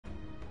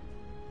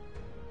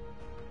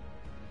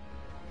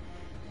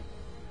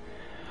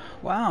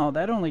Wow,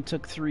 that only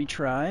took 3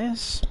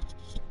 tries.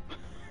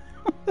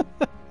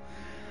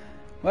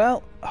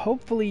 Well,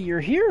 hopefully you're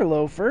here,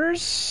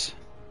 Loafers.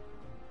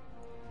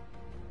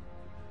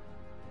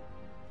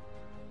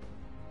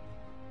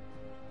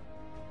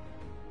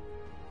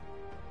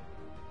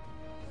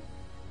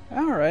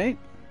 Alright.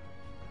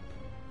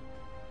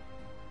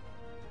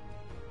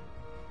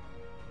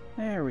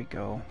 There we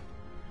go.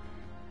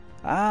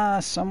 Ah,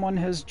 someone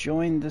has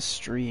joined the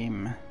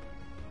stream.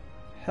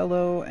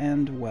 Hello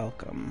and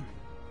welcome.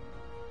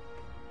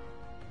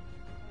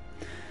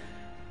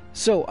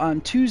 So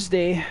on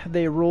Tuesday,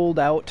 they rolled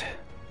out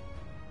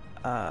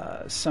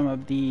some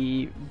of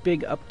the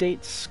big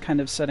updates, kind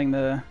of setting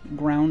the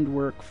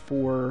groundwork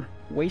for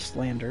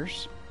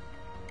Wastelanders.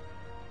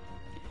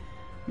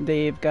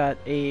 They've got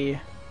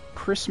a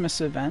Christmas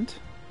event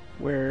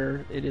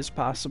where it is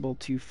possible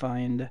to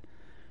find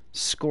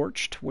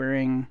Scorched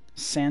wearing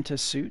Santa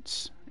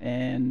suits,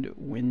 and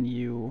when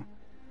you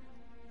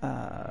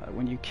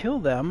kill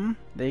them,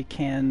 they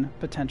can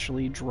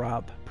potentially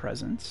drop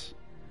presents,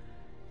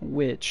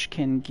 which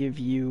can give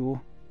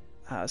you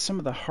some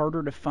of the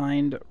harder to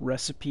find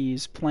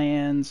recipes,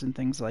 plans, and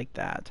things like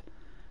that.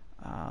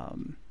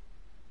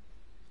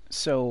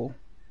 So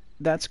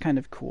that's kind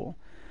of cool.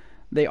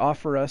 They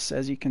offer us,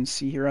 as you can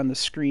see here on the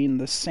screen,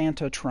 the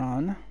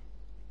Santatron,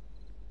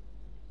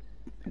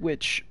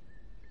 which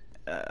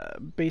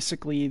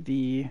basically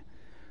the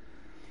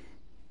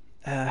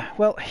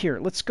well, here,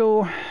 let's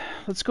go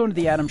into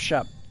the item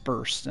shop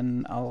first,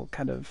 and I'll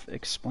kind of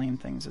explain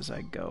things as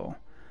I go.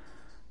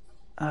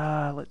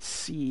 Let's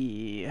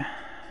see. I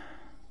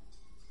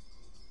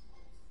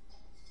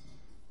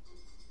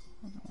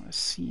want to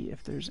see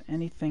if there's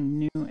anything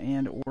new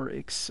and or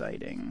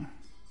exciting.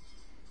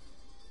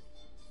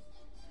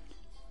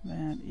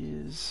 That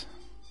is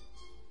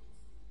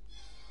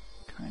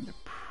kind of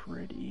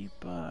pretty,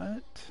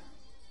 but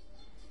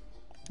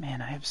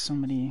man, I have so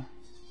many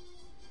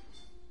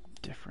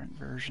different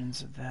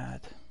versions of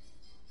that.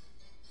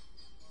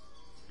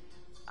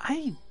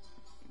 I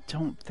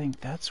don't think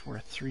that's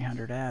worth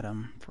 300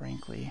 Atom,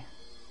 frankly.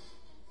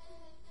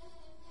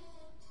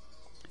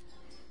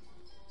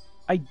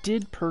 I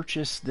did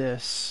purchase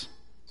this.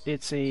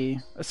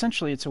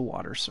 Essentially it's a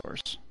water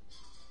source.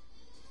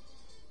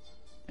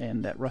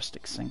 And that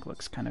rustic sink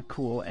looks kind of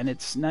cool, and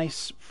it's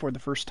nice for the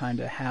first time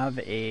to have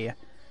a...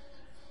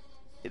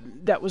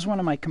 That was one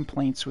of my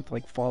complaints with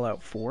like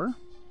Fallout 4,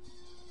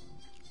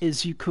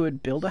 is you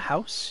could build a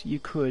house, you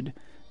could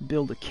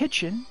build a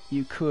kitchen,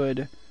 you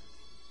could,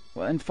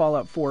 well, in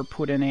Fallout 4,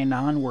 put in a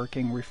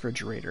non-working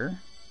refrigerator,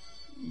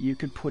 you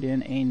could put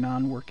in a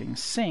non-working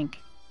sink,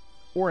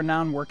 or a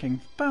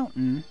non-working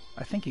fountain.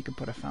 I think you could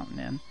put a fountain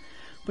in,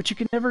 but you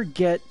could never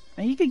get...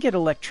 And you could get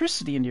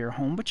electricity into your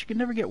home, but you could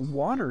never get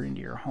water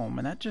into your home,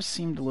 and that just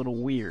seemed a little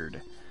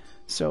weird.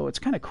 So it's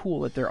kind of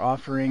cool that they're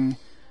offering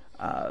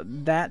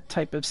that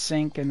type of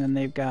sink, and then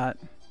they've got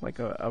like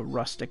a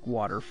rustic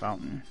water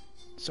fountain.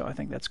 So I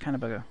think that's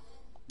kind of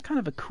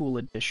a cool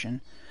addition.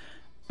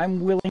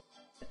 I'm willing.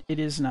 It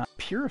is not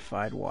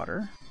purified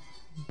water,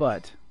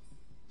 but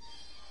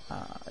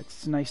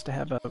it's nice to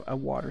have a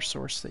water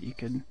source that you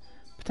could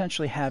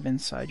potentially have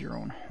inside your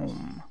own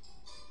home,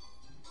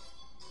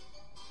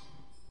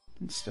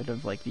 instead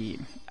of like the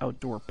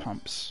outdoor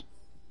pumps.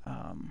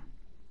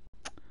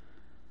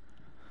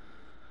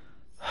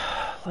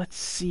 Let's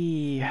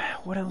see,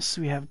 what else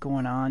do we have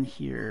going on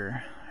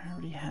here? I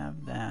already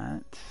have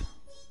that.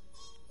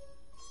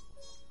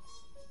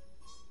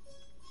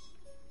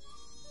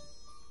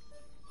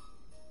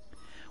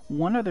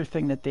 One other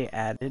thing that they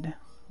added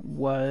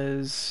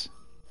was...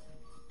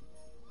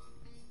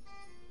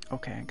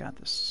 Okay, I got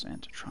this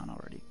Santatron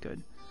already,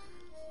 good.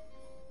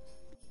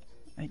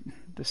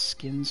 The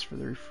skins for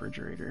the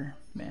refrigerator,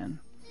 man.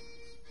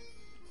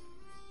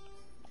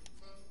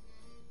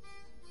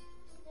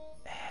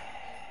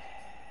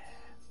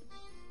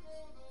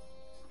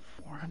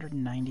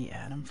 490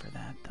 Atom for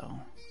that, though.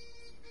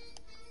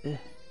 Eh.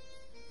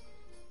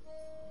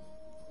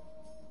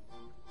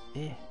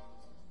 Eh.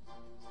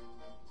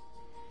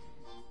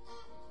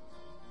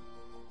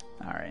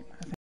 Alright.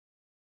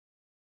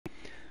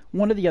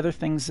 One of the other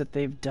things that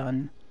they've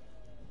done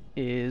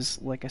is,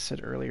 like I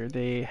said earlier,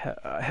 they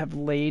have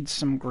laid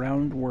some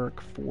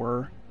groundwork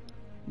for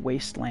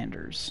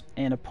Wastelanders.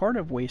 And a part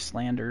of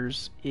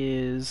Wastelanders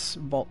is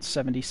Vault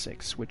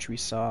 76, which we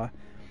saw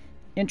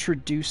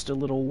introduced a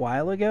little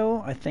while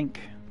ago. I think,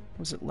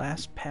 was it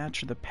last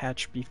patch or the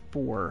patch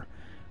before,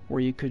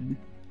 where you could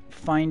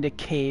find a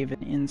cave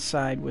and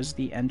inside was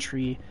the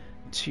entry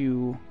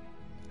to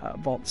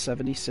Vault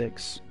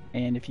 76.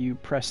 And if you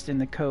pressed in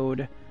the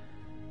code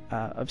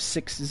of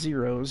 6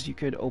 zeros, you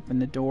could open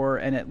the door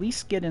and at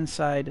least get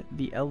inside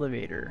the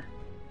elevator.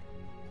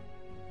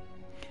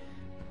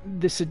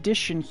 This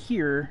addition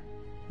here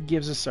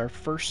gives us our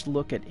first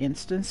look at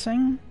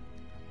instancing,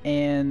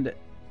 and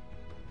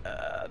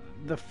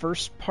the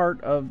first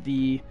part of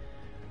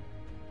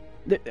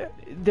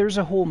there's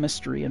a whole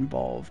mystery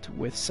involved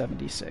with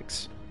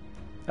 76.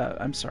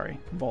 I'm sorry,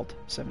 Vault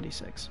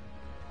 76.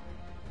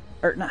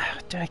 Or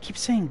not, I keep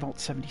saying Vault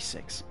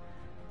 76.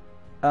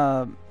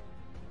 The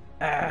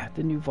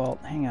new vault.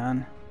 Hang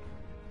on.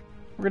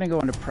 We're gonna go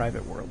into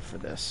private world for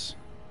this.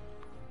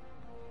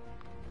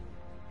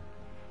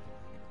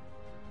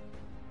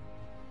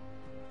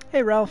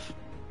 Hey, Ralph.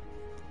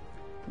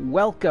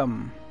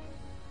 Welcome.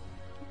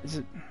 Is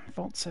it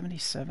Vault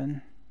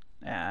 77?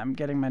 I'm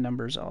getting my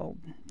numbers all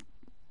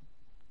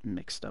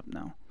mixed up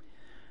now.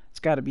 It's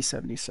got to be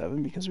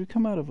 77 because we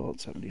come out of Vault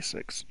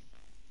 76.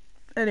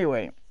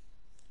 Anyway,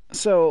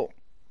 so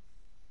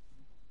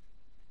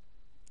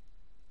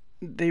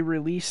they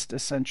released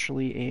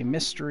essentially a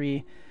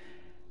mystery,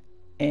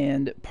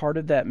 and part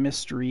of that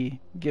mystery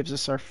gives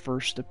us our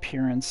first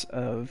appearance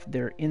of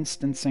their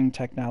instancing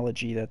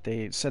technology that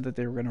they said that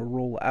they were going to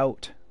roll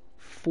out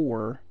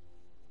for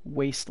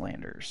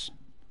Wastelanders.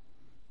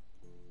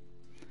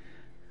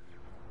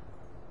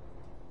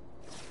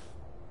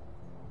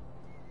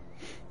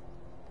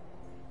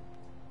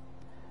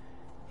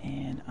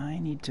 And I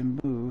need to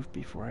move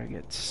before I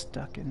get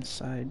stuck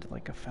inside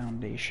like a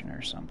foundation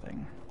or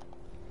something.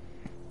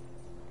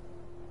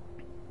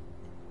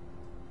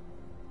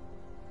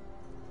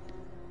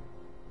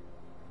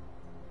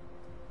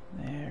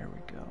 There we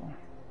go.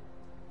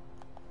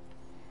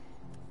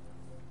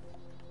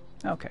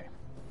 Okay.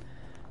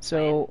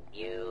 So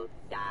when you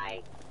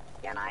die,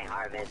 can I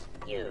harvest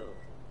you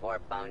for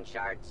bone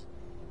shards?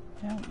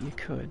 Yeah, you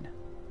could.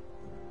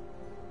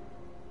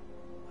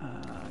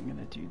 I'm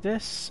gonna do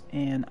this,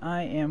 and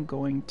I am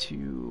going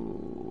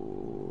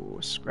to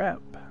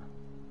scrap.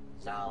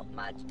 So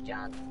much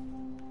junk.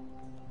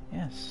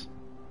 Yes.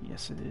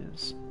 Yes, it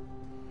is.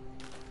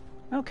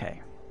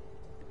 Okay.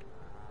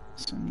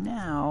 So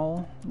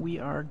now we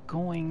are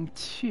going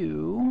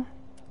to...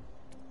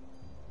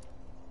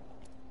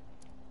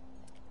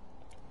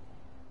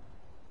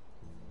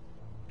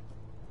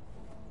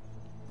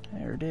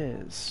 There it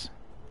is.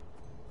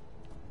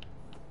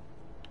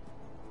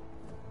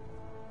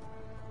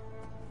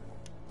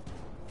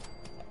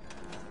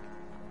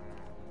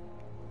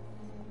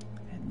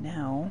 And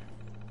now...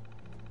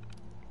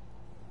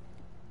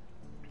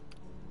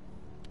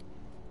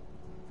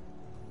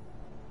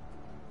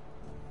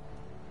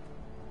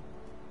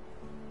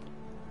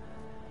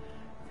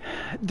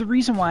 The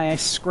reason why I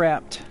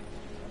scrapped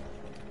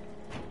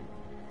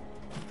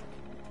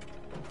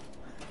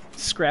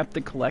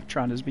the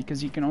Collectron is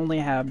because you can only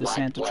have the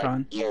Santatron. What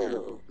would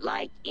you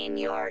like in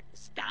your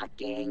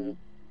stocking?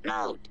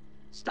 Note,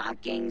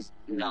 stockings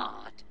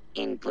not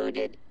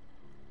included.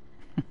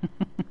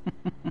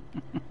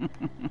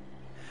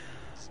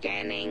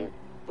 Scanning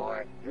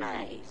for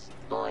nice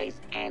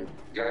boys and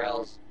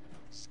girls.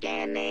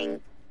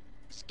 Scanning.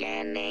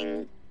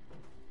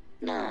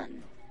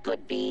 None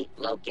could be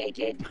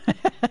located.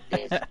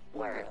 This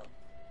world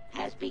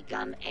has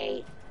become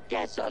a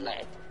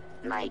desolate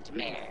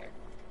nightmare.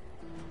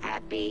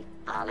 Happy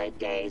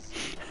holidays.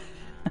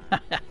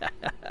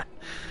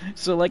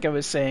 So like I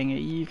was saying,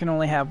 you can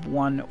only have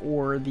one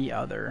or the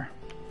other.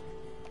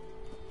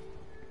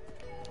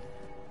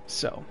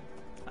 So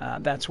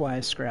that's why I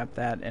scrapped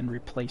that and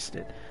replaced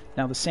it.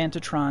 Now the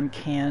Santatron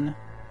can...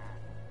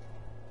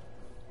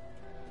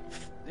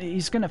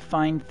 He's going to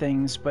find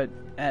things, but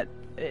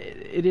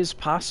it is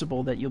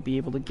possible that you'll be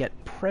able to get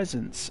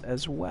presents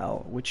as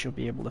well, which you'll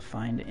be able to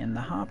find in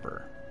the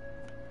hopper.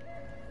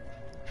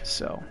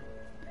 So...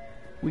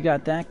 we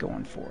got that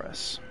going for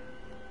us.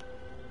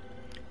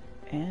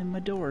 And my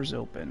door's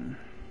open.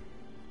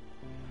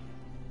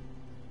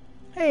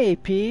 Hey,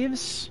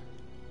 Peeves.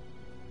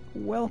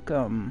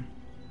 Welcome.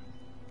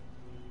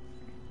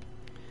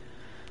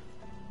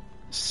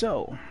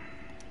 So...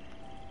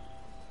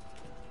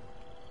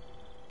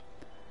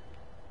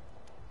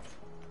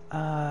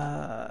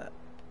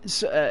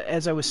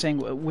 as I was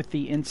saying, with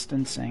the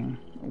instancing,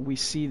 we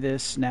see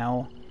this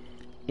now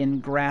in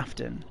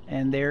Grafton,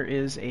 and there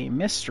is a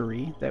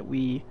mystery that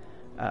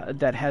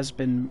that has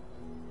been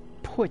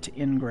put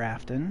in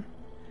Grafton,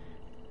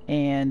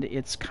 and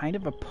it's kind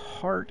of a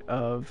part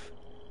of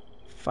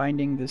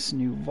finding this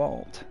new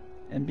vault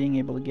and being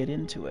able to get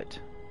into it.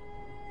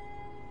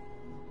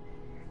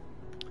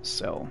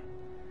 So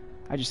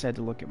I just had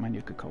to look at my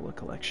Nuka-Cola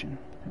collection.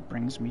 It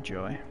brings me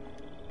joy.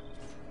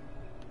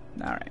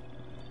 Alright.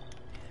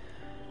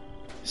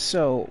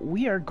 So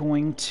we are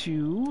going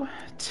to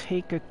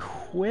take a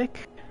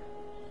quick...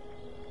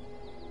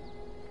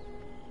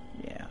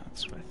 Yeah,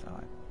 that's what I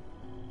thought.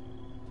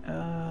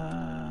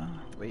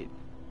 Wait.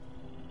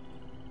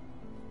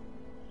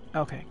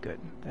 Okay, good.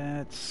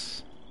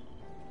 That's...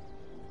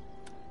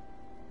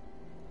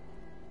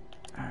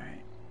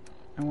 Alright.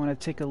 I want to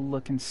take a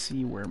look and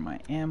see where my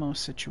ammo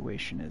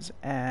situation is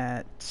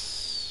at.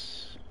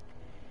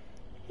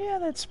 Yeah,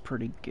 that's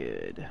pretty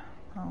good.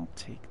 I'll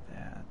take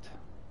that.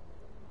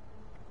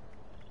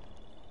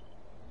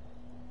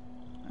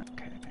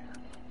 Okay.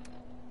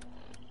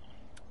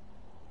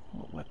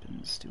 What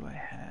weapons do I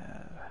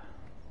have?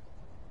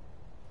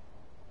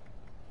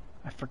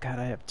 I forgot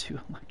I have 2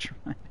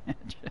 electromine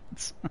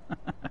engines.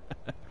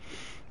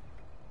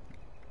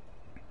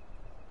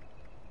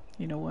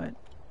 You know what?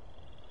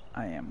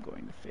 I am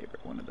going to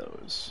favorite one of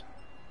those.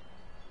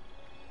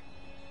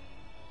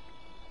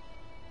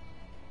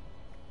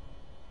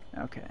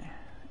 Okay,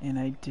 and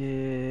I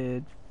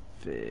did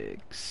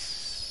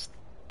fix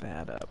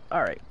that up.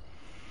 Alright.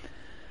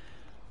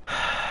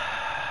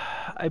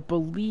 I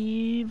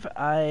believe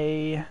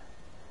I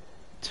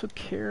took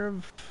care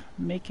of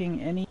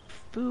making any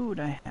food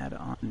I had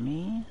on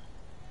me.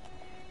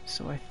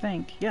 So I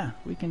think, yeah,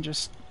 we can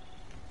just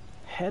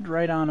head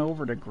right on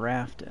over to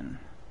Grafton.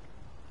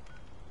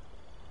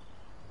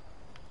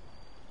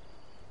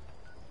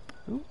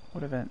 Ooh,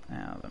 what event?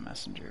 Now the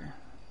messenger.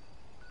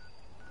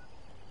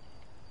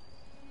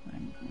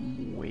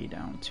 I'm way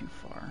down too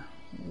far.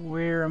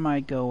 Where am I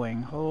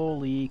going?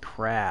 Holy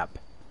crap.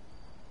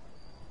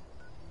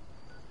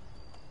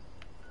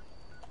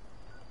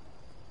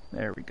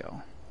 There we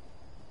go.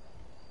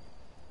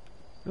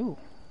 Ooh,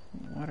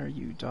 what are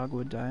you?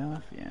 Dogwood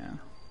die-off? Yeah.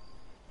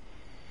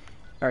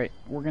 Alright,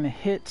 we're gonna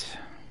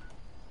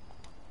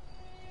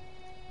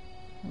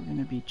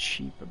be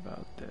cheap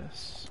about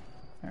this.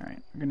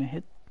 Alright, we're gonna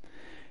hit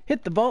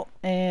the vault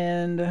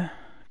and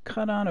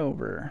cut on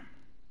over.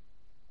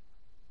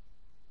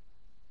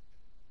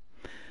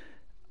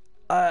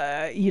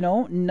 You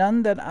know,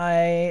 none that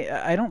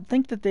I don't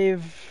think that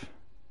they've...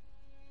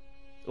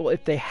 Well,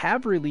 if they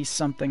have released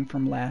something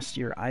from last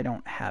year, I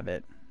don't have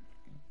it.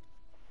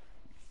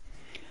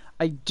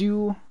 I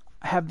do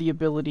have the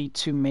ability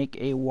to make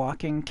a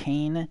walking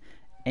cane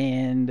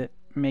and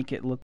make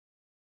it look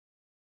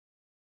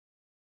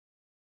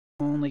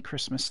the only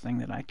Christmas thing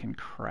that I can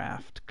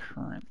craft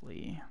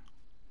currently.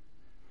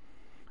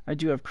 I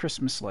do have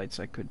Christmas lights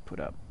I could put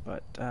up,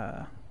 but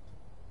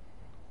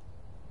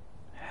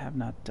have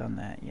not done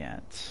that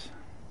yet.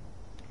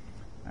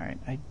 Alright,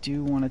 I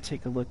do want to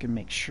take a look and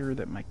make sure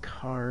that my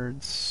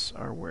cards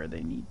are where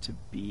they need to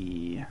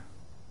be.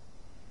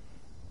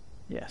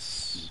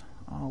 Yes,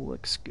 all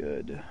looks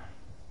good.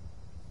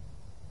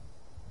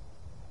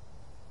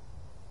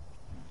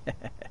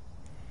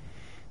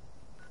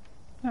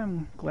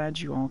 I'm glad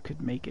you all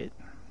could make it.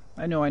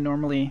 I know I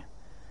normally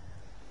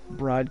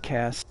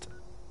broadcast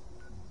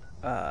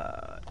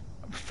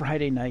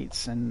Friday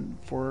nights, and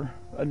for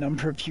a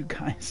number of you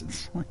guys,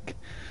 it's like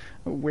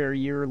where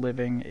you're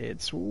living,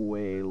 it's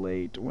way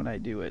late when I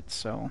do it,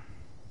 so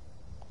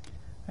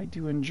I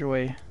do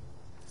enjoy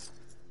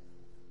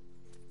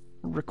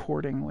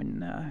recording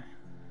when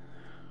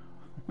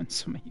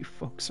some of you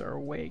folks are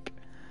awake.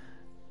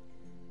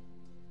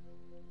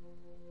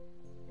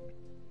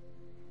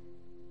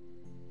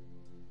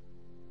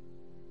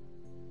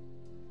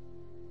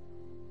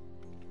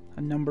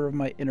 A number of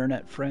my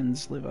internet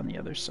friends live on the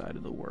other side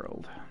of the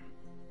world.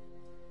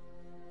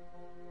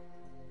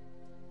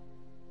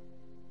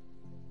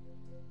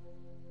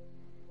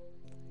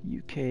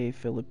 UK,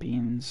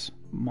 Philippines,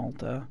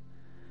 Malta.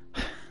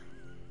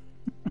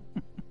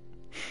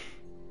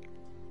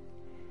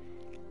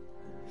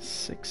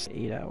 6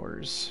 to 8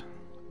 hours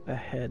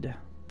ahead.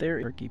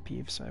 They're turkey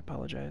peeves, I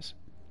apologize.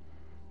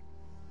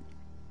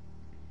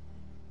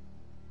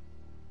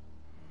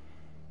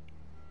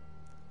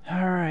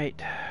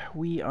 Alright,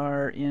 we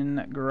are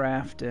in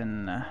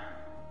Grafton.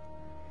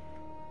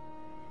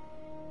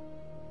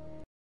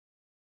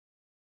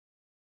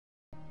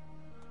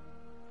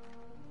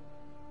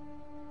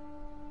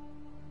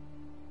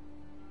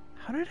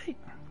 How did I...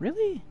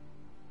 Really?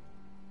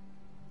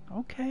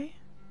 Okay.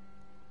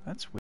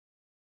 That's weird.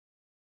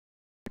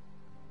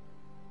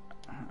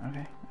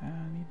 Okay, I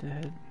need to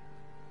head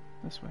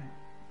this way.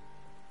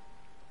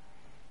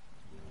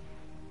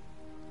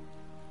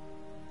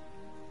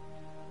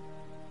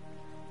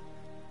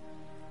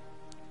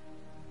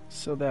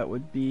 So that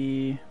would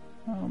be...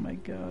 Oh my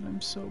god, I'm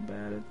so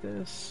bad at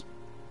this.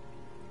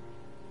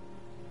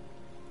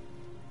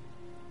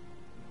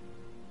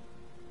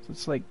 So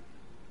it's like...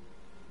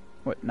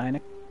 What, 9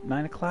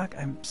 o'clock?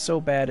 I'm so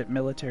bad at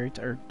military...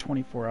 or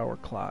 24-hour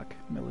clock.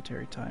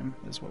 Military time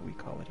is what we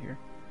call it here.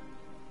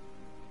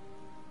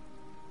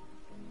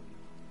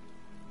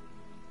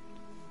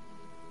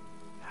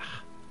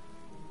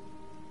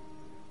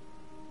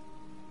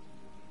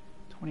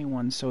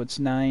 So it's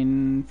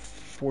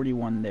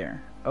 9:41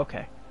 there.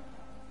 Okay.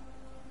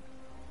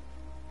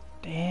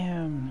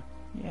 Damn.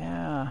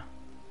 Yeah.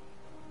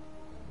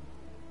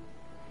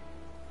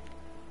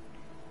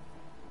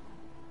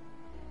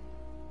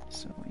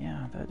 So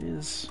yeah, that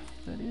is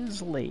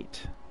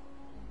late.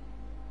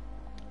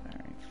 All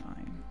right,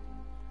 fine.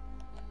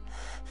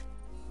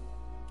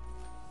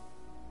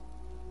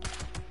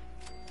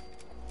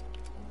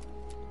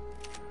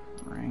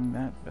 Rang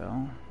that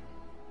bell.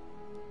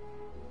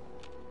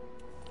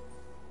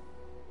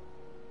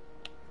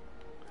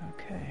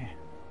 Okay.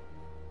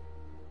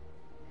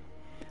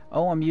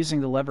 Oh, I'm using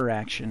the lever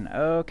action.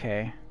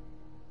 Okay.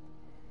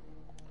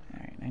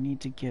 Alright, I need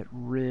to get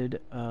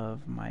rid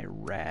of my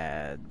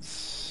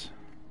rads.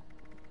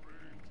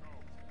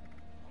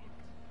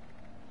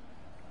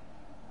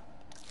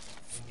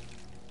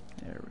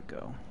 There we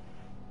go.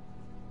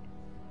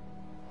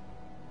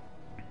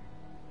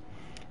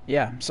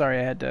 Yeah, sorry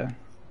I had to...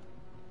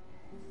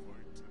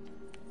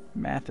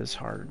 Math is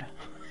hard.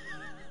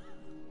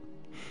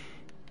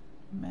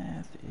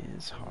 Math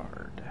is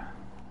hard.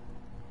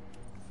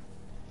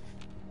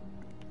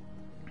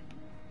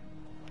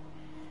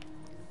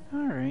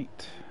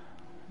 Alright,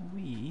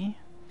 we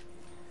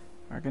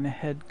are going to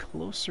head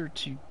closer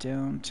to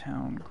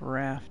downtown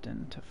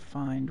Grafton to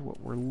find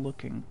what we're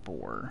looking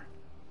for.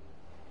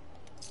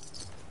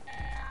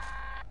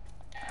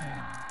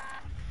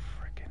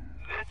 Frickin'.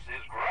 This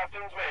is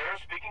Grafton's mayor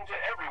speaking to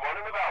everyone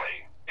in the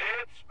valley.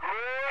 It's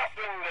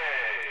Grafton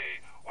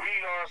Day! We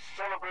are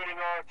celebrating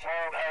our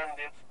town and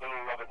its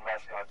beloved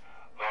mascot,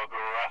 the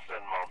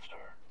Grafton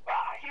Monster.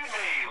 He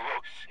may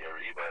look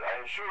scary, but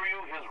I assure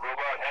you his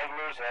robot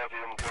handlers have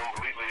him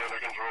completely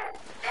under control.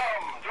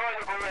 Come, join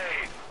the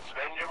parade,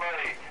 spend your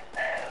money,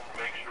 and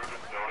make sure to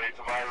donate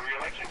to my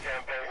re-election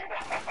campaign.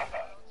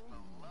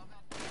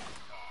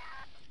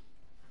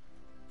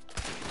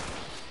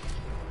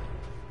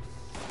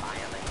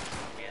 Violence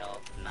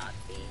will not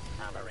be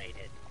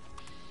tolerated.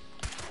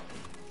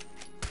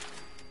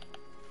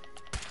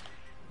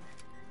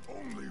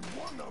 Only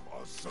one of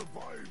us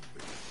survived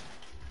this.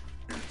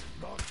 It's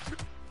not...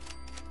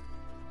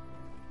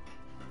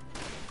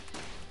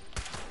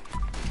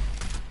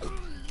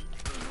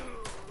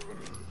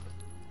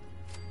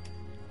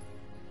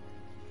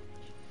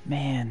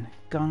 Man,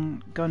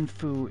 Gun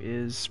Fu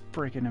is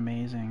freaking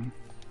amazing.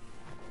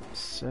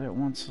 Said it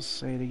once, I'll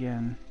say it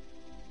again.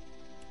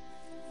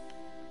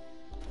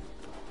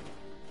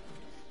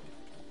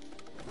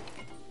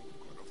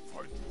 Gonna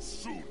fight you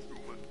soon,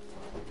 human.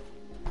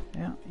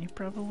 Yeah, you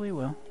probably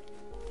will.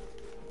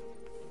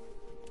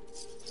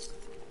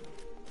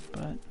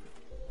 But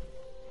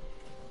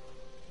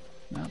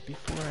not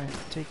before I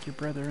take your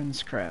brother in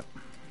scrap.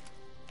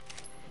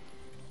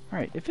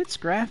 Alright, if it's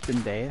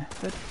Grafton Day,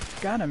 that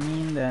gotta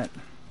mean that...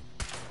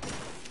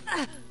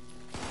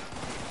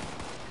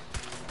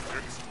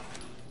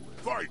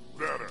 Fight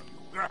better.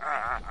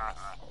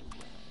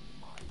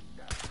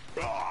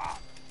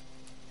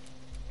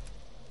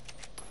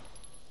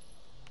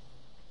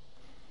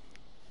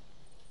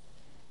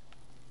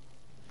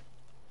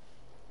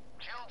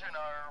 Children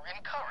are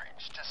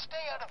encouraged to stay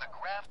out of the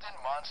Grafton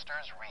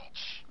monster's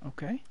reach.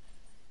 Okay.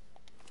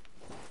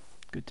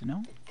 Good to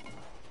know.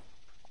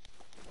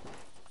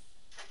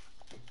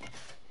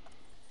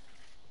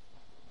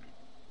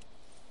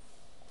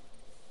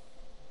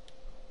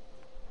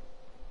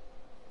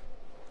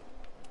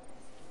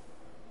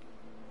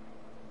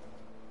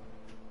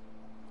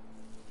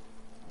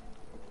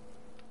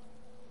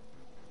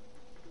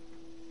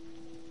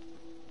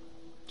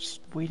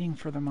 Just waiting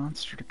for the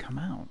monster to come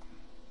out.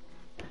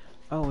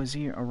 Oh, is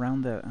he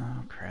around the...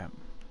 Oh, crap.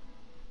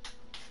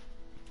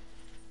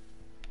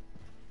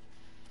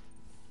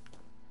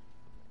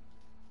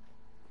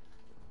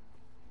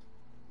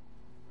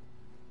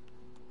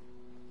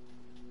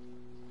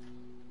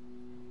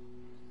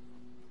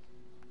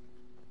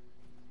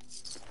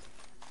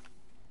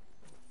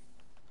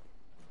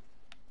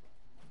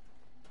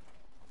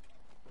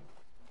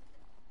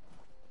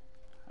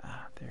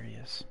 Ah, there he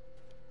is.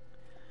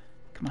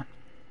 Come on.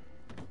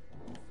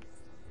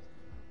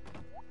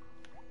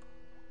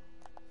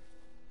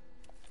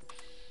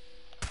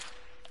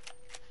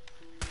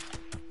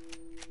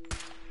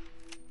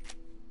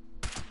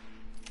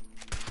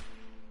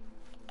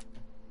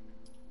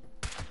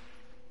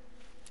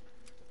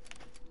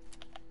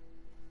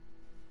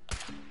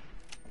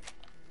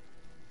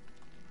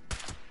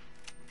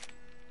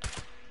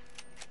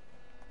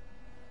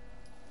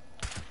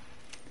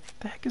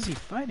 The heck is he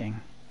fighting?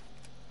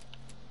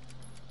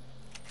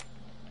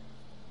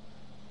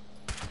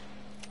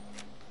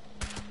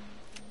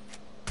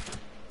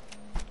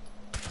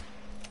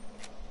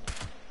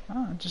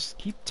 Oh, just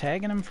keep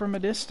tagging him from a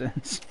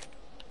distance.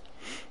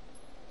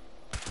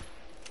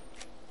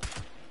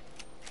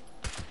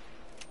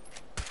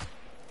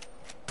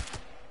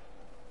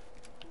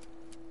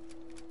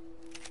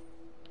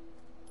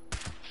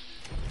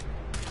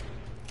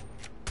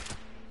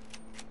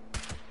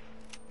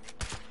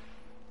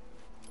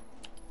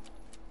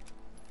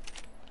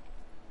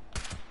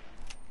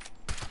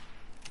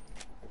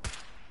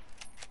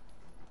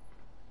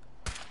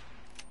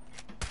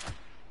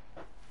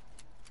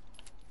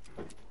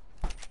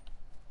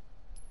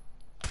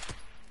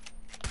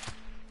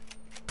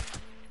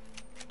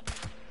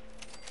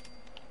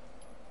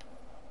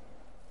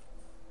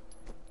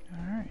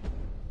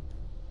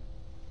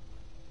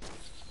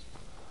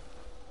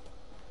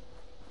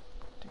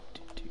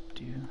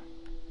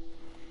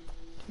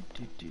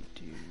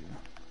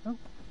 Oh.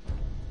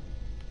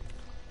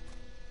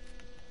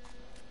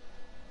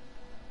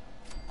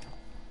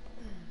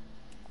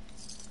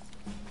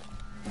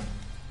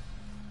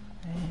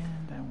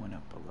 And I went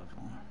up a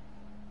level.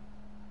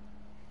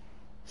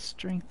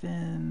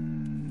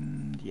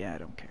 Strengthened. Yeah, I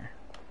don't care.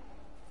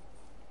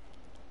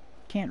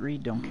 Can't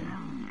read, don't care.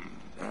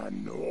 That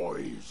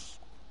noise.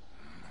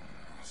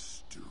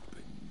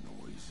 Stupid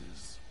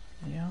noises.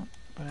 Yeah,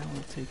 but I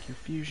will take your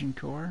fusion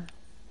core.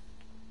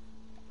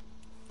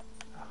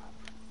 Oh,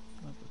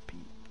 love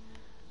repeat.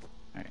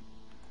 Alright.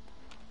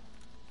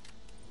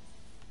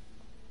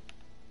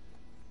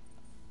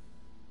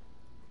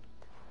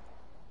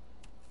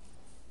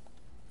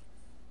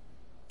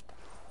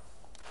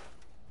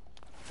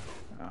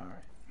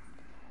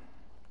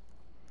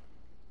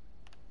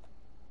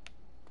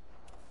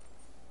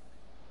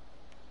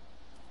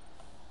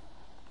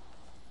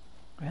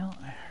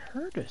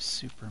 heard a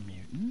super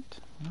mutant.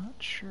 Not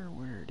sure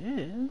where it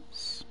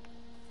is.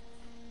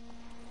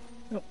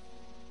 Oh.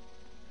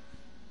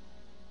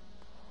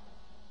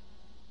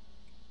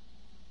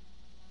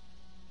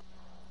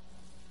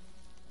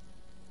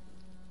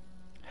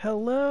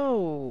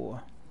 Hello!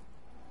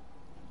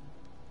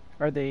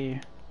 Are they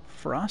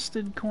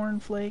frosted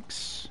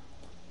cornflakes?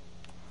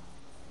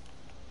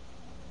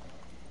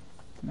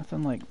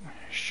 Nothing like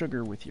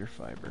sugar with your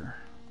fiber.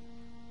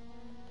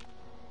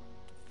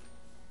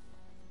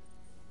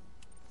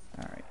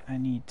 Alright, I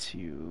need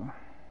to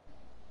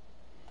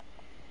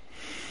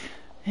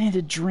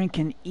drink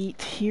and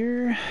eat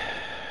here.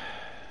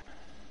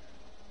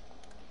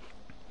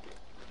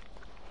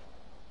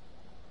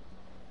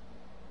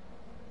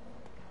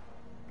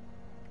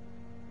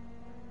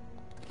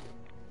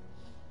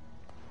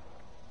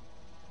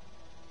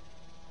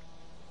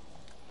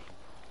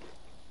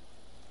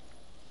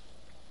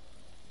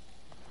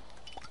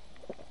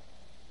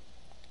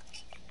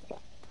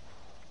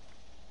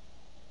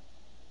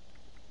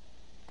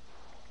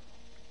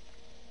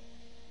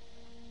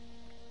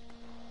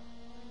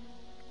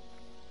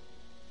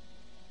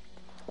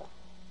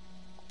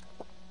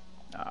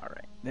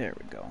 Alright, there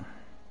we go.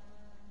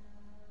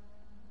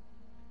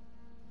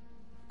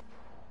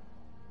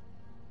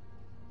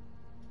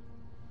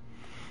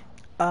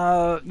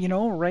 You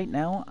know, right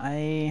now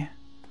I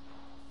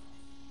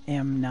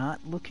am not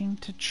looking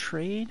to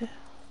trade,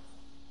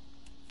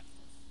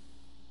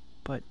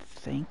 but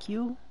thank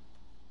you.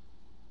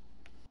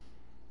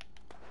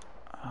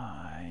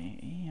 I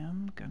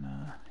am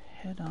gonna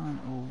head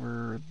on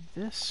over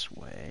this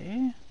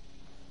way.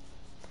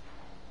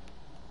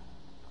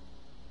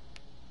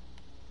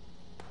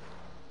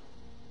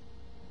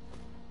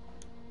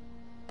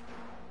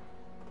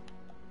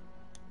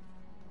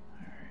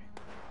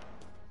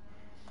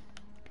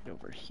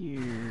 Over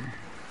here.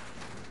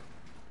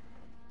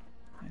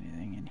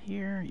 Anything in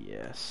here?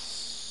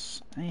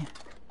 Yes.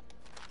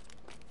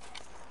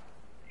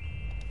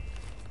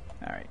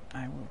 Alright,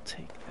 I will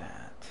take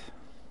that.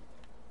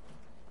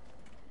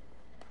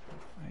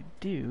 I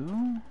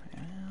do.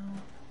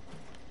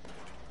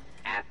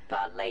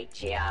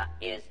 Appalachia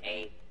is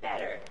a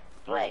better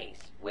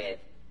place with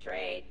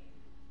trade.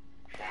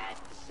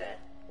 That's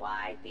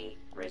why the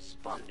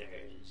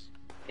responders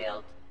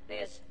built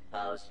this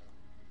post.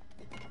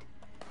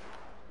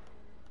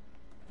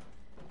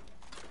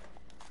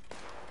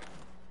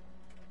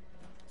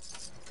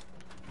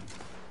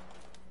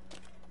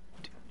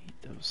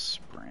 Those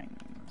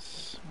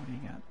springs. What do you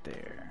got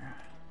there?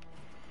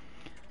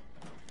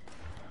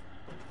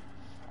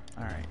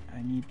 Alright,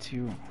 I need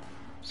to...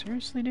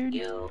 Seriously, dude?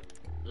 You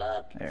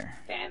look there.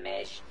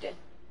 famished.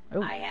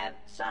 Oh. I have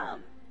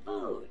some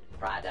food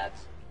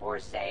products for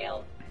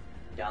sale.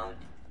 Don't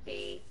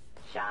be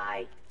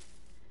shy.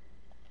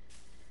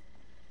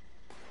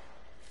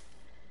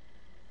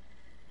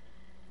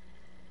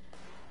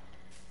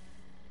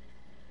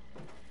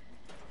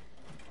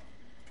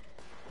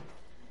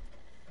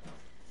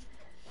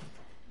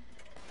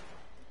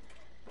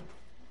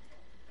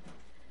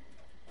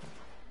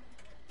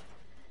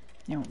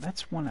 You know,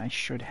 that's one I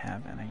should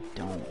have, and I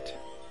don't.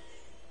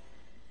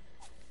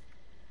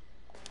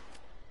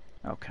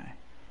 Okay.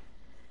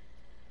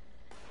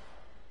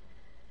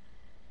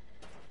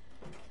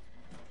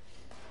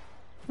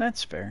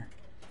 That's fair.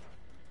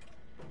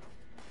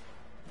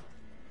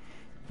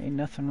 Ain't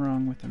nothing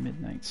wrong with a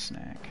midnight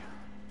snack.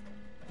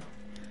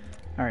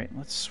 Alright,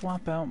 let's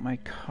swap out my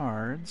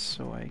cards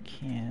so I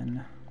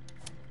can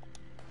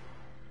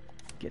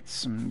get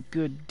some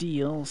good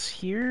deals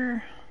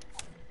here.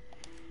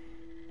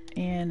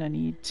 And I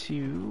need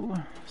to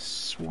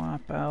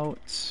swap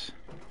out...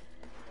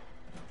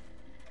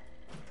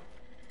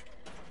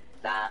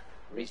 The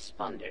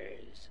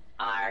responders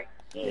are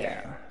here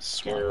Yeah,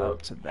 swap to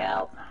out to that.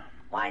 help.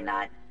 Why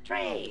not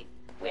trade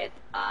with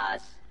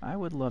us? I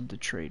would love to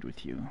trade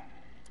with you.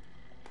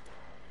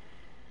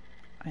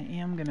 I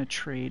am going to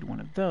trade one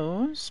of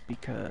those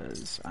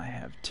because I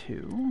have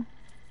two.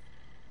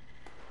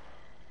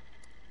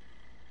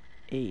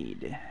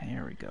 Aid.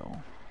 There we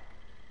go.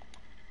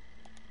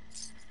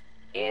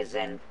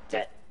 Isn't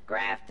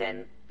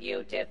Grafton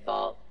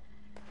beautiful?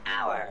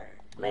 Our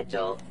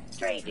little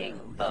trading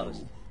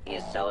post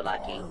is so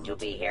lucky to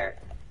be here.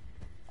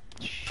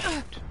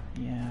 Shoot.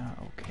 Yeah,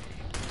 okay.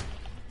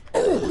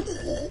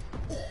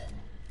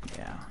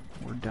 Yeah,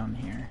 we're done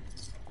here.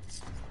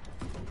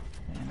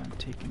 And I'm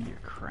taking your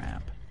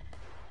crap.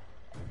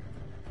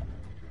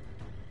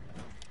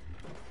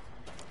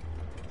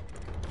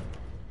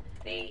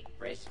 The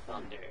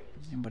responders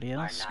Anybody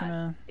else are not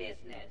gonna...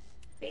 business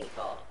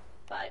people,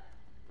 but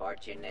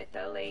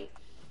fortunately,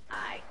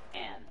 I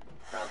am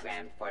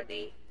programmed for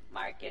the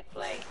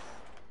marketplace.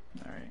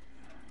 Alright,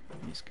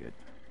 he's good.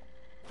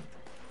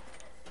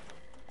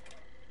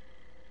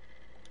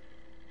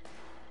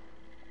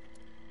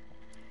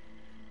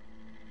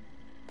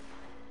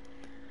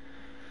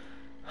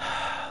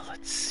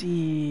 Let's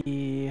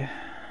see...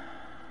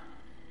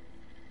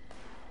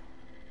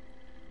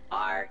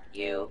 Are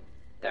you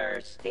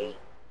thirsty?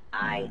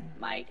 I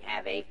might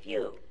have a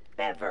few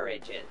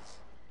beverages.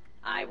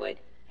 I would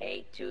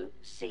hate to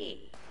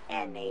see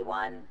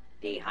anyone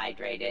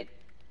dehydrated.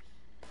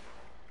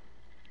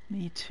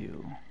 Me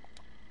too.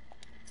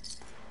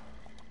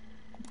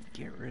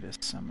 Get rid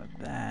of some of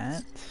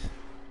that.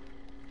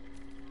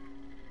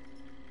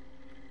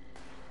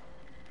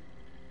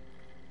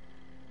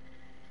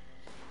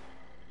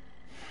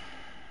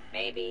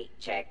 Maybe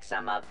check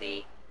some of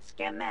the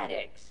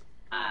schematics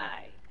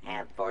I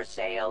have for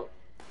sale.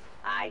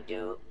 I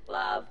do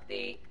love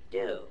the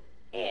do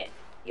it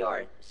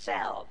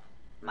yourself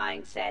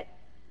mindset.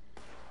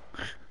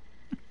 Yeah,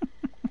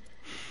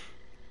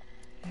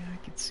 I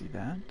can see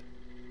that.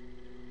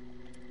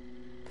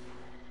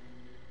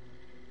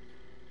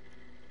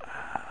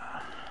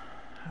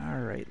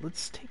 Alright,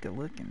 let's take a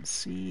look and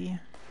see.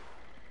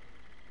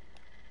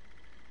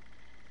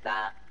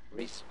 The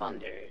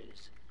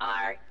responders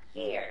are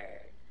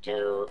here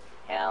to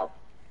help.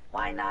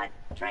 Why not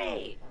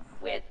trade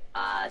with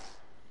us?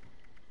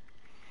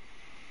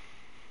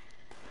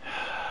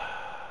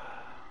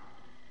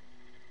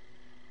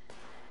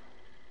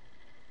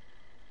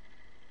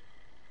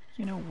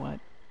 You know what?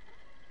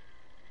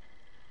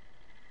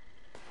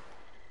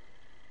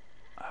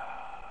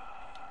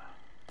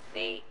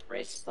 The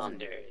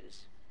responders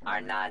are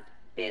not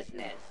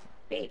business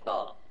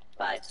people,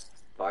 but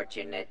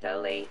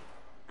fortunately,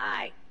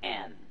 I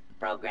am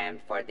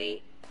programmed for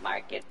the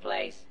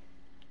marketplace.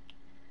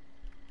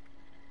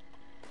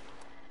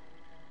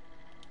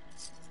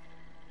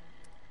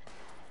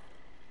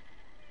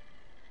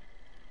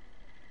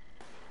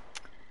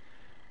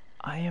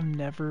 I am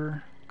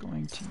never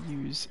going to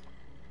use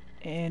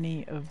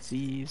any of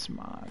these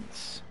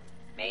mods.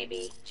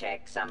 Maybe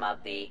check some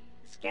of the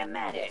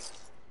schematics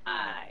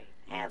I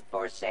have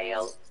for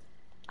sale.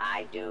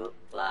 I do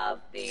love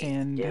the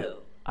And do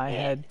I it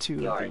had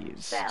two of these,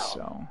 yourself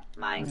so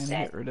I'm going to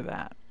mindset. get rid of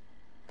that.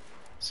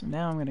 So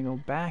now I'm going to go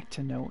back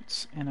to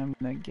notes, and I'm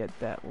going to get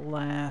that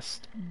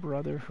last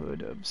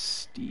Brotherhood of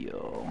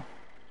Steel.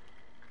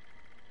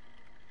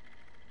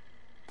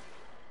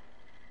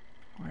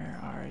 Where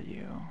are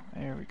you?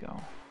 There we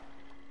go.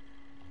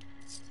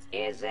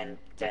 Isn't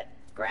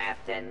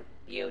Grafton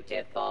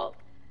beautiful?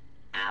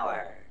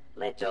 Our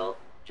little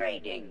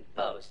trading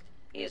post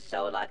is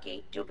so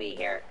lucky to be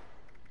here.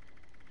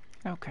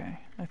 Okay,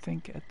 I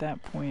think at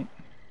that point,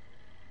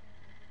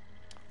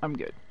 I'm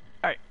good.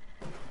 Alright.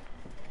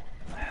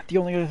 The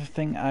only other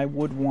thing I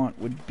would want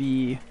would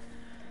be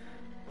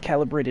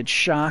calibrated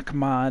shock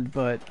mod,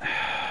 but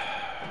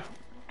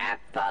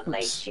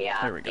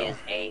Appalachia there we go. is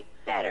a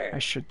better I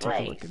should take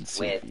a look place and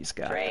see if with he's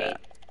got trade.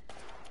 that.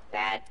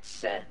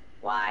 That's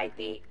why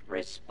the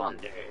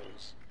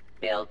responders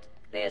built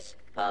this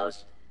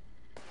post.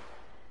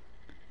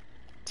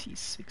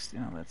 T60,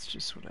 no, that's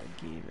just what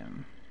I gave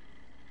him.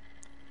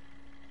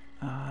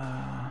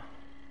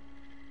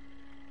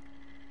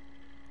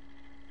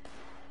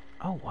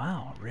 Oh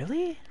wow,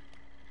 really?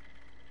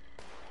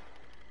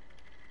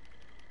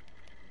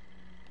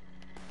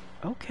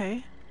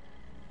 Okay.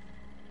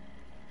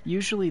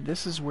 Usually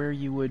this is where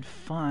you would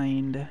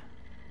find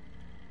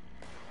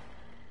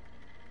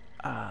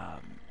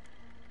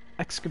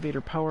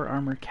excavator power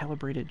armor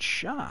calibrated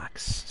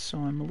shocks, so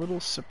I'm a little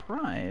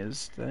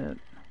surprised that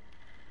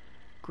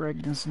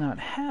Greg does not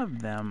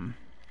have them.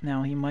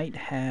 Now he might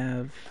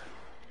have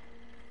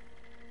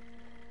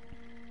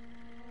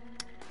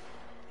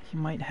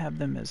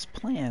them as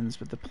plans,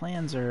 but the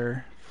plans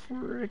are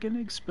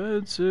frickin'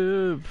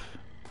 expensive.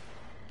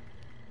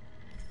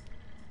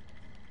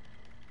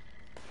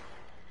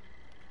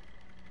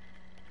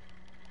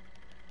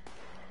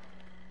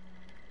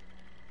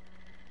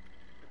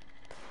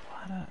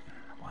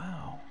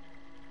 Wow.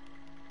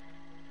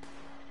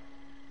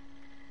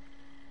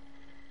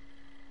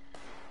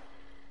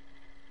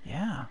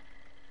 Yeah.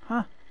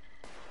 Huh.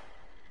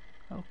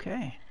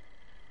 Okay.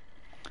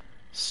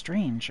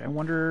 Strange. I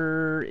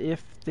wonder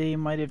if they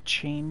might have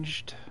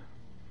changed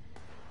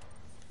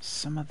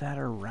some of that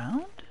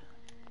around?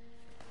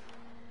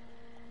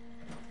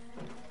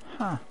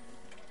 Huh.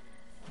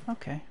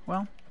 Okay,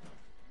 well,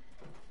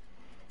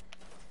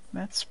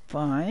 that's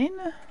fine.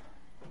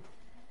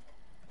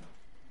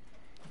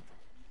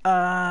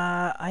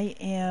 I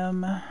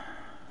am...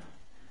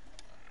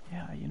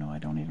 Yeah, you know, I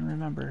don't even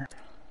remember.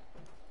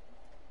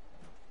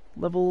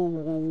 Level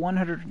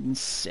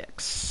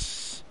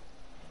 106.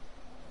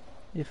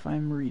 If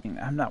I'm reading...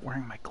 I'm not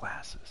wearing my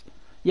glasses.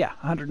 Yeah,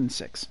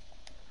 106.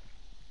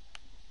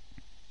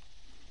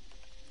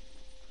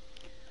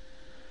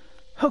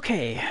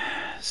 Okay,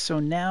 so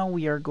now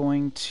we are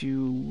going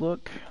to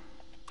look...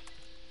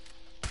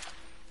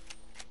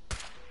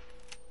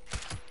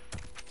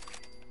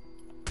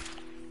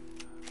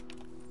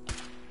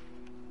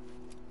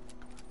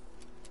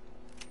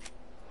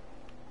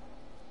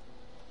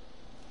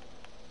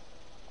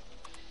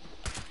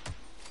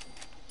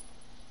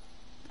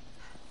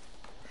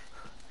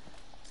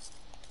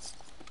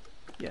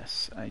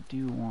 Yes, I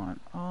do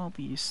want all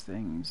these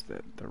things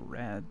that the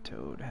Rad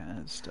Toad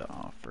has to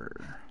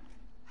offer.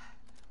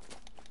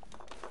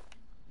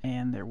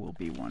 And there will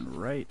be one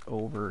right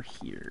over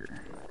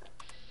here.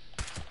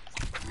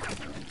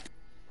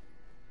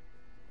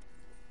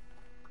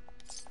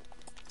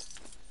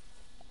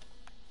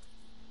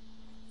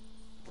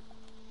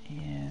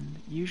 And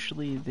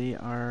usually they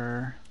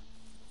are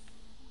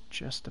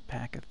just a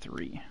pack of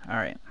 3.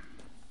 Alright.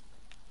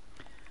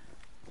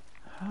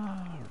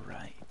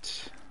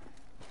 Alright.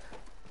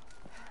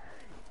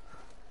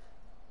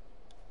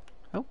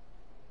 Oh,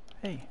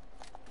 hey.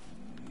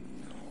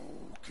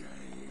 Okay,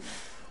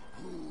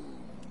 who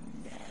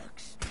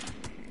next?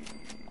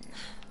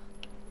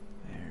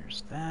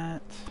 There's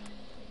that.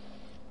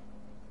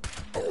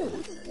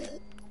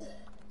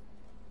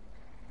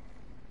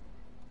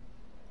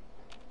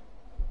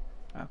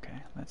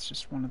 Okay, that's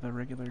just one of the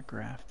regular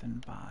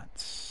Grafton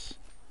bots.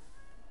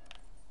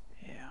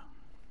 Yeah.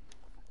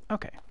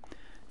 Okay,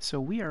 so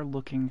we are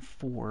looking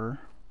for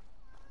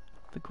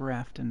the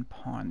Grafton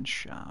pawn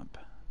shop,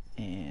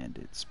 and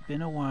it's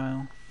been a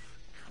while.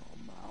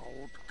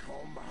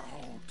 Come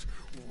out,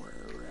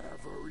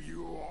 wherever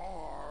you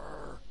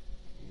are.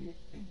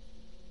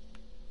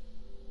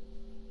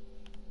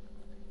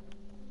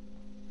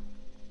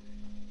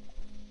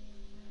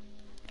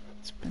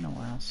 It's been a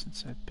while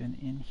since I've been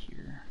in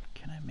here.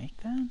 Can I make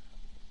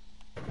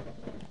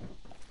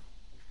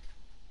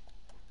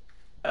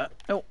that?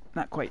 No,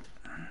 not quite.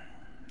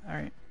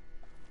 Alright.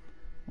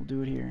 We'll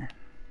do it here.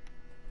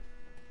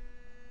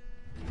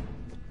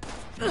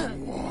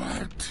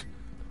 What?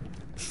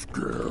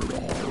 Scared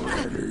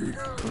already?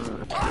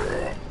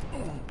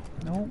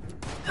 Nope.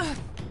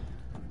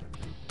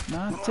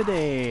 Not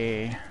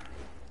today.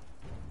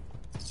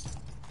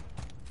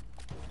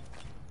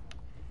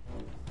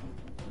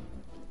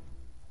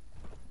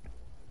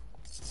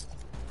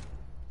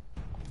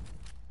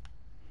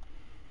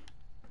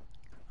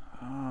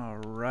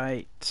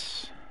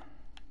 Alright.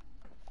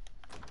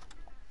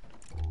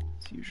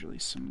 There's usually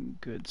some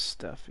good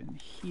stuff in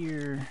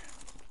here.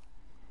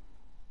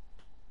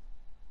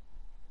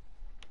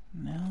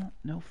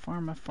 No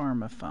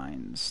pharma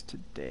finds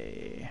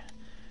today.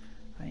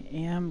 I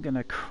am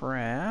gonna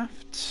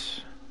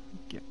craft,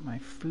 get my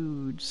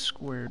food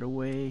squared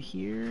away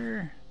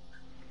here.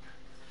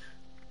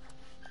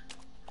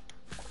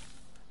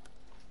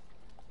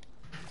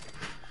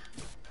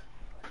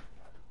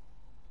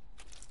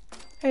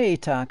 Hey,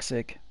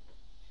 Toxic.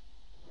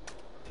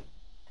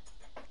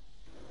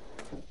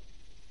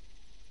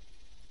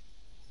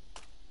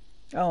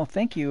 Oh,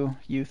 thank you,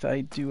 Youth.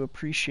 I do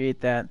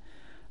appreciate that.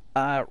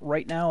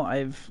 Right now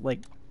I've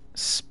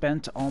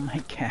spent all my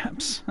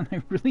caps and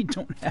I really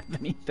don't have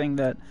anything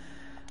that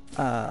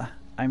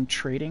I'm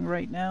trading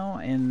right now,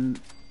 and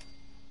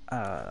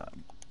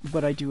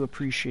but I do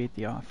appreciate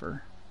the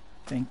offer.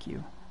 Thank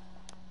you.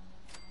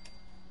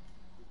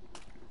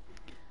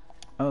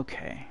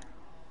 Okay,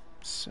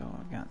 so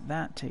I've got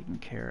that taken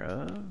care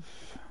of.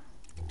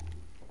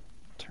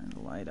 Turn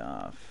the light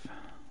off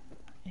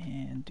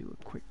and do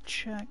a quick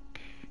check.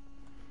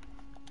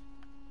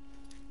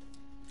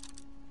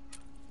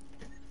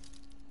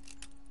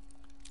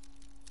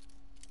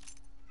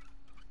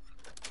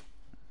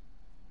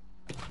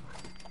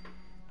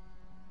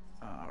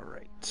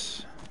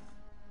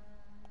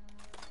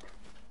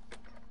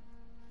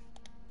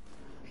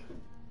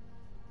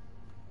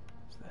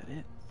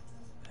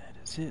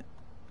 It.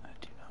 I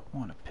do not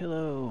want a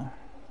pillow.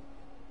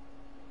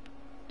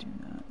 Do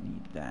not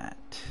need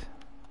that.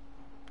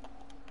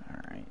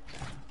 Alright.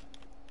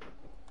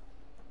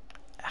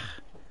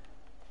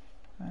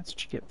 That's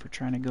what you get for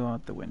trying to go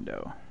out the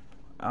window.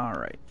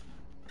 Alright.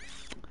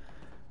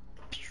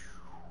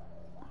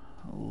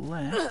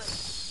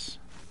 Let's...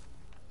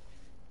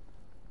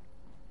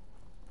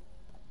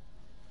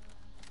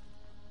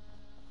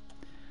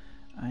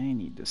 I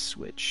need to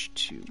switch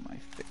to my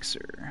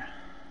fixer.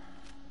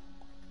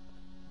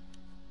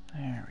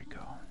 There we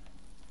go.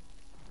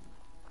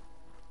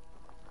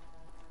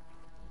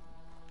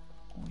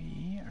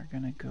 We are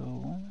gonna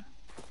go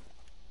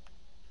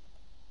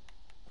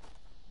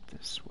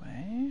this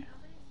way.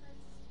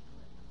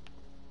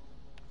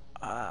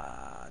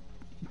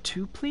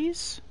 2,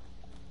 please?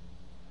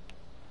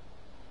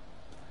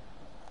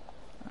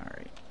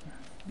 Alright.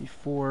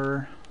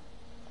 Before...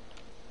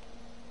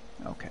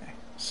 Okay,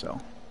 so...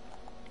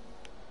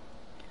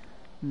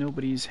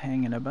 Nobody's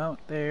hanging about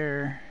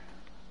there.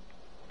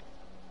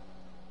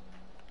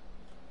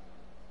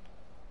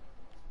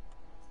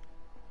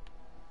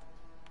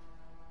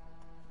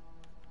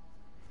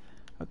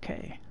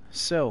 Okay,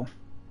 so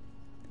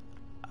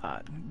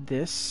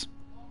this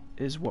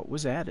is what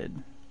was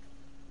added.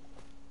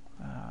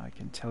 I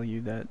can tell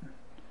you that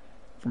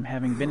from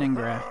having been in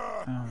Graft.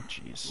 Oh,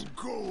 jeez.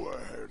 Go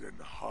ahead and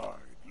hide,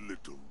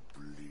 little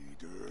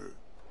bleeder.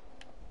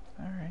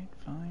 Alright,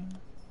 fine.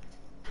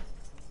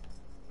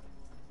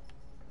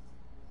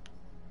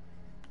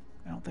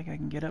 I don't think I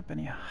can get up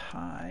any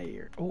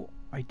higher. Oh,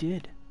 I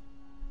did.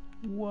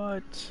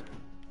 What?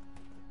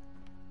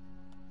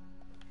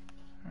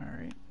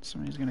 Alright,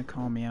 somebody's gonna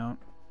call me out.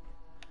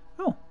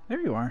 Oh,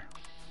 there you are.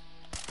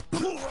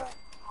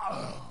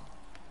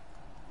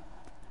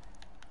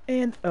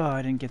 And, oh,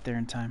 I didn't get there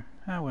in time.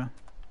 Oh well.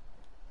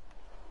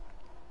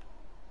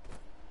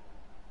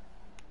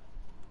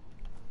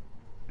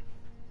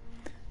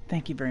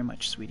 Thank you very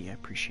much, sweetie. I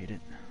appreciate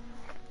it.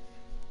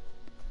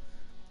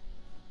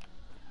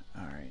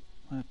 Alright,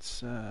 let's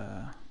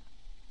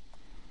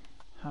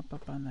hop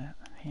up on that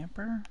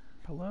hamper.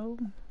 Hello?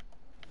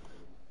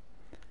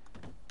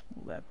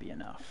 Will that be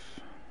enough?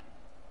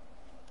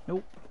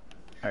 Nope.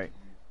 Alright.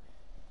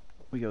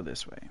 We go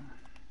this way.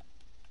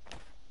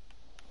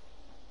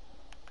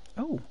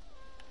 Oh!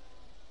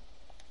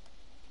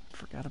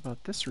 Forgot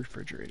about this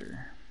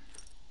refrigerator.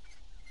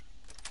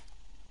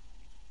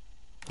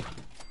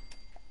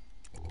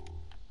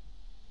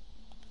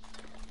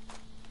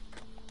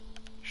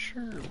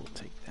 Sure, we'll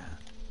take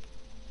that.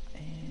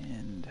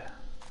 And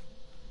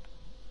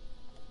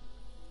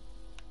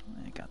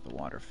I got the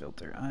water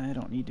filter. I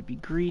don't need to be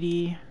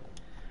greedy.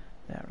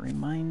 That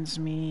reminds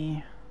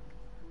me,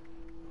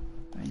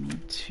 I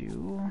need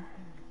to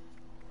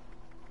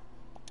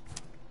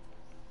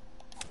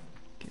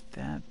get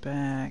that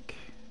back.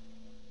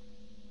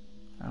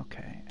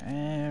 Okay,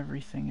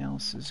 everything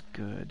else is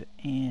good.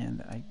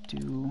 And I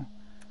do...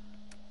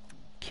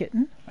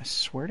 Kitten, I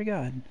swear to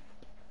God.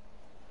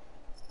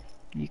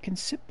 You can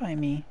sit by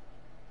me,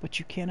 but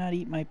you cannot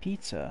eat my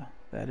pizza.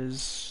 That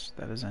is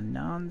a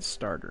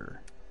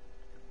non-starter.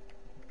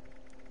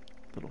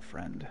 Little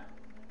friend.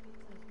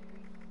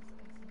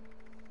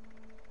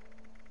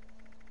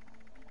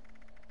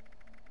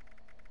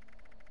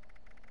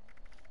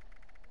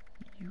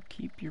 You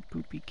keep your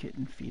poopy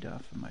kitten feet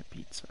off of my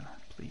pizza,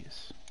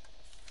 please.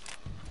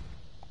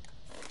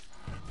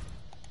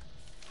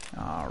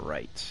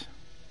 Alright.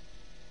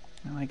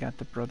 Now I got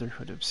the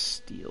Brotherhood of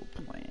Steel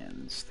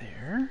plans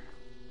there.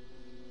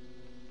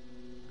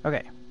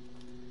 Okay.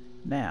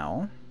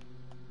 Now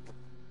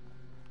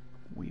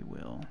we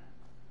will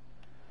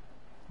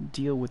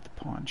deal with the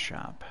pawn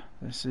shop.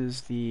 This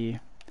is the...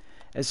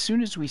 As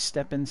soon as we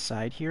step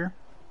inside here,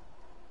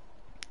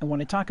 and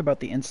when I talk about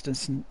the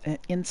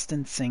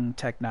instancing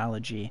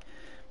technology,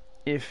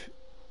 if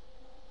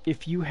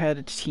you had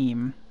a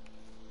team,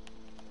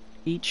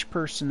 each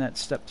person that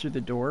stepped through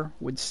the door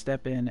would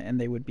step in and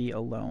they would be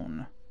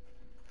alone.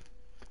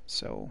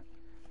 So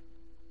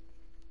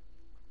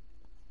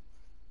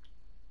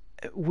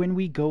when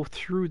we go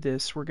through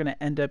this, we're going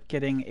to end up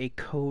getting a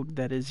code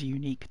that is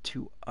unique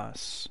to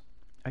us.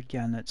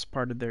 Again, that's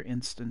part of their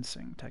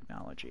instancing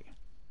technology.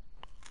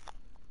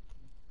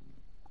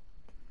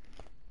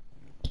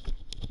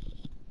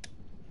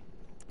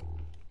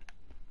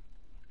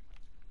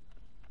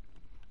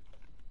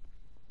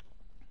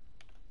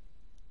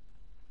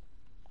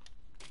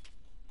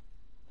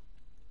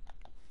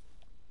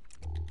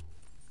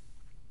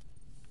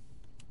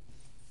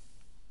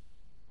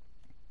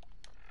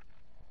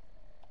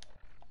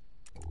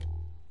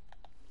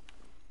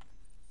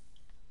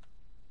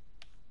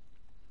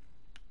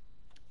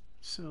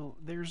 So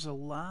there's a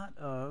lot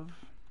of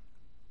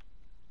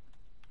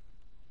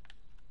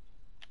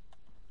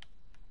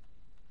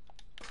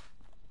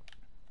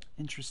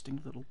interesting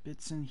little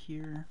bits in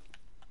here.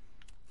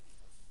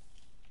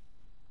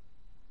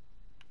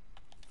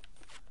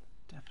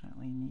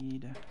 Definitely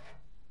need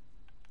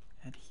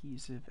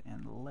adhesive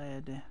and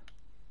lead.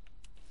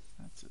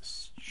 That's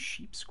a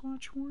sheep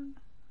squatch horn?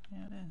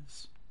 Yeah, it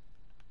is.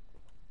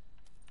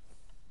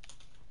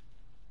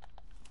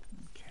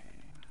 Okay.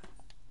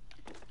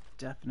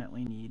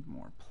 Definitely need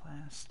more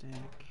plastic.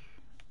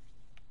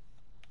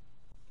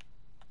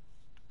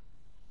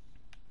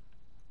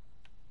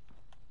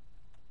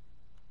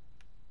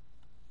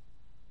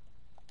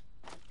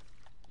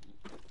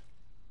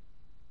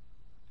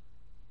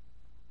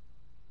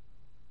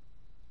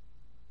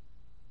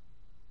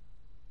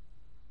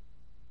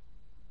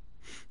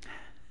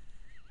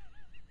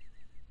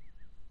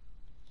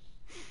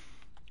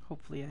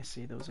 Hopefully I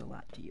say those a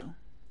lot to you.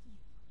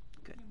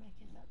 Good.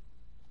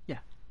 Yeah.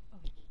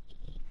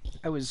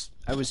 I was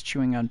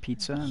chewing on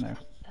pizza and I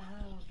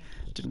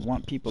didn't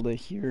want people to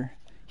hear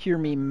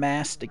me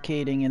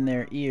masticating in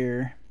their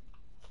ear.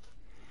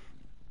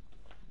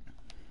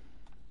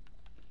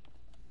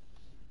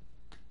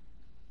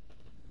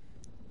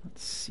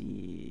 Let's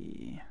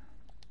see.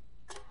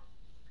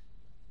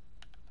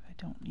 I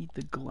don't need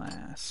the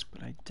glass,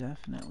 but I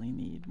definitely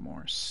need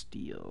more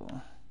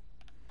steel.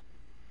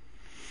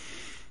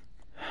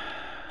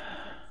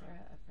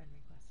 Sarah a friend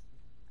request.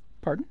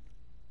 Pardon?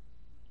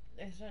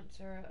 I sent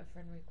Sarah a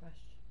friend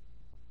request.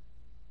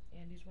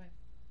 Andy's wife.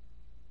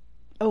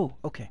 Oh,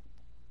 okay.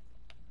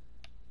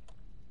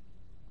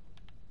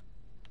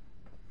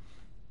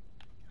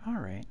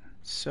 Alright,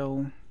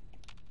 so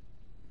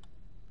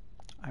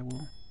I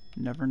will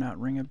never not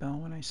ring a bell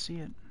when I see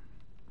it.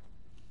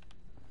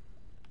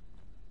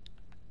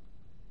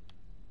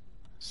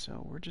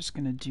 So we're just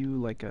gonna do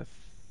like a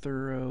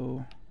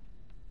thorough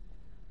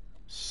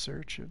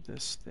search of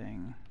this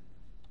thing.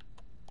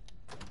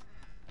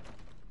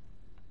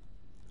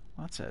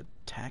 Lots of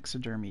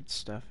taxidermied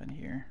stuff in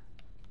here.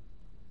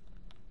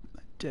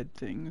 Dead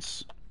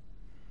things.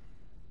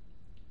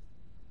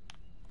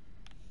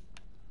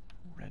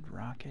 Red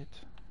rocket.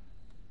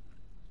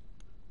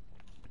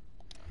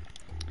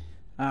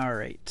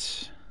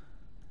 Alright.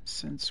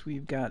 Since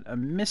we've got a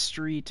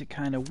mystery to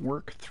kind of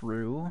work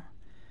through,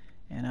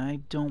 And I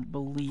don't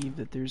believe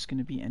that there's going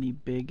to be any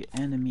big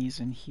enemies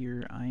in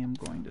here. I am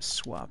going to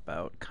swap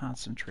out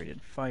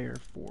concentrated fire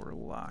for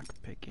lock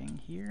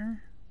picking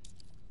here.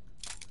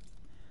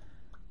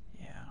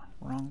 Yeah,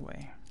 wrong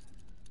way.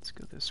 Let's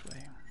go this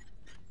way.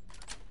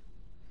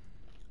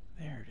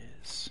 There it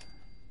is.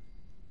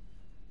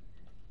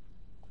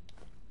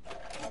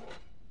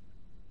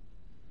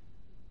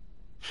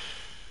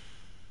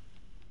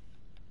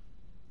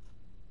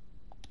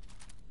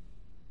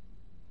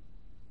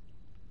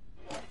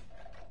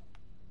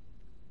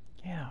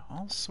 Yeah,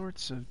 all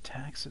sorts of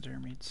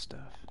taxidermied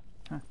stuff.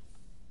 Huh.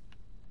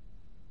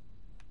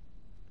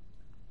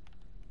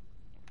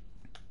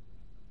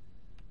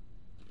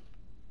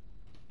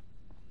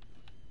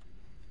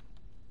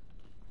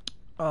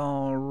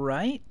 All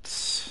right.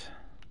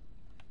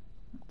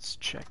 Let's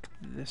check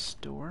this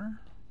door.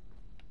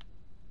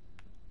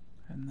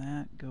 And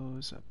that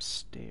goes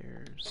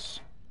upstairs.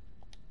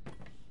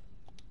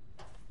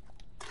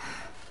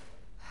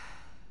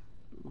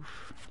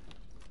 Oof.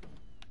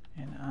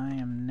 And I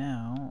am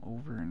now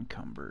over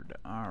encumbered.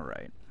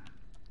 Alright.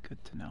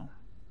 Good to know.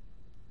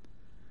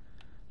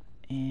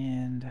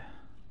 And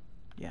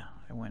yeah,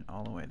 I went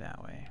all the way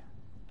that way.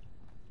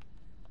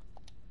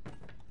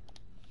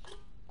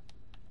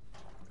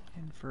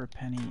 In for a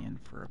penny, in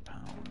for a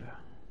pound.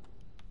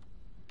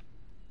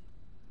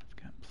 I've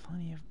got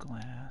plenty of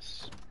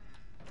glass.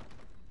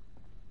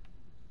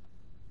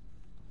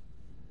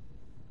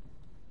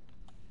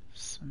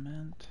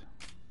 Cement.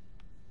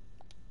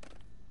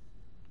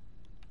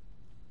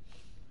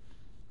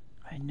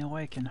 I know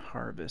I can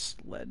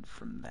harvest lead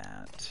from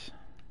that.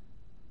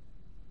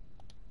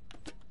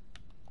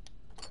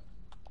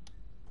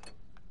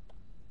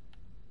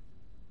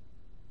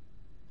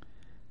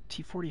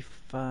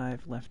 T45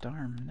 left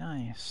arm,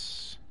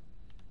 nice.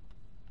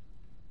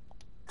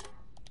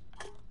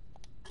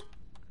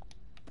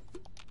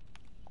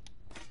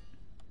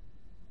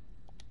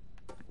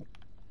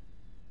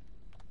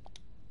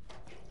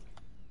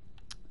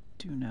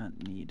 Do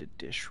not need a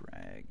dish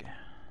rag.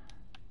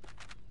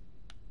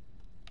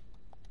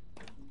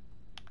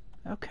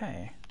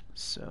 Okay,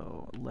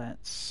 so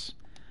let's...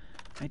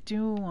 I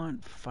do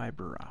want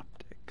fiber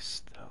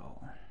optics,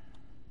 though.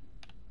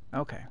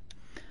 Okay,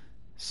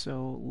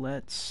 so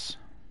let's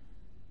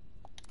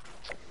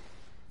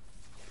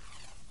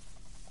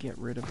get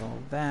rid of all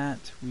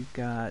that. We've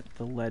got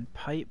the lead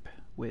pipe,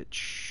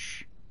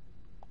 which...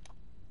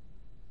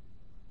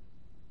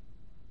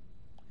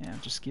 yeah,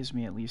 it just gives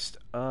me at least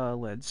a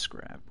lead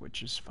scrap,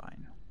 which is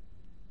fine.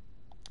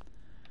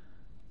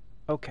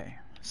 Okay,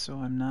 so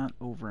I'm not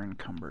over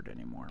encumbered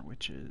anymore,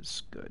 which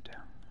is good.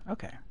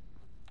 Okay.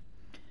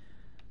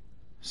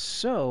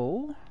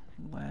 So,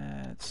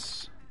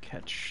 let's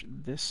catch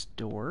this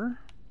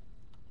door.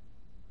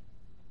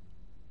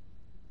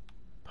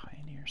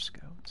 Pioneer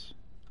Scouts.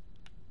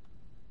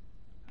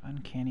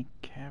 Uncanny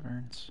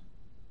Caverns.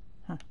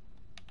 Huh.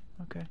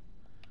 Okay.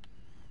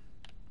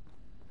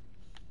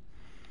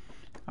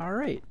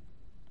 Alright.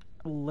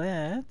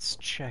 Let's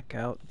check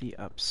out the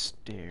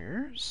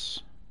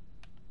upstairs.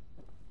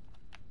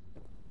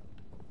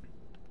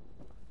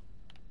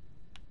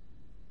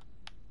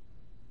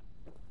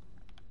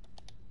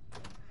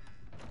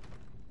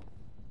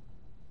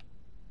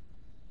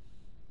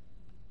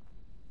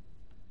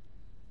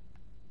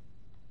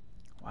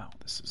 Wow,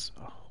 this is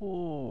a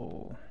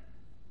whole...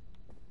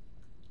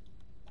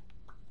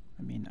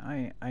 I mean,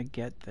 I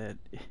get that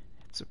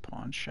it's a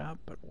pawn shop,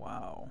 but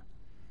wow.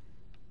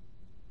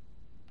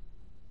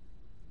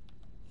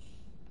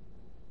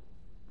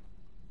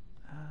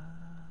 I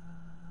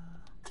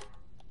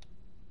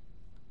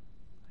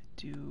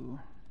do...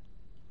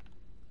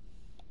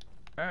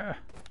 I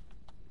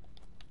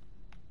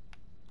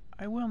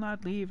will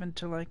not leave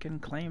until I can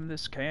claim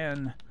this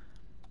can.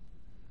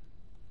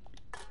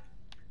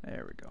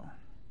 There we go.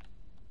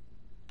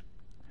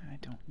 I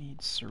don't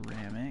need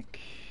ceramic.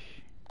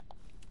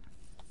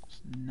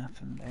 There's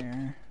nothing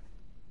there.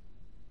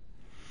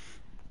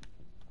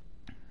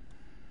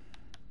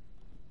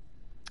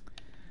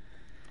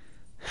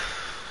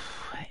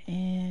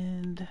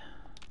 And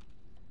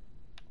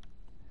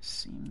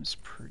seems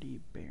pretty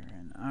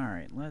barren.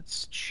 Alright,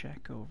 let's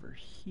check over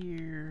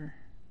here.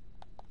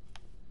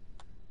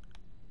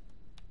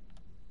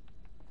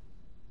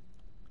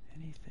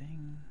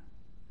 Anything?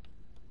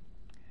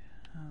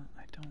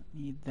 I don't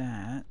need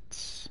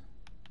that.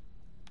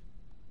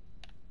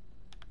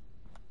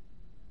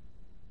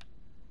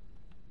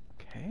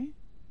 Okay.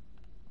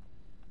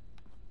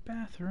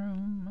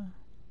 Bathroom.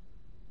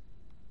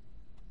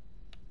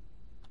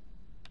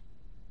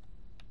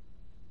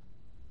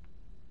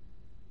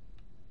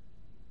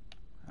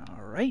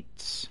 All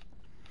right.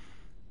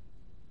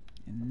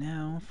 And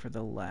now for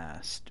the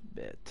last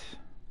bit.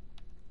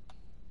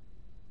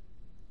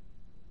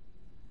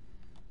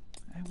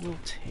 I will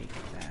take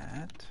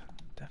that.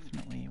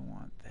 Definitely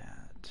want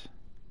that.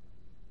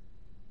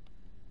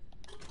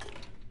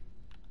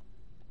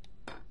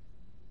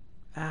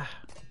 Ah,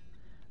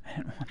 I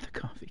didn't want the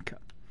coffee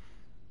cup.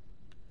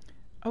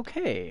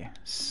 Okay,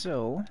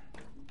 so...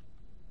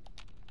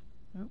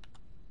 oop,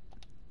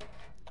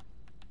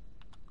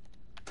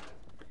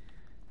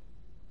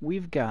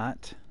 we've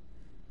got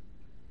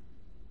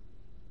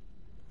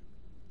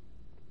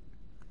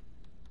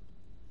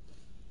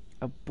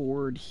a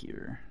board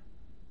here.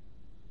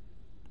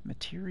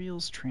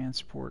 Materials,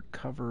 transport,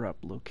 cover up,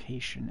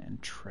 location,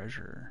 and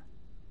treasure.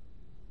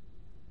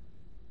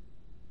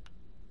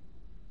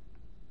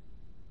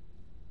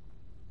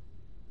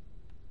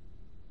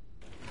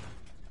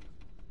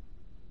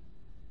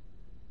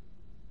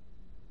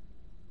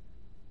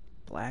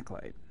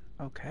 Blacklight.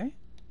 Okay.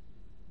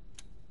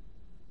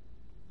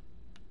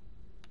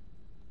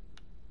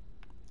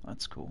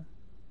 That's cool.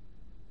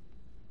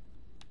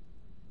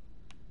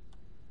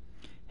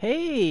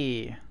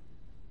 Hey!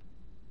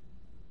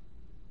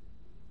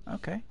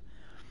 Okay.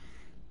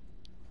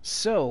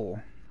 So,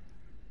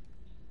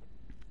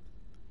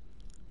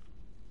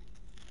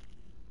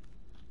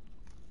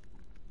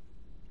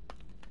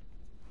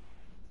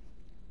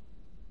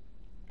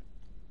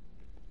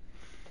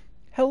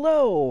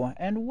 hello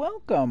and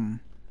welcome.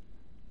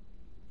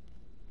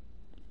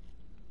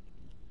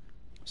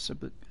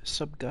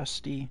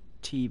 Subgusty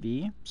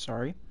TV,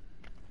 sorry.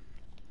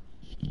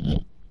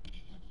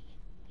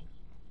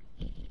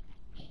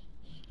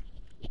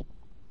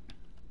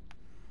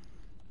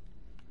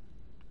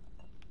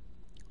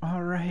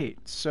 All right,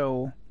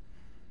 so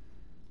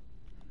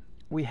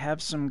we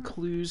have some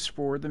clues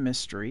for the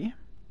mystery.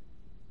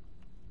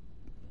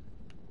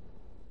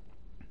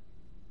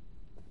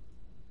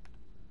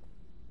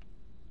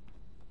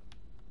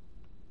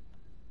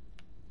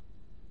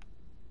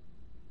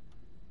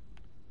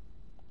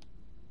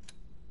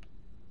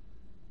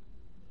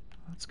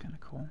 That's kind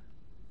of cool.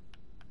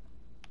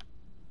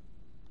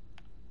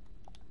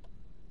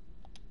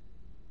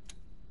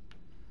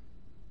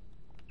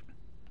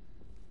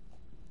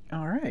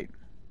 All right.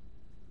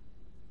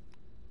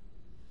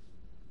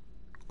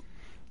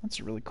 That's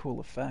a really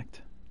cool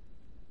effect.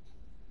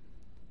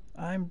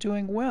 I'm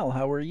doing well.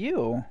 How are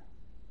you?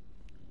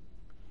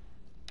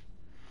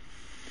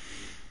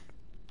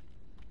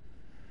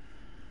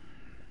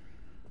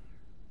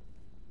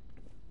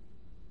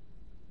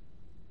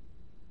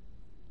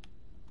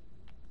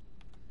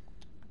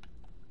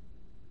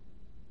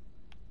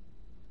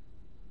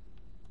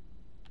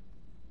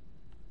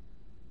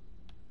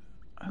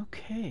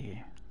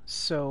 Okay,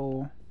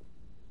 so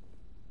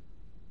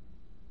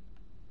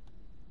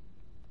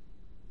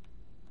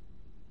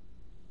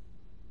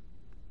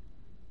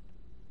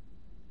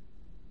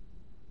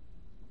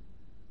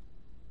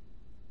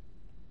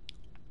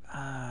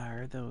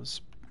are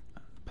those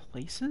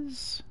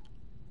places?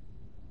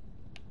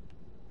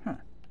 Huh,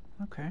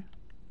 okay.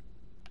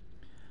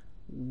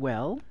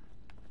 Well,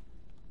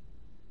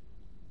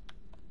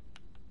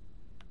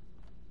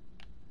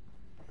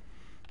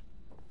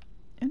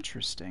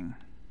 interesting.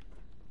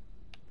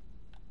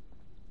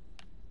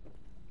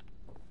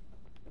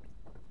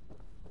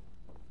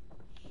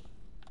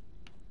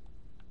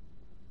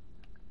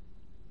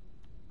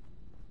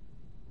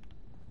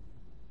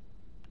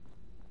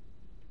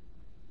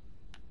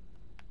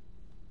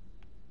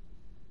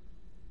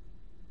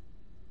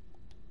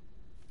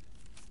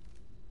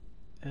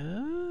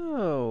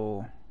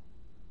 Oh.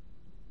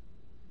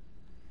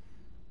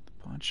 The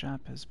pawn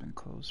shop has been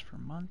closed for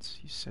months.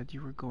 You said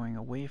you were going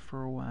away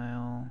for a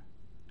while.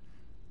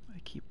 I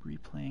keep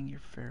replaying your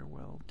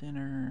farewell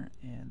dinner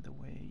and the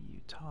way you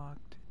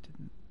talked. It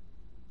didn't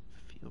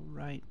feel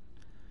right.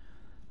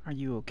 Are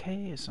you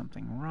okay? Is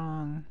something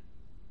wrong?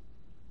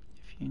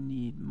 If you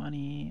need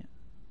money,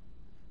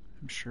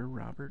 I'm sure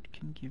Robert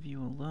can give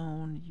you a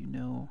loan. You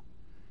know,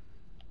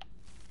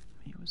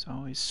 he was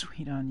always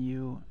sweet on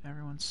you.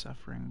 Everyone's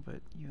suffering,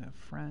 but you have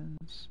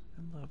friends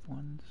and loved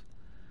ones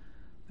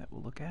that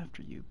will look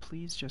after you.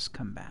 Please just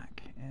come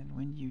back. And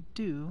when you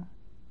do,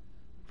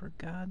 for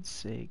God's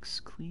sakes,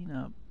 clean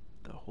up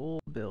the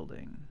whole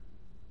building.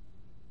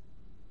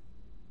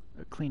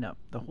 Clean up.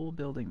 The whole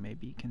building may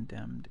be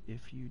condemned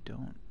if you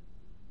don't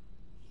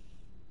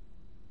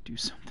do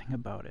something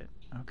about it.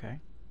 Okay.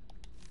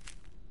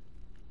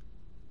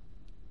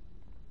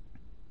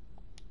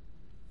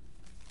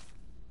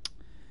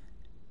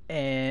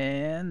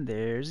 And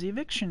there's the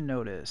eviction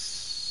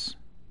notice.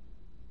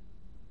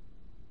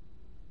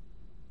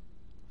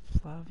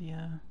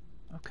 Flavia.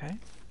 Okay.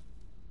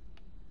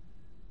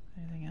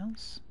 Anything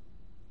else?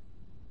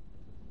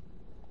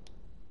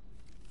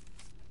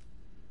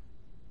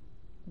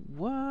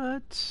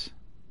 What?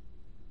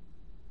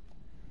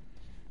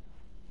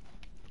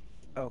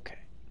 Okay.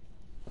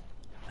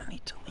 I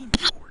need to lean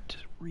forward to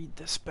read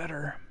this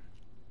better.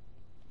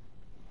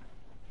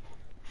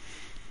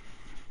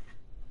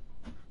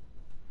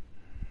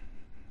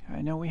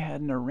 I know we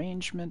had an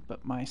arrangement,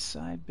 but my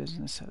side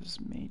business has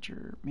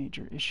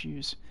major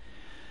issues.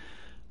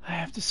 I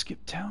have to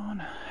skip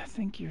town. I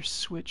think your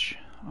switch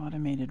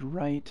automated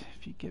right.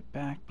 If you get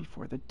back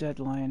before the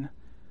deadline,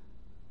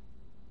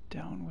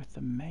 down with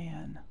the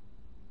man.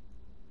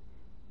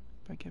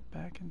 If I get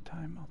back in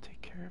time, I'll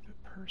take care of it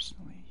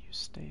personally. You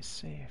stay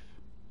safe.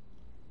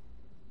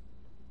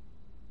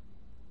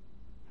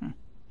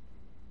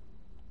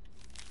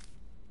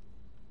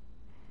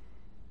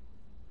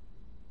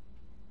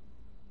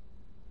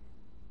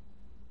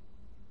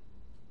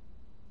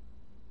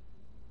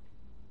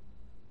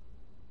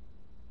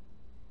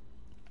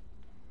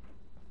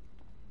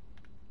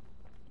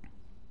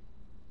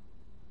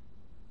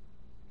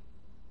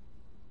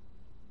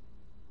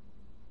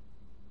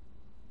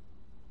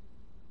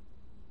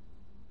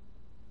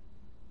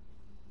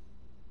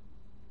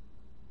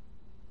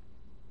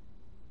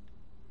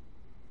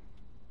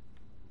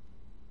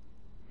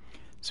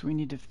 So we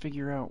need to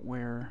figure out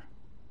where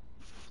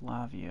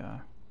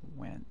Flavia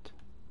went.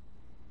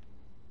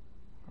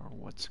 Or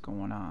what's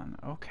going on.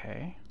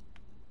 Okay.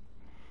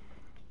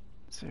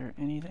 Is there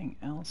anything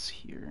else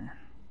here?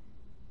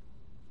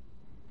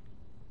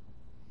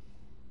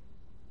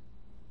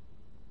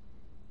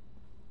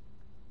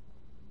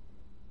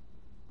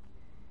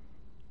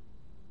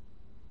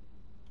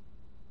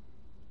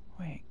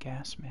 Wait,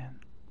 gas man.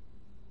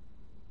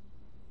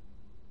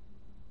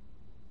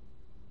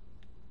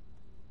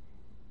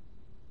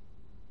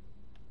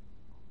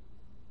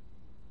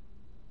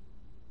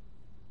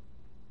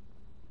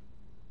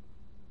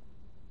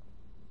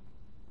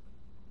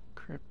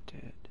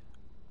 Cryptid.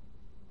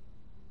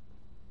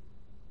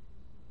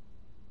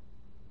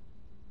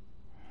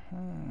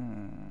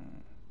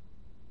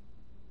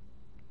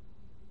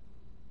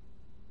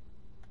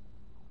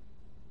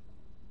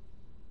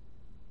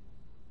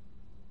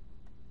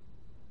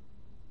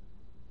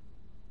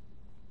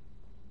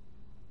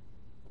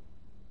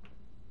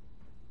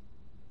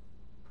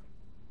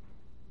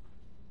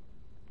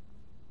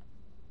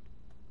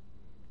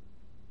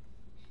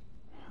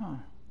 Huh.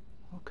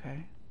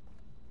 Okay.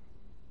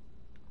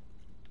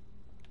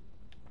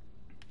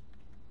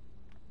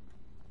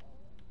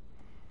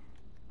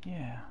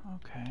 Yeah,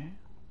 okay.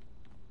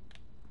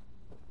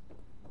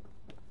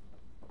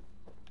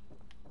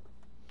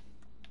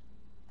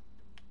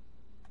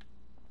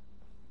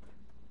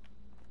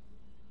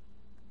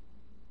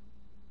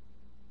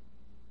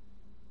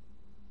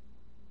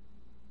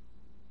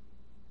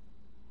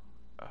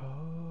 Oh.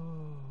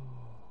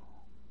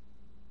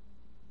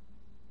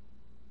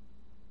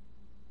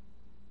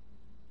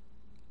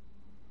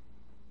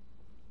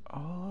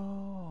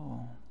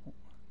 Oh.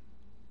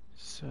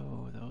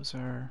 So those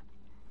are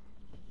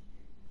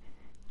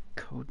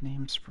code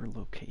names for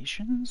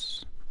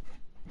locations?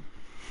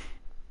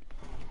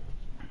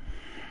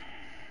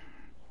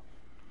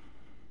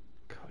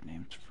 Code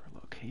names for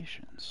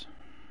locations.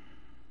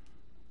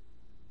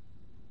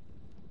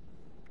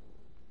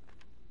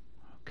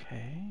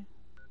 Okay.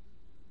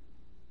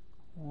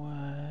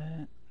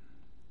 What?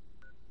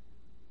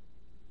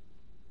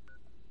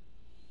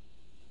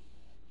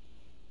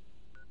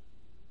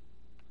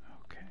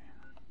 Okay.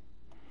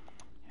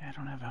 Yeah, I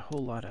don't have a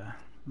whole lot of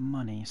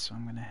money, so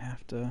I'm gonna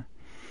have to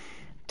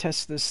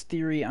test this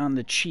theory on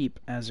the cheap,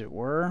 as it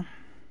were.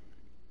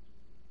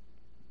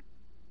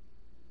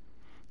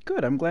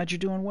 Good, I'm glad you're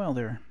doing well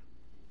there.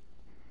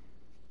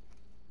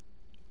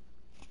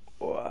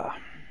 Ugh.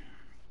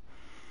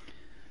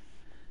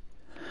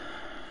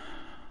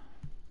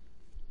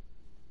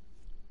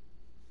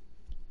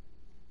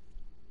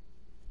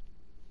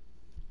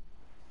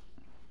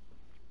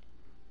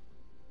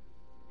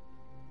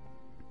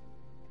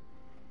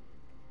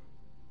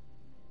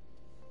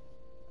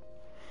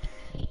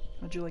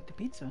 How'd you like the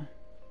pizza?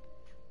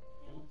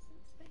 It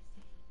wasn't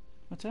spicy.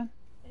 What's that?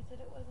 I said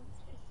it wasn't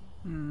spicy.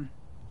 Hmm. I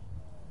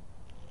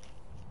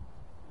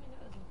mean, it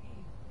was okay.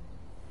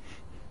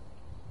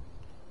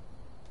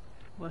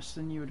 Less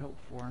than you would hope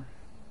for.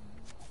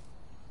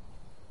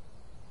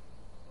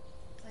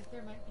 It's like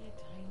there might be a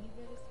tiny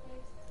bit of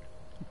spice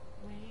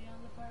way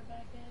on the far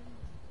back end.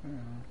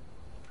 Yeah.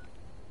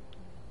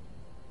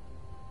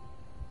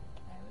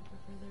 I would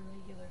prefer the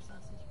regular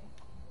sausage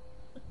pizza.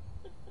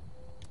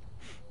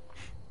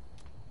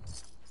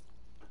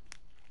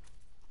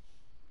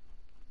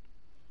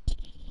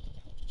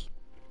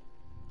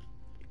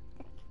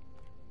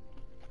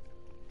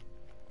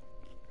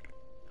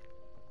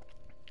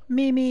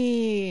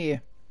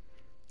 Mimi!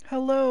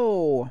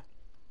 Hello!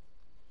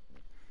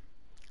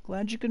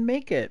 Glad you could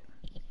make it.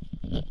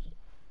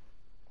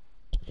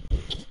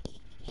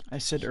 I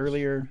said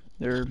earlier,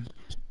 there are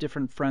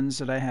different friends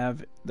that I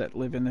have that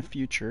live in the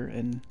future,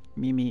 and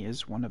Mimi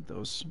is one of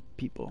those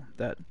people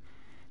that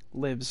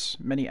lives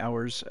many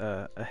hours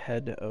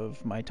ahead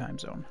of my time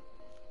zone.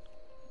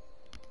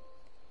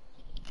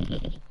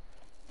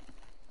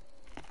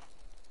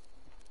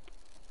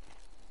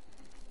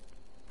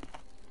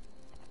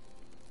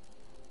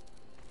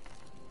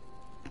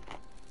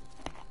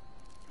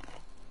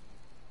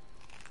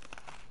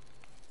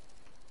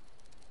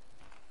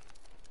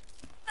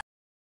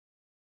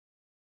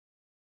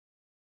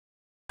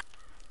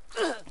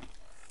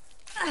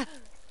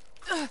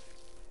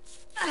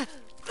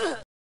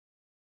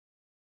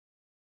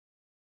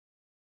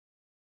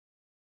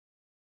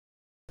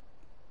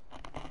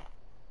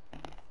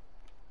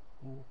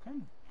 Okay.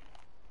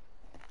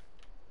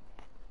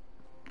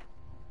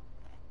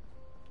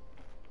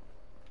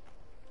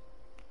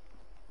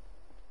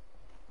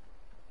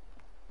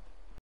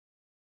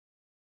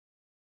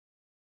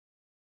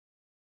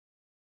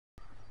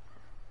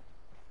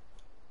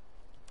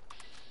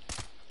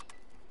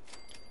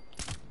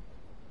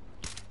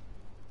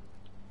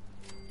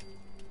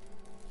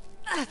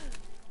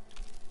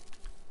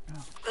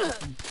 Oh,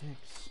 fucking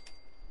ticks.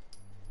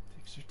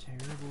 Ticks are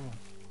terrible.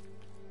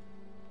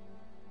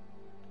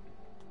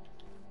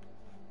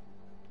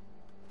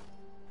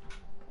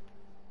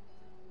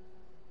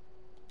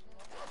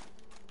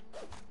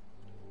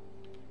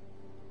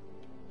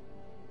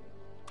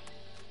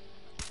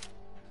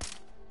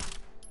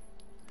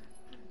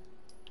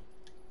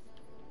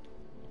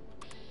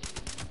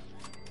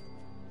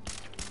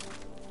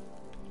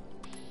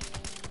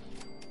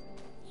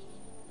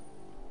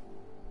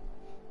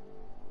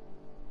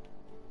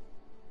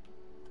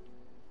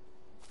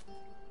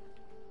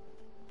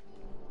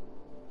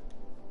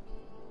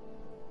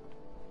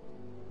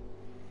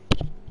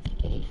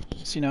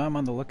 See, now I'm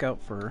on the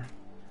lookout for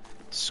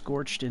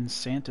scorched in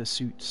Santa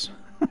suits.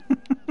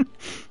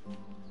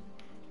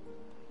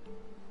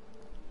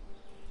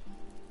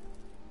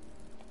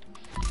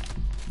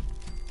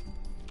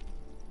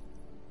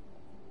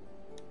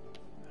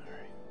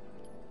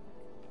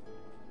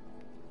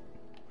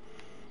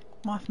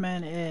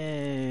 Mothman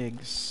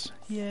eggs!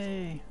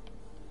 Yay!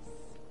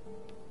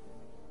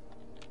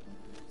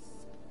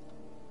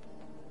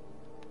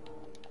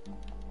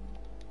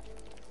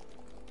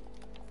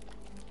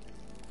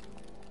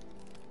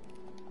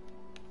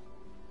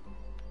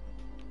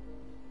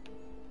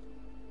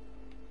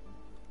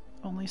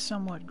 Only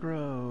somewhat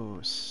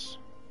gross.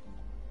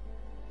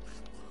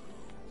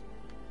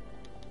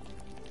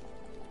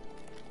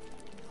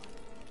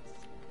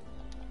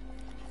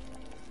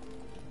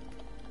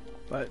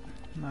 But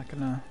I'm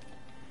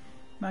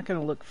not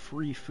gonna look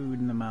free food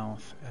in the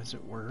mouth, as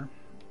it were.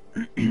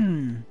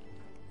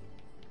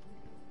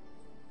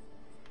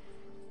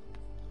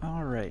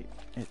 Alright,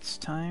 it's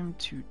time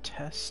to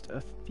test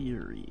a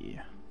theory.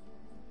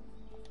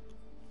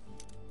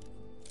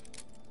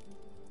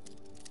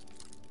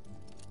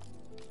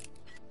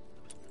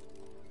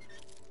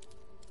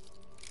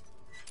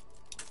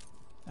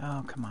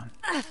 Oh, come on.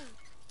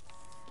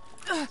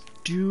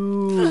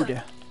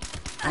 Dude!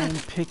 I'm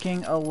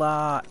picking a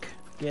lock.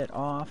 Get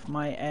off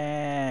my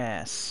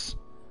ass.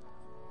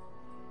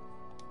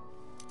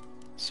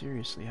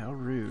 Seriously, how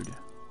rude.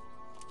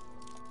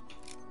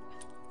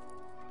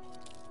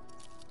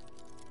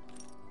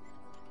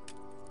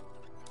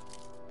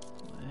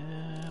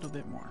 A little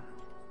bit more.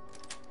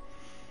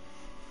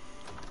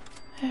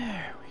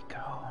 There we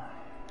go.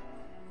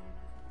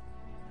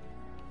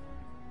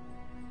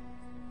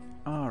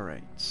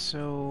 Alright,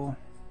 so...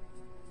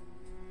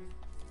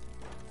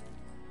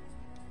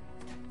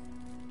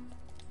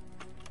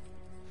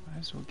 might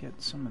as well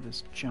get some of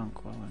this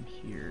junk while I'm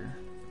here.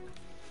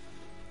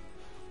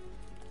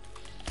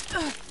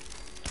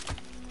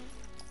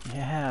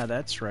 Yeah,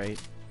 that's right.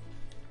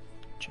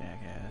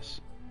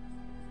 Jackass.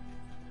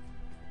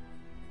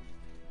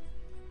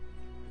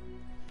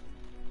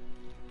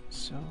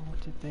 So,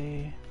 what did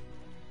they...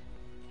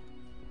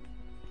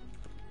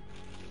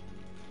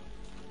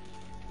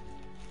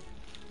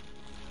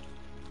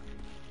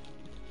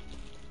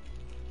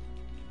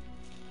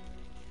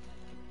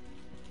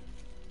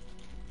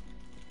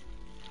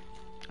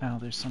 Oh,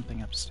 there's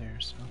something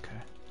upstairs.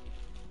 Okay.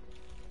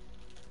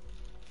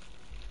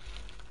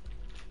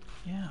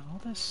 Yeah, all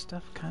this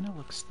stuff kind of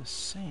looks the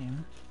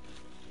same.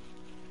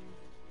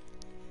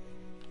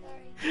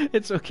 Sorry.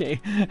 It's okay.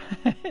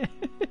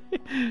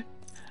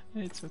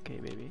 It's okay,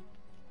 baby.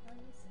 Why are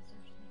these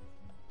scissors?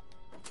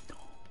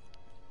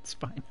 It's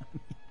fine.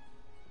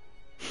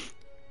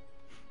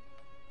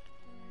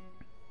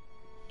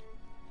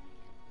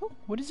 Oh,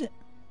 what is it?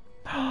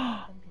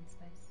 Pumpkin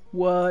spice.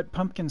 What?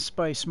 Pumpkin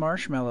spice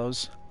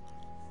marshmallows.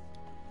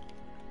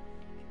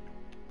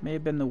 May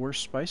have been the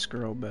worst Spice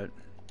Girl, but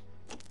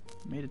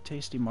made a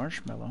tasty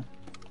marshmallow.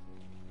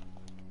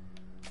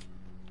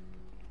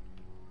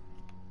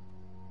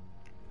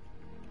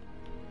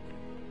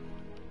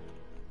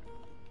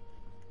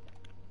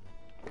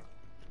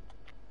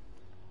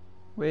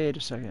 Wait a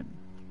second.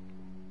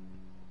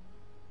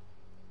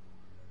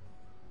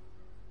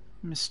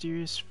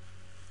 Mysterious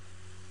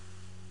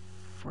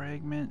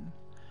fragment.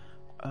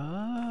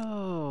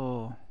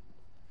 Oh.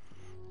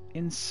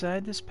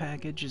 Inside this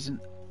package is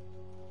an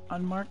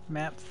unmarked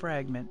map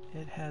fragment.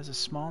 It has a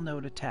small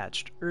note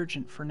attached.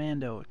 Urgent,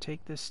 Fernando.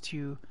 Take this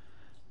to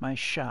my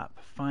shop.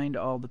 Find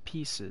all the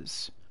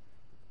pieces.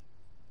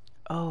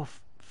 Oh,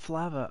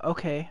 Flava.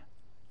 Okay.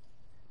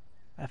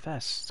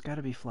 FS. It's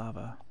gotta be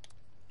Flava.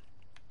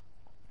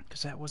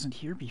 Because that wasn't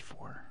here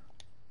before.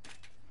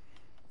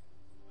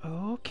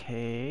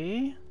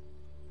 Okay.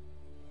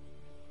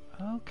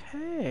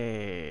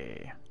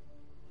 Okay.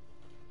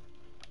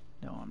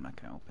 No, I'm not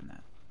gonna open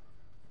that.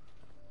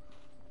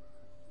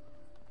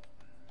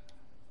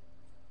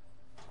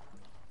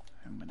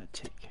 I'm gonna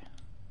take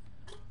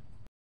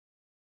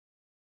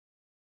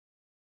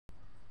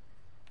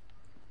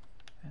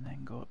and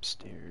then go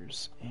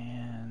upstairs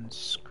and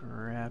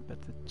scrap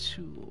at the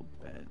tool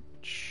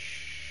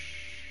bench.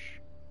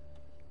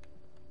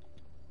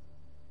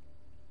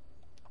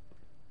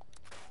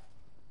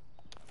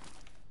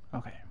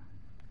 Okay.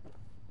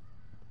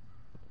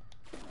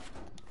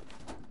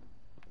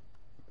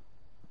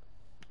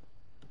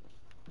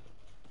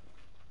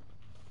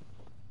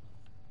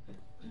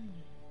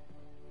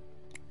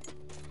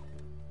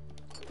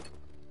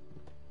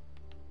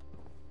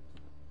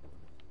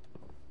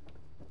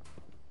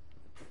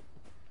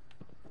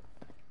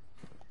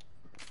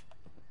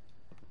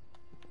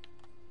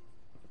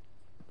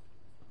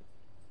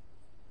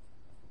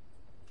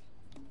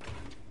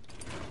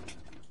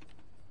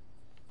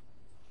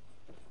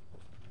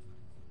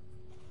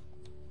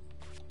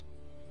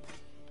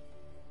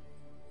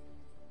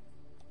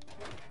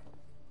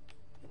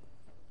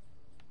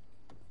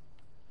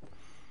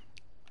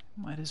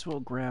 Might as well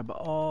grab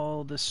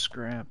all the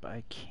scrap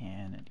I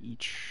can at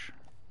each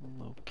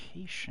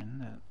location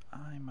that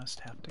I must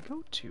have to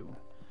go to.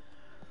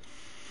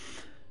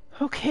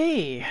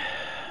 Okay.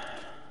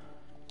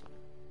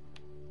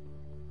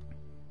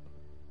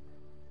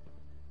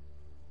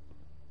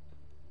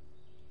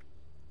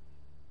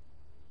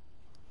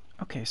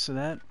 Okay, so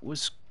that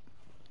was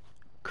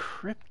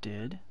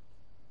cryptid.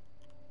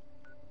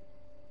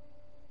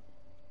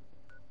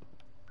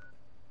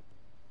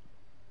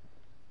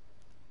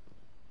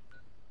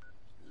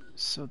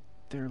 So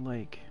they're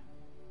like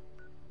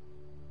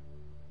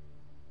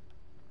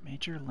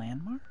major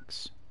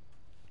landmarks?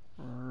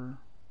 Or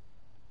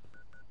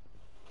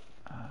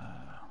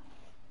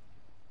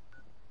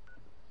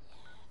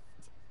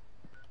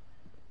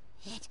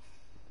It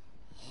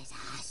is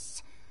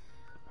us.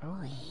 oh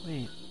wait,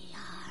 We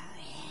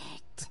are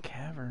it. the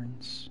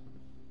caverns.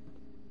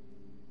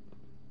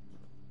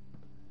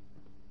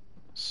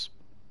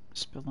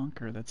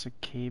 Spelunker, that's a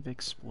cave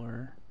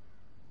explorer.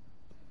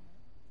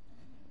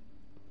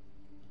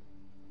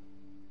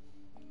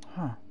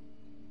 Huh.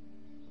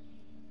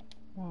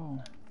 Whoa,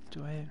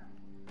 do I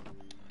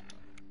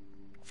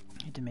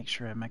need to make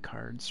sure I have my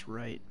cards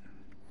right?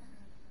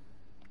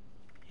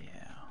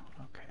 Yeah,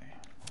 okay.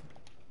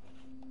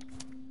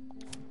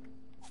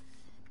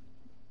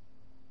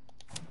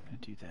 I'm gonna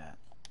do that.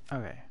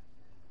 Okay.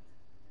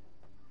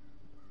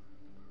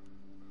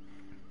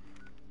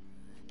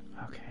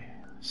 Okay,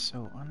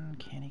 so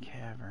uncanny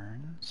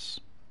caverns.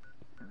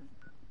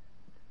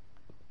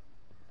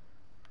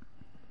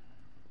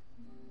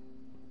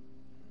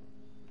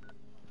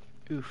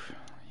 Oof,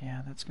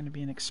 yeah, that's gonna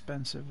be an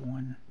expensive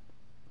one.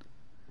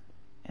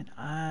 And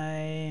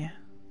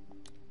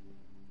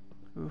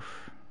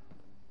oof,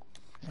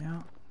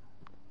 yeah.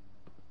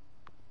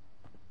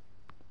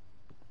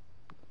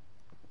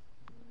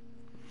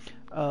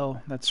 Oh,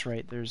 that's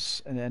right,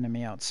 there's an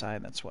enemy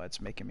outside, that's why it's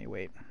making me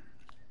wait.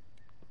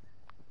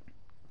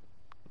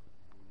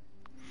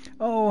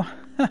 Oh,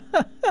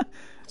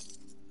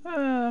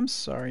 I'm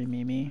sorry,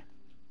 Mimi.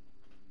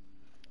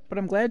 But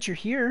I'm glad you're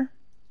here.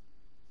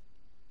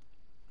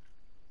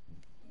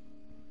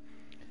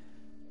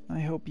 I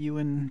hope you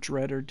and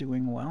Dread are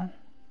doing well.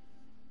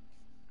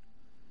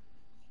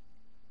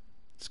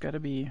 It's gotta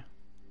be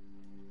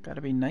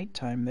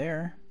nighttime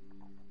there.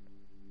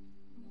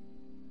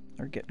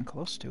 Or getting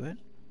close to it.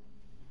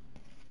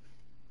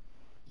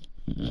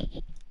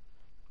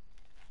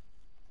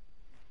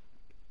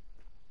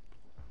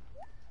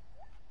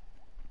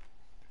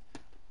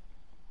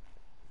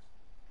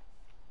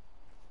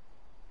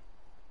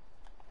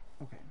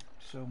 Okay,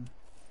 so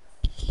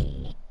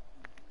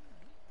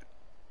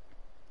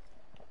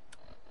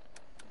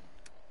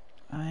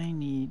I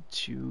need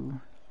to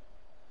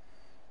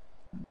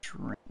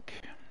drink.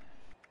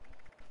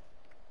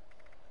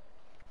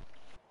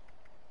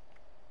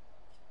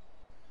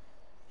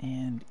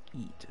 And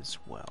eat as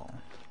well.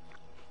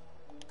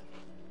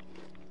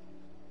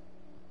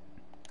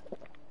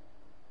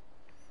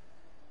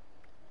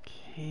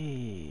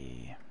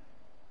 Okay.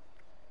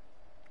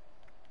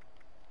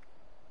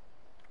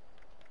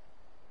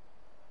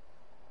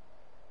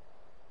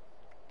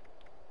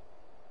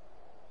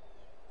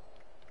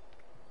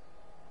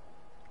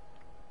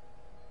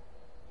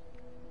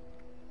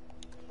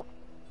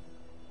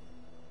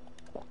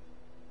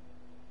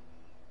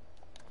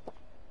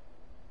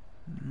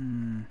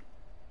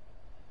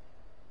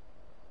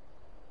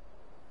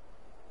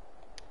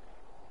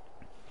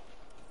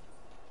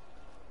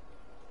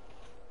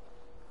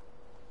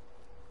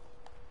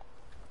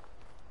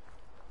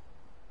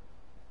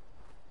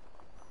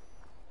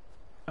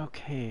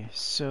 Okay,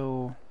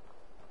 so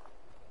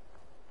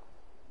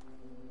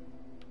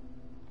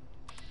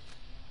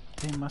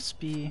they must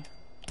be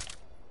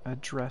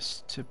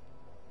addressed to...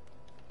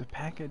 The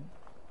packet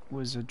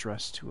was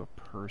addressed to a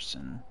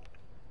person.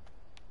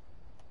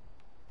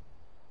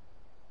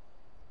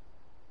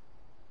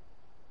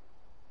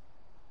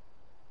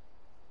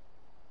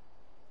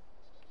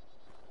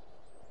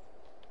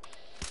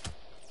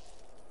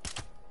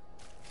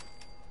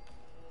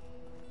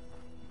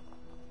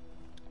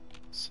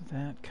 So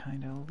that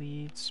kind of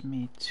leads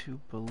me to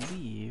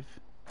believe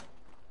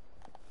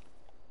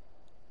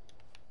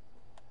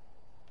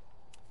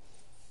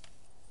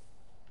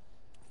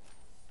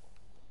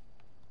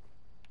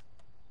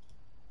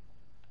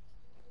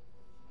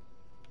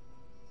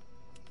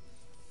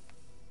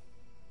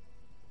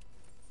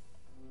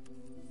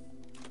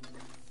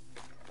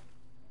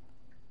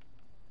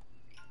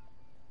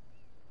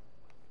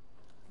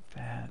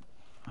that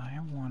I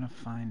want to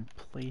find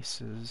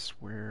places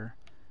where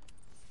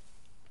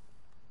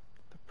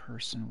the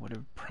person would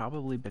have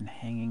probably been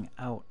hanging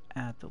out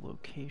at the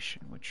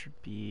location, which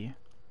would be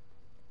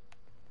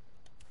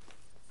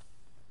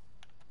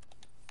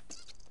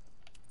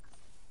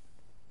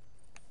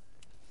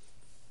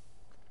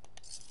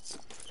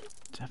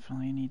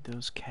definitely need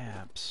those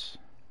caps.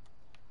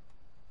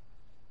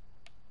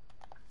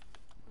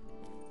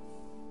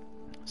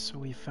 So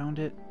we found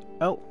it.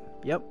 Oh,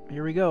 yep,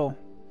 here we go.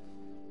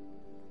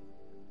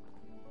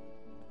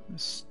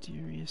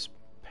 Mysterious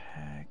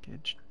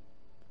package.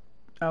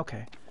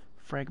 Okay.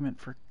 Fragment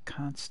for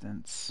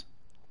Constance.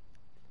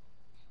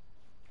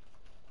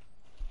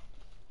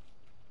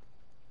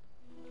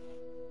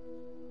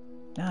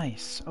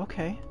 Nice.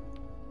 Okay.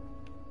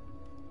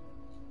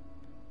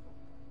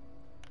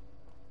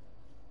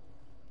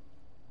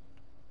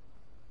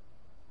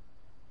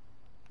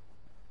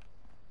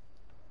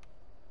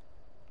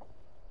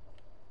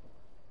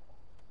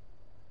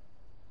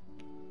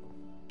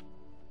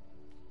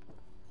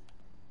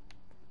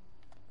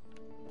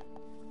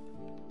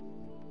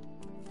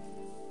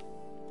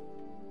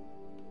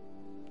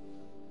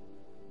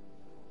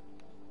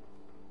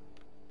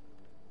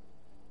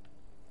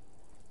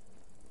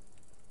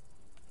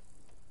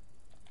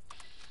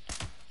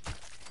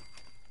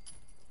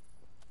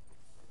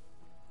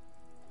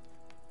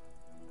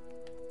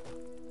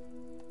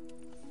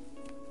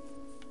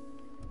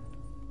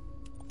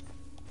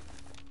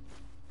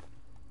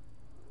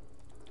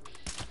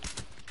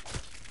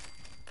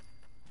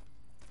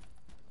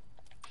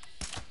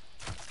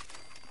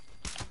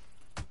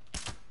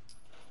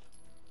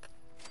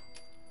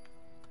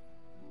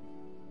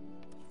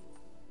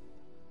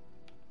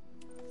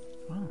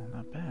 Oh,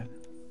 not bad.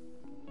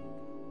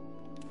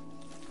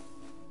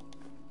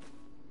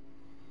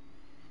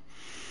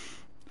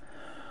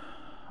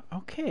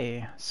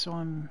 Okay, so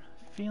I'm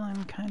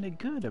feeling kind of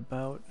good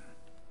about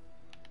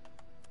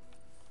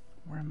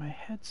where my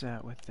head's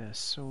at with this.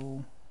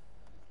 So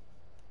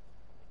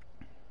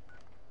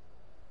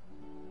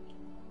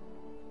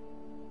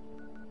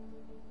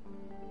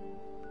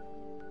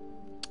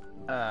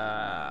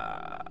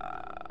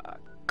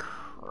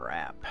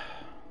crap.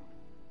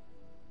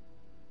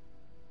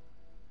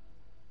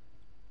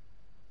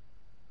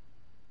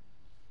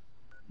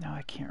 Now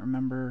I can't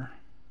remember.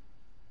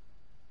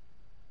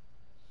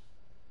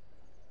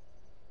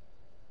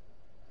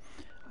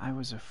 I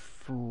was a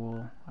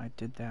fool. I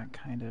did that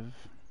kind of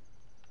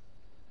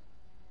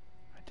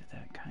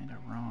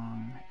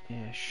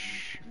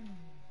wrong-ish.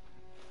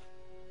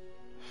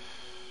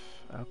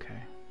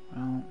 Okay,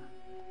 well.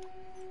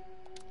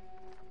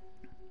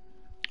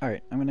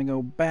 Alright, I'm gonna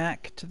go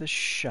back to the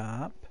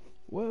shop.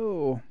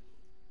 Whoa!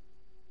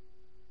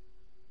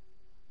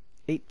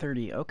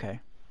 8:30, okay.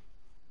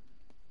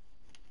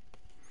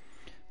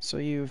 So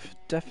you've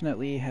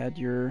definitely had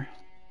your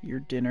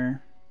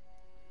dinner,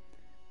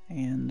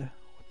 and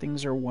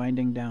things are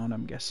winding down,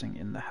 I'm guessing,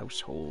 in the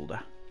household.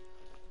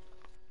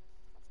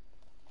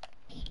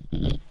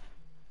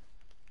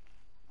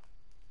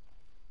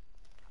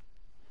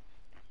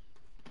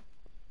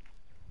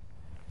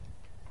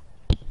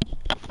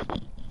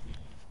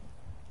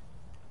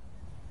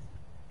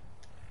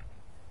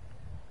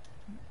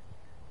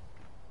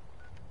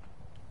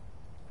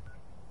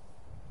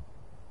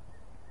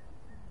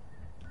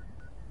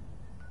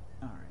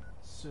 Alright,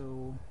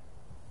 so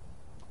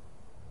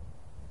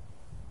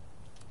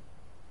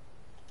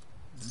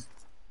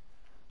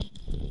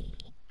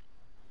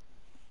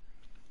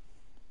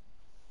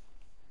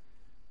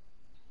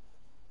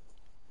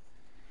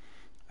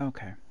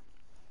okay.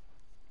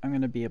 I'm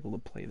going to be able to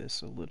play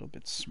this a little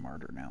bit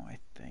smarter now, I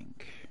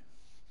think.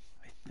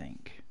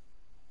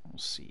 We'll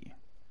see.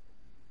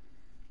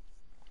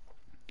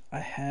 I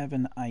have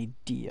an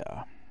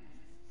idea.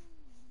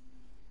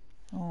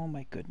 Oh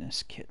my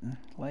goodness, kitten.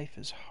 Life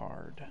is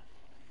hard.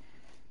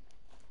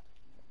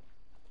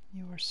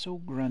 You are so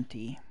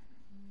grunty.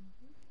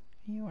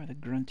 You are the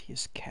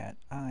gruntiest cat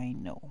I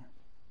know.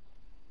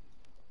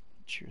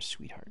 But you're a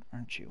sweetheart,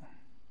 aren't you?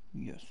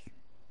 Yes.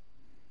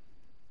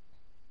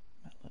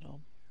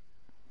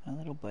 My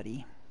little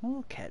buddy. My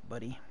little cat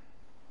buddy.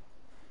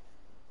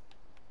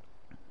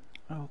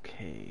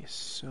 Okay,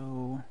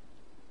 so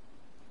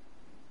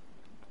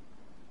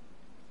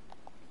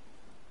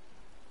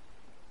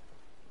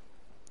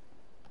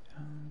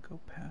go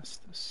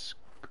past the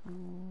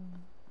school.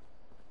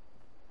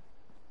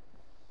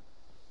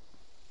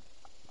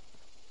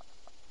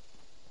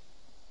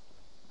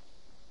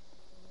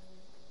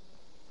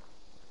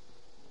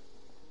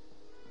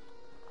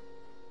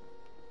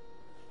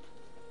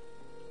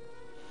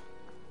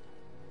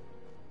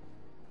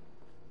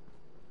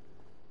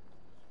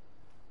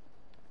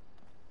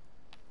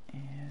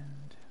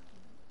 And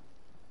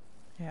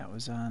yeah, it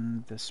was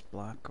on this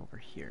block over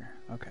here.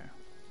 Okay.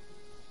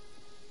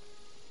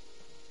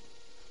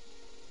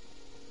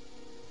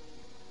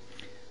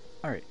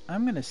 Alright,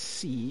 I'm gonna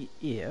see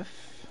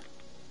if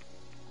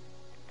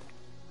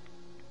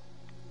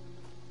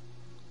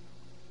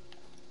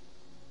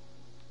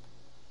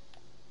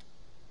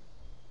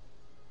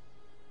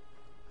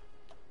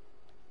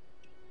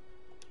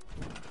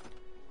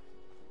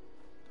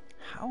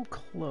how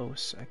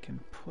close I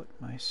can put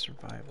my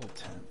survival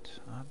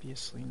tent.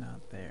 Obviously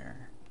not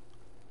there.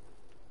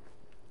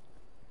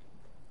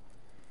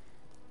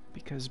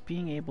 Because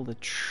being able to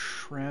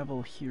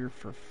travel here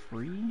for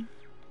free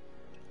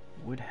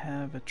would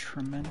have a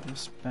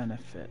tremendous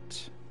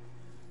benefit.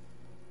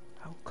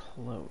 How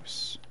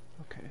close?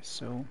 Okay,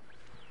 so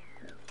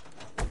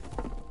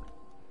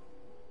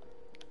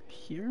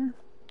here?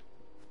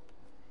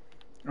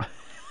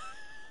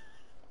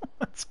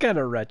 That's kind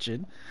of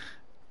wretched.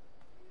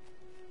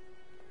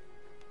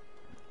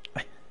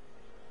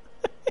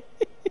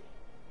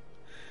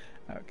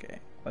 Okay,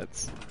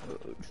 let's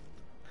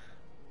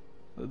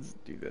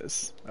do this.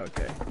 this.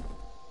 Okay.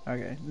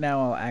 Okay,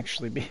 now I'll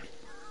actually be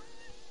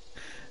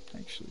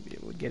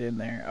able to get in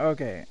there.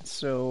 Okay,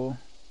 so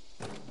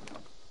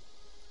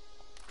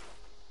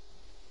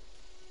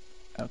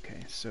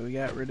we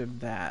got rid of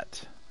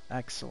that.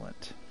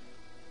 Excellent.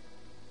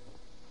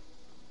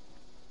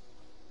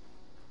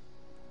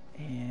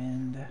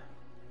 And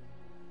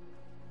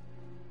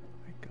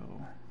I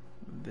go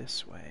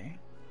this way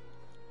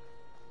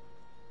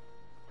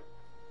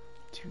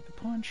to the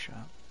pawn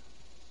shop.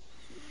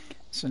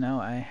 So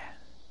now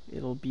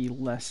it'll be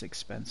less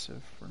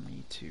expensive for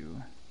me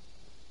to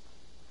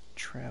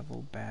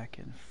travel back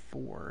and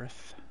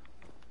forth.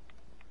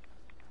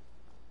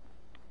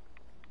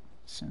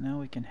 So now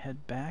we can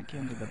head back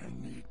into the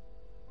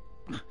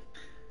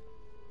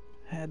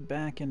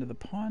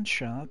pawn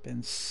shop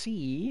and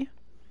see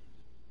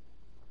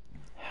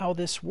how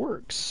this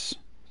works.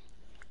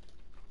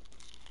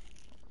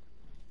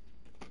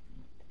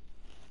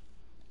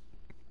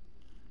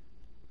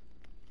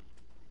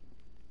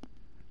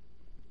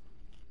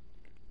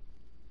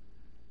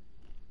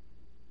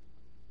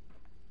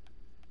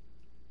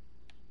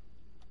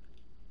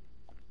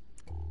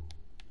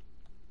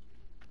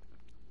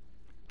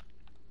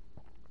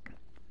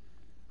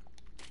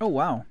 Oh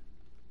wow.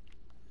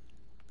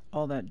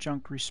 All that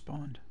junk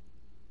respawned.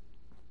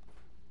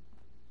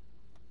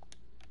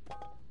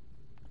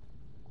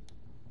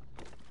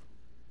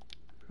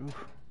 Ooh,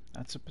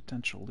 that's a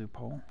potential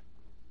loophole.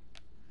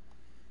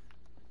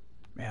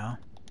 Yeah.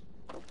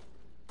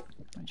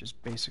 I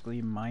just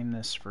basically mine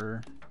this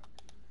for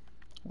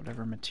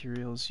whatever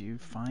materials you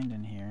find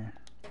in here.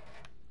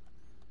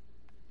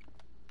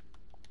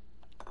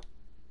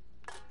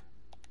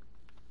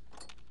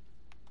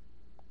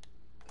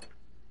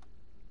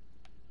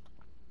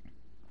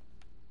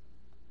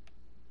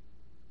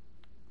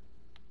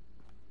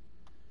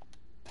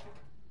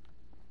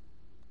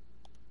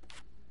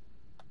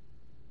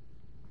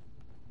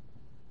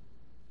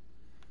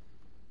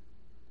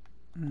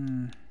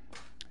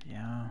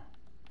 Yeah.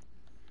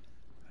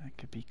 That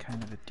could be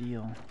kind of a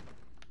deal.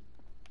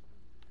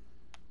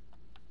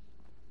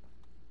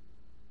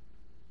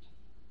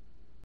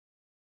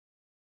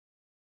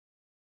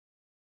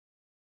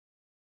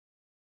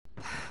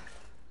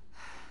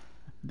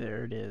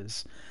 There it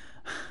is.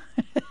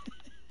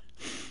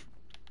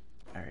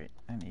 Alright,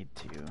 I need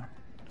to...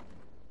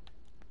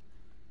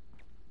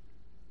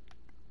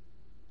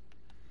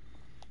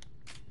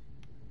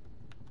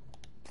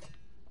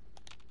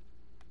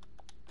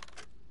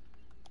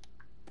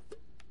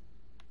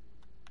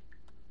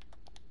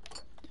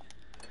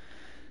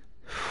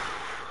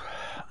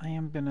 I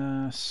am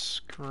gonna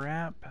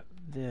scrap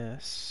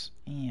this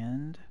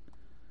and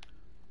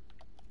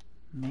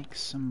make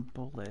some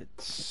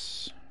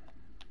bullets.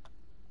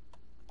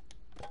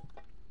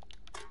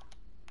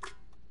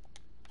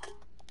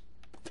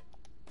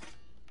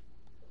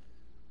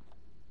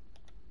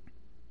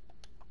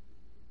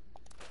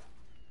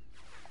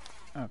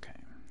 Okay,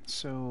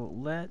 so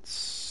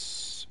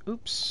let's...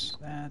 Oops,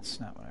 that's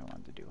not what I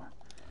wanted to do.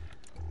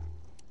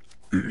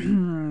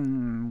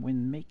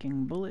 When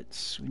making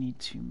bullets, we need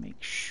to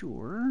make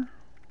sure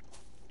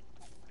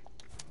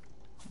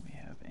we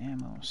have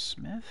ammo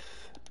smith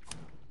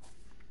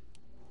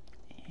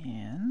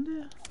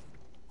and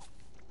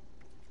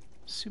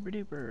super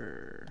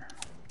duper.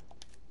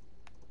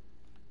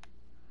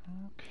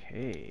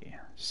 Okay,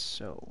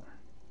 so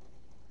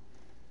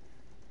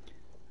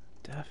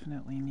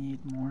definitely need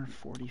more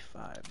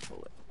 45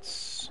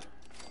 bullets.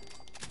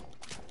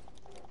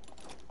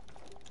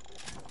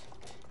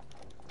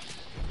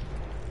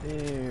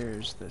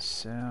 There's the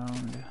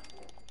sound.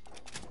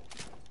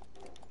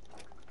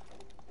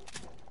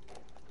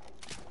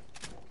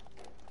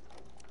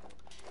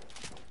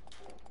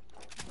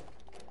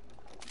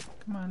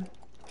 Come on.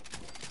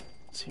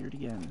 Let's hear it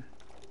again.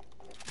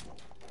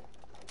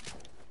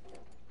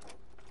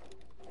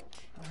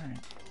 Alright.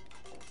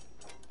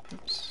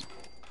 Oops.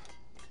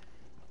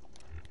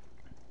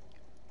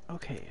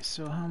 Okay,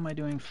 so how am I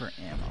doing for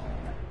ammo?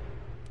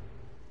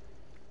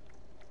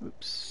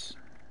 Oops.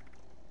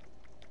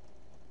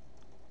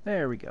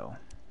 There we go.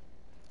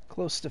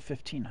 Close to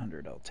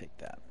 1,500, I'll take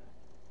that.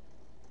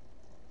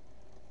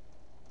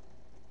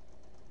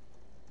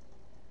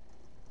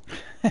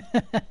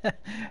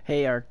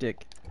 Hey,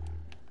 Arctic.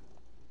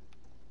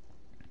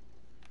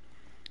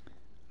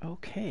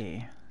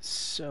 Okay,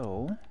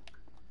 so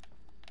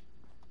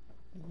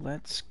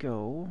let's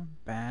go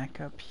back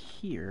up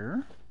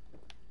here.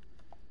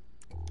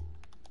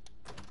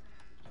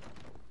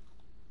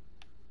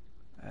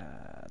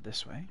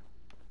 This way.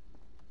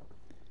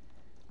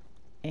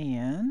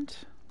 And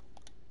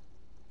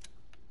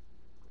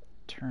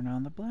turn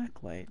on the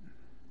black light.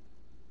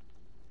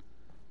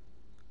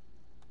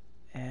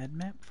 Add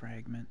map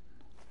fragment.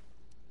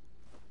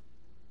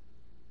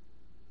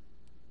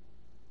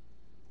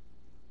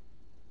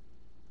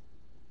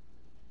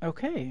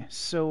 Okay,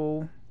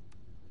 so,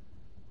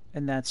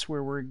 and that's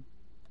where we're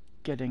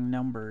getting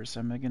numbers.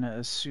 I'm gonna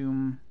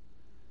assume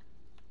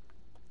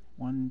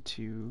 1,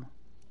 2,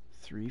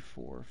 3,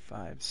 4,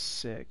 5,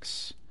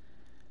 6.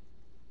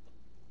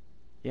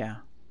 Yeah.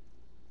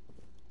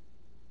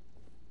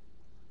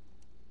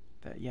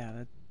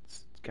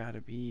 That's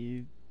gotta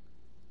be...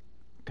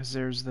 Because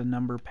there's the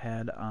number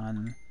pad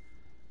on...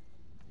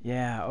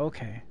 Yeah,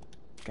 okay.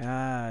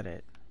 Got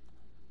it.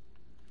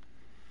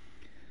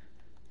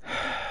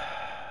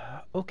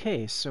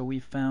 Okay, so we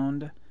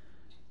found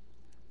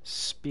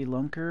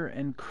Spelunker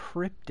and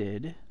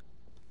Cryptid.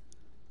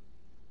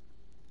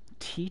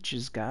 Teach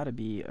has gotta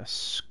be a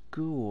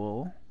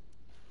school.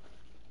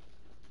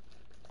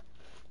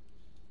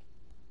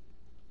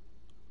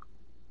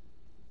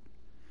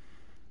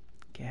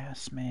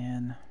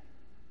 Gasman.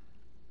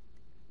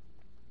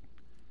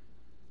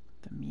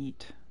 The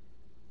meat.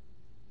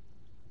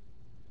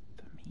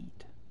 The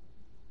meat.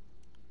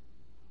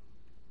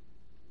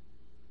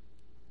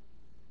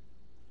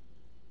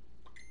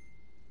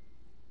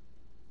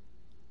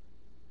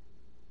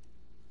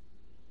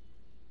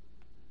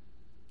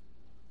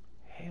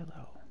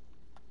 Halo.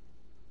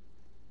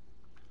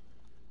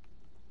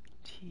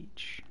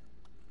 Teach.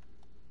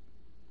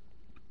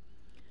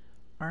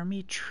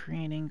 Army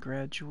training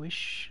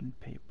graduation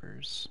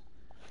papers.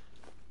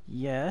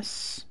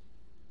 Yes.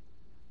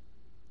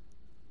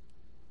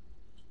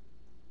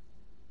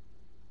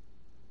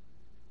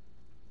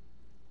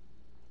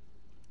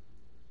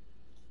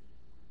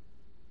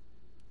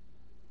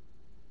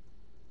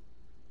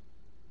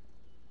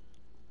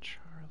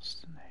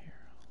 Charleston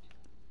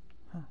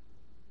Herald.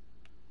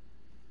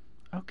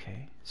 Huh.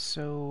 Okay,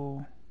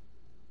 so...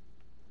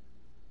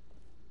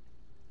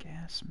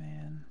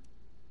 Gasman.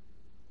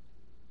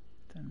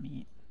 The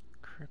meat.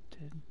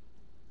 Cryptid.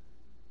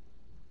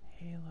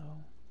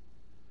 Halo.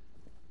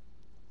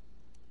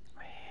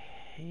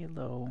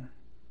 Halo.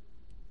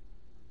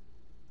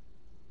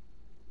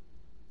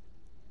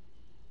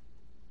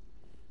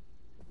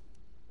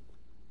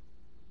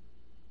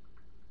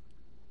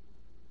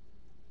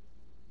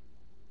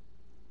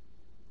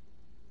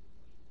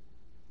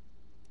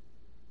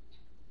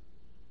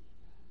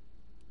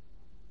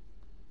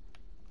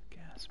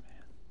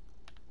 Gasman.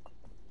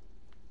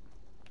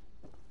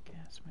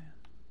 Gasman.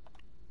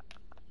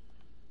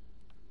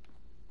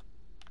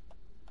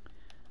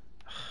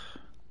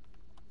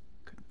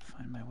 Couldn't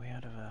find my way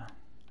out of a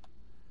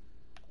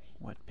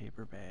wet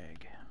paper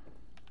bag.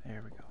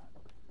 There we go.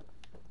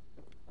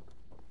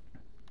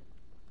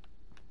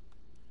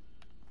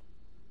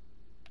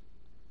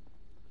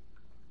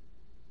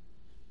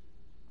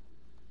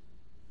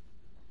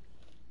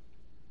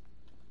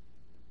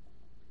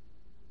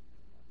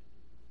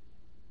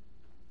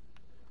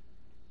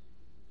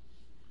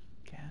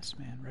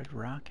 Gasman, Red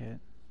Rocket.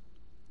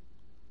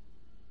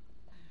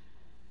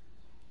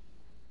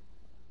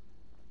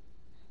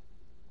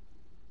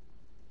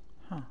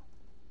 Huh.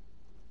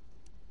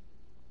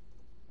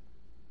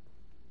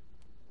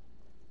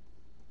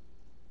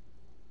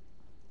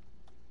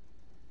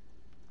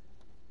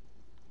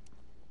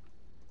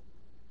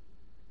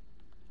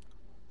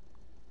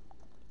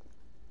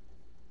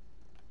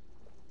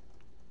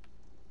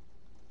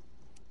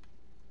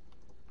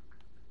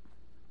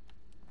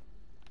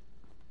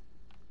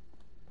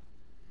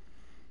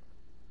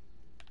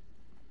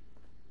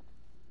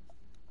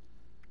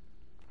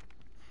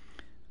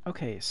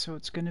 Okay, so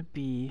it's gonna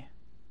be...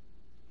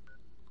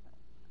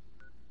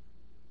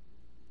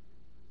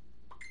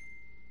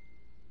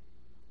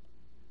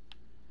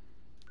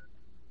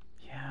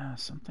 Yeah,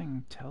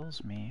 something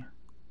tells me...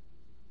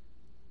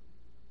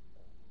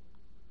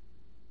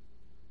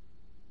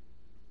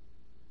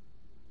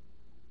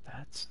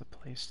 That's the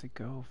place to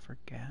go for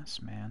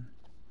Gasman.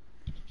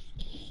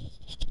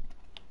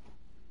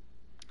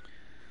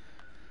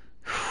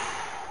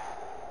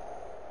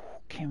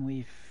 Can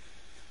we...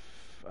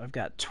 I've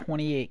got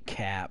 28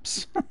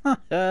 caps.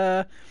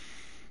 Alright,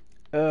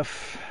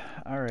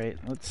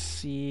 let's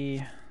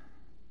see.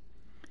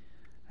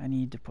 I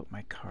need to put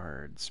my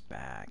cards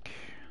back.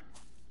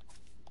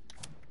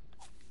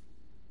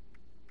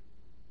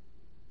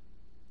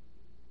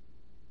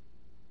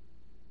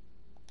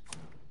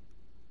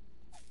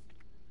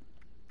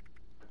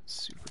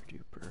 Super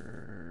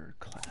duper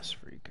class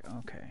freak.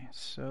 Okay,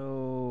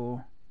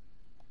 so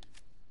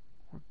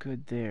we're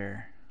good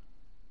there.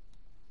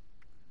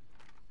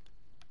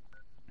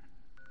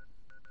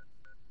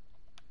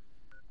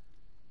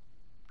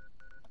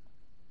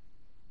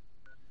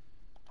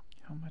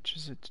 How much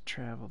is it to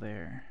travel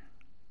there?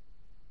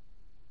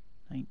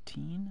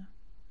 19?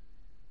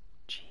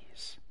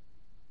 Jeez.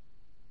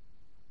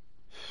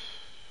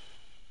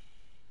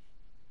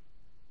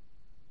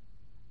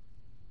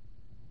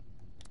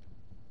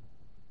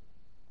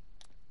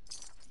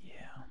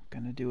 Yeah, I'm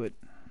gonna do it.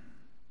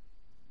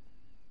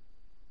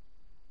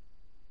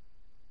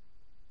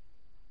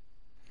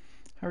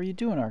 How are you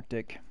doing,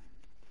 Arctic?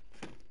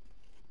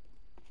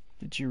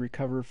 Did you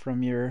recover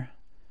from your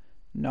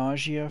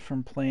nausea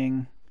from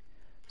playing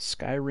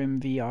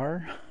Skyrim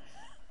VR?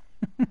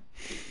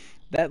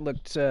 That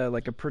looked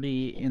like a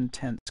pretty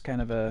intense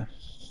kind of a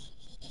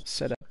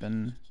setup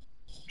and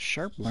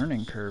sharp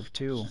learning curve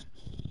too.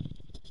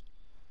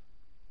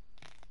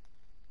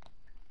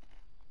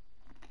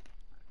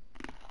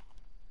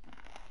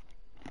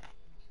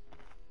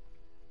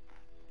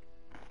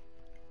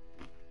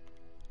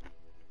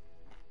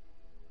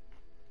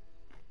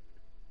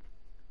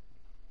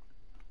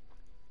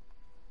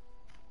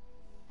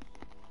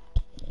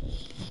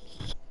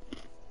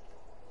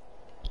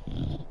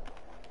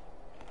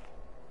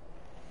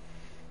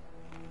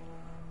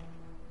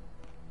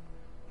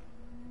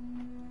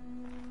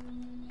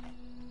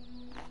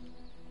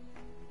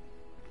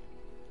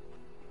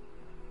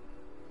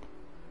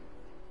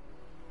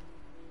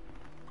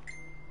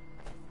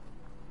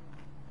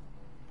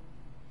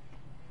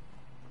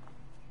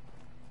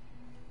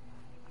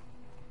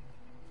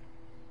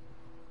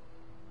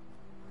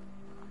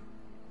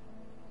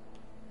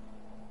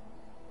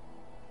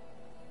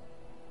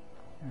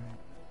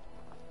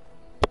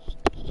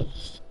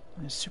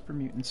 There's super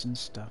mutants and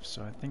stuff,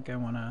 so I think I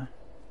want to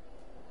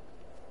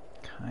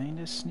kind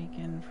of sneak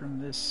in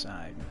from this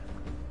side.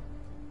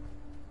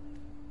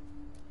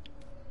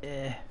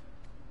 Eh.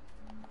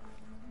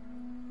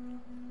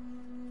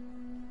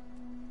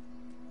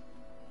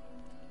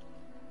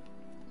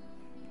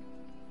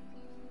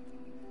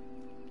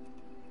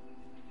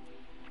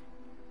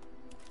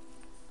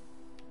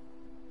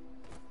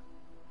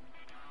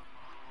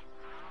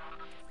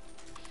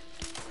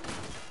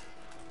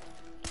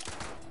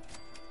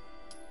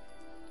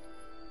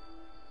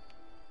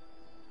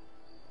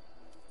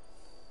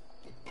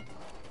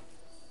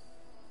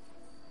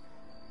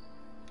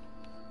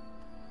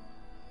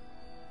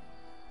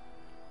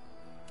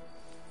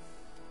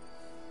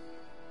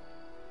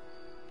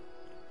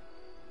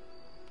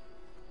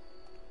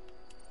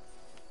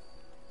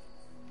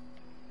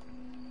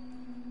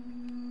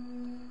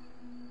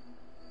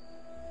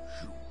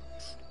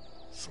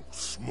 So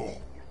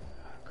small,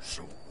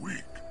 so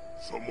weak.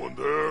 Someone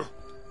there?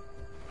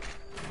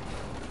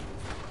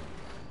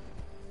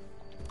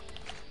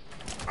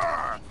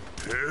 Ah,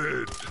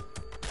 head.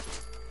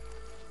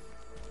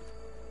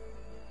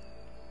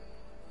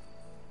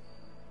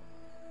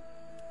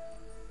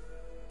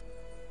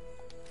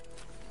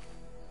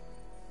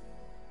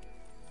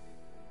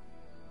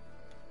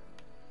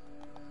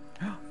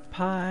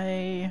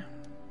 Pie.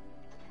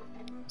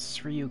 This is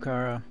for you,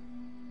 Kara.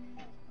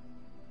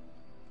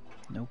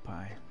 No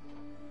pie.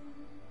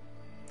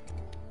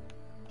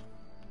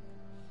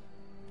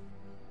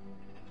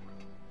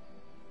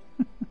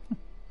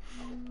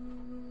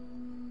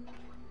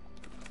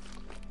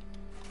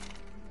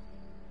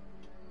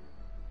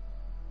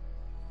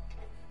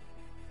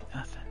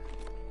 Nothing.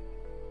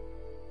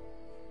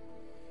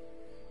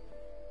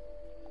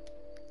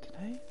 Did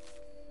I?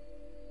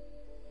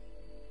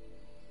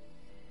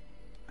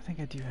 I think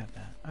I do have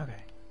that.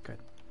 Okay, good.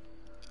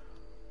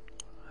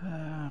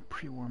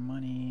 Pre-war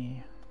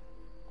money.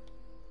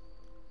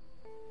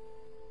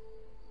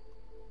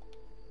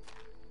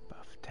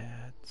 Buff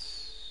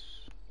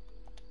tats.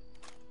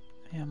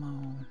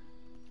 Ammo.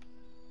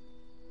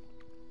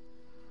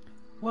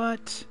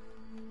 What?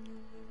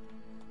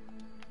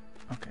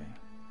 Okay.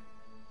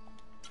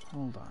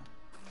 Hold on.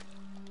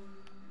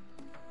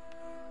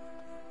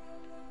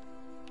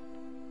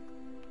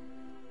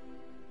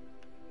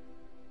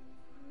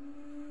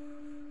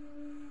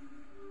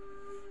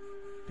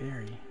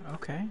 Berry.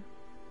 Okay.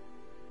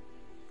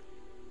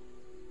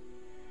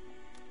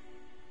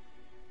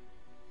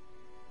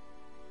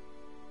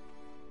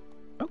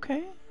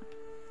 Okay.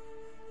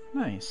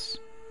 Nice.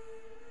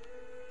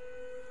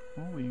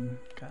 Well, we've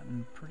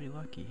gotten pretty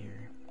lucky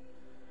here.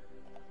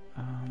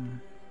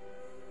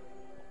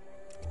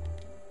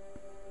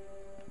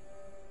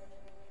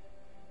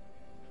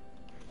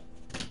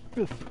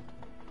 Oof.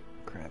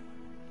 Crap.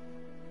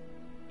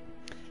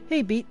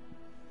 Hey, Beat.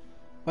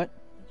 What?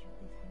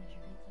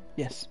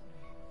 Yes.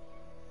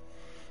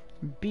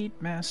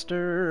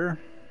 Beatmaster.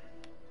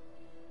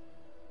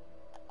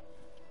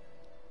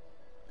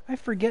 I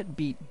forget,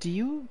 Beat. Do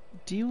you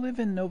live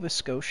in Nova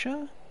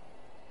Scotia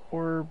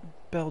or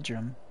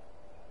Belgium?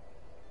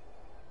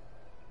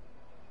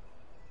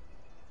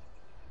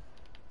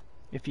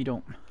 If you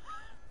don't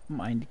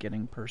mind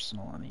getting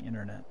personal on the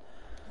internet.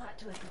 Plot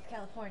twist, it's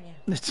California.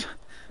 It's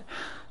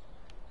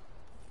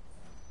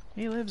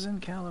he lives in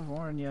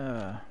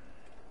California.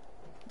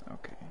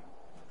 Okay.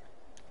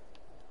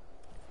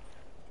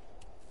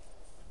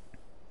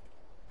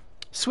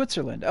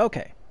 Switzerland.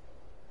 Okay.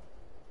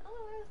 Oh,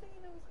 I was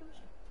thinking Nova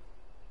Scotia.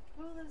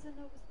 Who lives in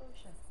Nova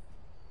Scotia?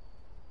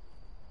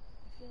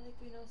 I feel like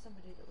we know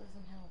somebody that lives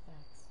in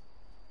Halifax.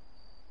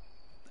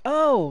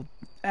 Oh,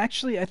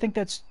 actually, I think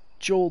that's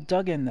Joel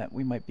Duggan that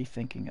we might be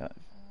thinking of.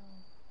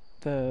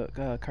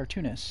 The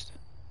cartoonist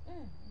Okay.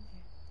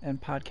 and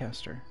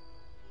podcaster.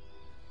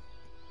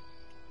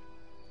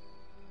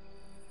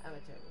 I'm a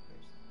terrible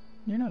person.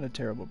 You're not a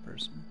terrible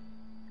person.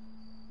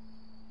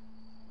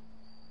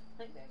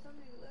 Like, there's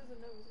somebody that lives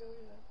in Nova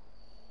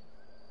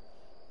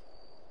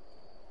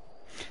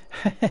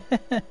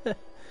Scotia.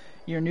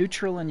 You're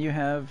neutral and you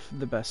have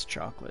the best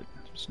chocolate.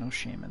 There's no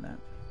shame in that.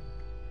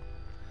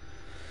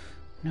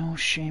 No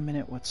shame in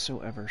it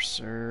whatsoever,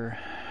 sir.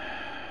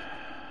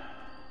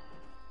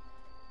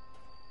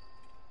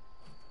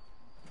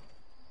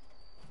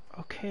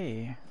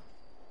 Okay.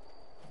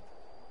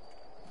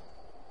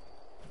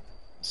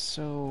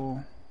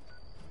 So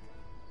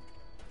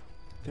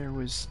there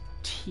was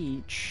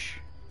teach.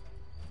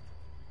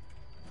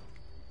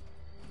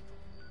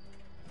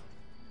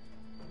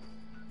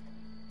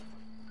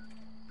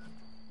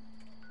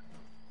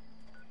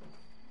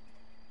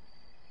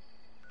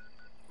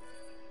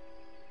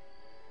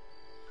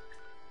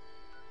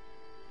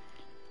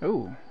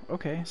 Oh,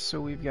 okay,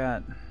 so we've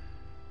got...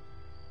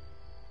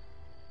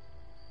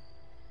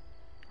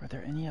 Are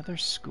there any other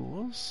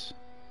schools?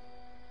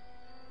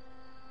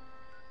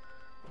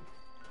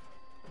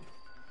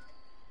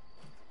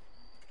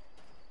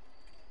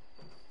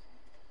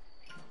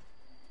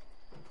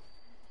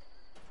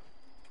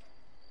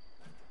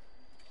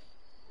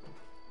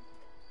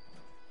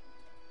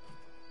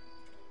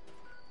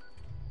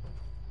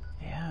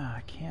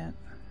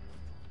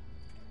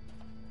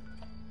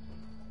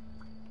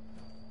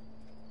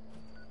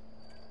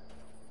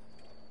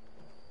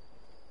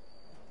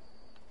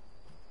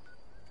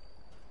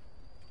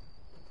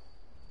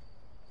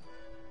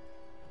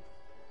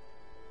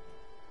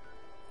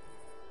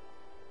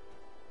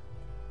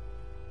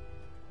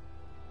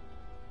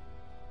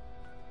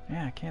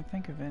 Yeah, I can't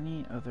think of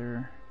any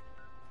other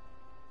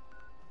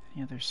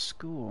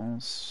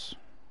schools.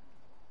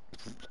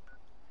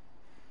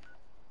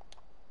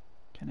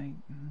 Can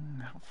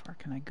I? How far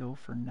can I go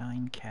for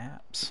 9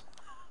 caps?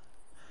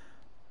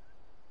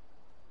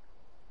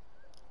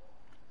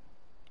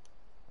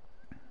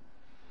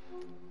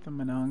 The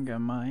Monongah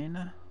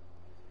Mine.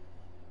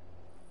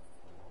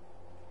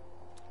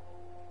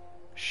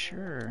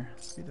 Sure,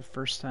 it'll be the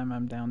first time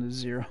I'm down to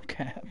 0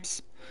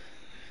 caps.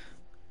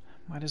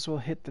 Might as well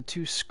hit the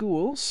 2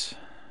 schools.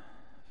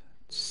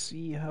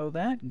 See how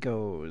that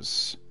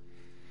goes.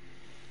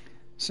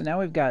 So now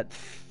we've got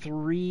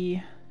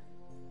 3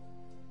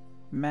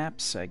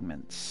 map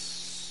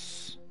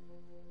segments.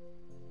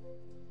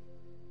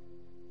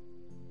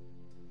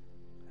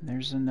 And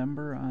there's a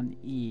number on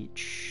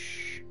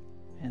each.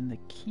 And the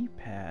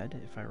keypad,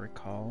 if I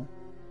recall,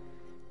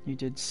 you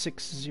did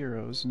 6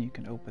 zeros and you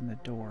can open the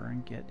door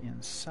and get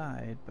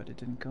inside, but it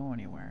didn't go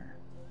anywhere.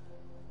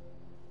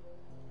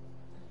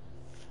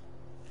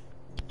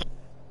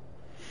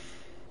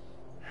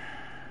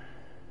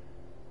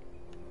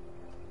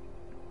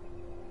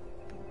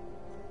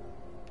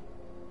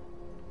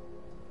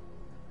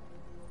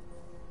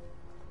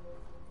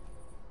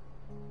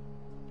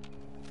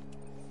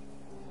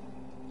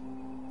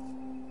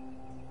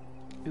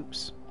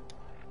 Oops.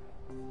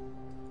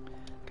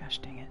 Gosh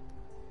dang it.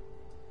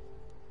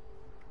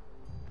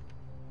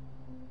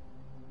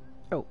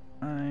 Oh,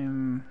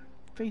 I'm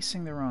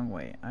facing the wrong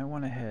way. I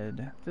want to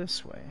head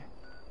this way.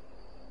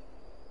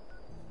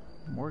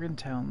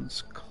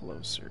 Morgantown's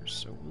closer,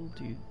 so we'll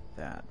do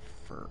that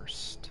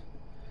first.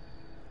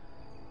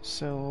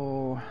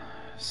 So,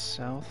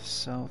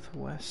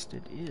 south-southwest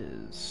it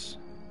is.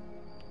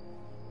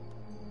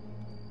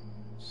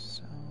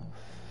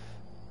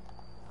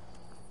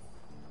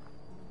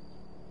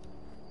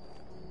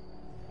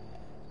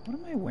 What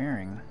am I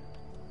wearing?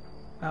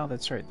 Oh,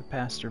 that's right, the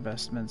pastor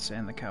vestments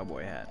and the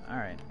cowboy hat.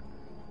 Alright.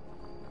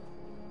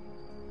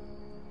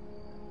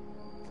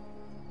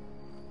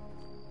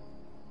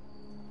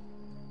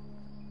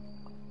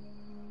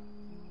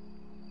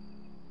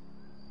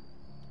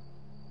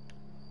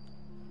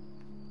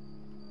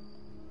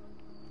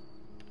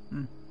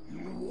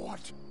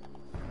 What?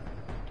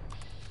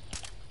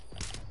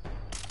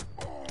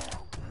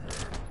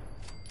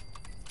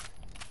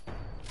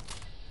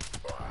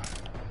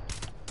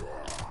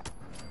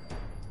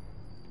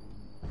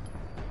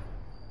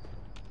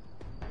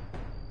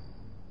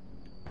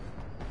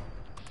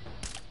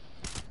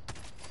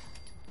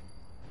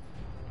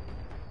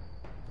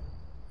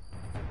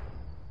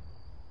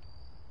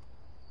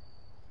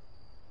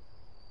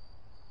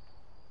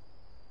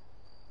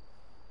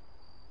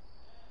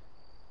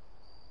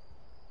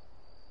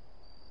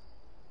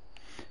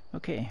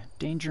 Okay,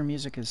 danger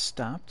music has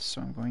stopped,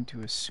 so I'm going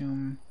to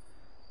assume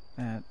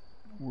that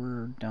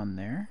we're done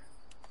there.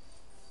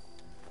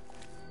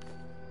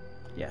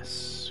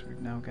 Yes,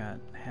 we've now got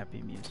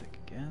happy music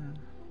again.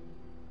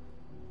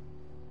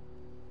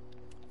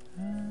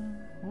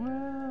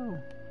 Whoa!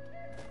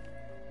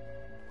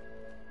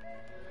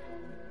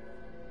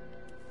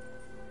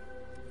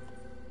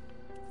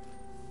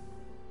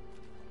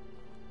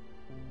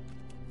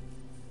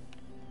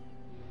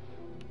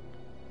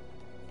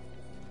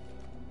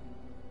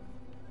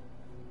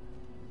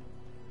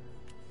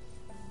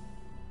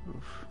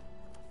 Oof.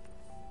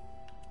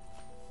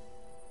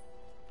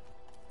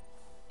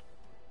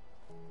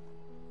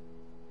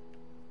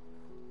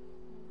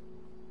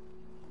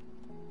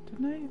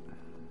 Didn't I?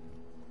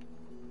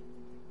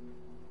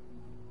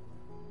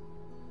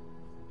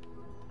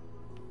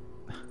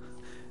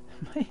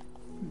 Am I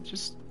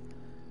just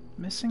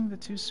missing the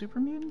 2 super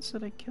mutants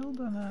that I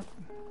killed on that?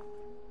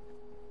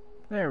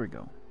 There we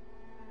go.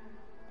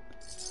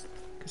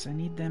 Because I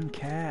need them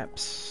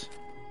caps.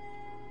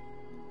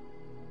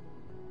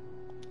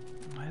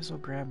 Might as well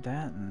grab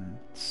that and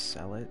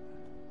sell it.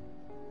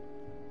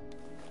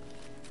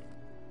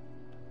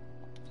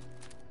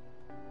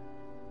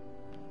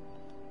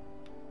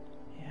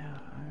 Yeah,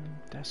 I'm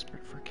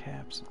desperate for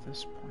caps at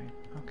this point.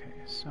 Okay,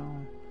 so...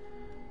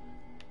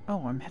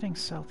 Oh, I'm heading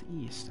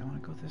southeast. I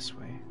want to go this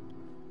way.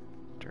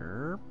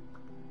 Derp.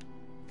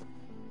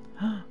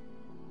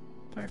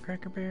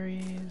 Firecracker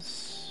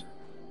berries.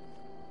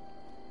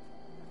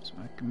 So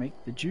I can make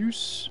the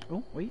juice.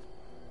 Oh, wait.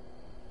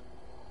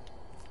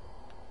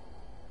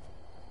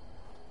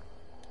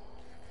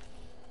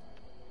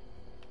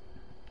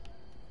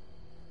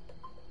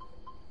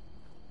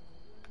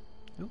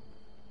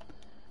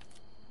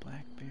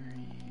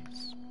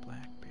 Blackberries,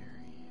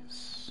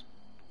 blackberries.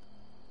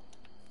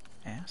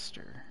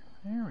 Aster.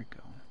 There we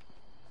go.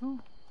 Ooh.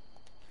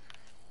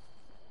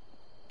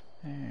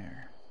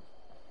 There.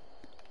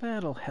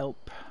 That'll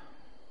help.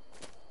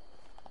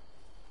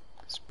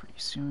 Because pretty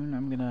soon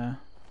I'm gonna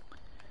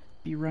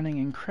be running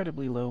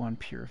incredibly low on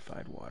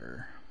purified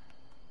water.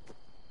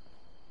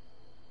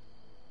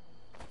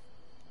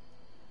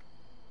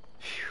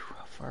 Phew,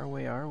 how far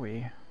away are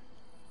we?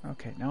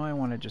 Okay, now I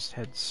want to just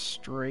head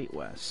straight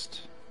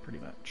west, pretty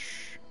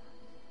much.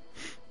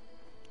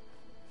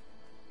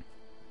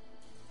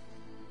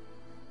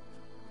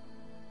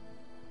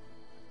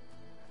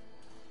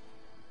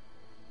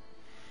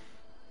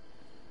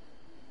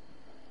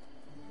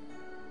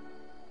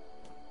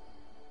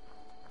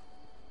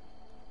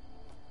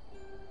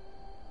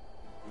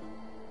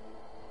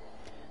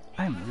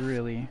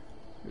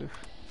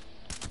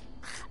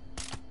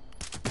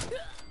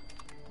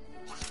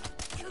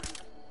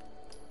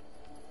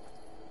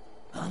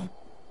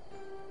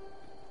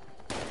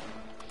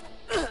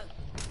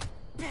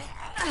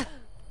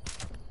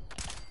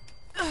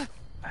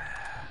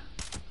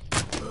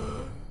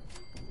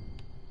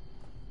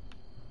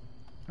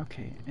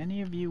 Okay,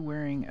 any of you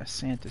wearing a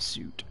Santa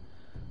suit?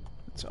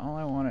 That's all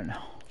I want to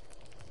know.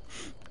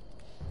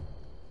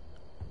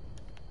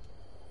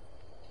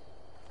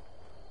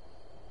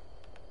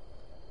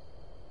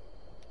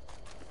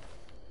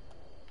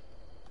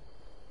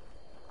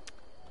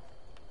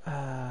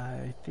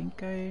 I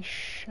think I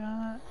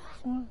shot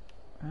one.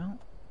 Well.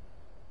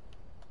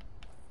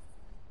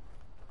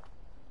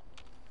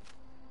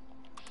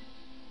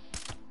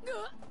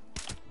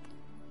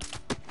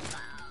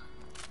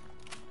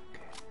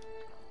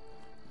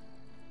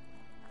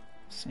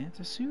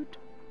 Santa suit?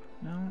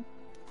 No.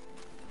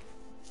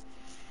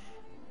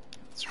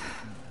 That's right.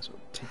 I might as well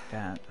take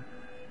that.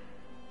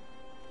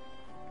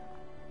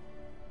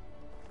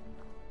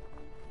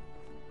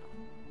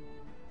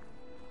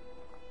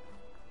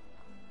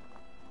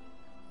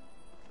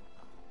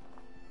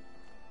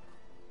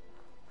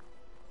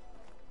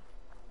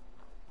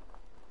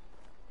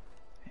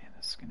 Man,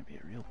 this is going to be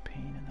a real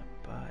pain in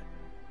the butt.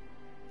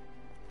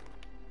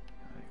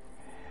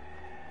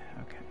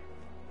 Okay.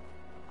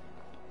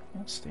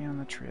 We'll stay on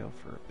the trail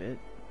for a bit.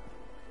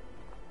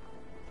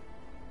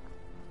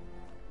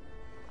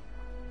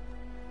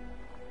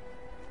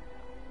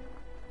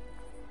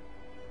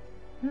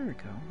 There we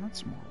go.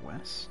 That's more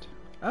west.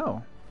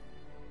 Oh.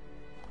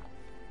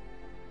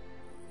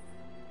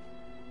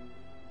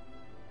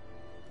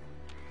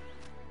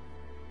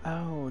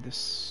 Oh,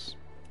 this...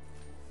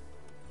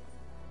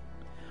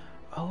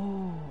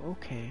 Oh,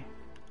 okay.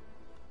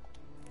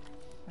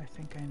 I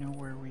think I know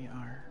where we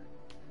are.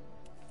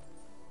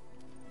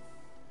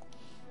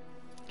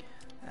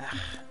 Ugh,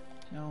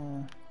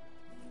 no.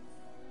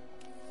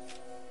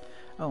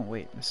 Oh,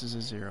 wait, this is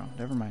a 0.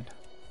 Never mind.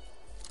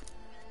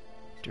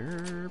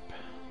 Derp.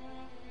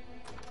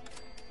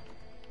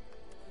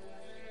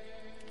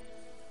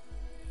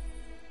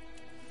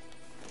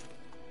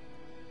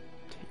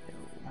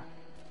 Tail.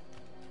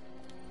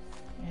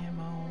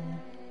 Ammo.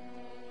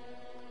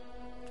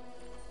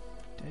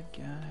 Dead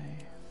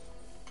guy.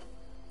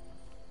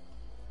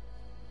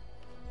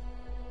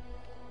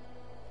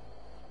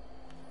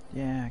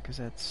 Yeah, because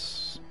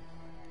that's...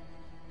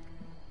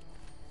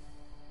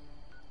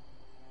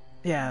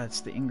 Yeah, it's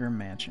the Ingram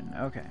Mansion.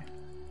 Okay.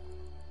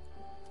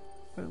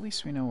 But at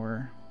least we know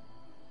we're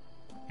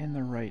in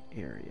the right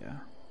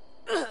area.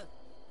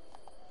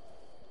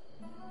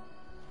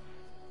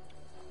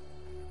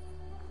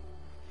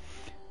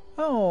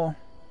 Oh.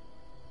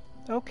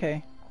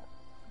 Okay.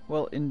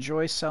 Well,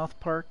 enjoy South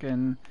Park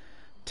and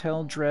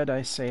tell Dredd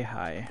I say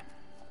hi.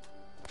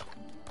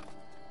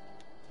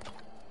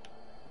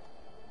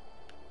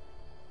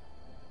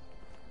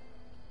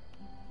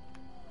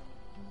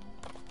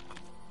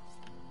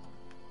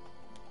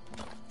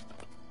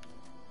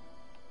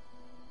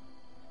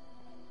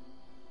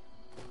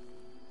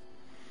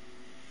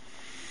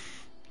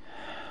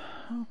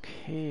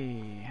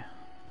 Okay.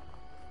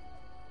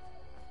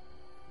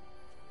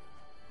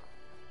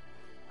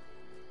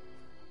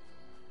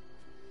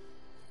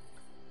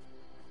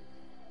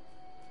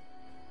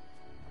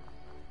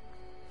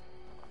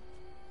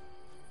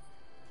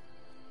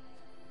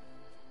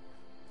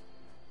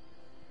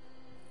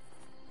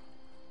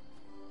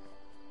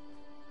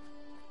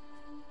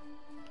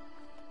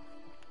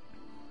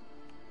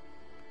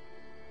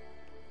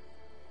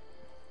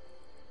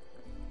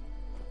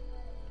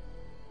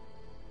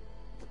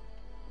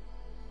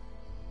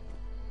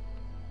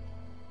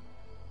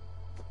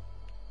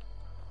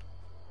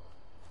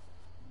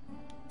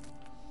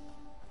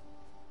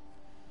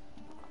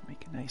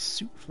 Nice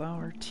soup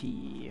flower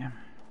tea.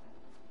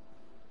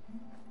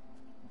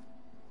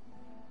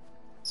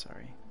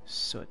 Sorry,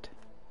 soot,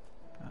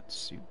 not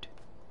suit.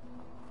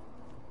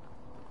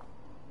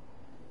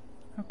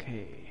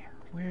 Okay,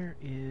 where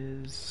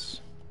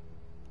is...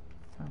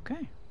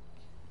 Okay.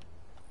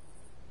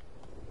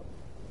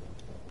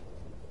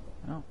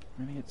 Oh,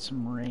 we're gonna get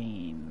some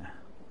rain.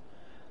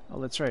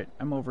 Oh, that's right,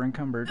 I'm over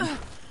encumbered.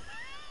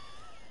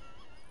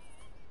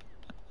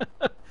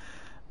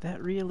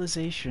 That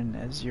realization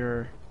as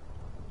you're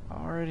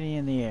already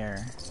in the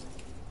air.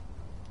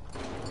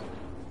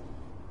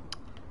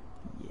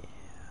 Yeah.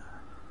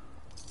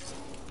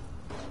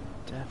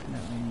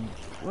 Definitely.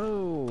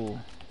 Whoa!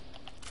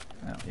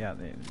 Oh, yeah,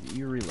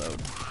 you reload.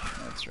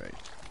 That's right.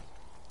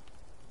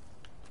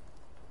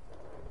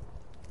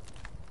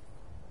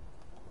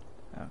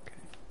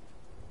 Okay.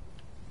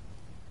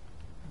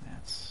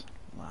 That's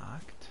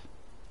locked.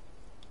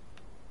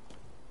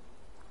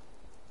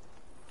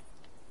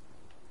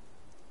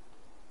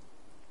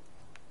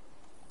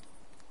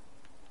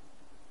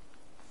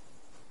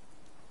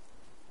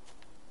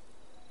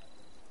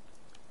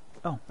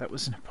 Oh, that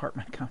was an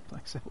apartment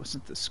complex. That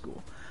wasn't the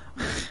school.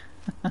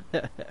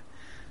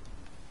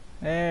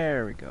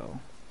 There we go.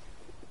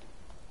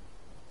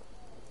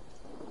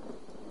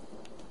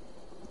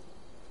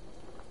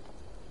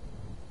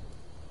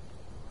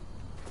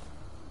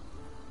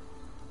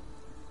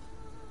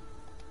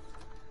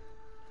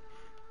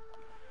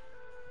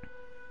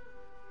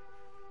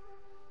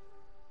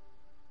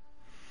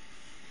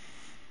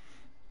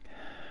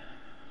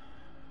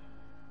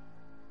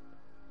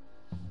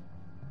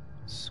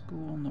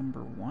 School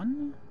number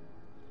 1.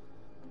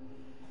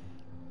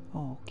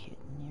 Oh,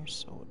 kitten, you're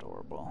so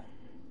adorable.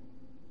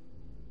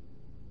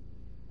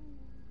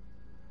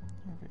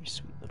 You're a very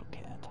sweet little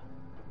cat.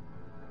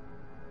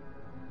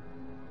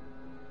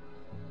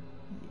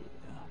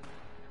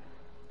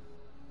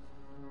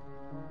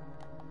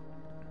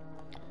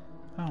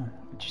 Yeah. Oh,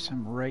 geez,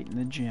 I'm right in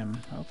the gym.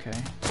 Okay.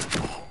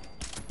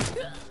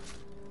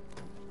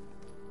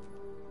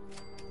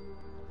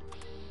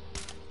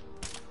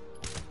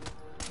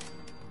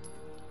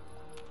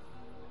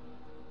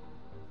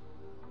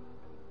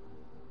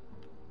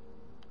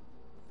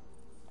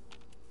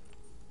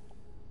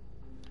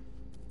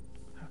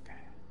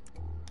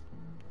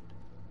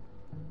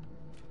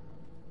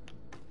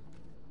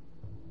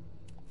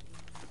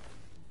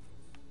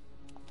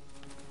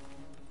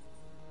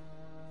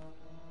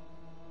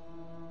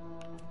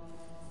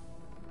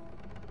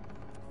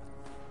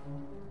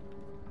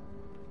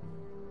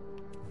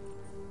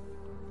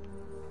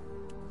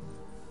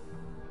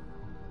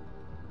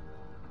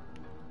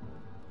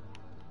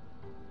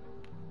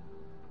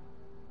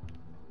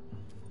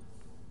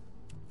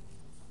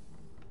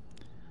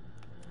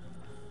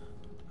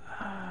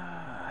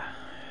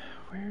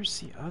 Where's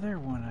the other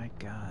one I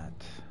got?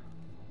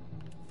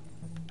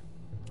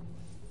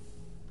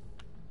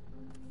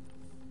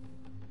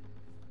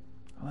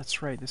 Oh,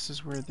 that's right. This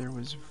is where there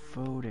was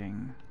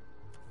voting.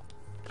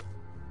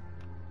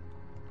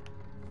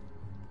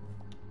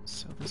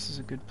 So this is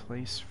a good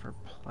place for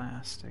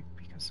plastic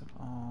because of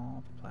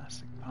all the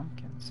plastic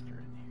pumpkins that are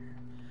in here.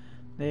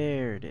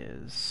 There it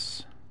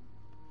is.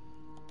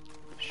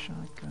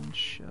 Shotgun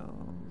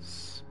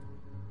shells.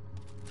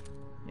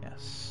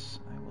 Yes,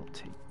 I will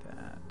take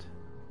that.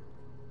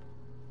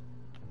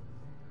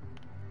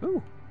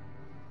 Ooh!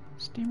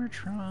 Steamer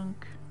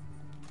trunk.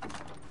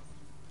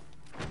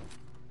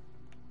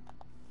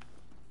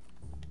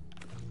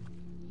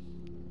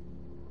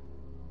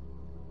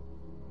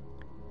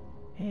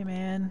 Hey,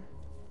 man.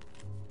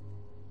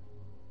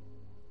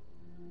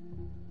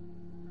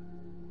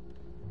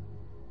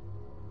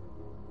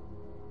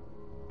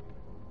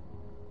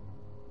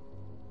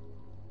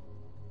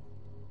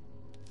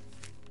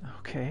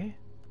 Okay.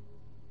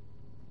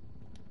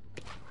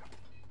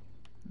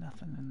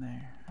 Nothing in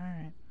there.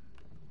 Alright.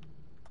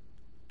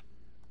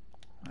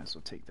 Might as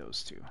well take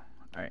those two.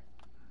 Alright.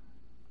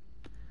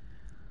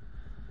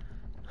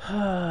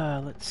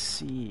 Let's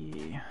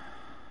see.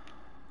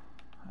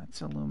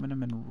 That's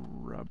aluminum and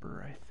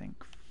rubber, I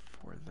think,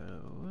 for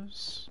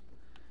those.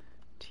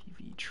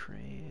 TV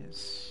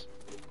trays.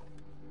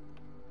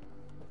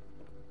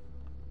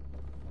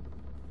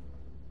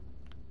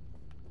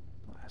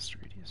 Blast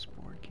radius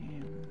board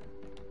game.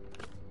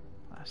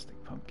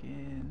 Plastic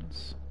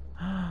pumpkins.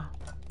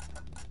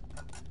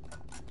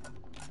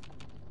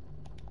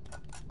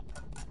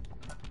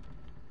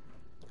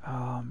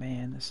 Oh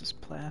man, this is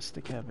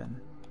plastic heaven.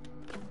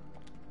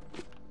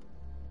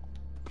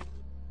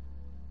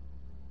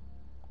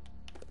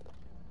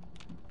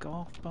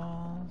 Golf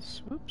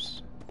balls.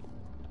 Whoops.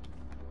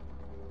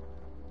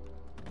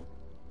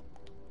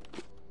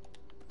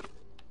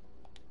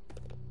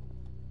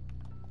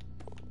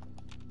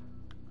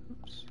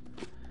 Oops.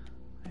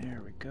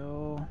 There we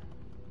go.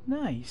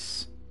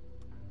 Nice.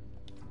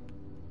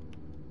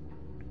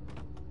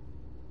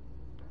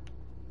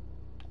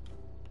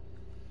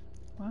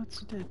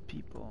 Lots of dead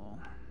people.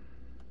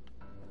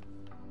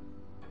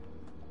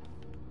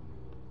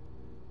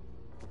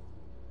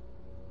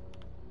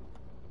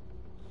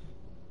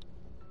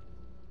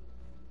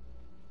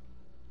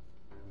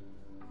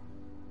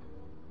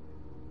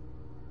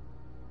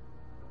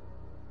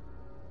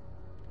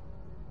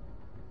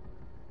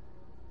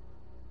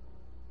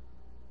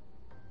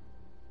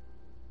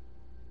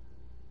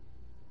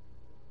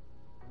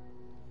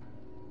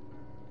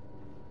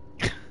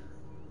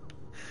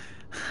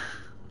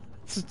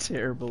 It's a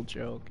terrible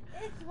joke.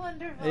 It's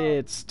wonderful.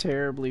 It's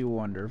terribly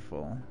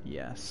wonderful.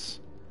 Yes.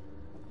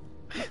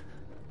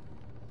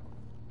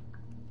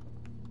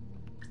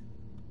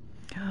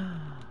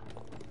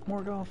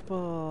 More golf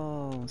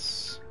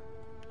balls.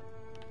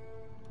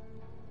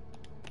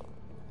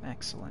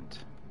 Excellent.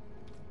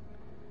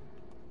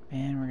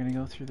 And we're gonna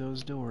go through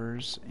those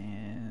doors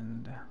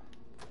and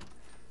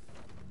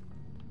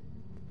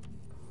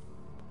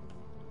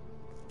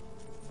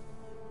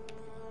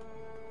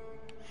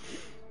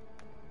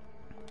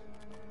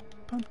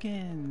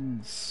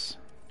pumpkins.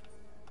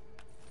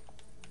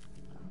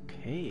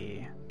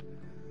 Okay.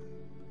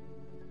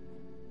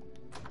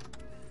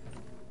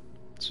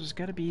 So there's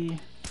gotta be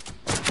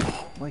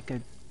like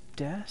a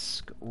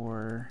desk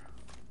or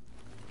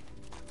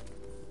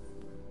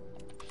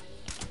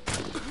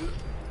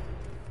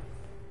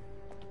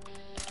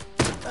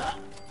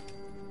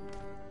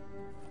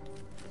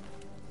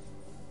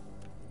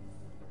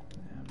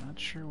I'm not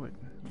sure what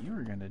you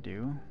were gonna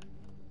do.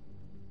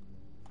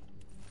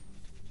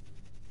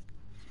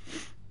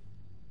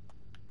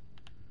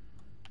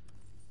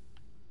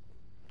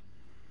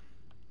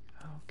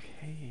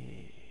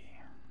 Okay.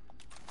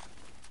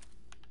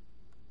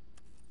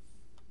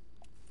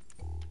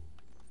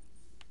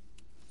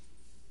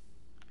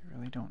 You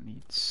really don't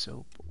need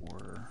soap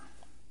or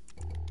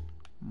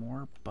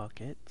more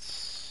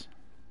buckets.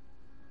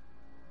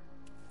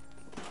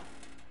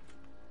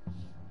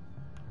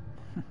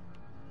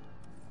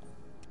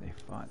 They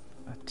fought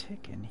a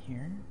tick in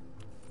here.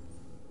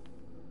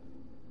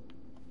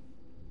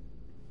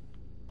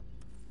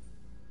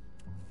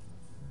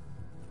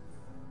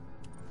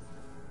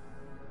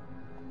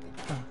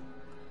 Oh.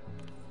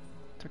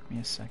 Took me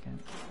a second.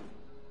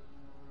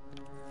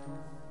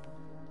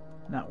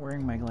 Not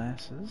wearing my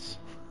glasses.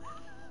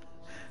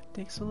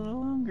 Takes a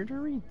little longer to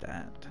read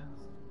that.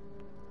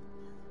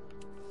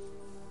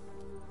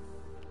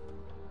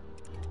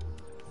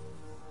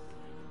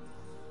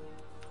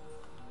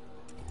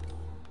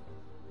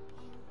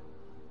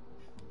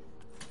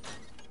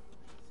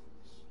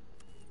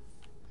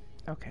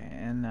 Okay,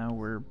 and now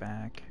we're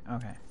back.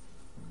 Okay.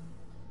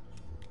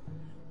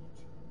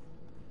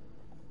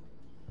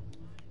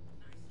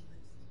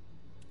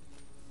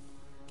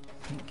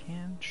 Paint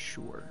can?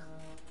 Sure.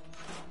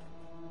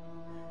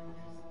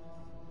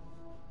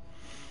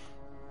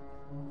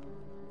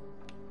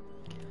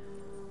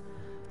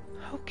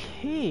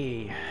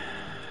 Okay.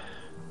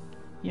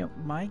 You know,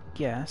 my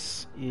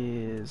guess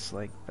is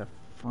like the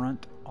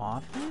front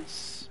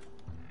office.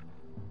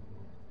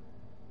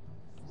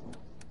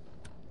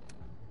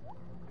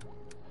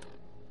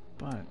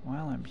 But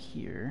while I'm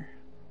here,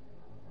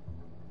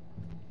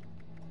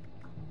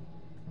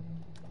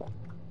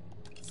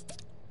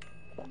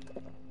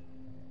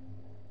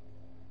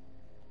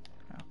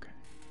 okay.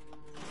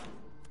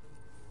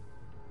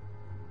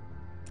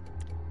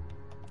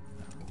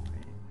 Oh,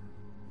 wait.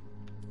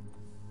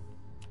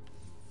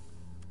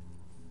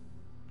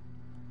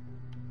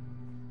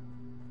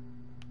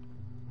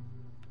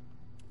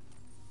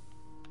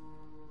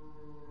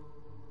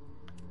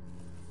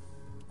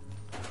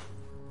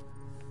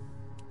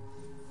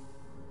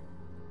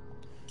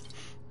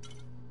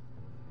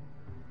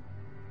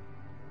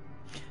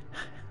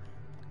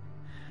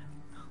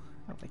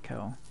 I like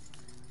how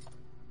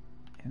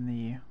in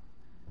the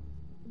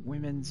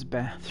women's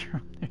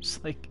bathroom there's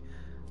like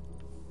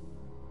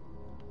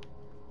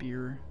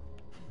beer.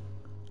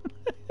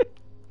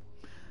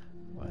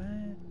 What?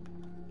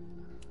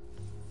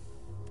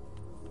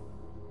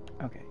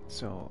 Okay,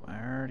 so I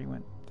already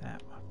went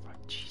that one.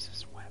 Fuck,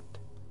 Jesus wept.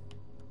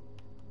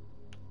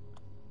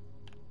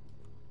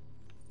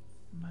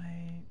 Am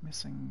I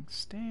missing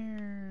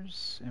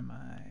stairs? Am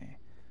I?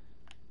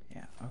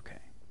 Yeah, okay.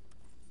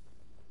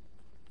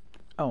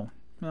 Oh,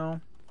 no.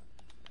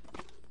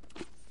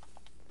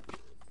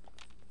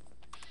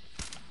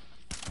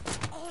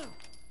 I'll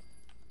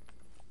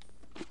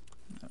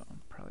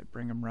probably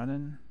bring him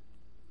running.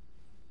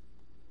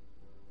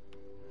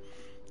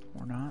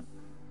 Or not.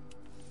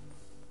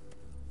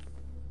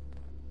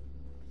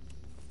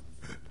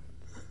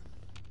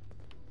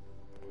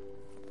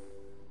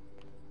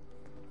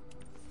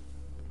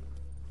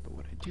 But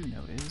what I do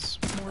know is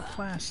more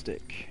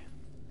plastic.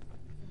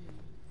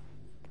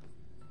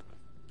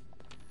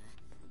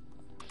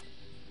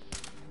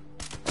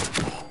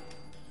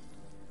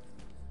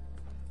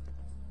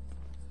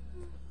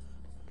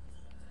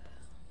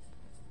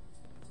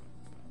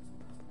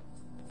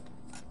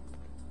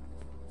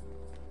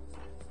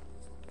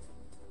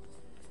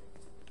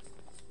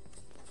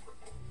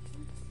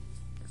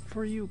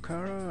 For you,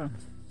 Kara.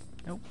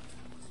 Nope.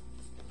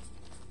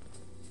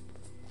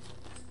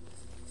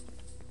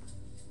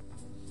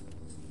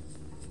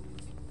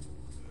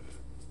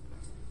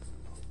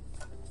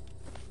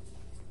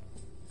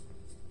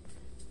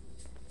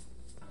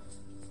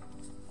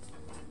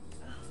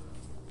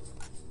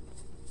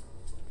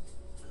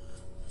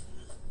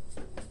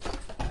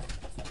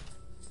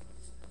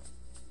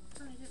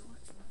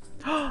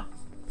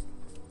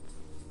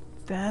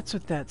 That's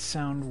what that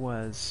sound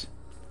was.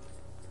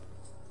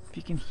 If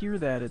you can hear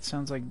that, it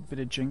sounds like a bit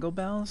of jingle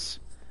bells.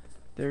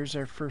 There's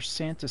our first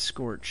Santa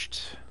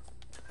scorched.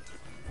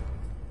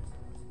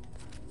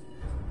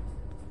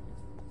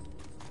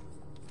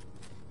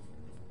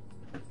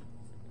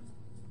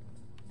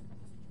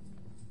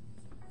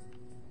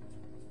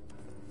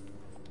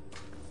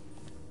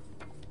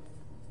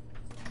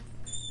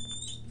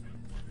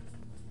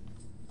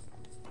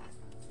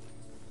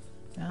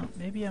 Well,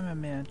 maybe I'm a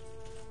man.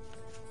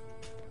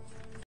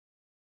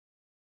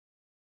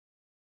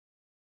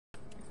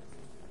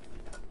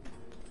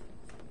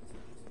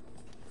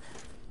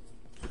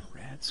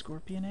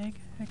 Scorpion egg?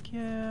 Heck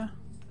yeah.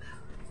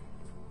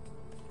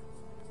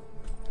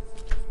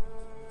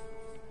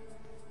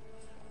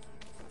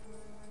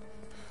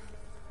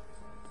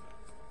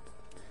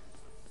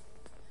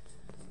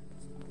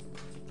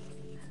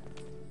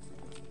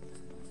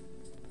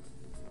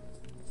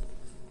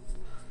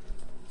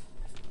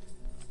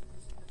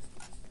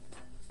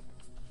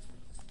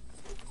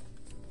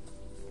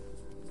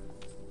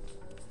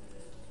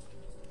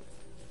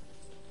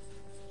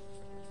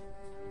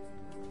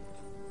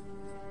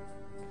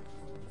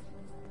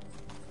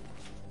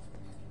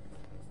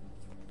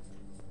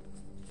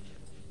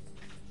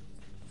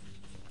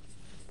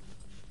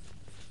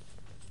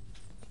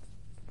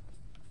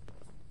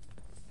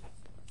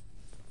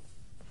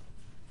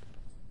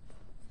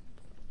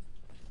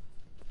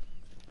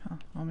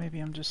 Well, maybe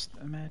I'm just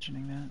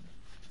imagining that.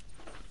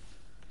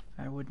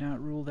 I would not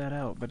rule that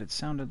out, but it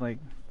sounded like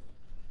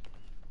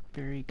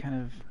very kind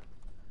of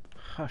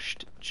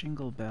hushed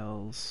jingle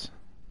bells.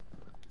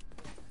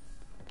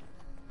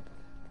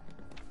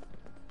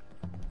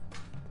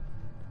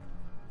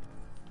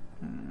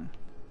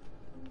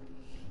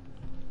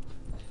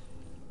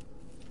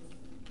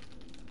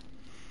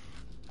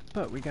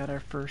 But we got our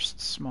first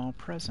small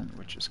present,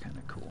 which is kind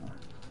of cool.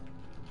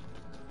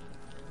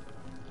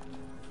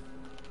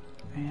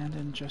 And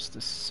in just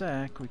a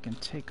sec, we can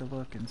take a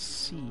look and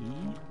see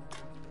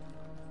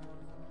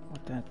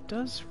what that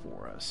does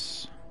for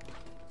us,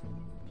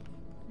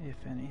 if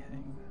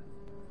anything.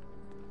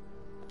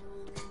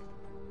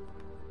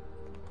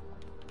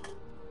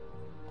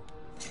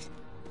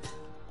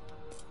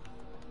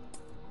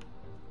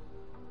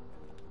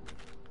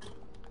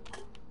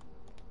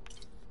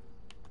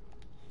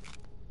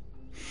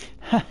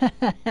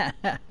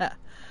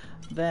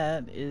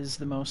 That is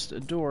the most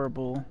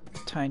adorable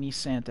tiny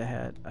Santa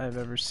hat I've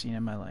ever seen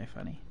in my life,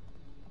 honey.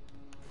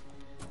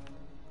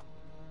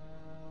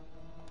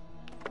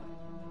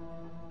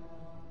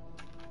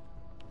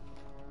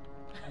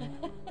 I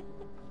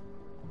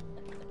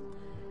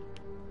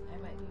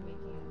might be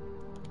making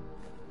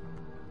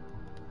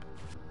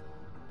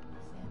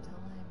Santa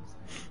limes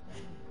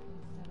instead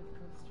of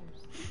coasters.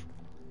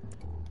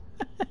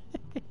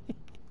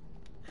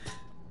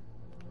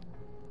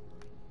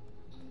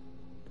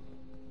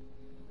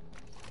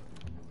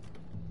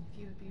 If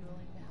you would be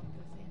willing to help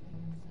with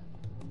sanding and stuff.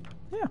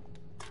 Yeah.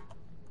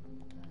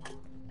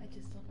 I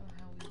just don't know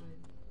how we would.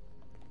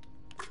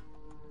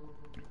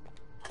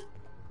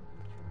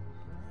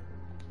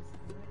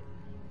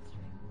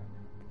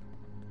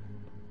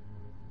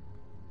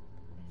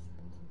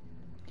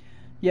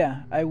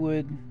 Yeah, I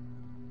would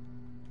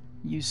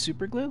use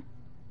super glue.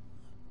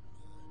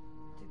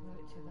 To glue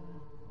it to the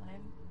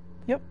lime?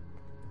 Yep.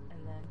 And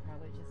then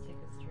probably just take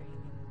a string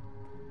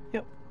and...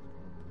 Yep.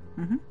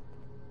 Mm-hmm.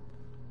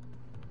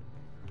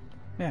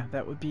 Yeah,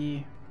 that would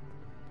be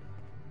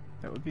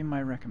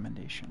my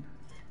recommendation.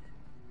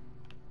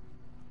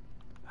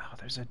 Oh,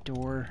 there's a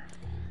door.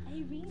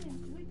 Irene, I'm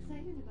so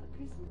excited about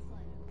Christmas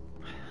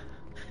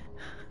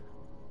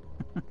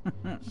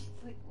lights. She's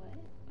like, what?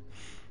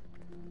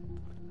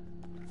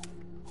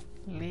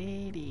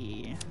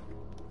 Lady,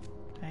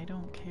 I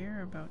don't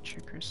care about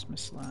your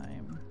Christmas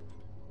lime.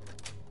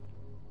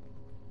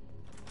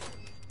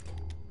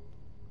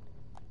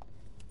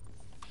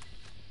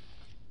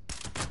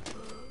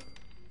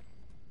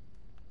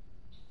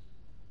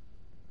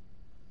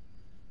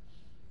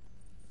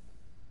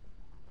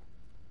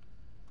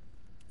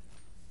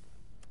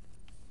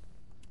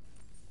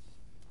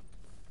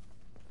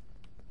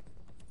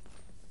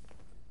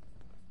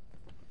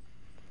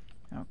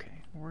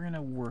 Okay, we're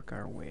gonna work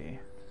our way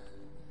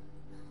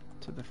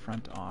to the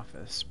front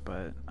office,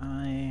 but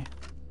I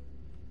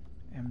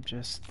am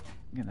just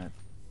gonna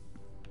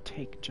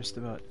take just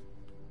about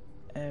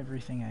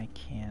everything I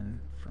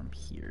can from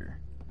here.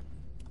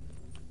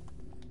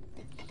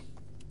 I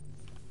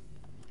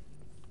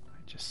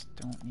just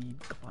don't need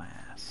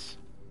glass.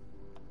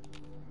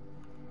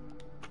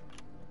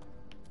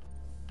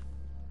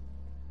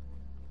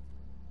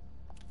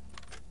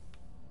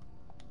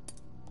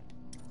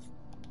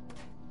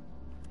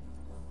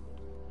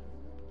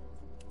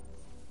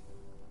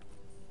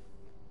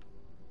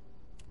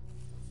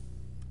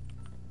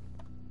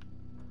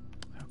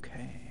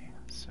 Okay,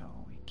 so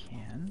we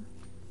can.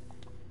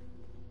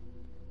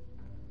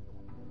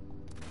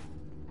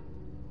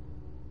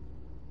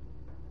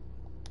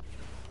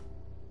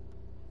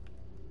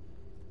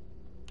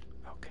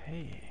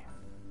 Okay.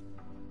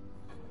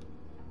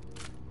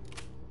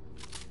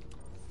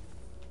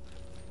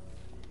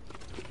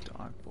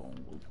 Dog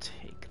bone will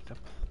take the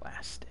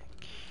plastic.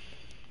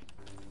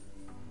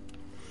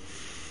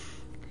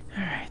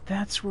 Alright,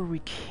 that's where we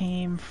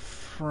came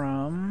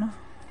from.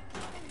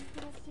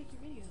 Let's take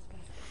your videos back.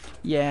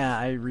 Yeah,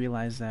 I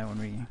realized that when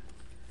we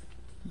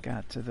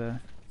got to the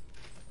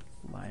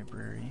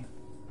library.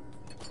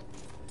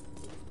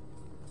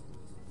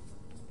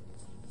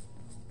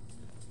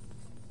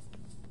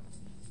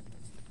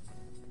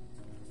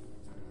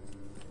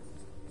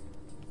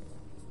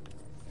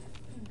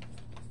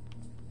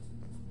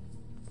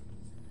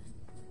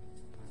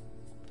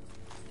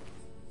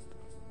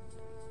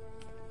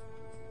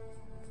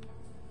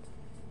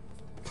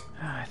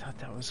 I thought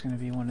that was going to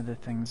be one of the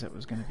things that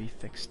was going to be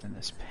fixed in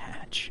this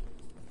patch.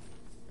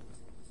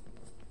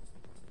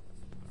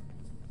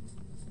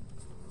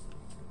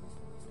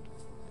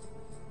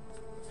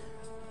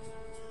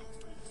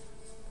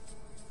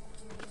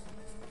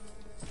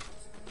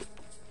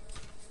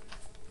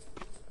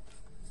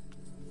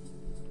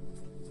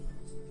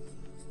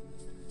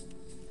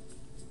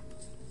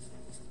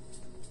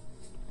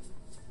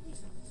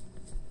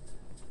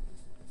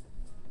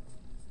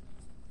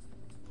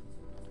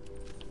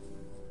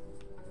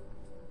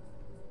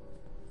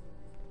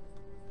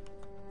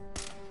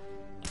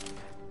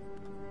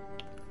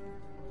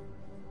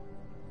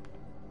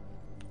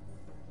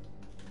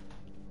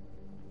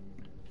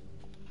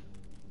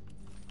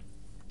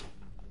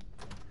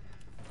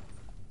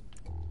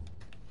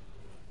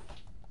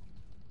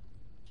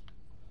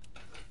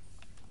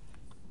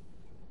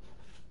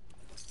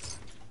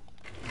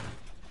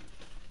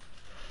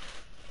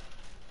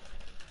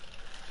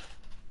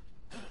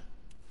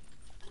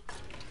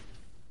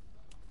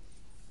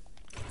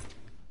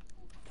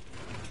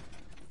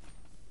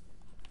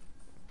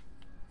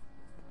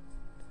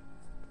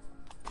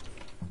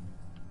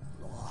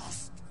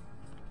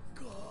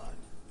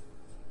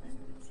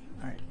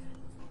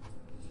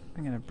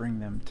 I'm gonna bring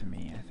them to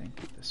me, I think,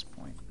 at this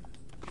point.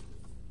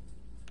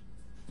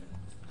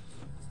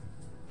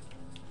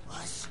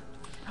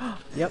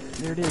 Yep,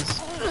 there it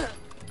is.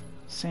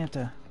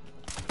 Santa.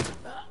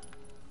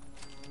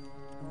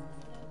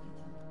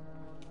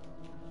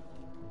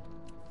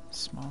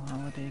 Small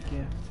holiday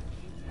gift.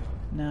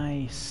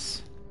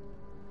 Nice.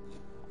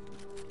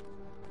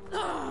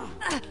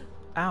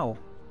 Ow.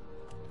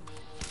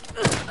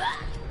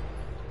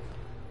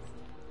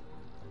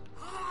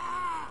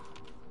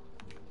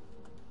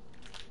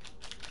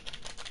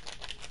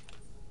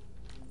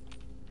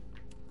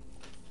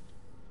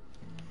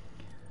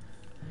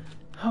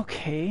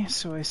 Okay,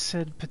 so I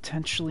said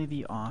potentially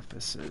the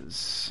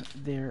offices.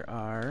 There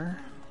are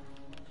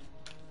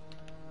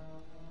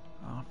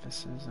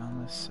offices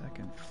on the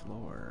second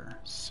floor,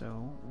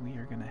 so we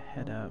are gonna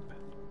head up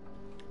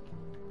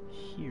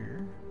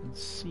here and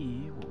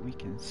see what we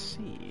can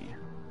see.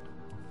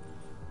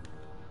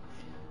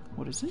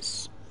 What is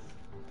this?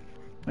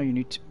 Oh, you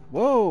need to...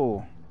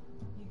 Whoa!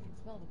 You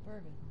can smell the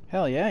bourbon.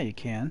 Hell yeah, you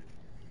can.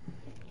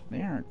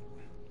 They aren't...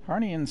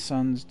 Harney and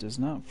Sons does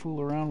not fool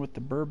around with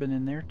the bourbon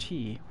in their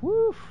tea.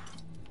 Woo!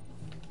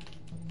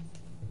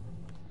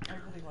 I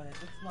really wanted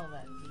to smell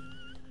that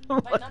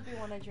tea. Might not be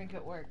one I drink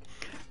at work.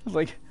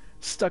 Like,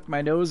 stuck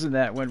my nose in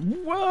that and went,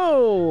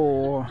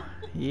 whoa!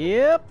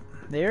 Yep,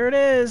 there it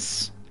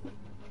is.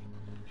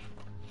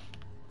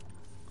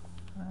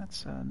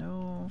 That's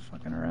no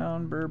fucking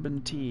around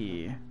bourbon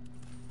tea.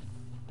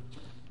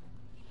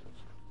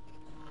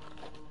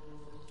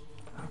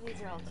 Okay.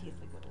 These are all teas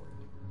that go to work.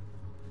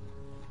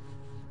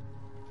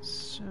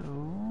 So, I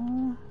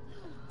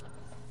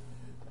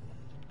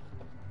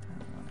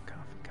want a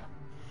coffee cup.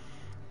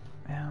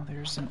 Now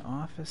there's an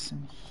office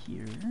in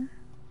here.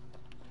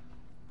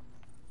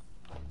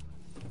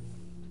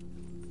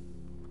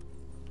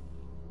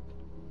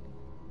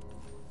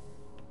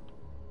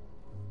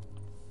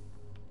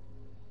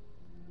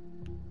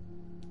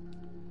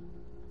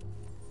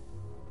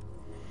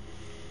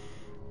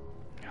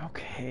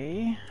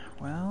 Okay,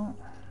 well...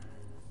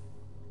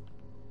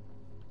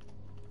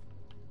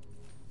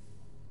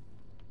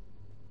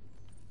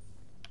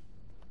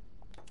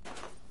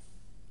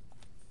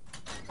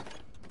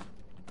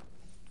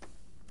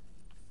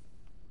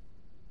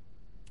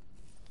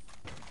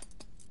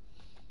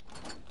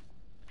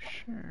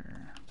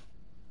 Sure.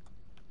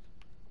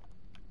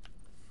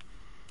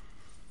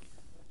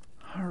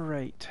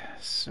 Alright,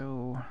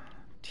 so...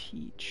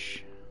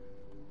 teach...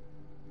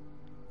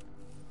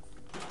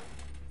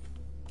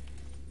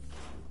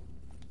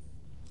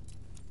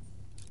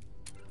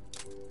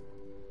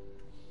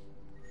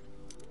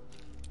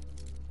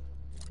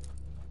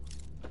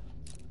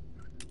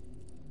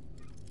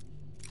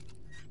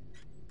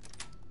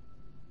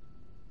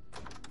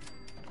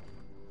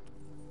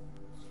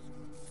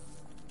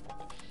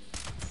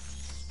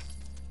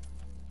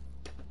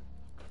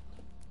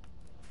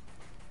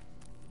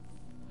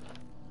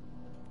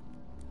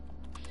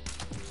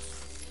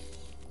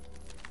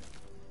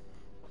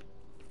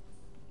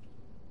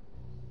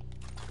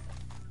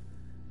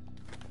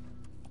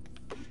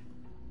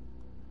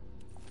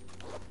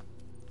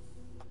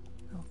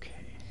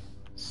 Okay,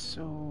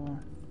 so...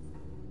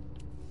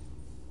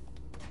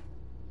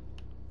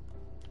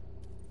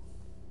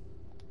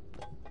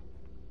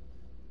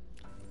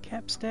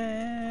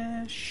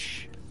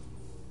 Capstash!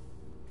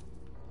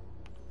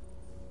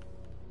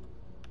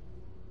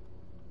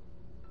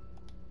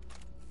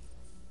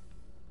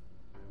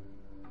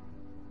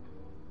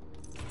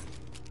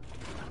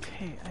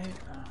 Okay,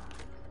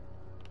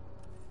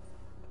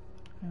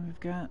 and we've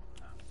got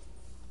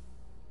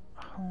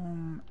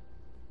home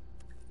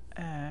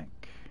ec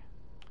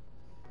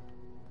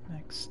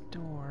next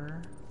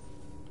door.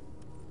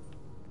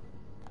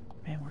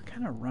 Man, we're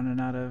kind of running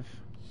out of...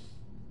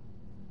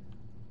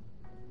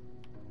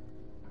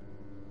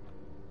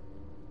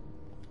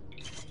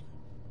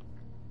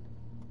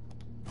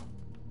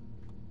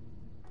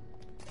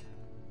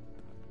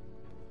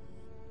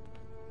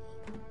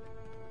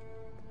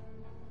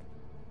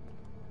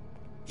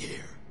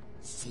 Here,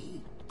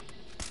 see?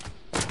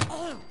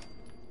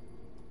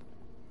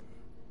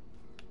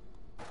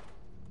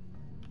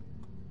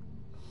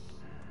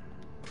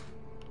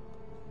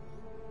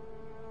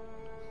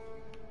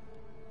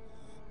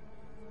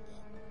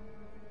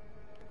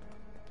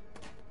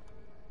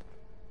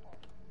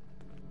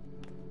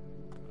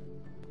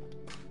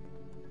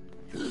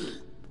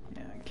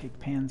 Yeah, cake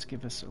pans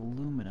give us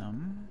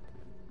aluminum.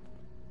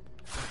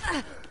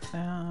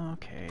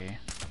 Okay.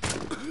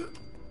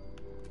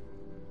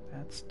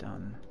 That's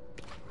done.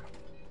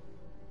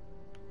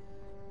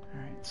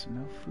 Alright, so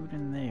no food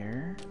in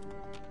there.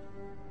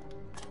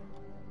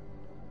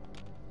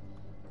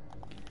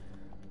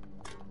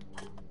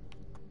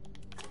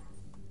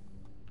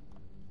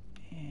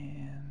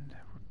 And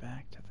we're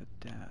back to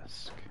the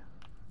desk.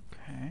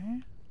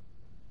 Okay.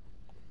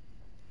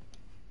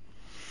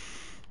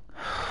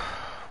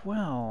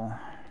 Well...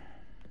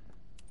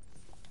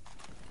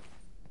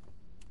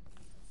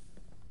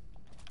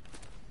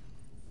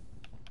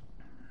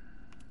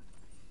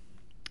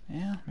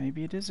 Yeah,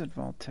 maybe it is at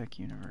Vault-Tec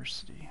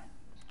University.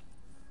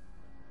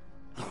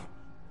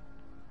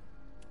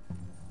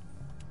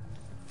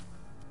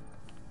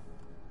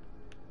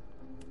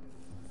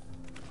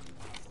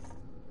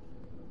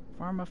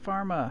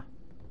 Pharma.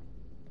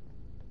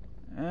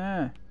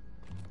 I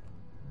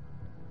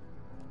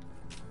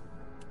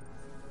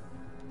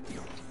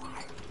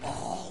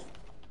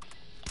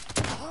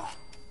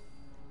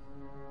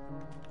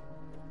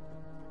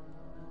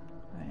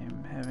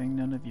am having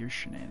none of your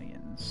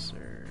shenanigans,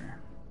 sir.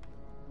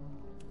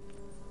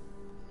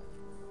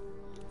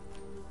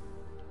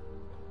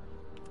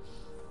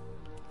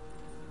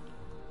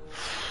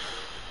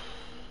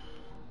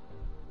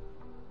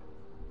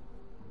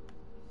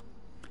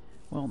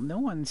 Well, no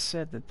one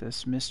said that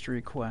this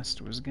mystery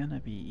quest was gonna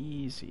be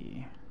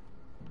easy.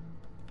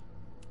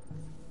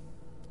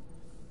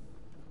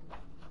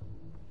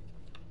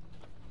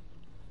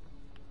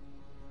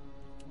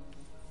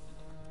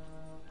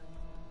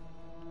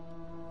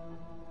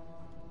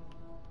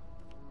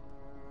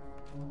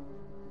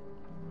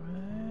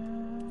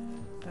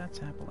 What? That's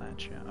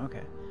Appalachia.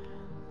 Okay.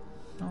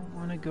 Don't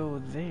want to go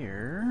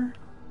there.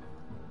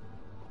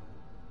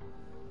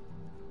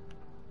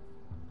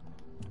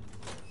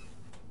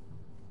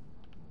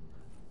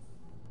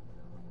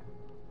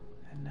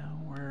 And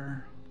now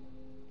we're...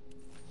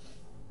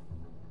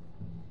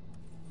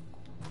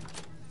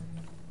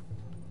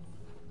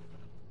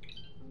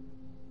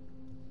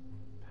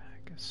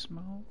 Pack of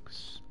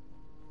smokes.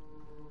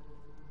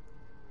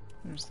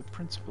 There's the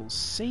principal's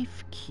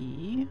safe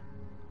key.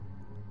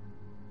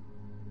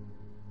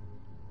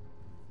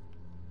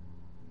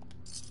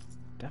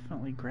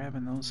 Definitely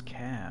grabbing those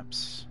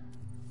caps.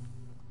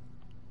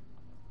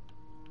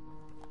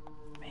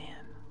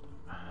 Man.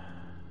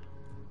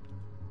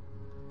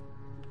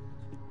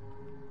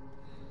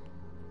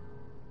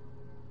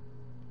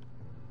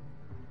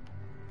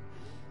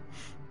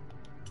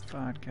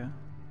 Vodka.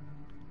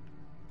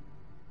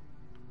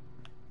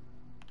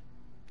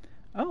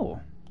 Oh.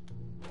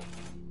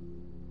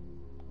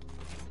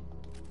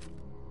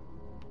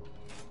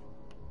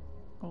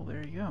 Oh,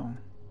 there you go.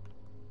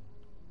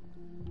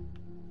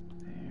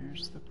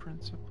 There's the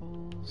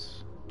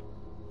principals.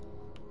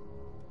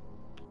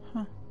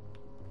 Huh.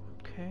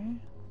 Okay.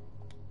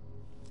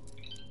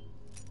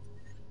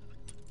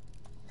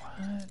 What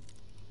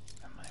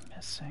am I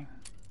missing?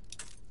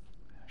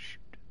 Oh, shoot.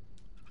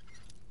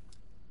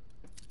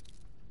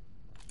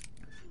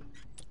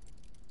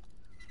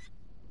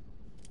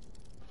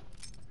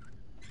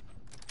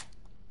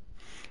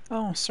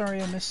 Oh,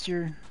 sorry I missed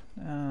your...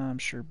 I'm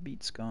sure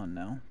Beat's gone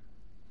now.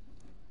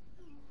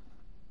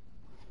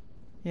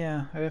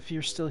 Yeah, if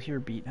you're still here,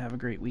 Beat, have a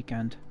great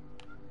weekend.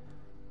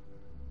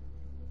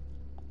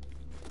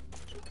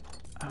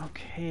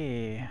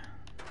 Okay.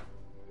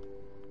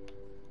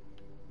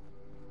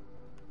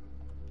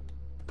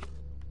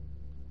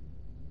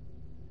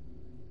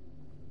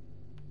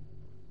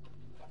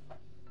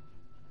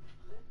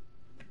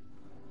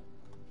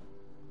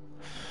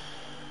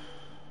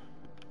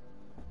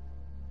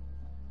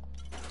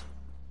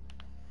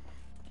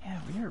 Yeah,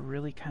 we are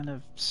really kind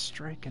of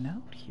striking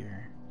out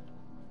here.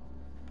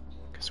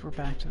 Because we're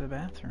back to the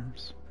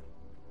bathrooms.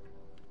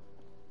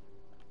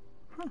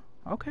 Huh,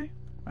 okay,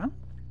 well.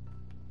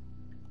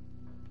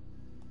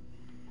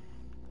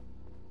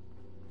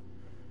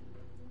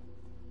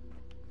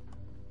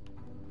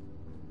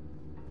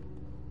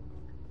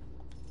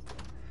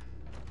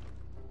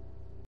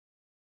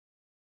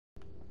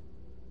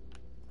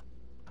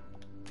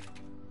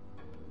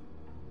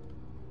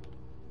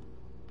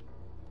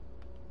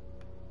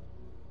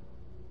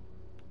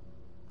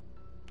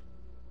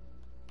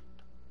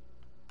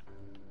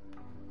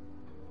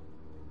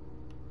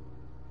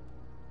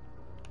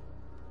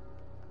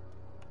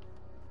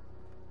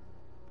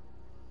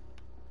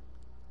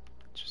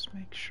 Just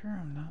make sure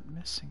I'm not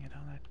missing it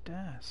on that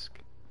desk.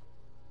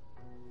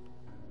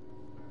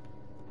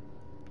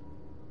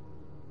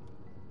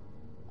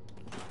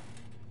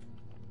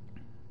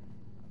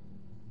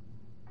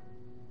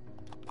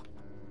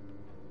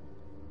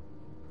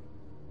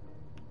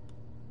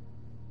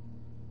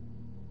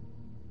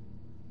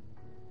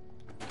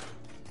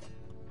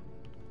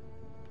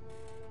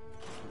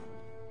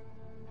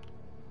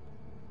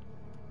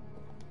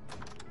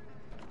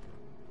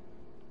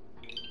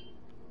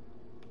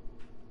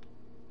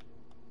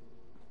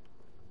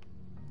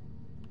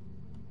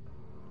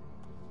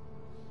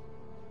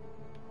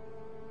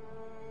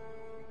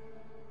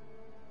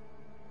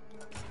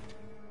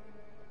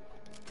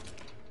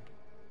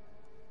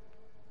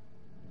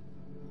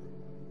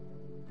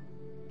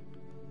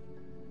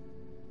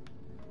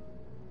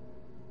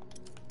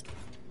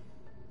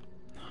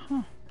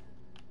 Huh.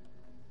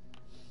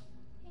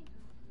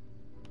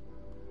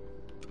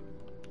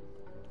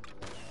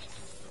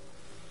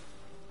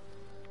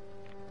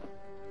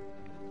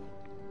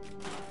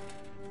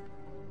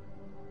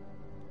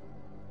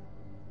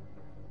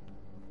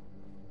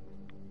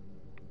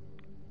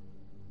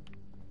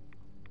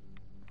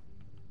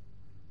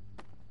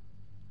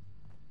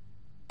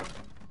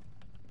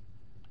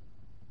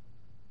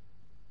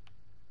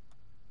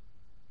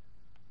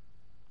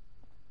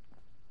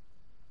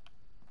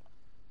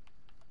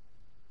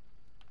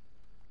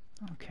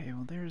 Okay,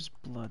 well there's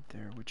blood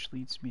there, which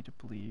leads me to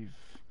believe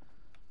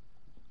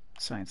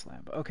science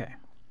lab. Okay.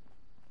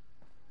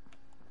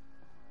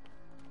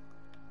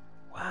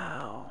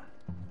 Wow.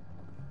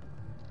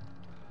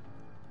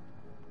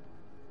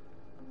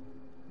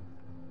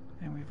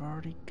 And we've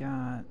already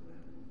got...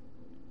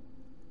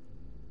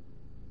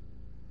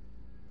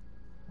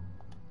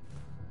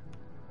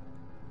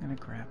 I'm gonna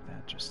grab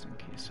that just in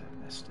case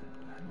I missed it.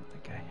 I don't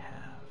think I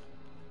have.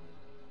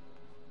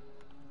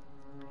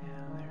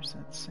 Yeah, there's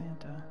that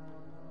Santa.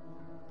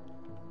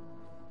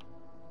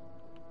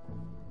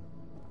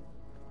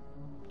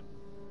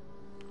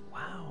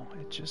 Wow,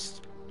 it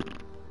just...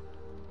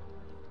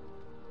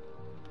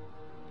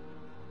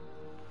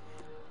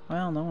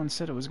 Well, no one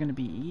said it was going to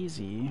be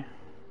easy.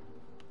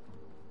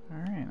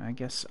 Alright, I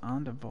guess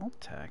on to Vault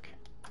Tech.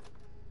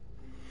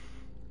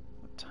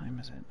 What time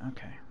is it?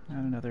 Okay, got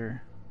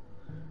another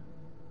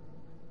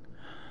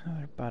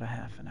about a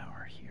half an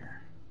hour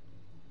here.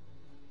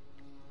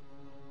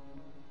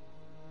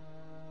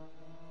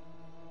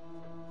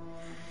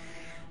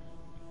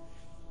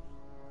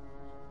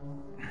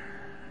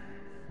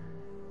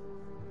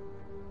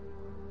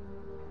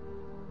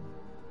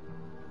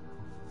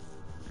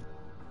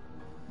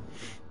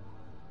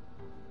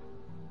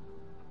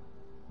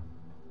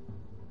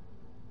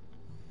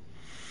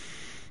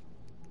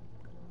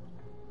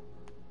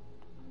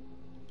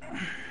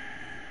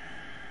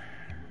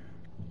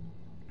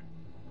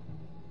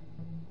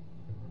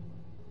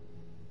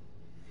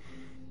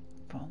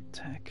 Vault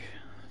Tech.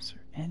 Is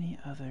there any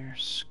other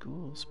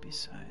schools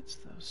besides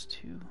those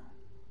two?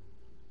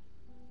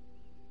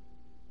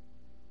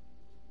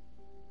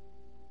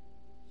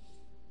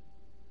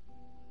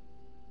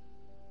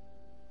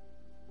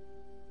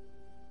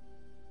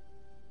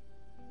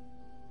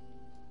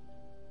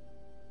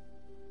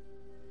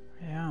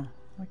 Yeah,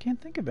 I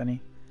can't think of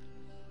any.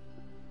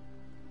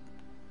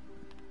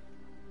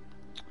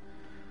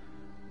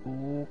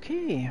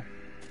 Okay.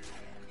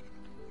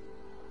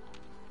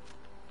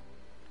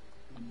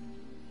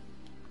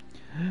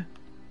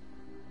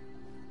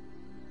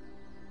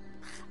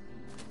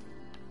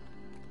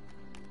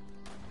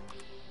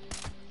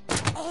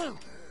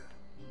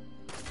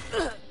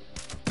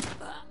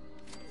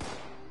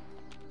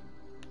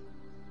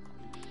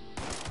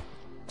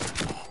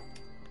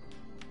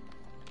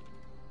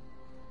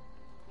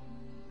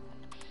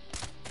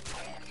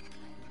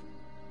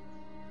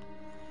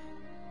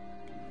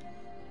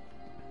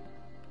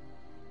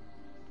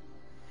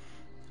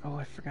 Oh,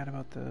 I forgot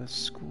about the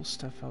school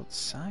stuff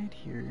outside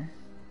here.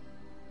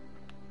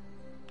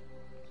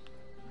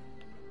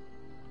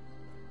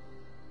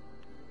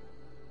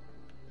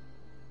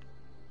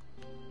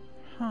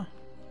 Huh.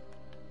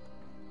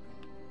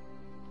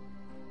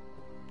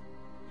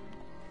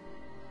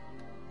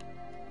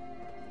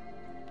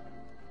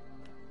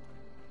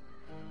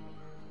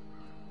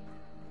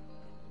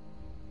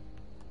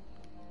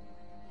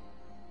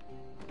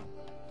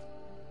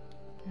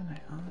 And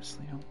I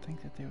honestly don't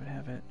think that they would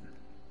have it.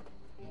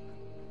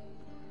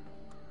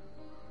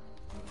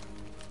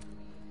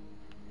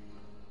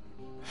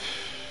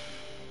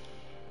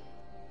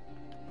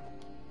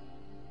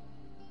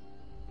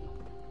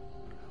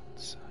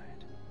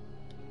 Outside.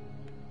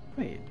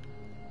 Wait.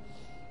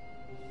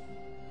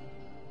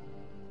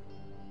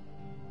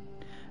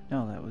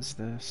 No, that was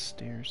the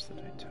stairs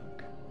that I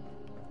took.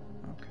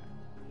 Okay.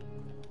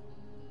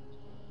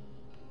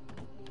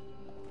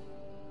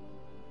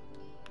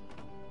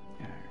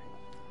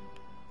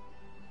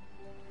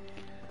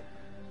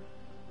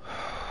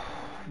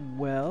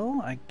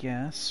 Well, I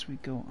guess we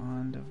go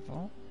on to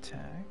Vault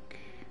Tech.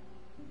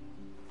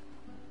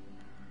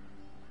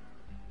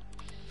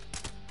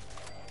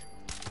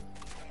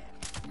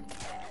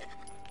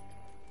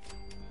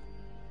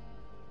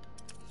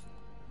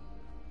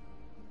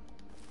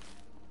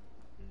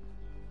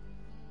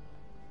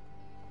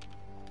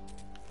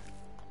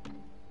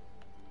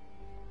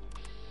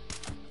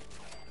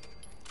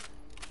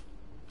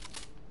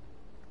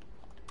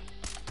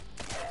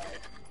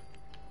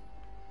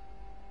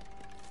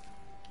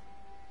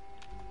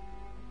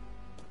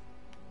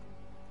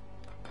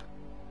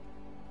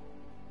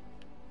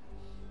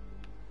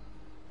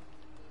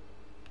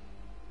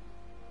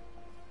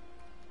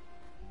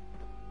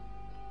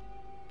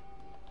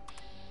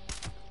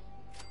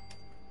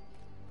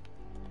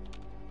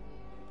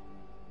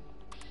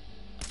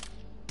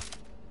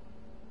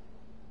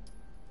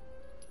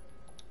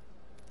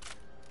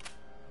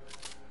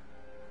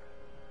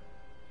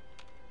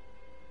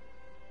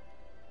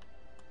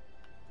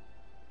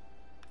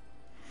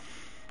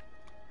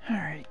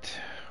 Alright,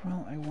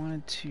 well, I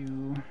wanted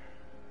to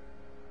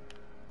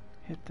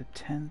hit the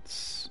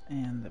tents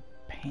and the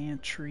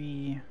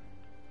pantry.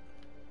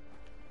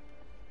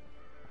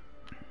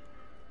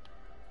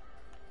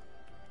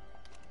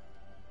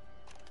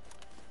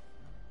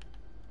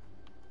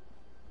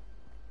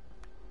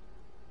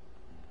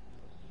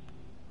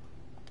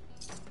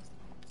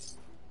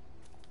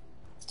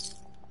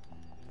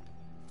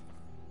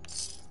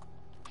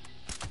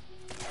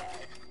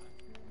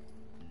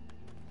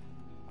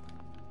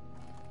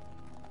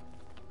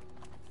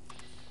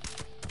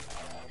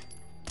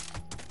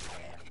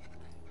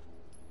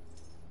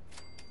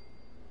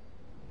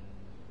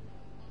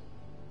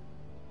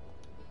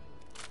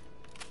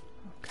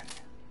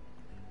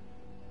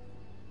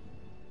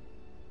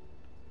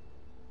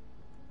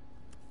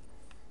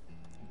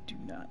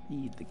 not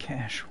need the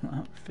casual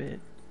outfit.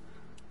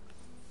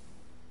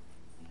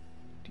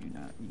 Do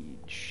not need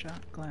shot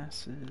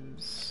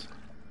glasses.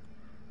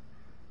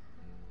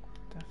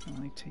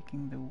 Definitely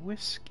taking the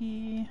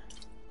whiskey.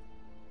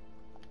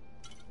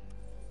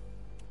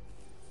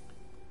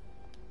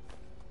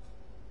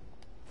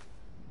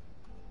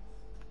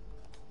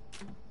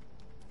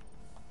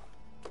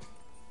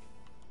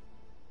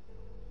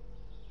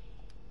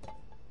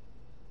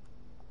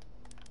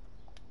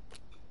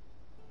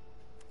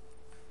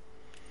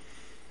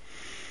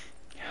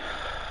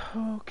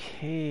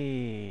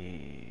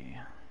 Okay.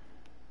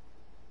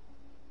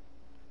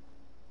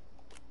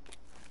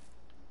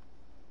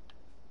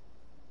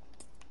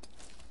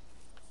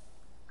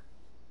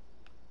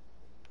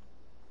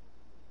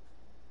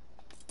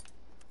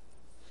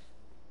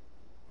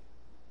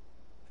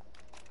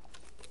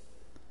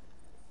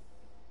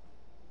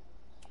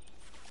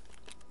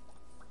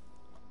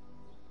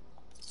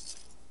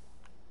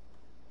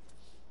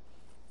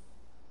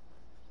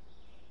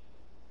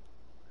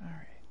 All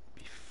right,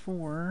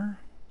 before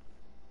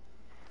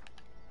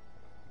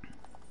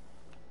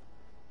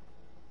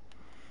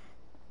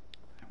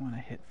I want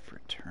to hit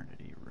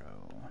Fraternity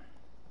Row.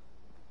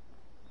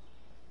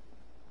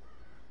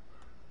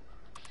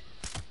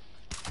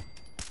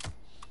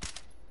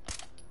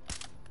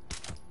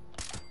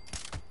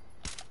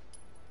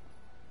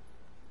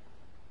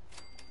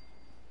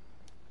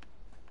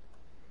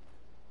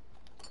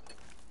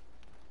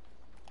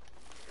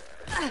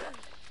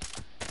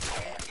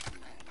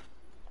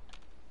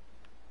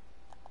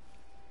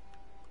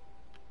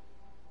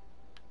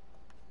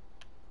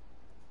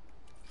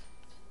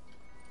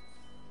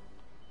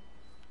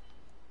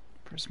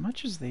 For as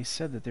much as they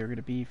said that they were going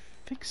to be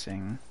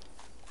fixing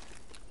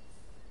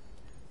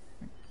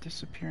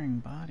disappearing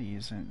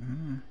bodies,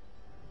 and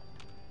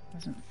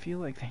doesn't feel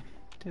like they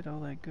did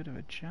all that good of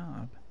a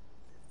job.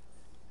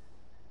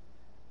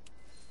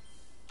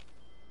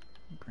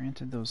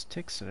 Granted, those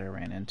ticks that I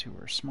ran into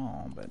were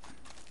small, but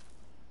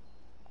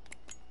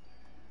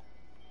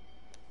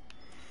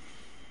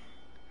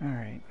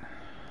alright.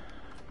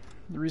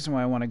 The reason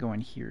why I want to go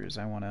in here is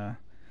I want to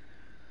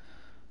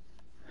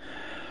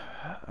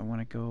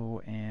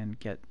go and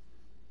get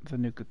the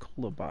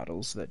Nuka-Cola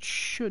bottles that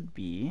should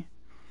be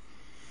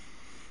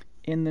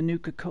in the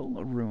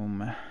Nuka-Cola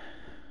room,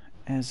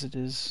 as it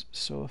is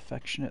so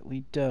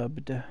affectionately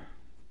dubbed.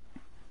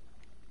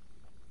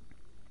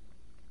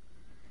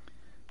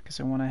 Because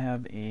I want to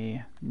have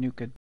a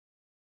Nuka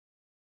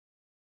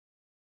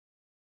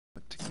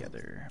put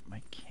together at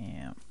my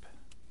camp.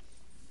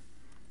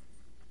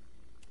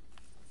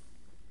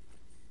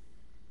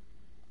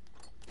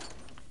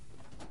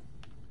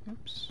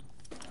 Oops.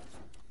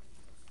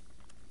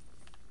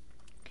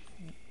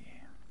 Okay.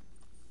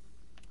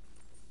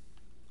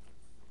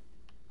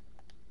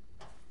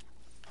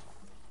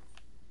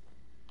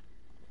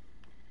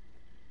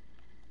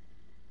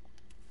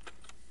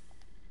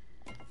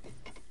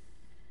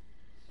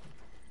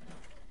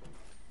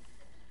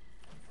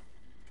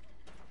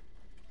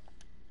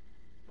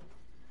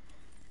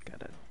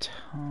 Got a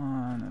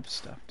ton of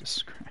stuff to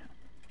scrap.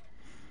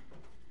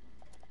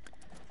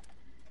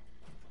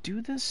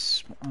 Do the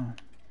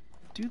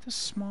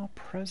small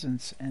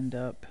presents end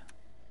up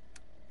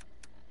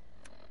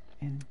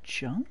in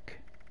junk?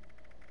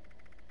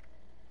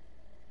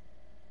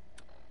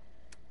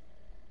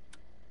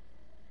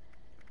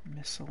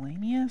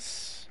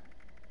 Miscellaneous?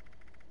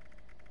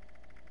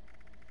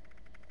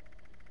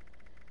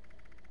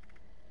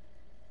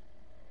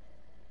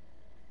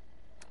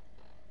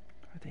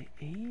 Are they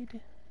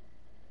aid?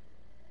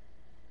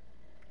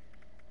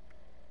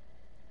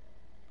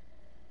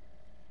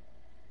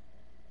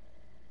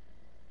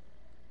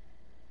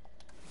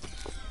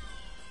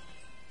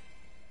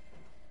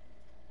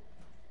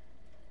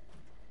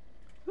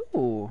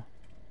 Ooh.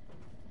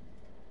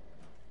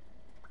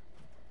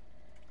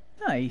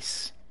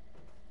 Nice.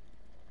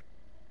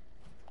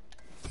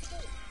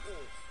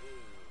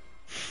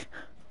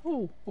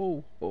 Oh,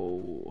 oh,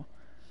 oh.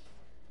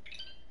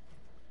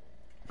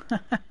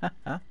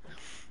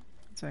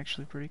 That's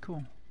actually pretty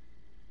cool.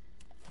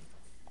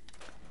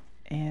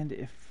 And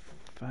if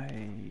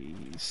I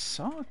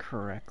saw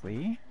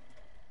correctly,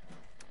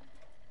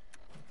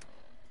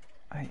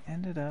 I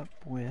ended up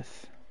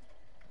with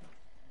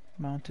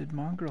mounted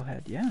mongrel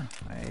head. Yeah,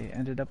 I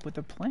ended up with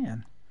a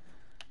plan.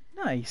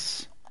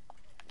 Nice.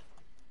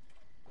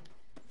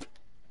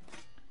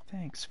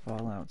 Thanks,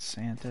 Fallout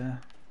Santa.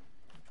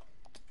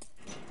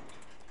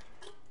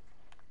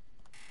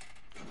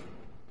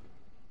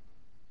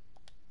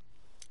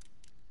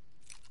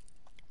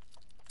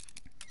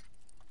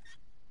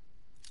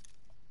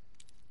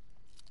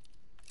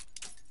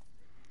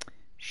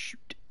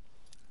 Shoot.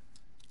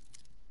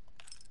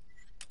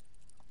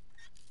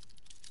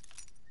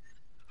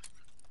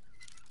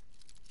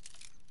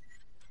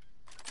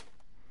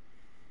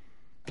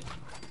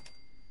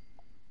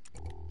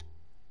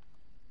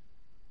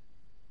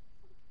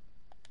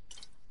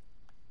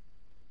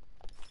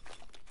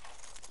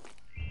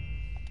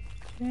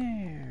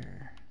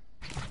 There.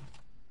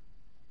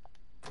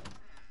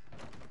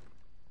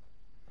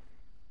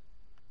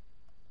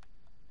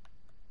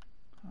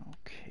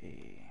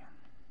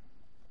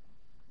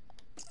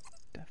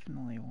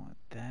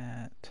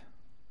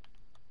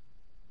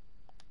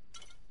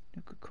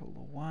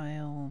 Cola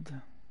Wild.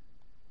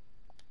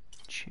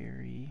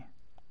 Cherry.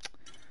 I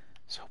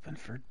was hoping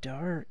for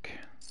dark.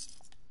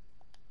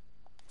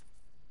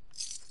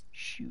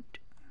 Shoot.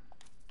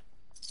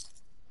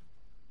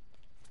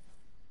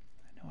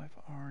 I know I've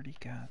already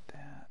got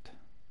that.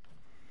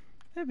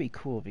 That'd be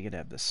cool if you could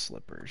have the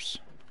slippers.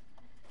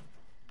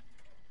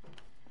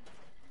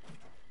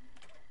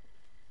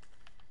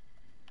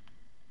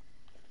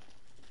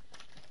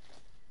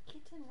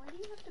 Kitten, why do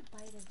you have to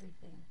bite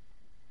everything?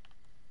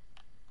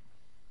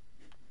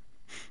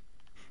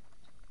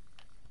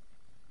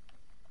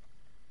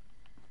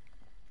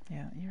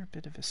 Yeah, you're a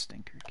bit of a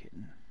stinker,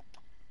 kitten.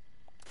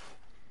 It's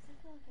like,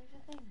 look, there's a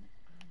thing.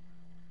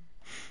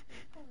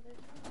 Oh, there's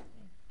another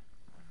thing.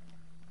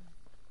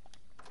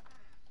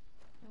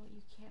 No,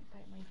 you can't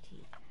bite my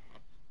teeth.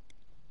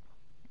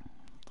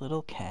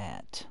 Little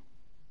cat.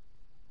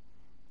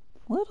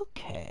 Little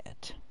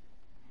cat.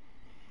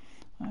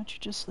 Why don't you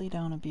just lay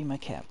down and be my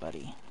cat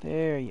buddy?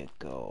 There you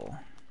go.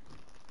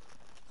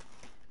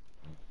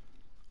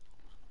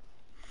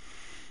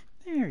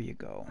 There you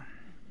go.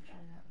 Try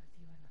that with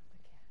you and not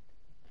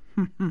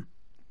the cat.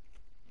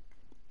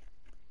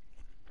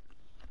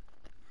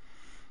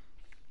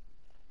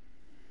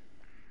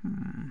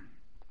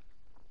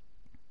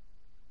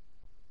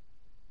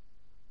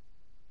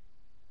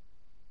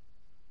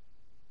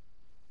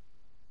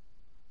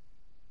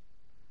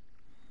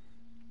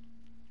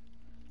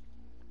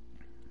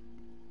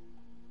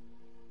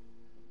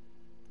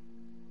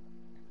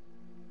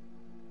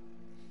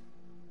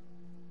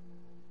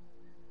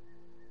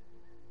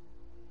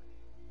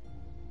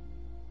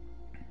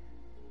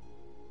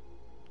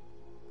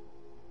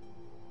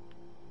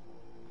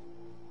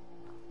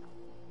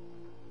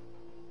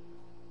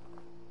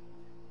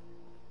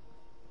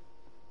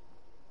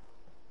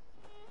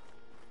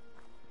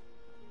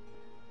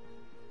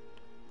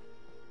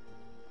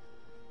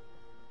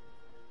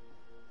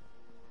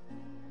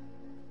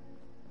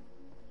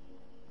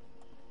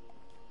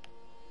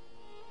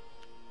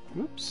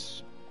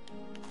 Oops.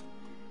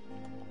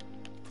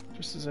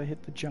 Just as I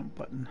hit the jump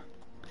button,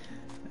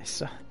 I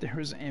saw there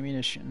was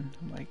ammunition.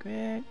 I'm like,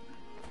 wait,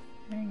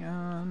 hang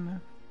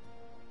on.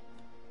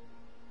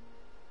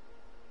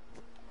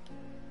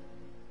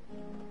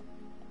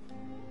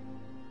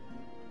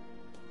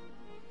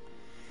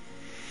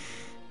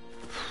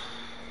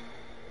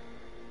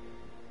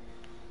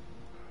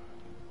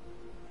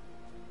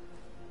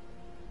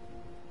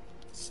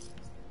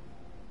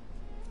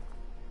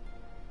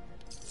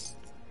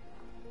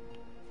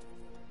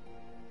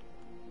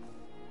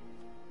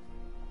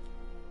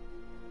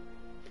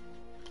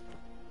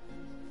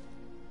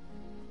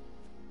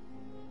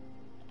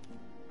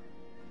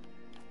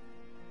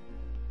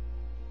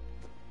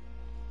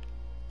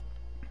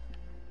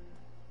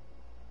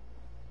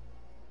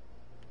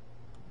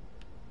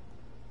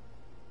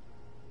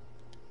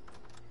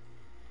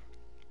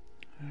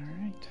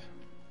 Alright.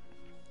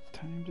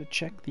 Time to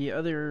check the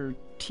other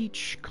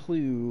teach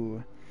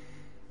clue.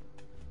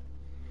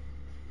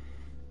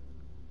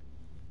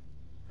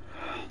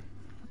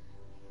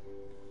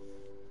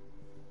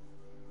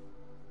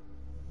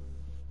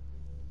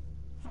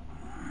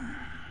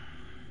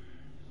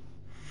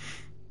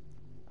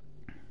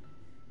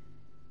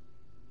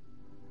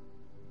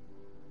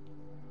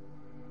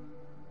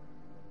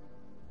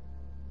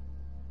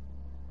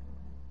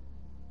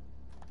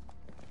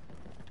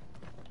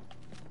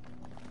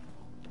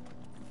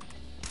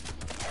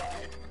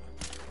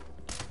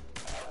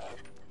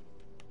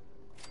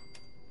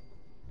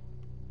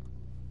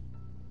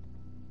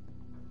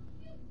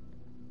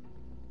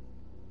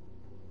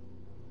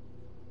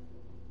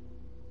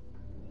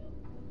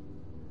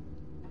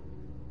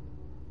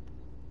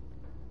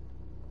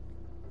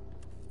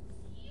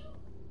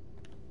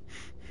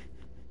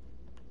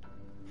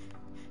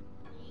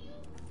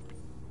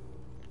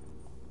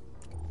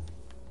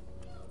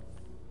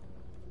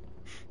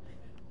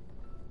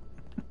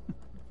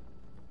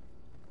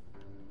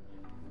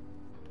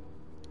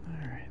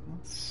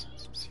 Let's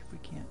see if we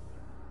can't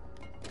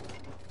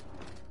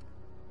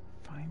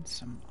find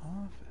some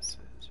offices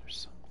or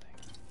something.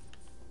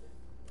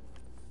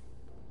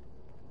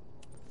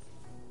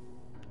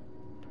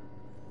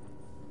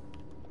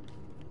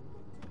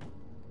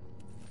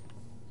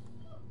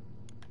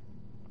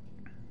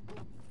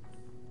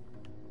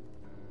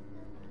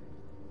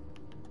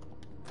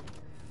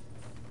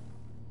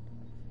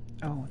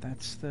 Oh,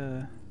 that's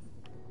the...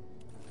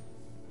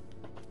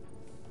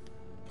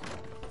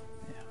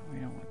 Yeah, we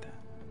don't want that.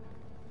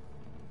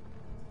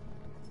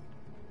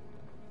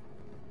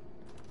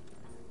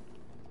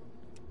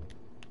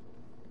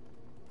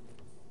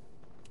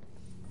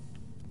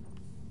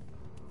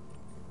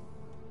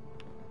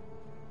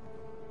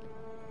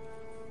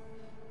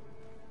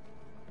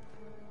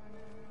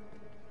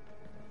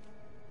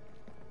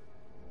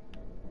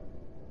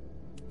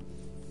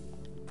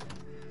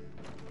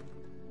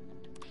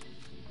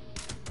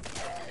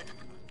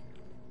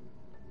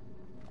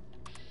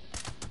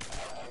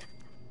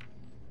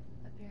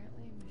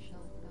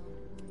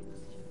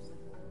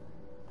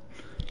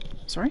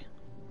 Sorry?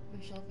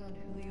 Michelle found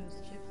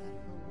Julio's chips at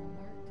her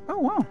Walmart. Oh,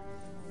 wow.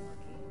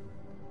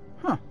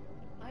 Huh.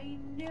 I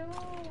know.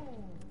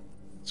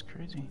 That's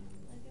crazy.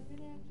 Like, I'm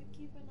gonna have to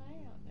keep an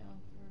eye out now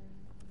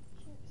for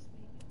chips.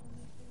 Maybe they'll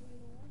make their way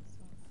to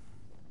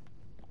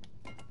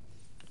Warsaw.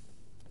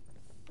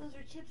 Those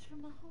are chips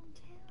from the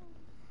hometown.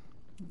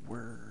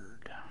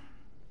 Word.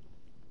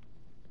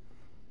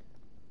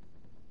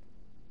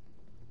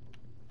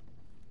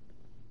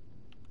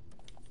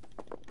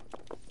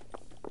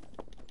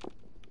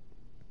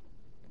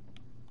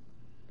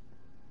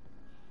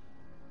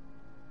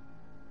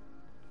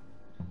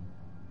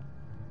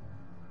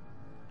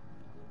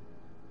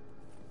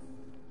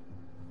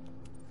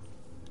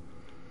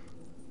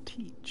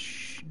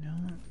 Teach, no.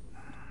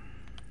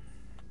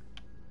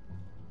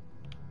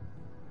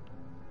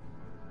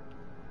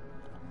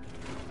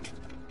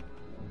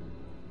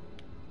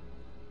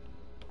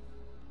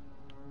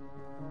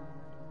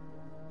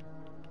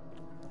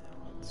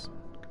 It's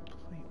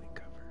completely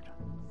covered.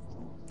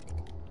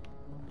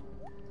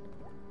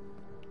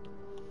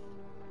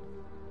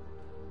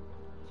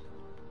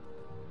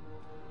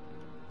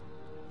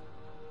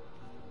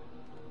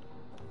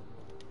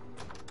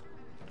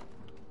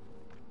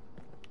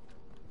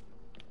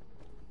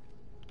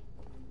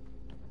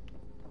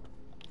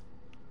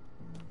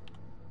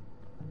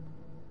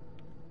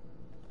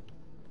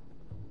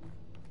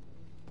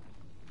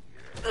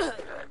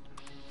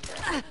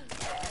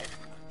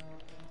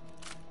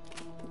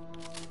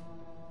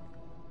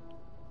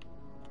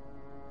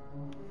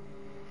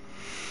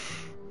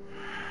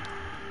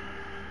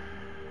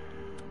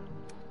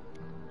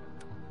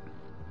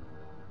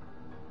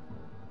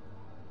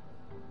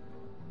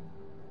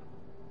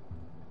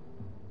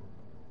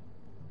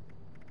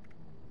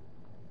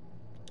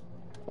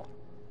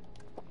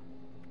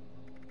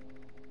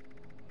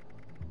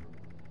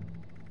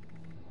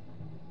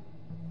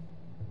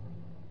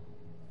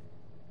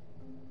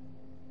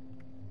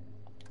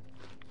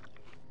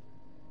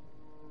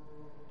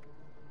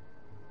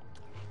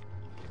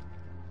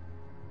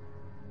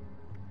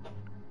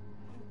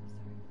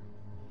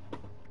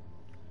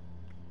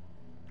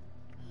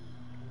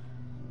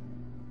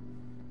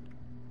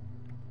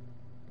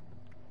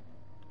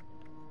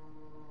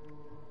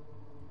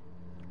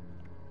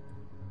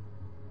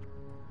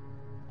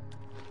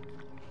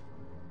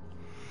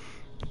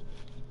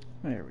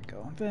 There we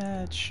go.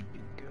 That should be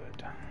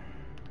good.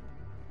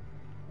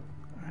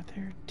 Are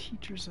there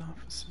teachers'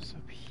 offices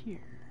up here?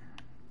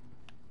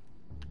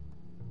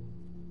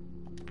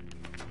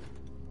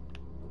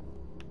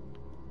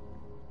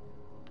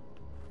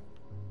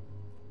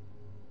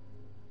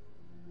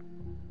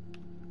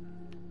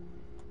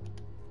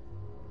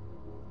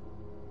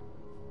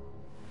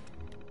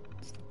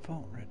 It's the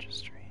vault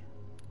registry.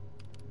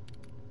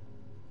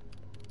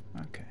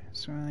 Okay,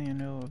 so I only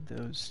know of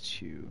those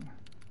two.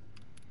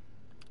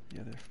 The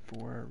other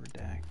four are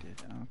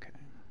redacted. Okay.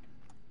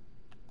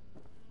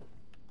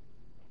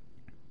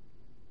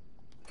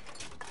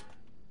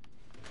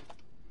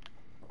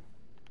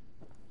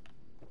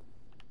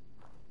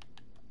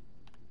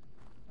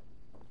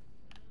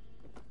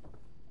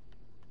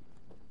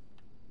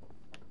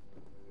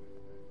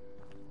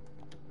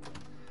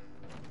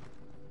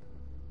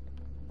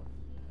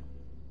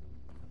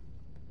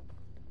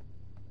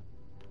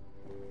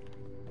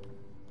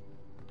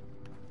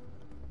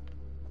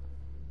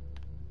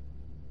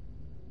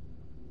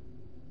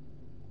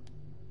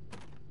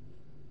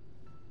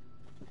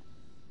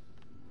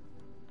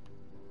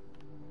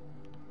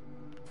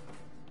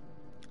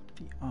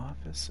 The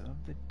office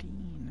of the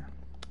dean.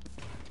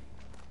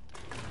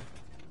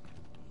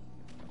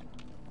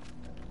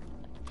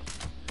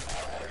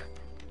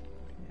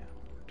 Yeah,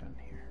 we're done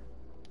here.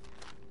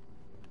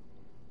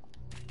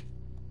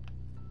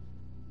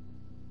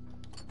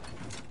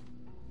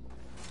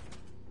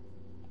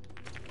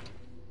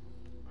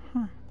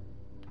 Huh.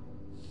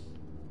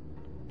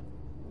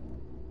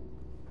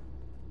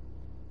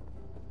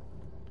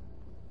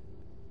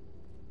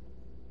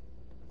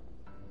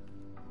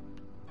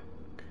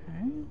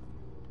 Okay.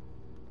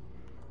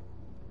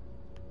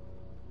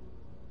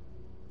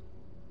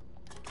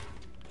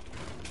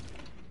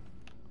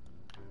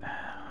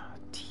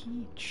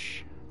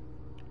 Teach.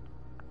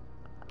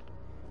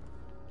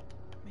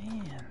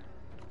 Man.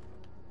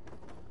 I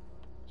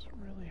was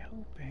really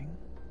hoping.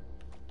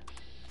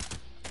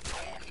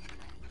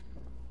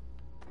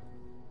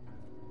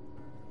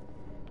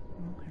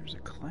 Well, here's a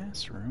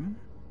classroom.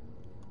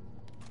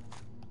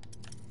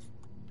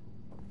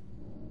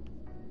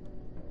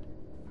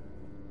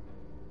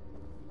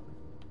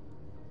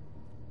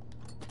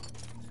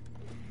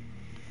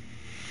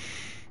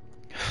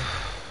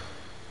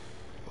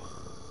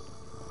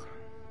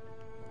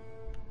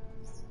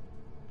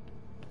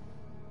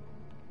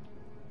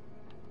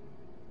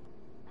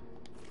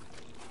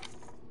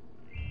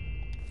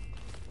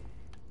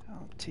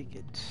 I'll take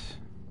it.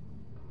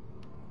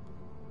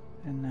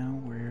 And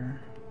now we're...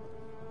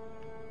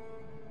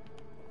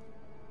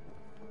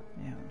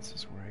 Yeah, this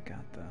is where I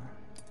got the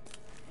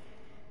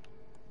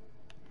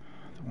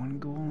one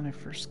goal when I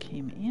first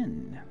came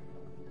in.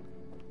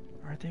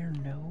 Are there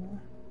no...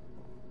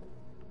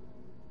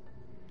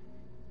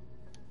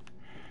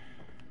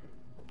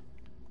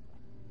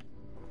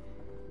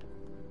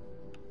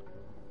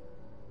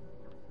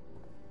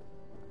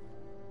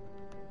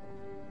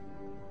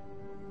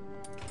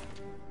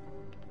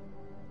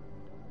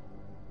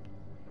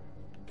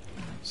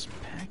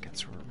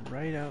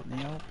 right out in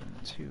the open,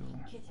 too.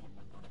 Kitten.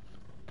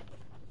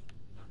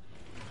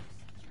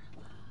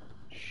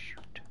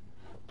 Shoot.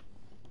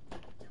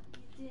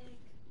 Don't be a dick.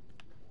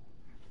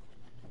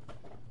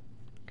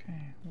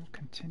 Okay, we'll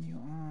continue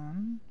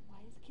on, Why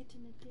is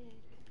Kitten a dick?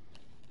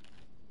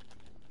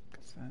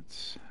 because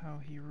that's how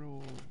he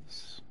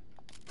rolls.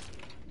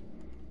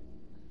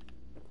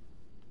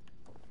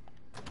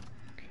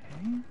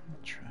 Okay,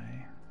 we'll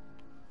try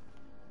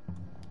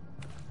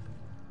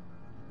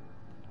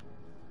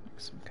like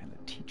some kind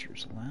of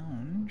teacher's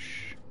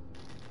lounge.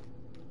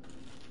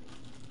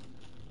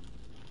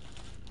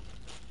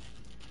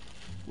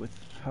 With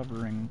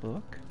hovering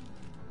book.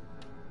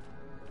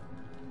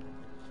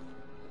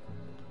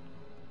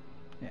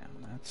 Yeah,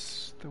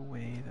 that's the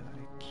way that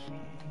I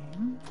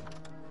came.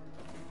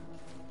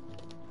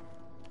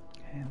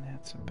 And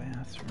that's a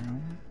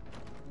bathroom.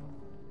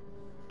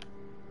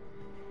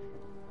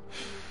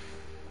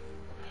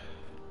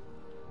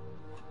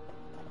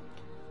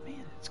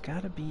 Man, it's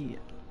gotta be...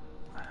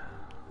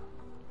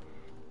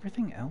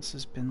 Everything else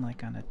has been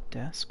like on a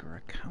desk or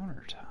a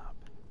countertop.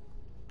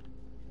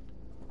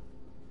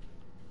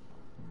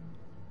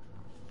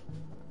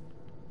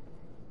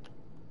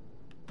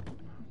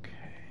 Okay.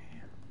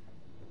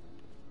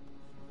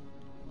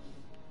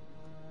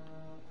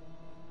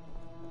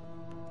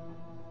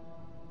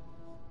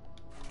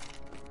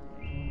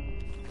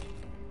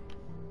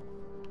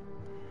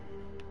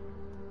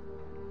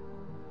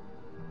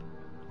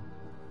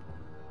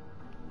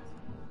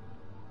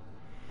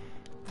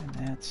 And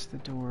that's the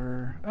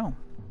door. Oh.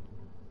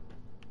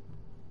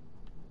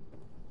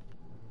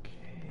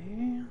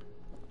 Okay.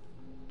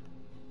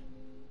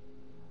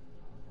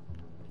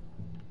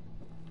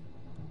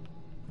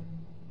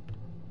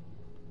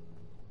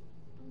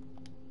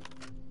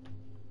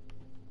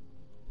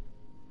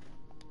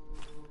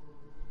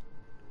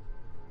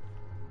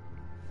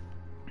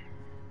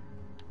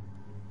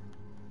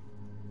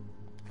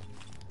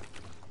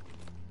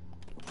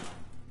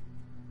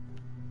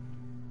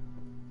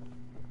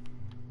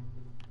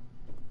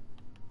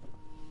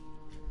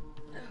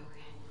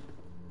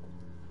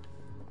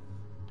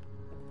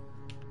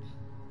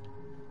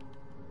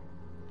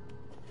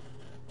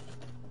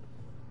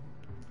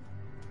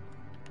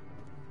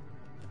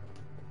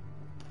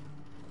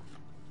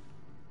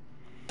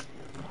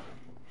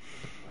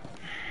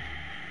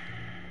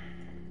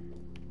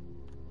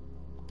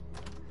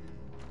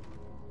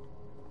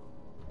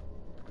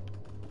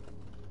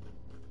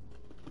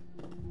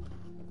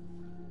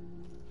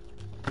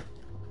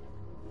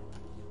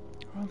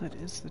 Well, that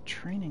is the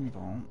training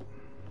vault.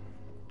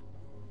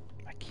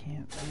 I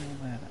can't rule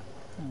that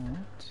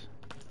out.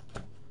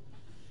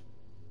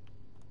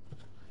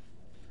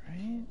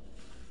 Right?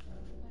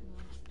 My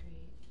mom's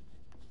great.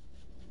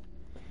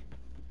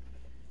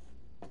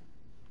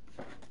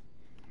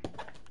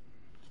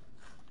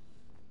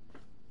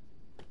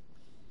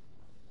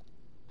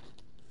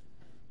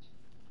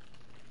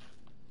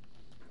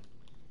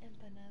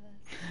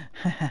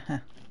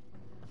 Empanadas.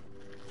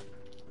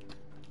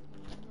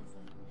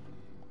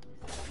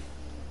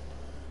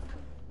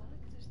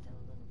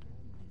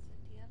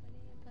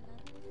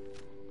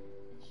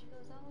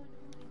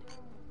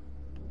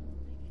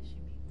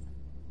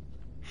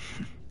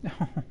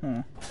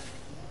 No.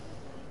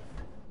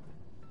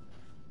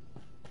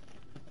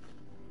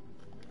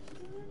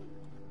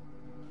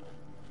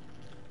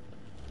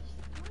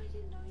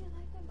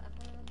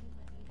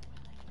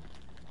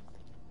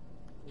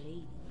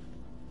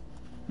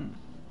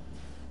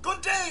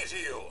 Good day to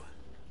you!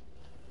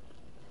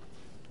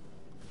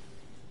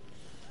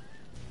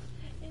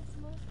 It's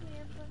mostly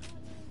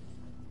empanadas.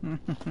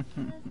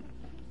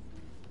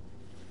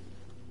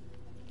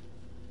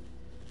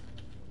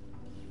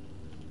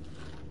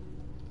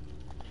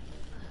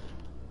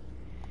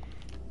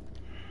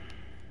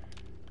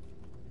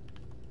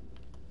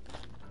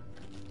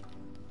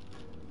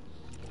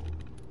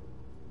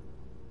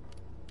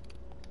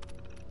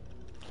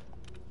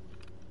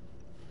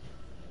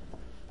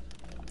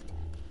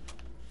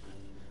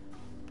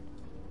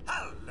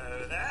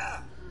 Hello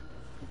there!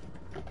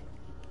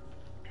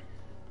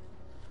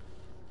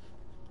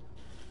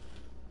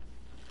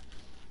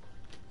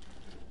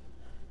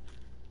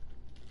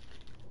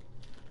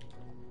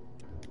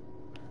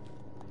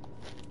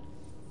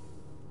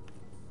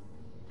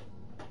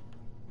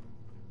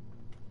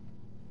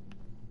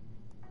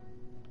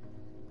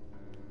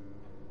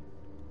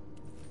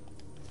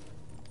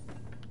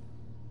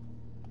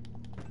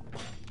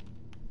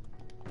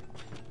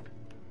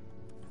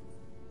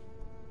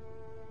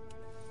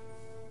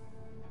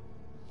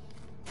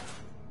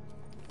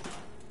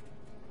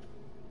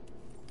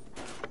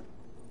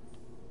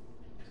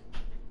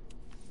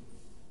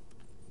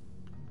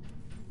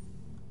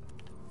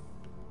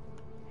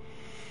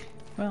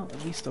 Well,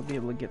 at least I'll be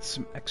able to get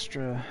some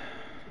extra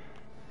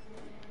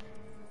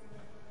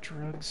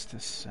drugs to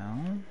sell.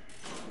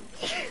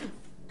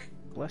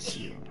 Bless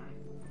you.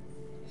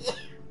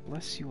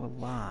 Bless you a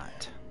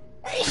lot.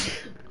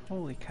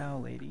 Holy cow,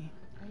 lady.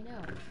 I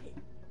know.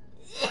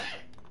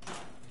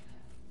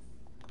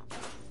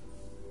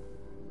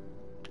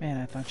 Man,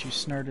 I thought you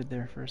snorted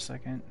there for a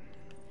second.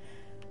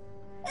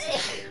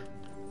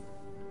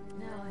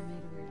 No, I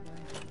made a weird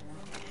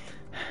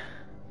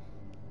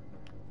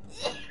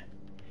noise.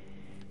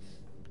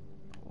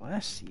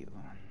 Bless you.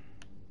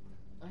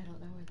 I don't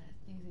know where that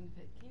sneezing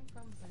fit came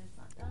from, but it's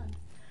not done.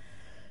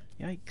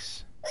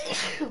 Yikes.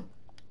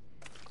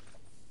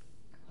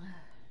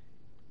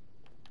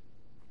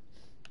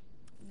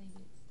 Maybe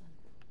it's done.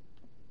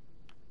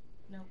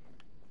 Nope.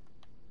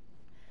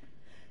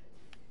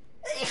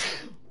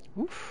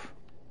 Oof.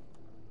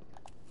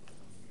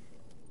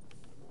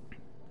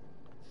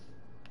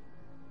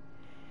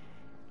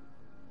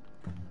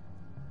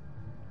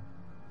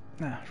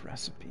 Ah,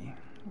 recipe,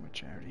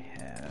 which I already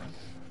have.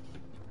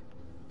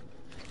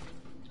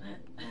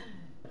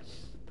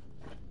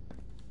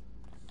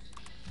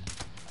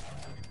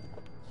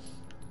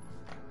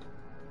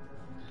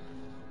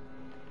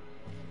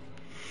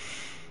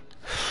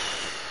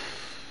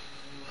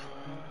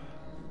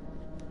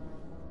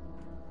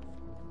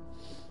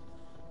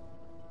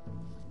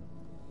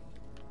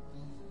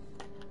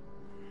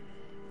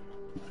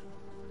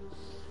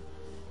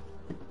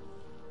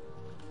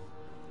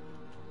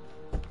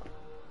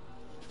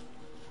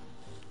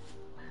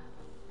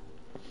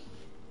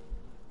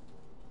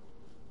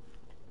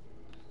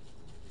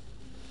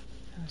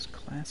 There's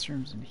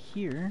classrooms in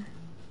here.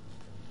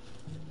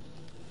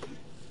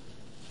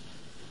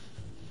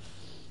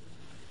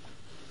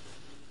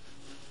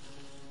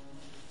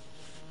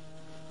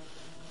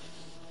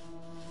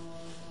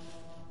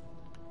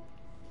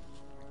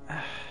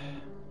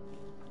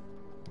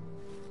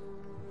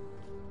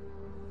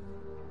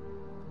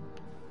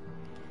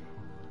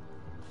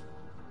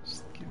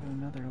 Just give it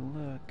another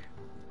look.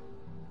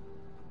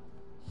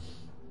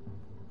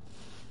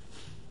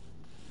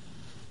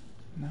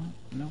 No,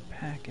 no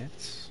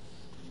packets.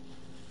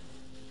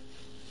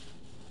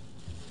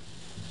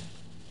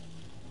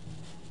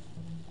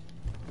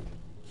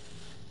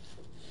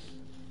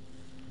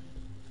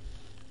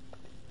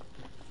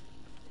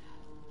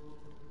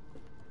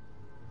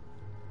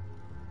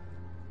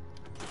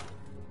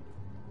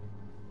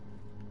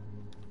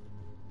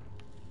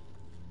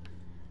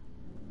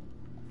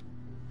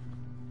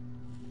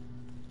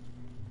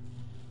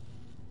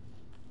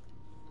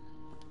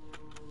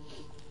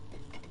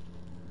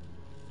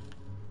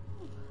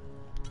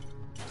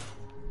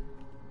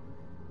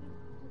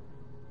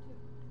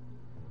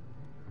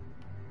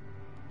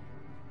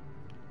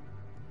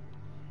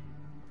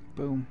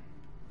 Boom.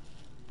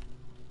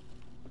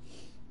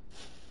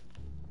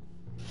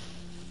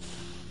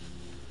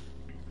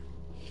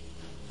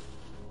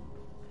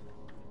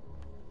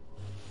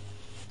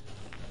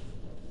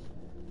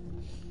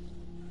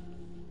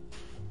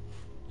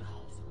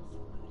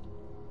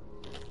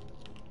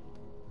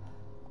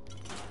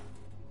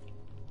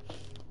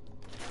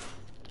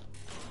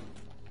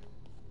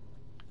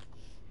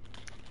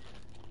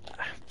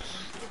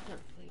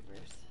 Different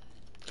flavors.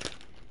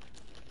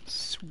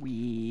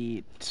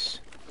 Sweet.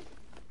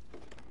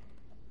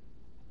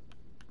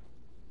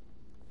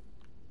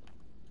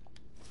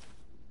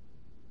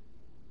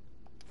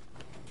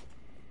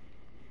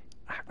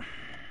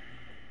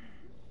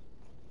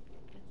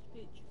 Good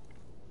speech.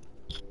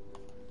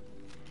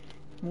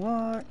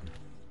 What?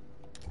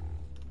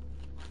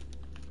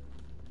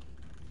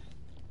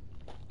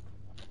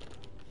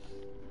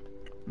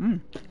 Mmm.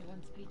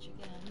 One speech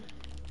again.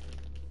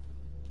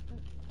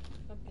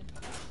 Pumpkin.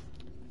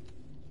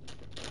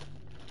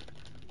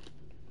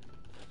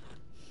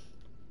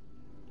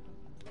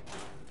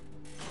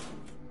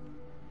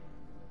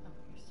 Oh,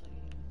 you're still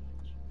eating a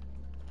peach.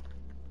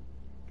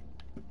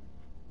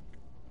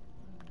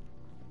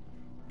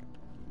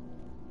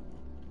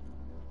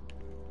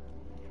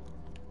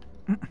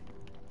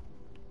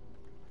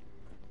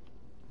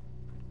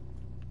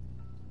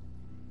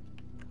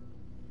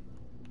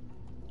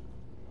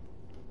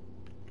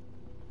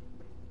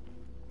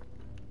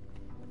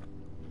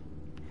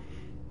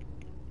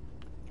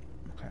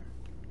 Okay.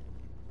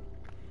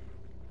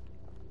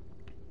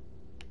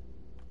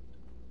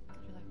 Do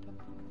you like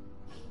pumpkin?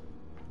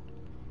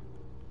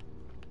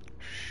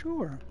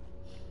 Sure.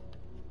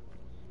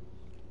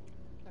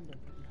 I'm done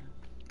for now.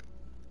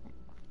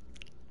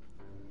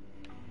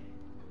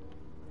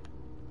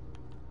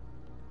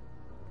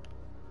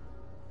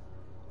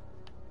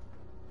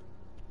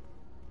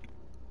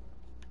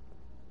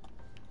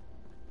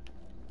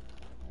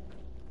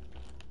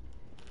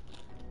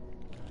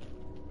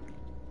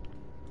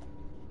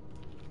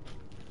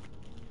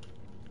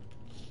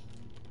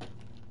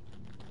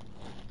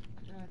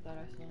 I thought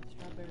I saw a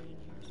strawberry in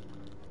here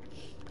somewhere.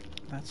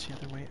 That's the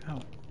other way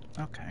out.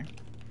 Okay.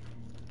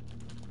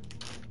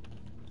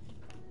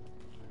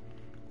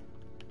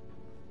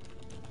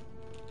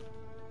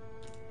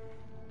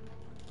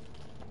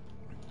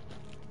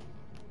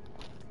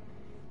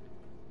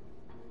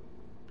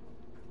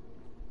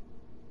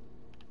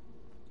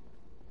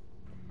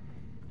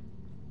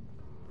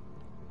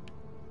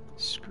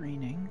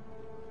 Screening.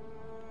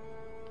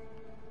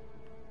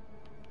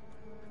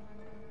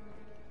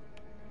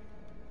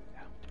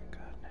 Oh, dear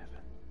God in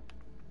heaven.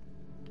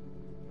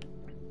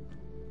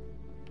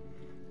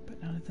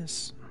 of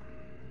this.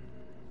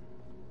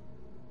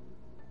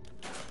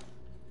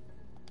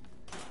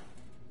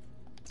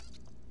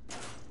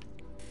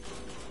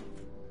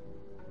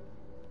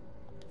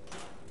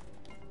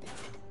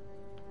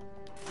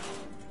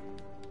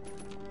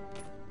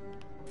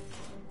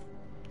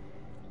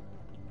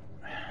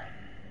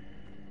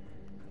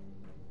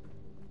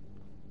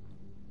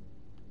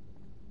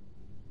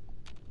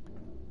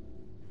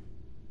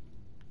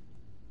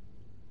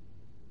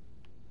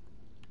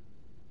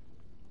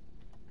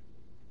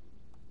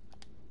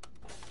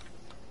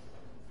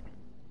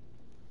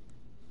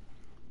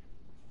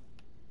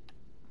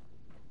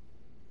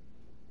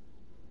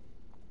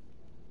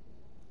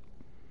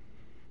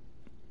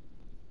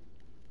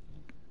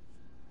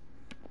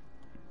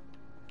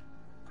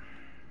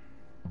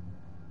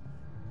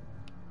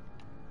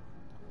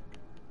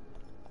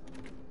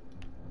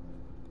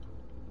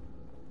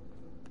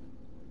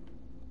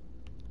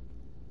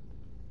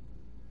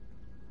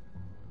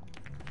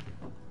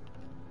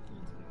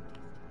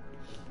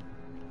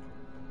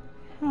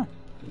 Huh.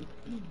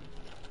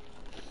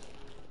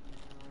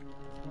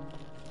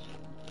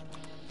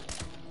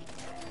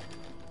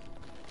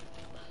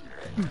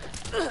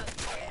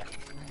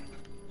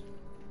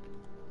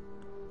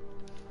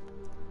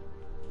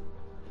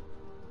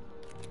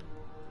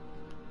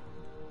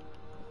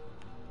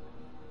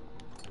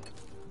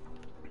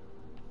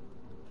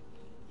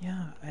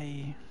 Yeah,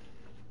 I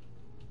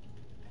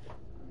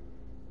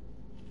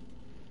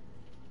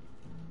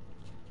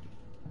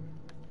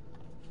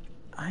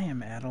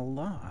am at a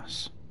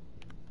loss.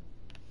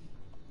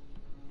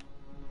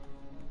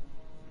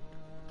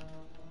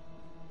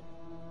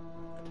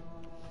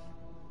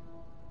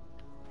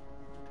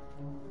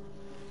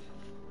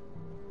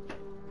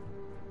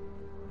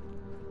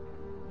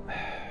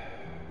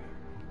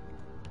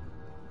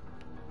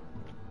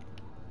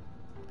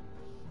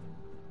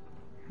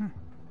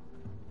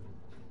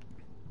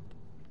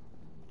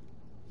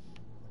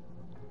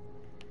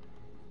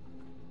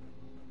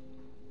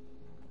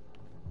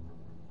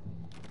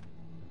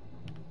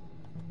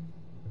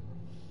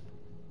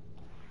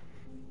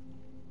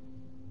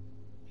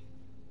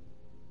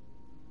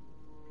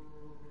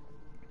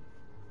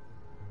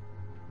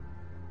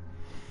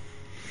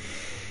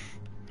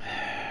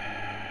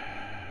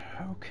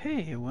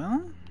 Okay,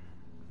 well.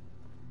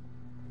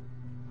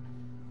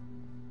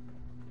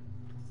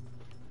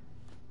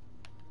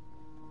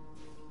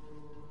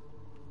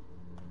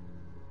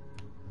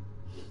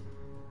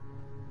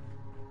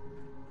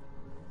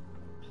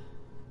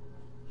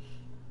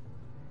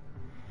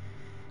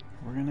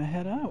 We're gonna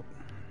head out.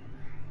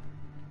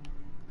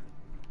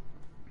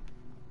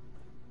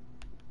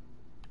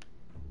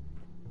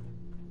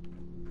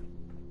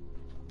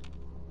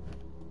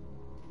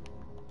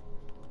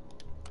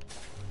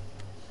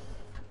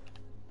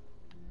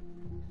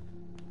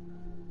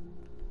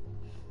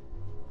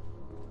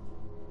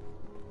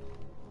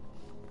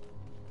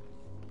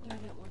 I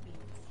got more beans.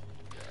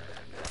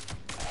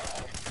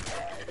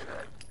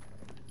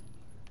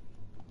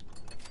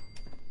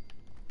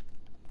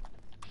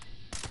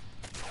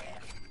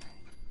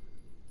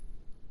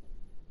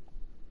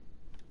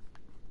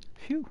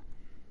 Phew.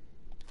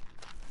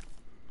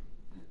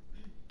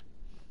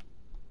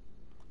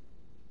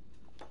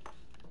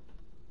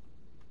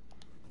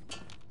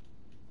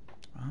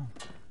 Wow.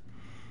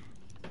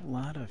 A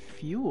lot of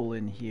fuel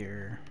in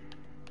here.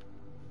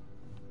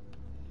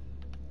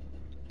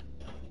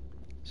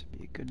 This would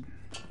be a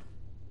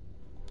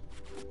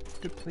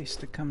good place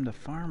to come to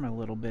farm a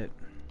little bit.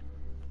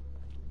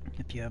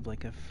 If you have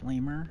like a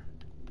flamer.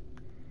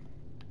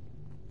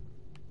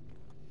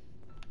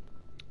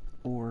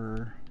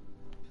 Or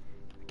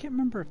I can't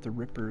remember if the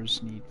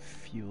rippers need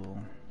fuel.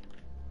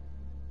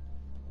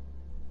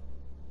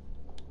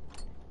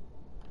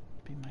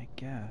 Be my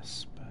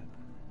guess, but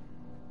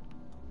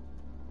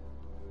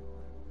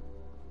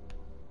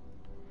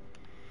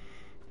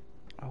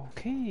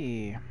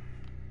okay.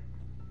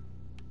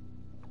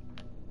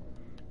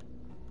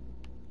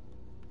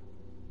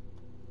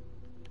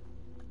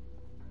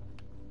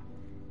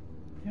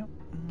 Yep,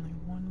 only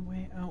one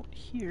way out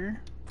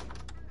here.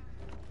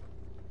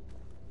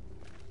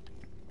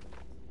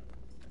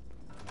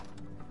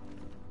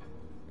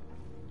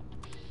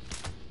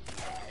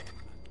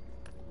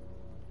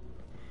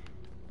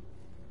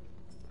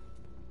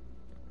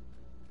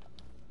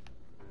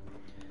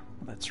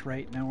 That's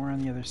right, now we're on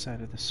the other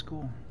side of the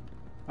school.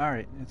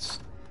 Alright, it's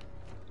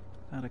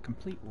not a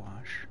complete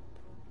wash.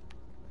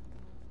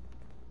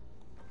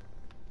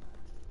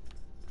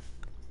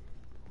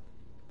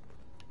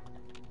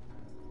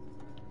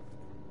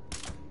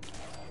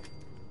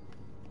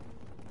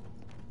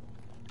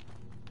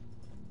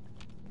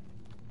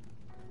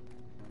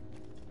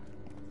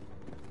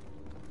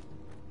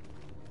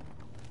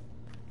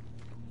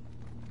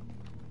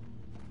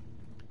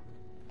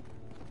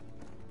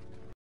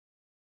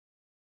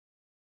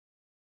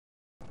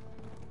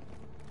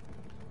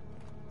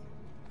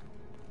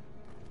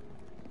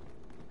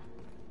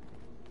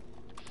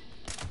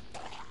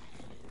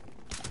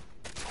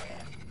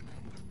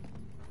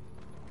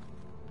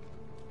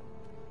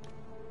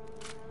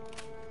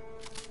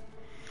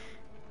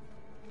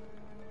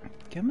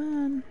 Come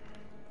on.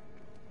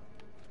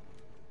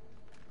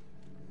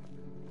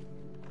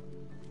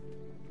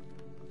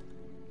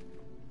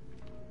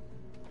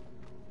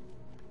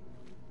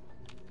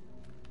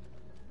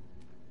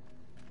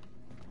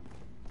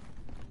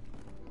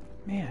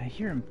 Man, I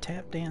hear him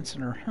tap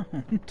dancing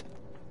around.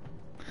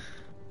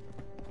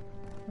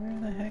 Where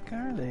the heck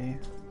are they?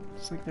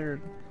 It's like they're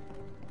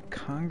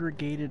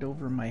congregated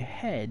over my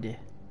head.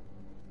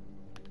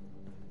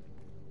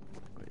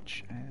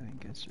 Which I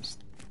think is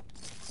just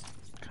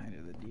kind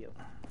of the deal.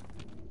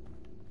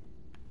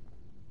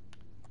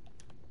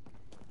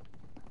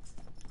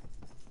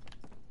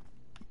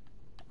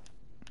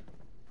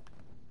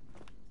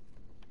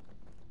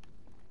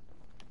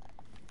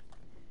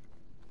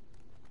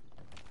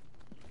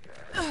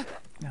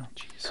 Oh,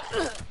 jeez.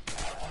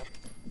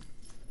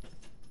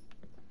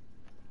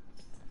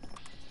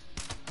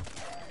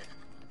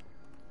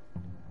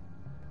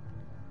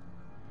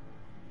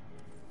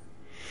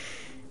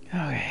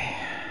 Okay.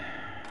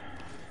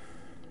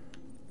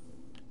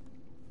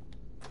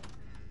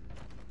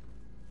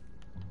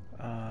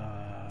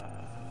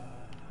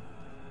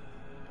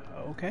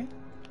 Okay.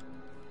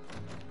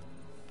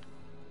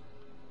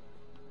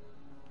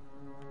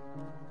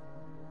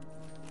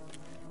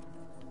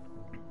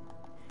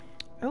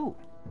 Oh.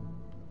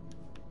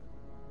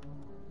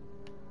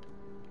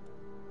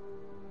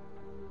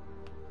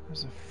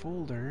 There's a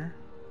folder.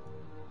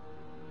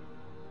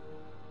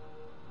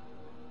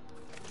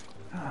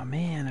 Oh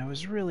man, I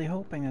was really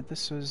hoping that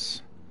this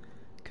was,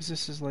 because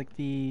this is like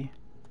the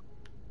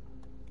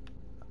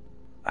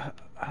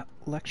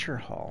lecture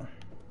hall.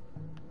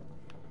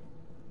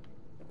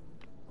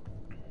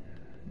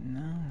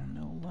 No,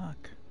 no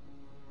luck.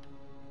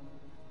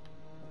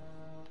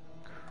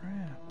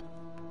 Crap.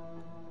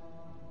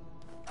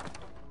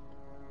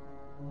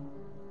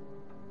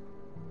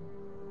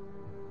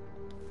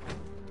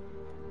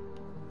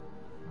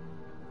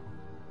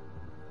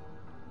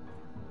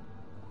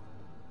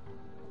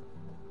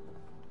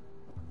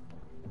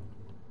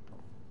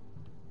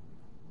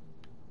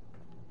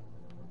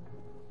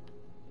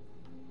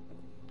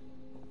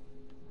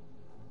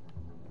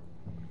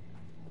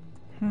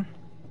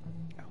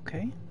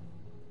 Okay.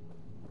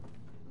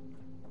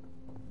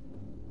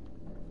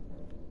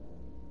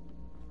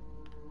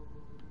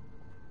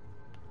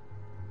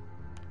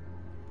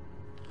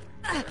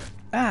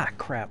 Ah,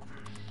 crap.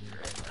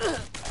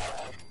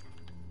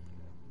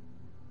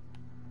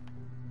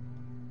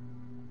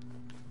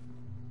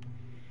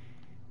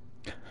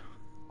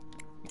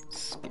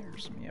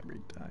 Scares me every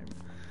time.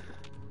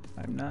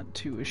 I'm not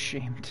too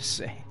ashamed to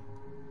say.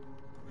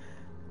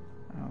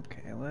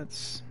 Okay,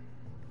 let's...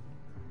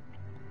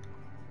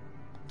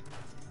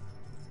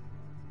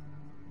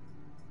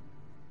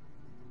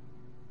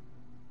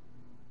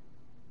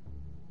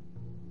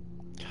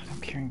 God, I'm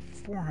carrying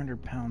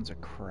 400 pounds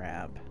of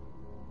crab.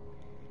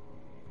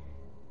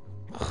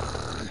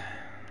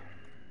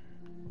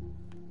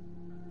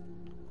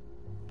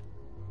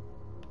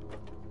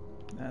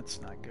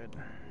 That's not good.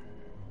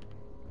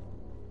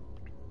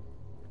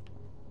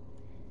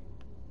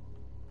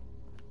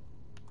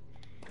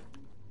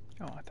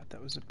 Oh, I thought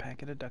that was a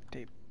packet of duct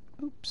tape.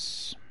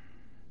 Oops.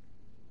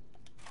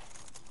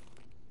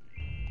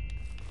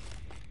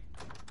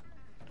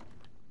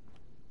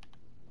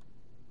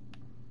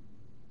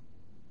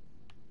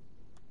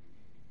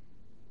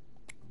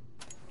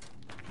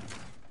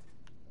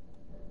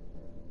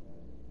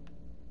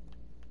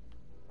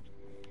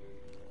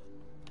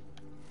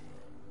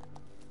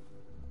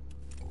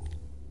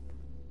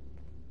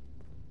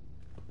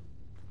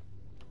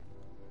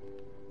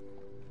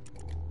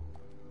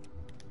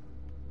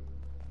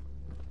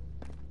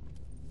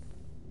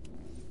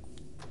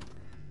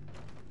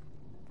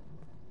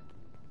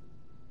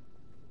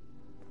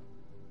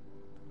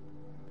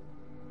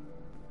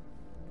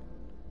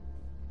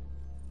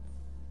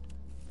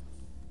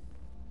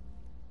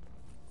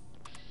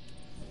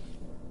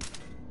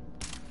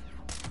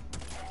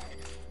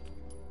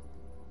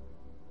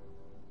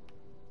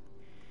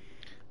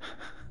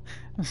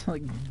 It's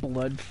like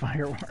blood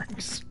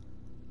fireworks.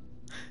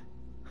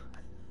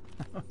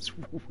 That was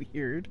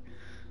weird.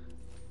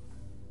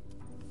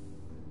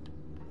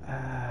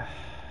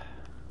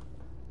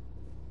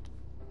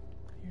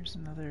 Here's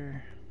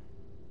another...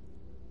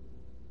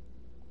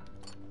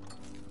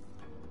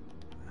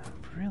 I'm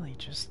really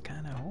just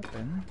kind of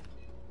hoping.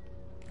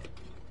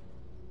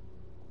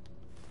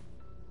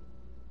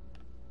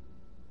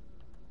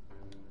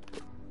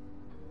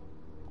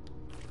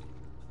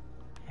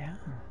 Yeah.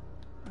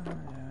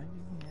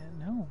 Yeah,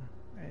 no.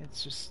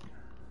 It's just...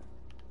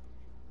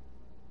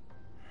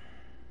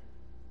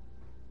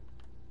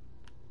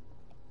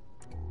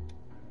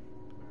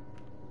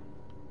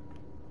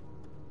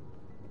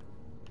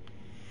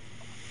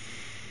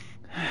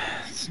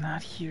 It's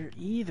not here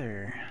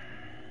either.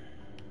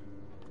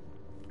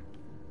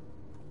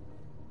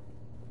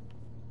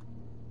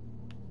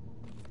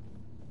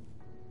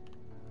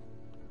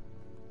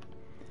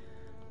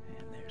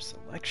 And there's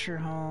the lecture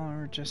hall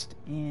we're just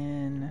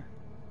in.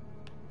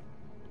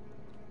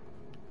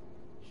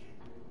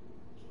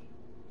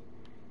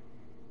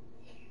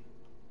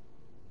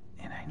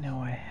 know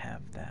I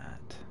have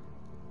that.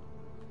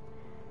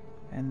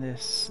 And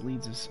this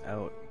leads us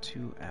out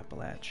to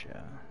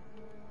Appalachia.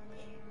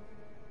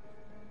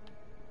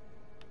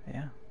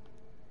 Yeah.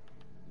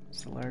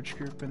 It's the large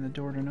group in the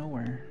door to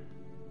nowhere.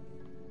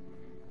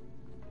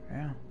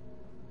 Yeah.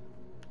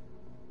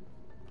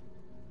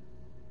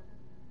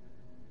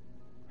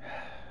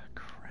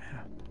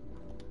 Crap.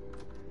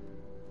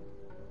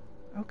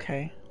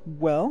 Okay,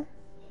 well.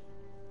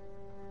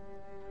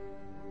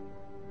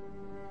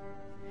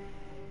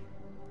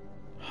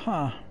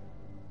 Huh.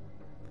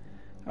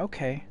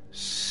 Okay,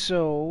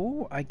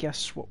 so I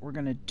guess what we're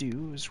gonna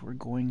do is we're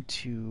going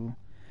to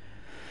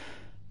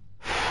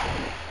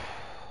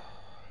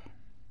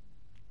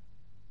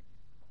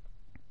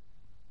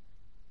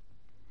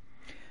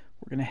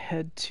we're gonna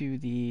head to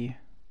the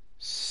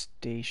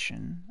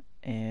station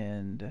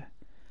and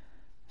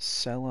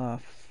sell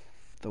off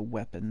the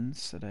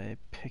weapons that I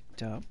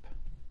picked up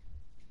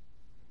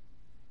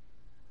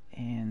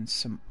and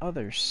some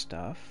other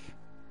stuff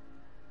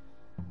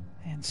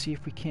and see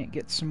if we can't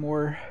get some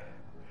more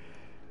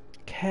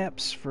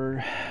caps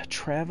for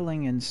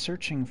traveling and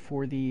searching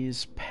for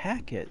these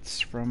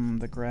packets from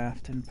the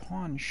Grafton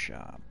pawn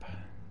shop.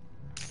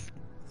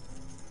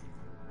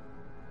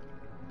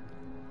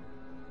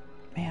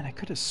 Man, I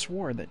could have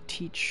swore that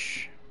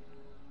Teach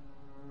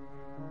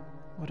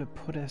would have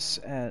put us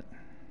at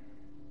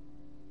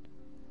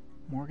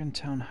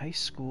Morgantown High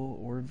School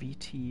or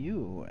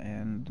VTU,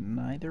 and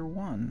neither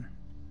one.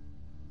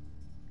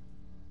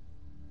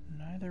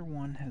 Neither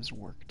one has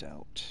worked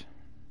out.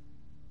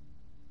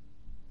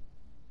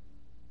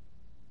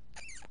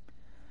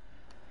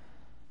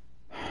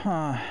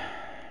 Huh.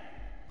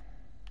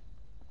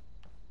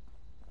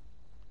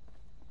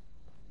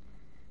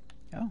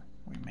 Oh,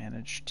 we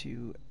managed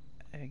to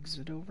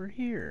exit over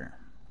here.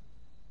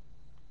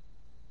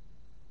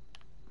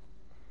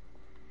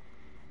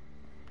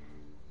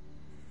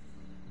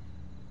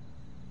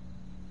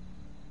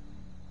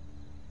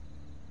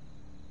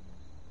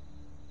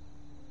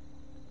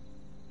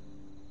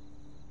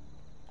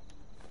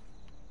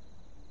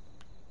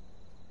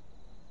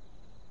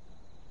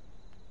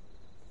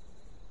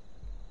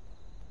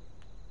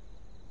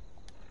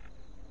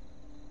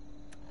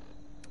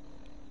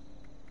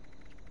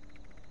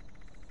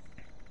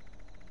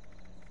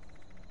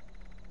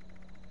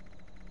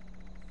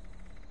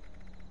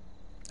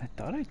 I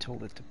thought I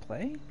told it to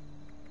play.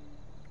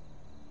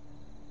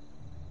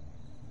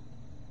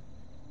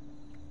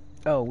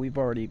 Oh, we've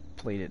already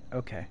played it.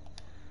 Okay.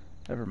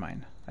 Never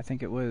mind. I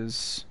think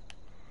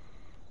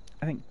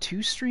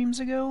 2 streams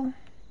ago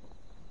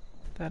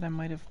that I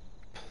might have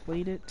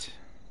played it.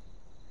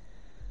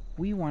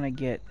 We want to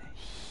get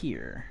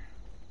here.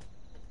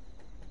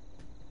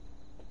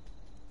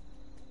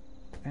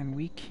 And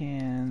we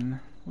can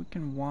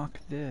walk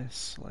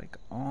this like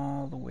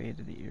all the way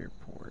to the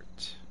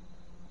airport.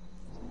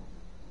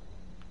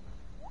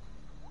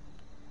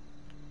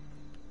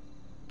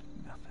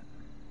 Nothing.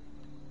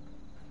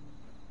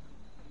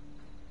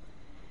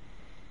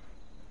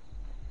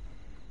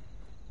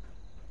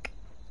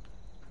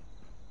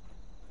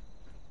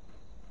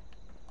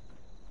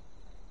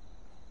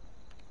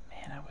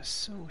 Man, I was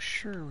so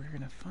sure we were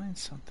going to find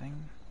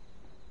something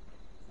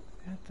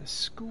at the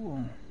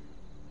school.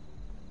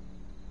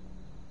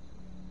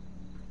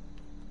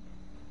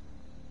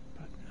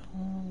 But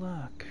no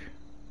luck.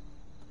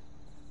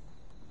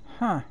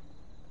 Huh.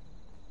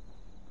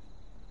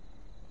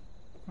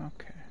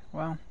 Okay,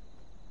 well.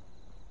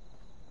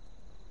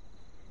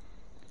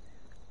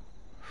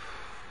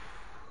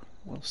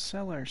 We'll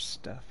sell our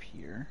stuff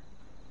here.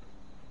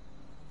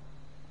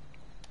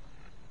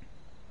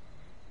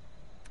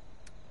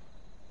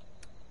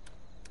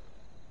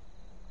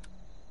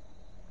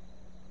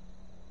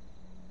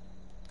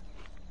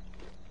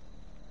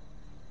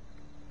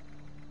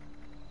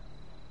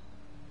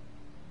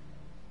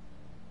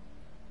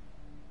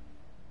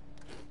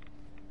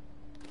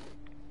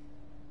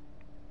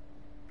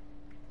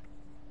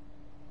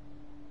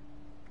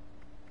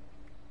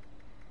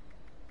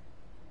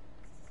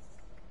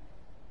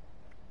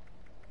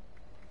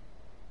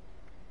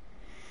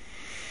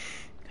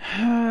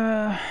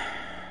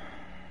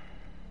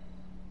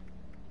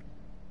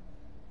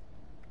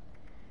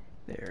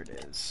 There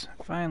it is.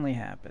 Finally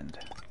happened.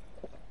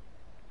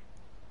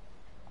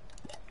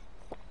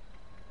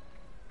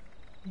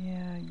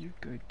 Yeah, you're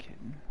good,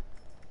 kitten.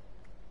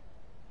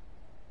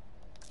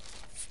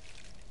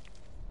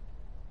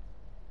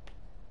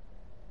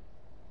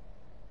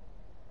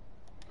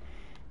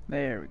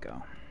 There we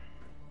go.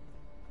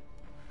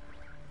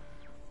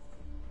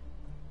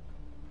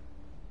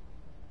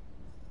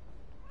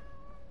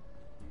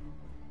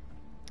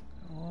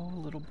 Oh,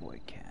 little boy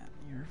cat,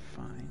 you're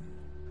fine.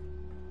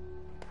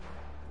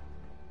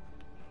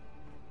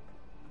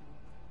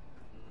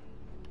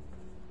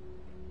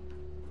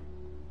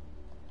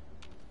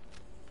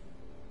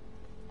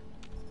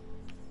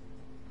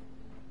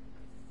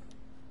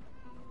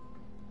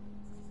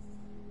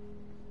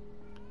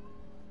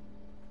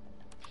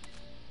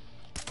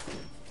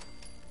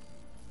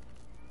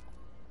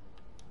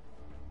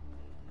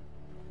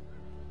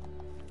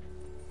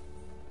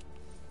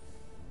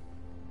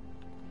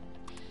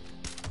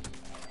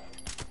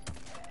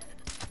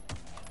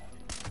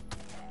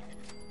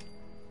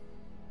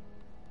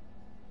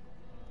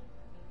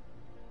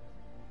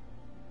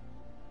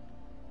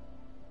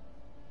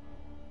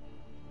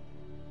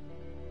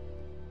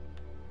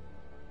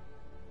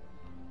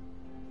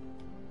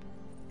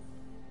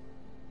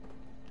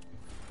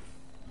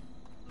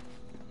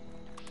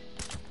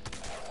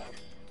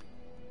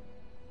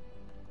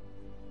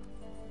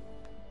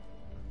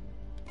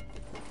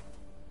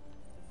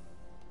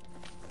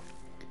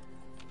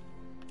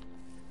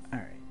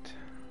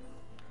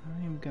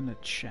 gonna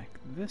check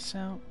this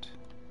out.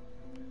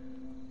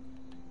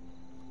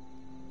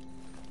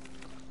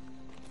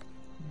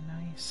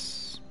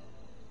 Nice.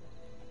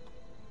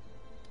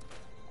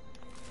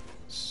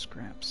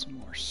 Scrap some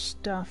more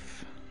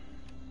stuff.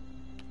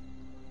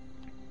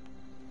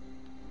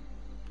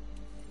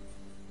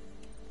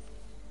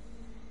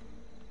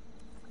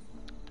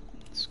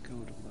 Let's go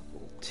to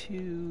level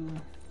 2.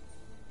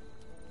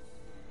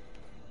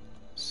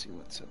 See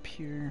what's up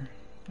here.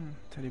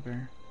 Teddy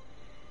bear.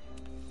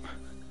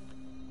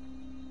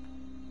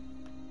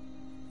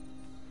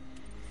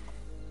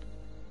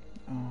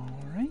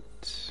 All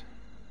right.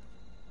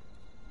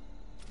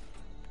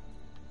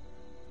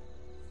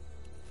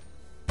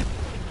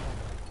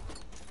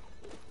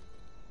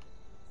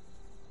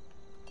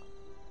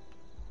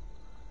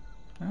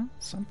 Well,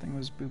 something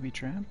was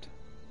booby-trapped.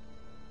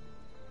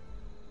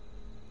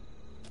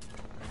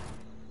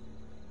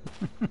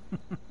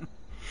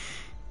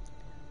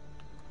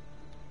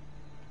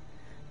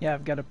 Yeah,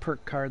 I've got a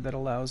perk card that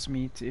allows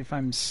me to, if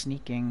I'm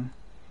sneaking,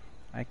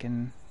 I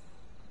can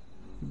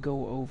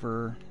go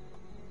over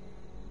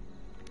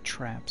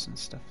traps and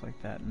stuff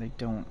like that, and they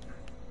don't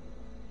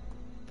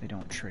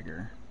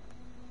trigger,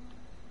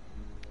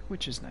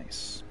 which is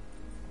nice.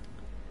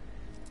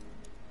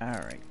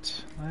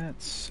 Alright,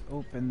 let's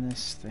open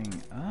this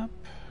thing up.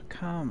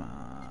 Come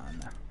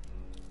on.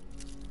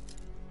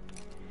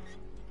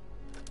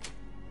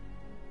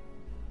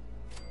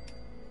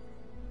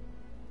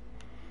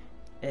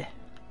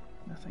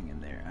 Nothing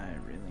in there I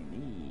really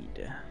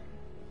need.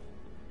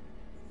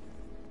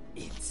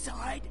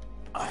 Inside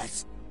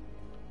us.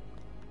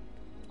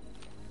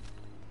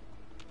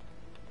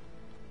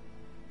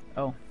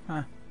 Oh,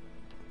 huh.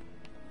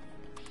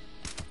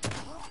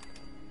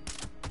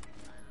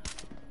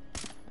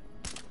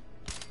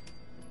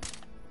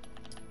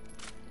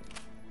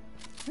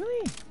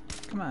 Really?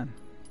 Come on.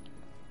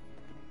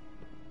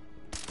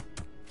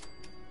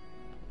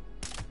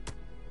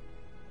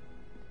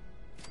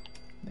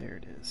 There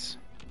it is.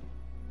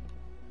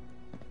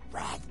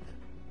 Rat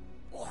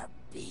or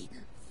be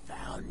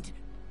found.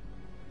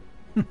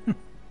 I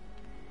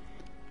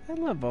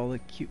love all the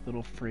cute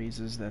little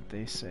phrases that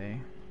they say.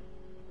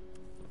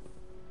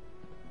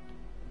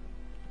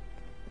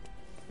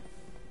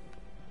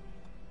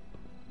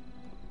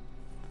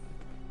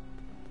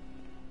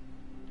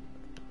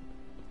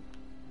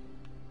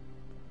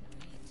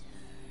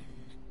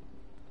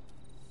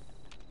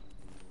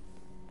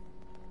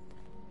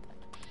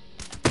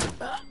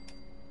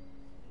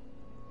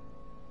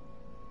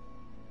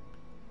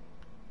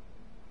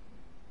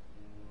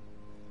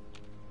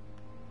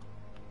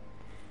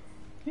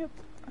 Yep,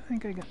 I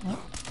think I got...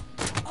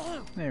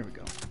 Oh, there we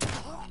go.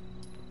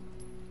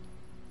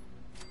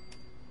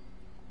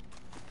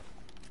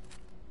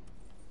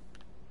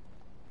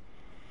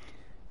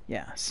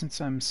 Yeah, since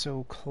I'm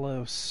so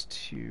close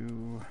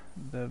to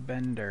the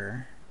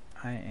vendor,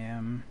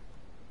 I'm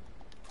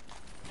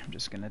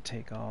just gonna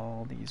take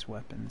all these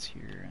weapons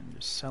here and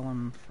just sell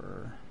them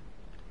for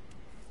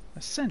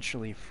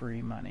essentially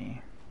free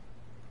money.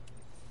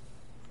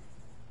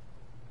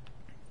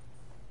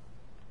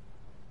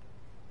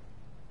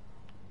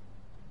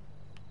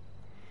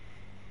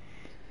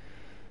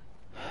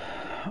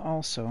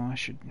 Also, I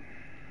should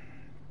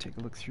take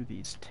a look through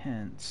these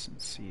tents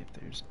and see if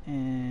there's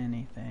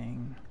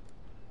anything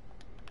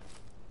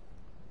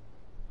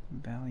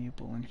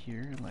valuable in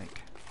here,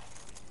 like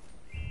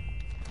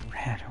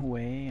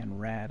Radaway and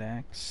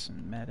Rad-X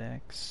and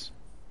Med-X.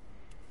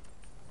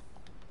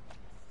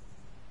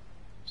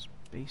 It's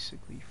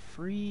basically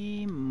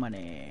free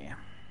money.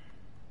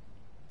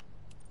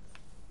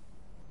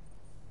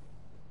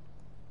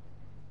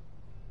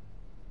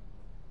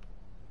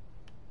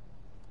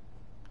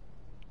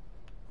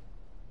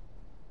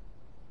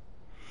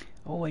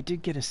 Oh, I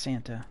did get a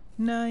Santa.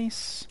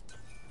 Nice.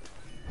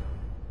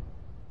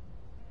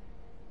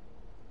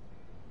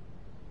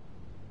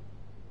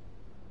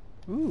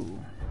 Ooh.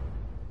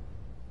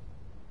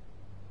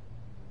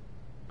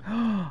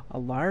 A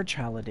large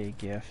holiday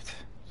gift.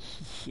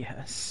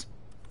 Yes.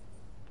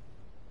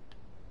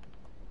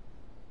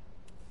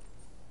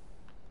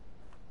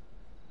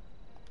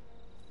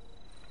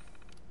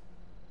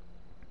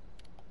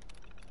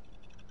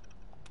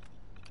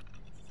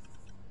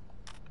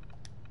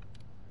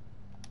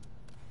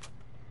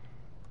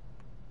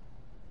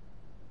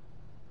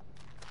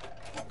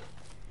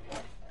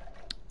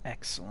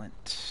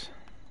 Excellent.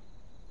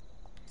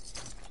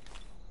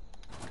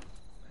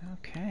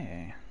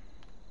 Okay.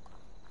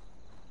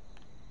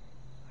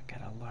 I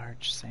got a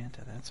large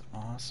Santa. That's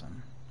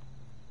awesome.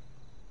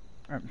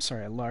 Or, I'm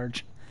sorry, a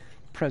large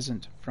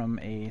present from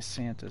a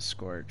Santa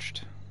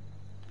Scorched.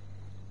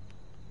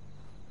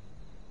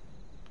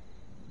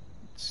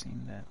 It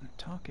seemed that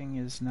talking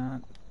is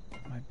not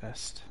my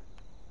best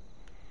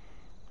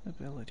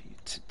ability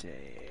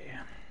today.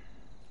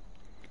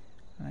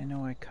 And I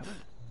know I covered.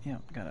 Yeah,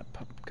 got a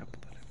couple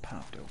that I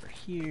popped over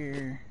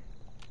here.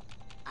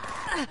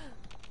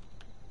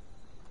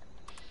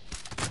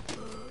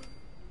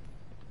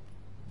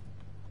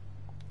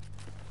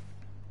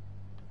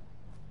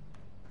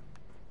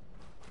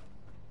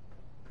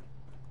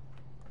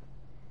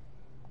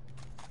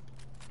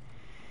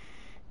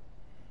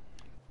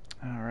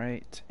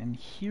 Alright, and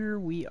here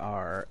we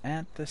are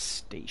at the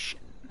station.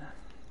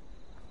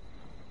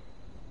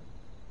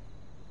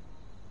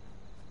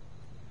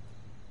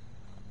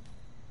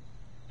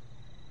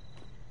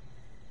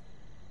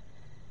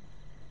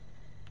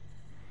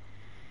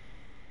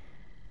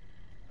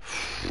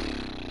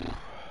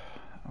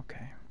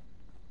 Okay.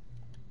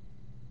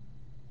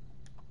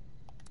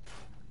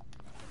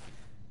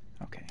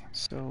 Okay,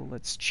 so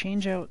let's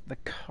change out the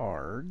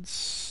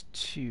cards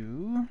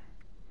to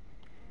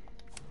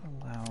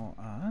allow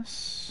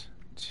us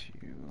to,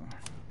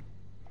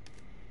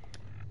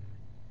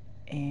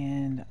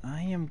 and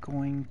I am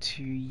going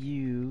to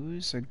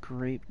use a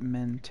grape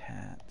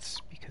mentats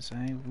because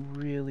I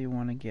really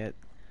want to get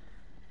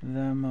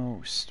the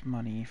most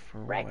money for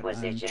what I'm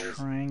Requisitions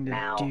trying to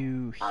now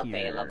do here.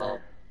 available.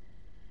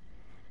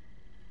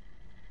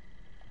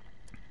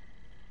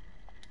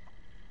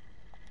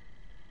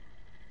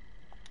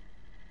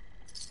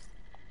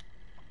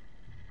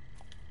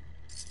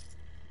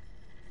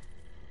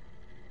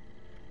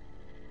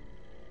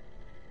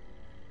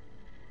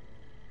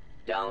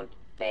 Don't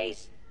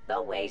face the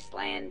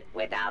wasteland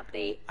without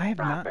the I have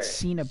proper not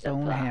seen a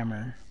bone supplies.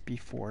 hammer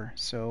before,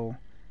 so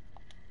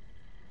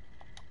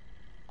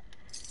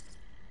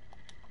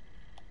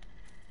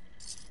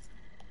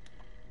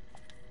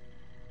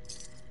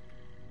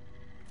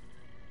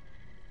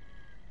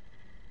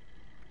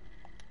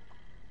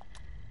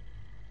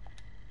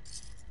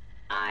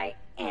I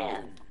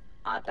am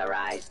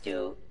authorized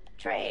to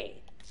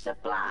trade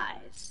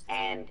supplies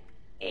and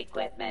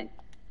equipment.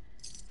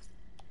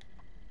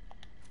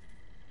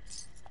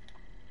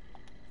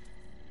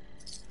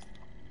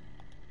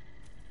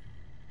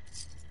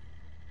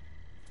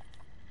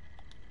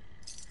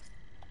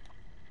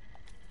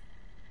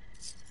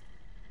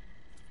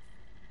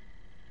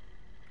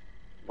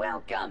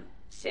 Welcome,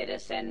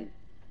 citizen.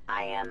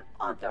 I am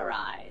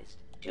authorized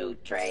to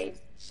trade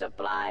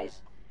supplies.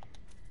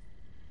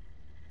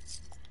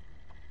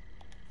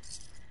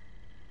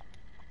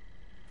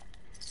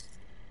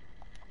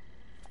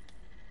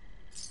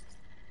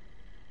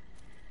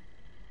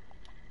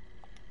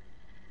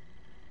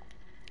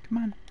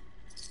 come on.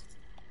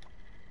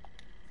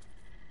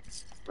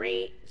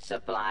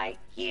 Resupply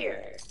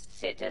here,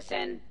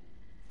 citizen.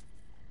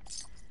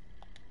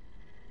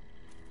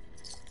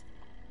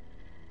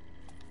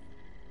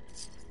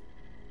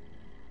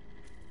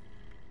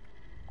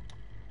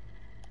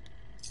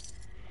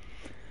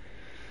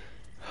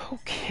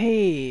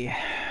 Okay.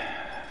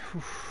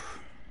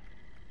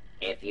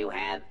 If you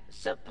have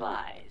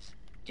supplies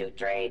to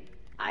trade,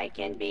 I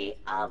can be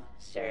of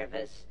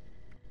service.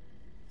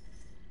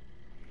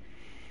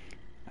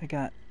 I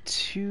got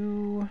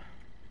 2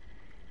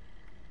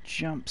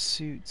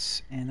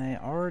 jumpsuits, and I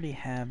already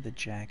have the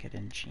jacket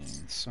and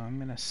jeans, so I'm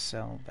gonna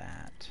sell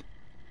that.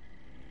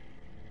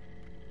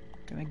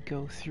 Gonna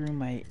go through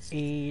my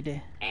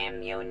aid.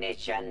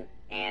 Ammunition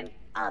and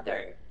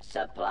other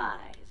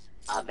supplies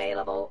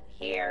available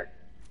here.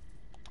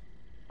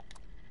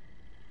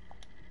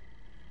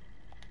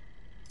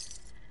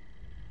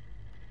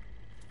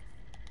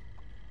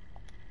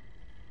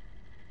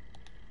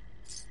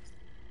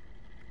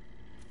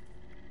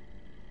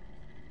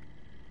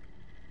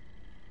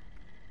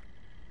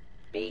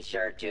 Be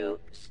sure to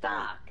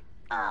stock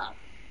up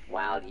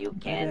while you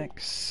can.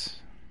 Medics.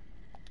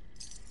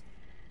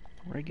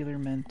 Regular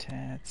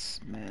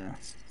mentats. Meh.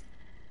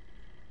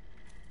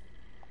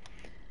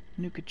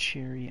 Nuka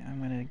cherry.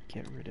 I'm gonna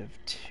get rid of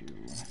 2.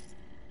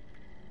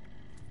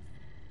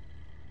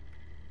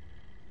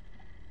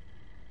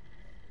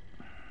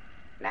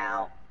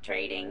 Now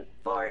trading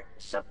for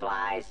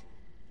supplies,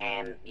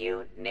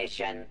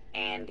 ammunition,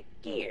 and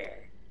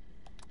gear.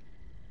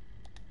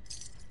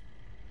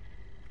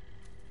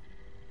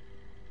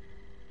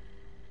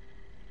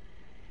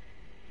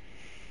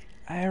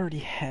 I already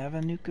have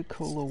a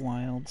Nuka-Cola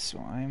Wild, so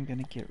I'm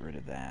gonna get rid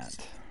of that.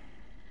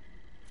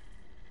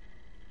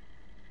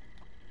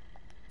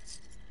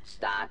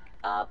 Stock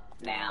up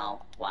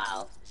now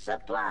while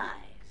supplies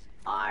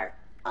are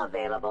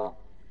available.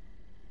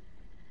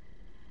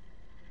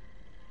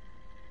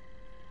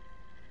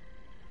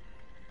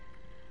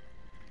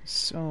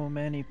 So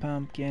many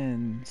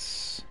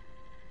pumpkins.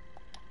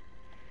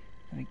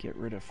 I'm gonna get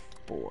rid of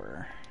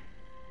 4.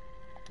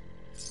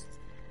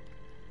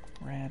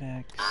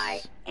 Rad-X.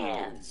 I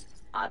am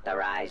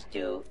authorized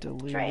to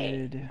Deleted.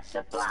 trade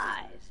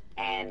supplies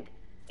and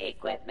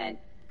equipment.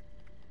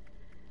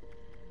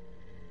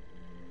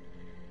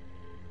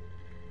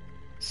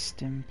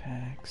 Stim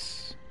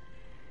packs.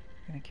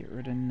 Gonna get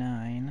rid of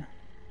 9.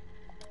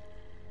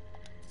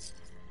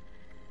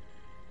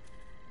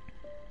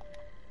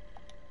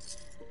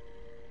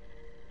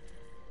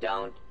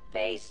 Don't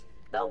face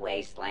the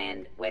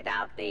wasteland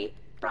without the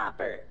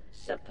proper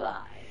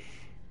supplies.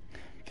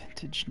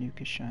 Vintage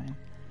Nuka Shine.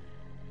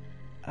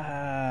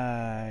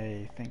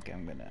 I think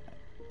I'm gonna...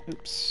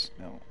 Oops,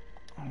 no.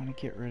 I want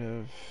to get rid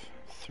of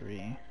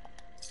 3.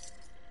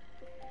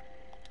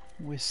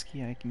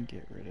 Whiskey I can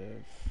get rid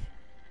of.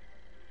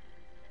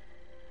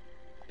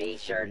 Be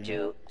sure 3.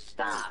 to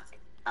stock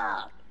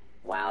up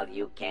while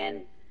you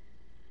can.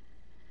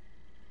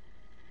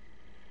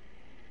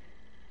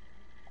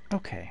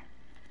 Okay,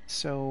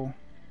 so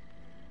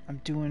I'm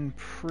doing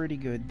pretty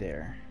good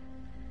there.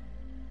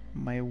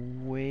 My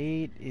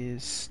weight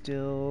is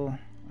still...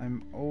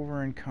 I'm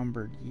over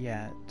encumbered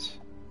yet.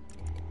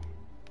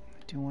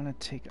 I do want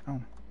to take...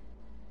 Oh.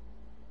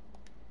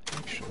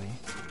 Actually.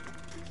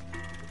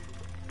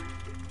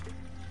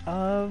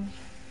 Of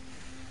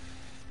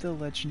the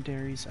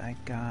legendaries I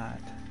got...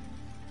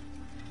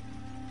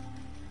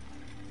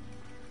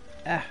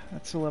 Ah,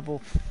 that's a level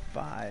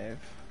 5.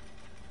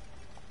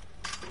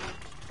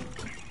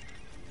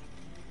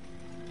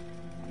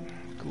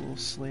 Ghoul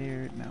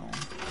Slayer, no.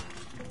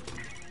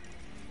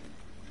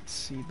 Let's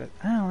see, but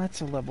oh,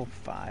 that's a level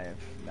 5.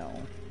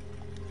 No.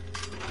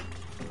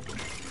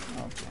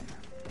 Okay.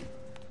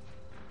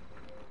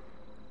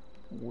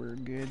 We're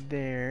good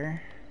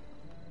there.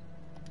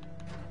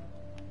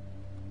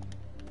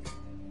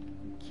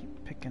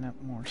 Keep picking up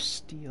more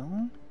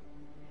steel.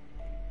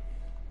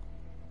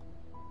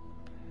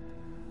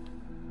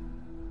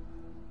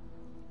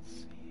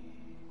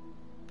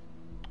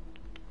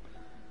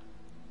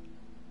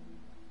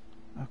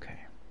 Okay,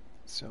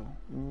 so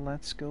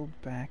let's go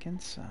back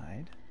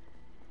inside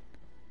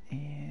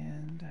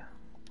and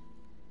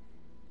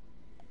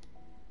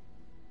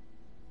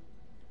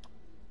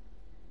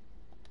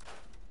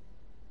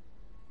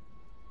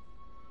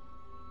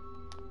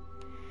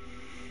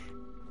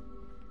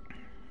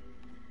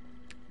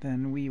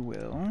then we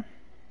will,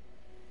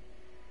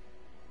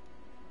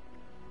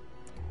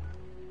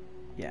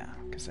 yeah,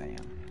 because I am.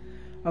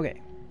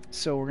 Okay,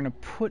 so we're gonna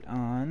put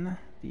on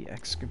the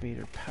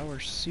excavator power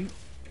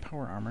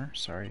armor,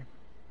 sorry.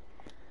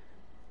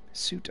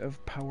 Suit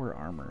of power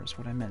armor is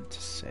what I meant to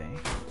say.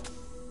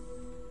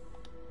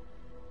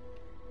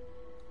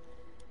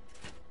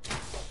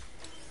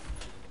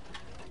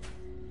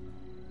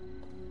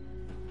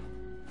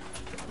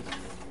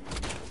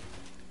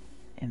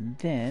 And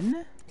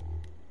then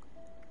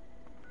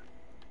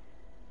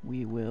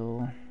we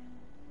will...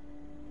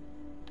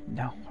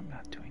 No, I'm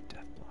not doing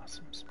Death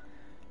Blossoms.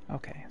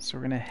 Okay, so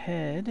we're gonna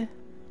head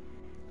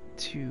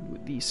to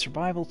the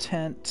survival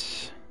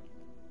tent.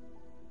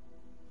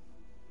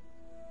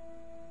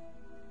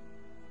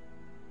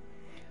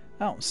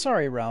 Oh,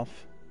 sorry,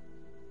 Ralph.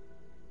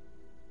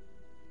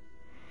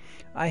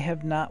 I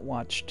have not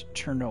watched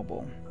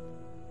Chernobyl.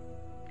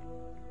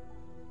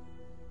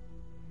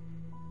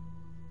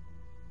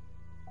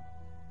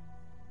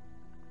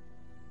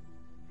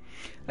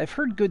 I've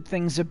heard good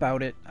things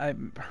about it.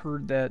 I've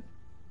heard that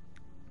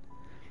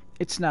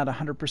it's not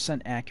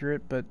 100%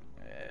 accurate, but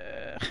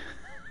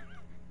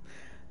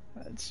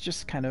it's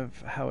just kind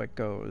of how it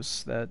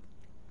goes. That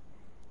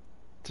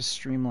to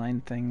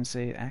streamline things,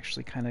 they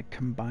actually kind of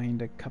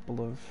combined a couple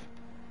of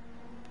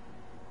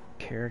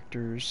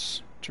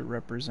characters to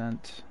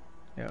represent,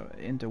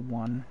 into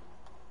one.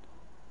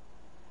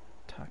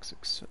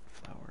 Toxic soot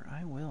flower.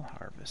 I will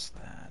harvest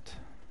that.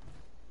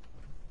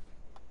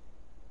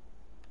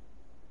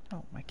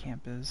 Oh, my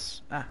camp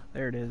is... Ah,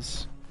 there it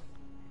is.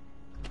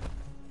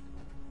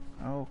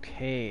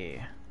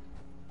 Okay.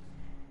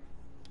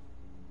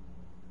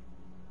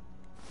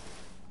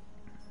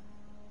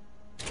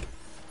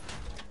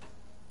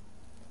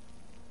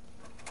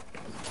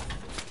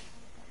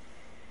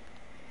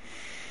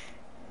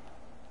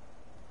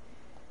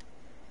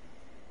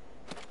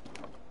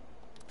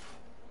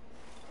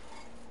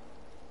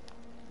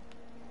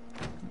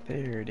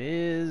 There it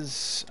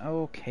is.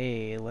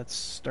 Okay, let's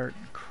start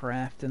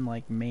crafting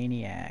like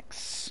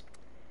maniacs.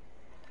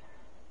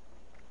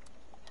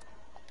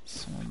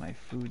 Some of my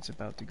food's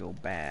about to go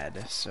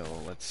bad, so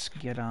let's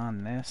get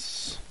on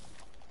this.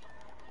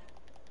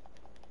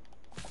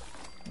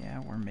 Yeah,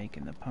 we're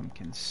making the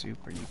pumpkin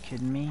soup. Are you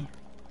kidding me?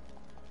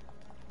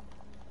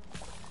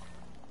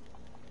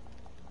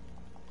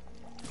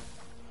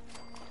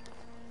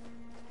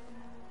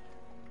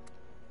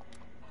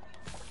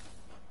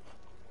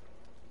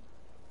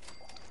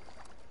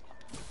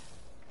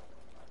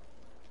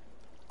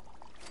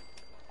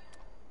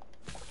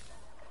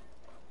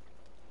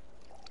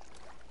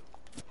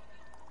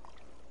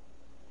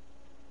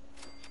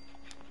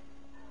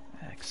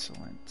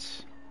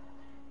 Excellent.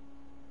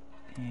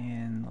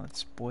 And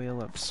let's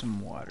boil up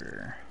some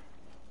water.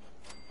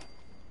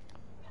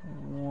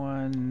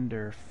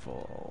 Wonderful.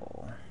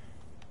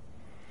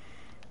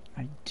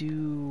 I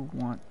do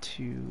want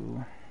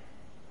to...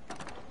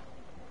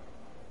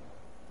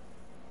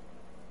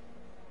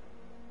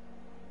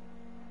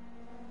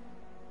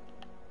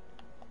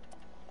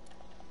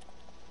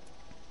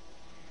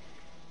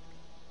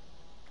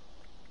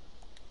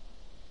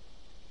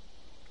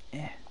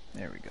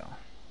 there we go.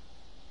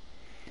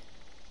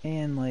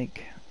 And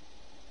like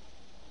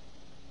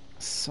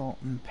salt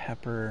and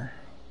pepper.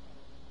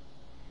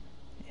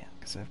 Yeah,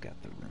 because I've got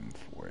the room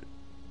for it.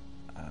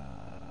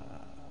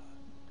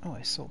 Oh,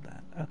 I sold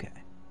that. Okay.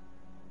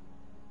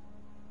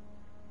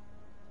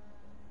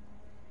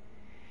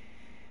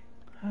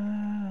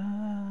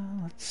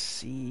 Let's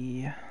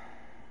see.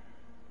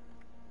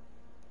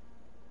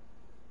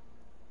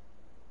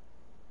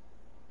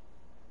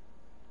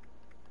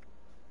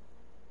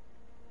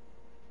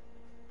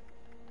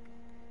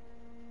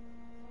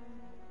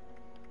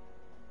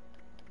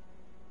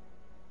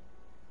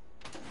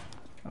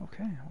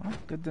 Okay, well,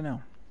 good to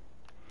know.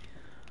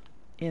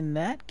 In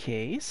that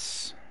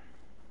case,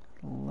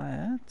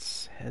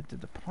 let's head to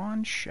the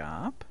pawn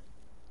shop.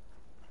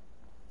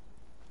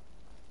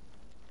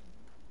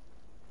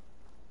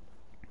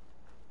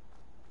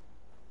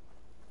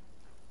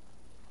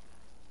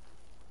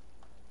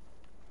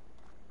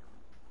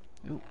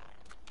 Ooh,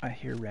 I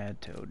hear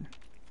Rad Toad.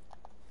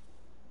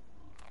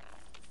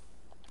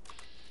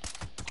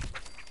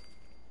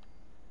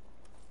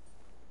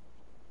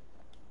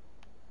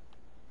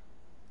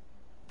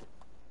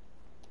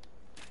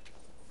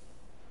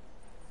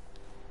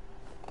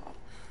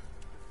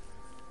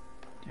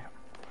 Yeah,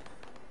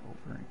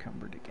 over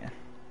encumbered again.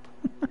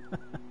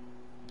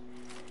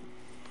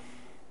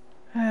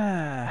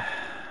 Ah.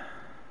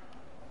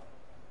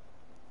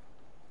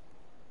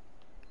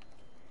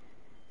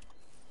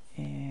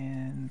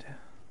 And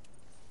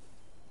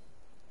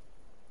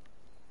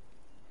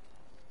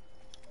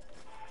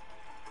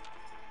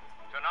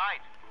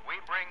Tonight, we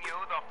bring you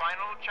the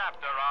final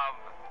chapter of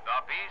The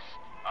Beast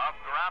of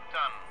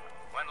Grafton.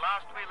 When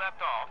last we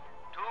left off,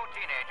 two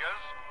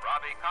teenagers,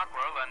 Robbie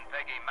Cockrell and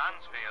Peggy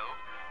Mansfield,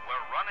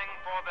 were running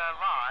for their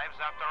lives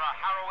after a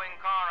harrowing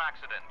car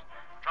accident,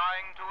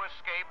 trying to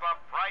escape a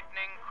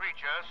frightening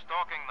creature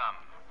stalking them.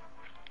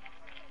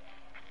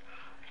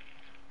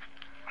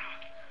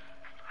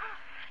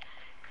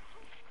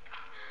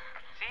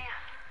 See?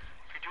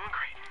 You're doing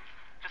great.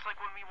 Just like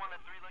when we won that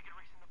three-legged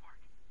race in the park.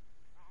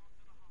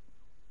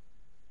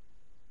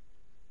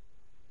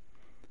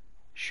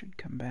 should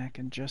come back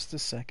in just a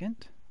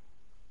second.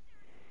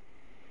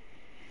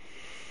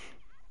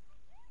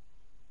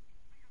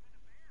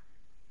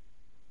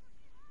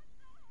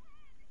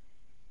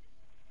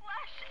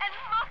 Flesh and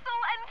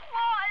muscle and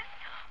claws.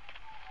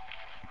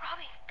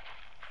 Robbie,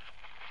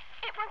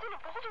 it wasn't a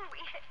boulder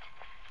we hit.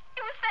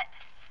 It was that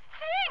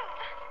thing.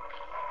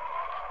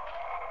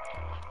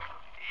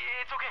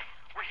 It's okay.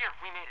 We're here.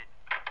 We made it.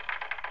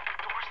 The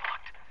door's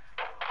locked.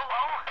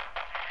 Hello?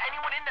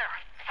 Anyone in there?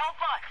 Help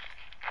us!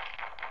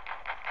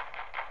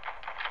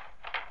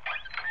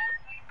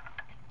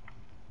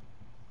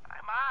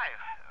 My,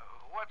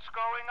 what's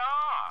going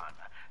on?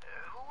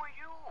 Who are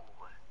you?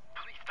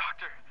 Please,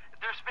 doctor.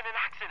 There's been an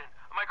accident.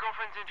 My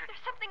girlfriend's injured.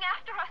 There's something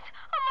after us.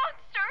 A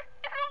monster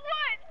in the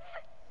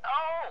woods.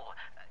 Oh,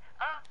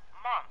 a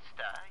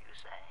monster, you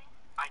say?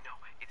 I know.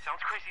 It sounds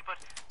crazy, but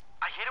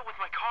I hit it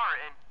with my car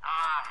and...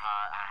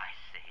 I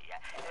see.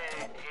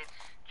 It's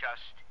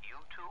just you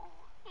two?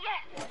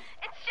 Yes,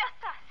 it's just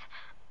us.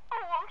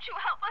 Oh, won't you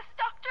help us,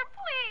 doctor,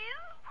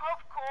 please?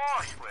 Of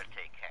course we'll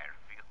take care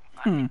of you,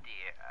 my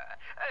dear.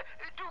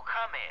 Do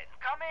come in.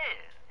 Come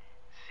in.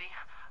 See?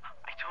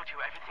 I told you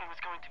everything was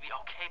going to be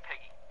okay,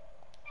 Peggy.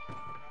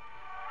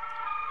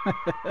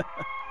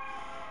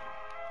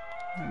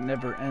 It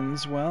never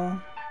ends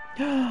well.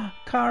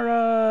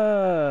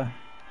 Kara!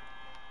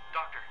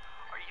 Doctor,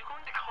 are you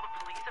going to call the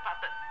police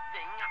about the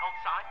thing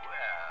outside?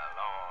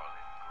 Well, all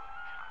in good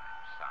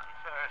time, son.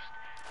 First,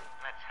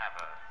 let's have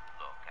a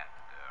look at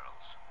the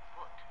girl's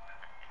foot.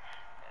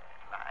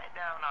 Lie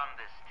down on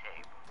this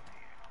table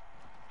here.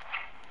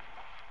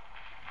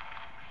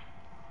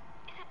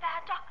 Is it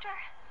bad, doctor?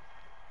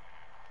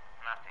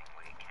 Nothing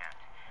we can't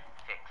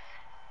fix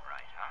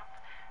right up.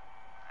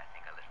 I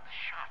think a little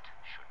shot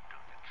should do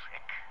the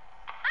trick.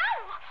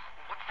 Ow!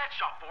 What's that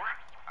shot for?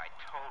 I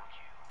told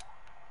you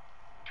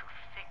to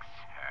fix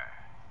her.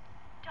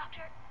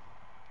 Doctor,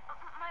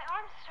 my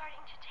arm's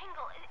starting to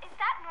tingle. Is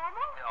that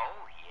normal?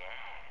 Oh,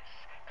 yes.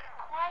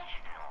 Quite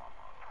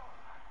normal.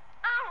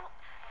 Ow!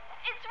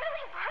 It's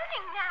really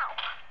burning now.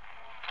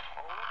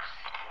 Hold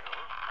still,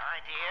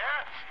 my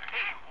dear.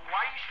 Hey,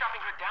 why are you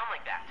strapping her down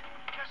like that?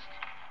 Just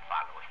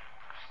following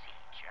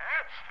procedure.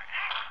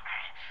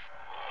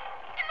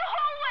 In the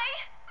hallway!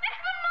 It's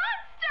the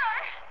monster!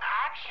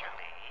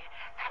 Actually,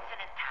 that's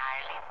an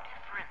entirely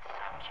different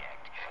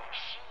subject.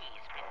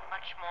 She's been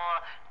much more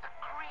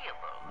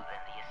agreeable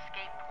than the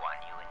escaped one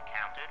you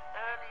encountered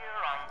earlier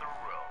on the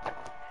road.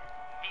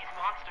 These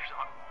monsters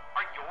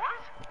are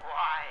yours?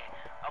 Why,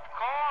 of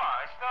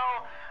course,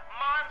 though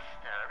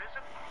monster is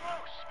a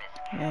gross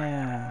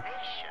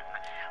mischaracterization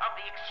of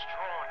the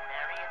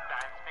extraordinary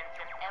advancements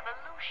in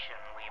evolution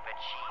we've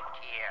achieved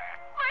here.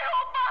 My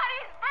whole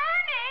body's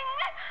burning!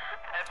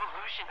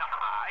 Evolution?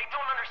 I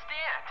don't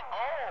understand.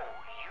 Oh,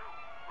 you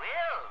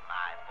will,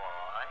 my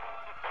boy.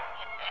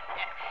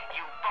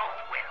 You both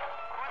will.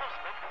 Who are those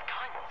men with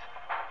guns?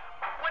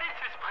 What is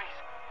this place?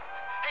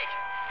 Hey,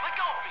 let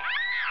go of me!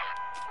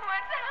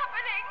 What's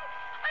happening?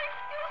 I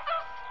feel so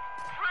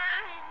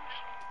strange.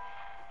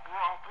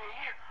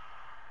 Robbie?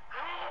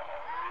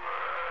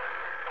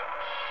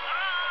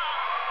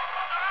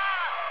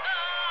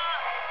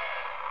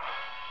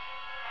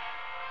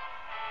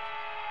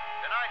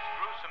 Tonight's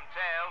gruesome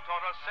tale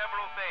taught us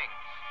several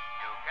things.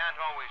 You can't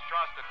always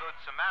trust a good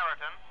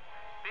Samaritan.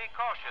 Be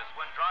cautious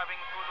when driving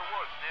through the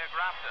woods near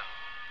Grafton.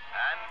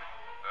 And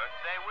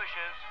birthday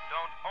wishes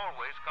don't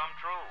always come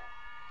true.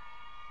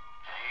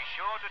 Be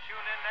sure to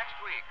tune in next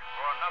week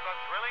for another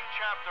thrilling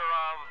chapter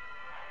of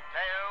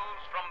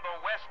Tales from the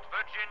West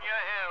Virginia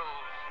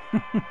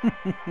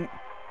hills.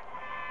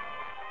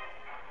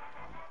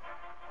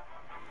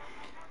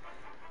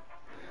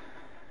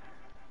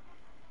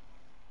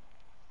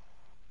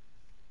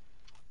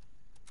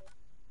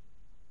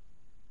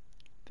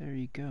 There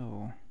you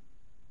go.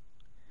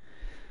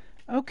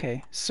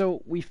 Okay,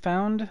 so we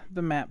found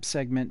the map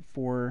segment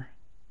for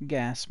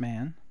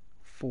Gasman,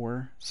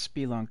 for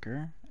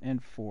Spelunker,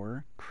 and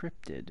for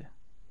Cryptid.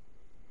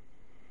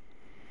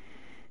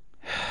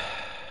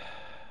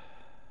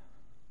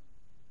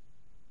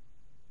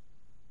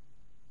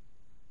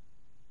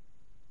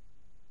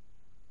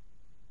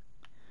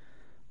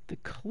 The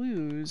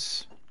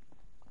clues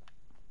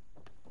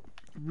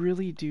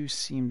really do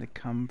seem to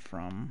come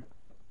from...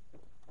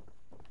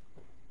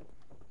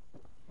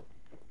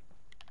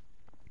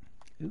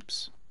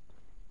 Oops.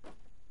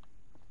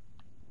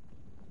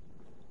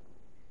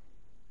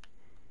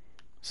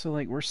 So,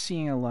 like, we're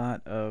seeing a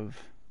lot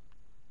of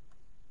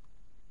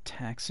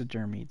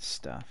taxidermied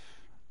stuff,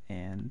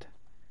 and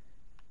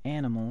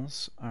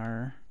animals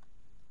are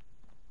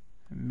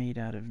made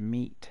out of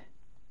meat.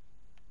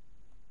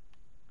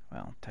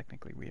 Well,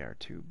 technically we are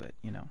too, but,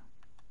 you know,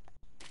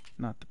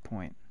 not the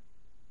point.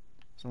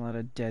 There's a lot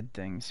of dead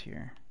things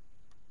here.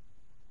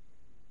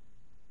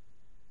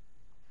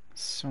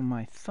 So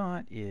my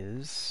thought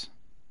is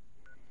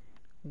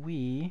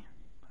we...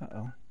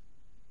 Uh-oh.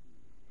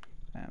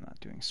 I'm not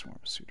doing Swarm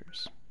of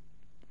Suitors.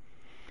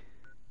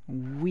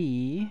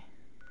 We...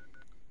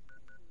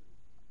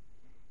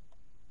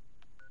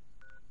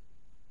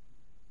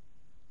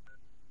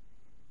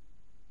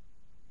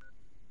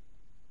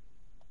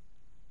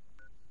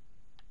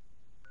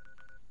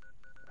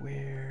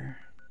 Where...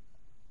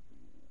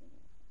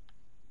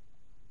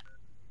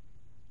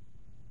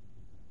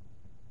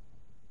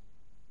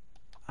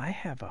 I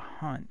have a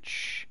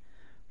hunch.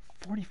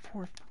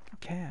 44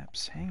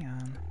 caps. Hang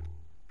on.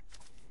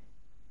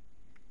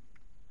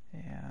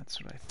 Yeah,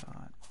 that's what I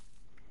thought.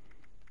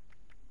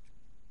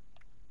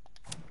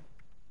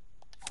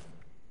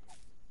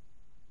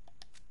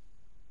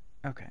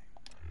 Okay.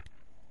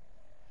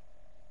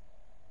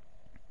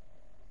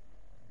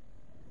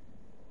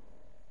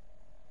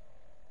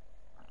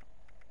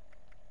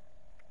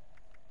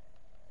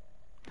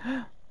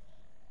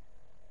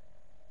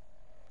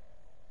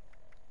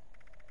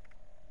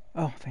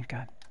 Oh, thank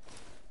God.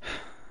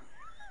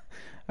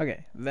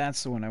 Okay,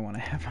 that's the one I want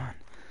to have on.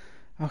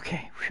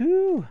 Okay,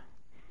 whew.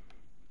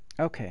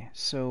 Okay,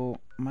 so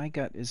my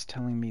gut is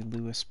telling me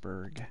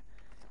Lewisburg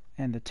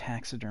and the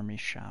taxidermy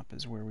shop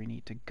is where we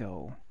need to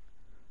go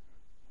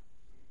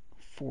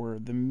for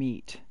the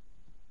meat.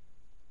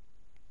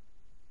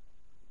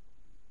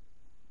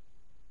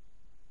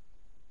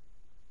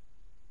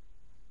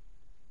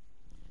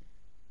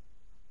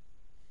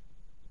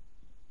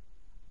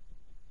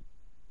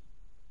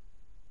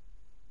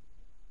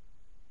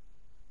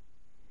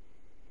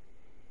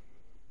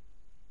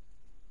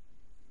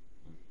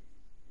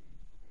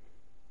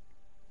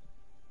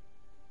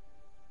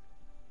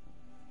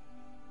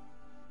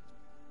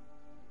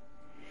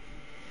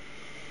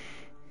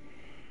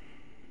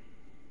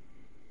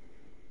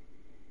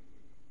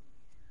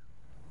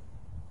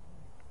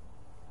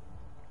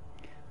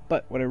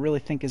 But what I really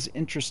think is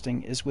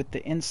interesting is with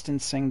the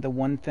instancing, the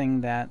one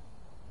thing that,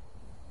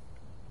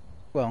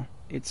 well,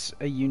 it's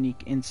a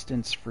unique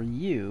instance for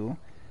you,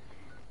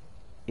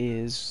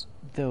 is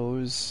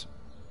those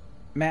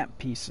map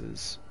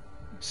pieces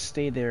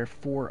stay there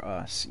for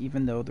us,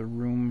 even though the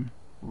room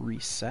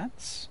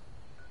resets.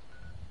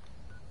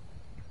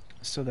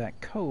 So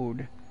that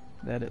code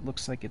that it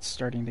looks like it's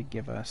starting to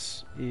give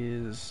us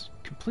is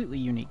completely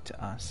unique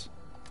to us.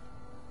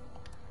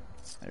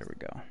 There we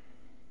go.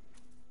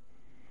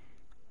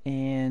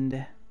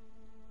 And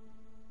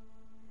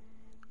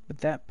but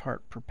that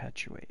part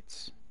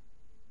perpetuates.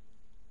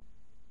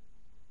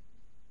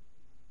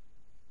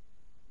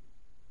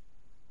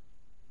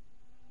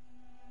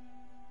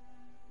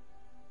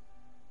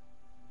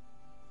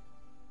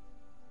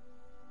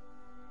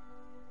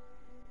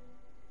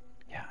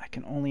 Yeah, I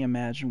can only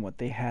imagine what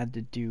they had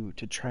to do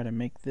to try to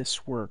make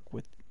this work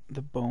with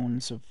the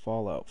bones of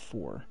Fallout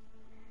 4.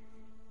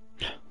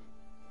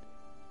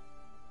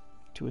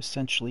 To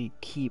essentially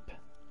keep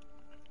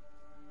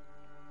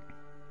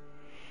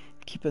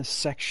a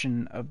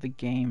section of the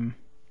game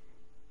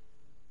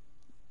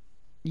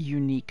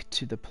unique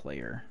to the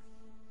player,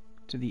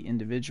 to the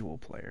individual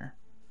player,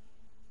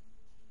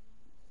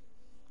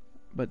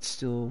 but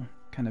still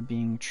kind of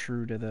being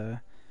true to the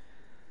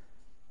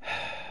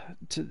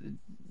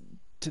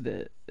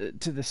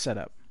to the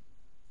setup.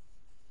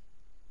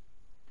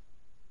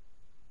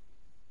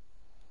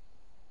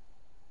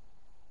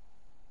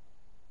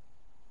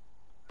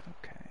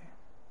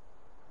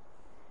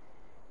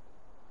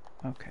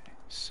 Okay,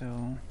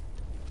 so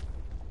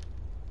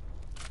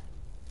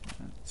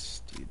let's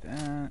do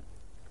that.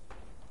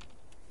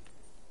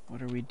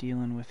 What are we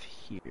dealing with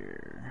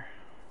here?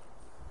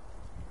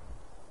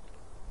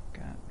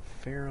 Got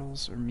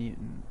ferals or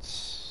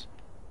mutants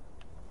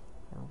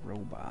or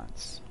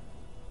robots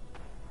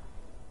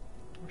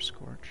or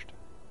scorched.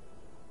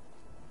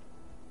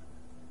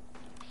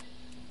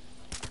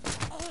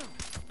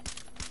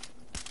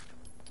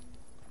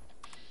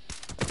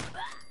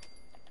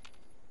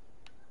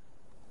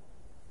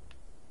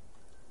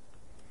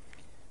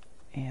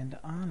 And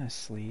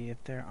honestly,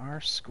 if there are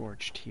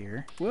scorched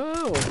here...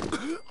 Whoa!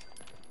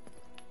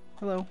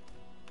 Hello.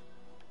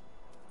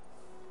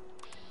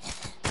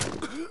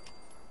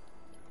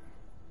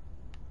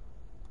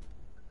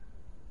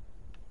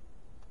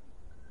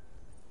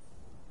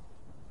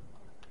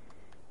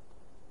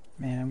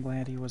 Man, I'm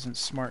glad he wasn't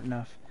smart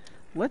enough.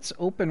 Let's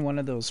open one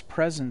of those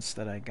presents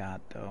that I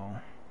got, though.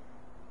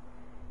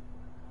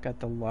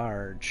 Got the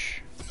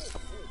large.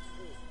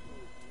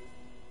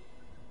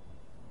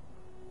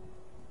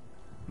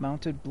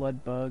 Mounted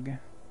blood bug.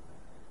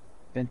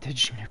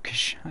 Vintage Nuka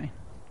Shine.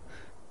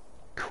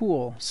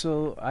 Cool.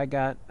 So I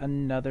got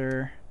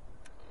another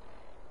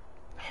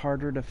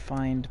harder to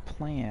find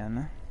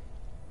plan,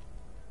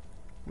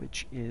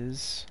 which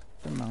is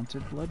the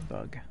mounted blood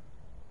bug.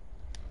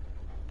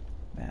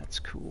 That's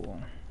cool.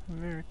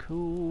 Very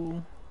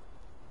cool.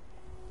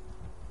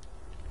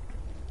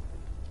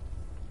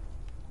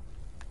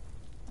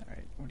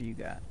 Alright, what do you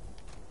got?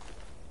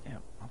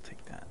 Yep, I'll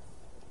take that.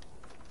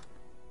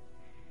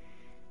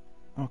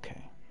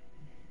 Okay.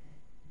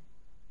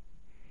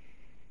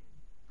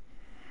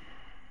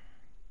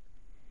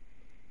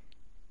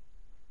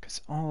 Because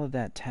all of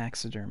that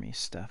taxidermy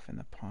stuff in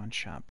the pawn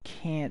shop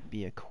can't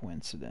be a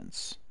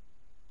coincidence.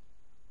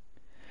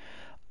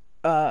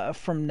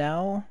 From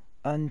now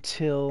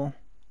until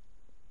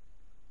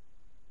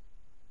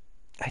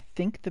I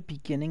think the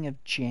beginning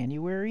of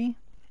January,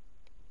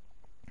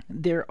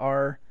 there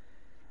are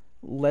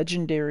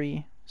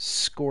legendary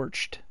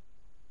scorched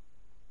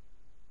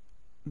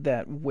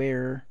that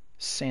wear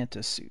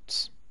Santa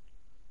suits.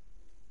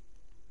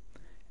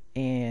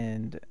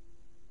 And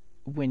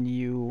when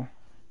you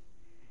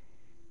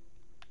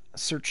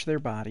search their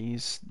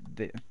bodies,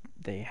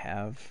 they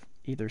have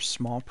either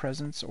small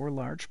presents or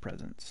large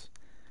presents.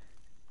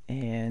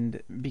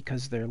 And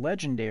because they're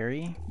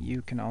legendary,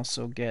 you can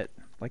also get,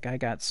 like I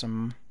got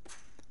some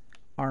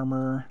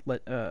armor,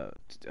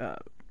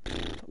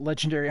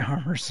 legendary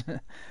armors,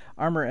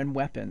 armor and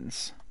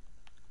weapons.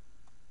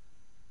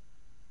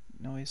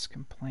 Noise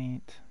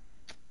complaint.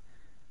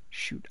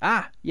 Shoot.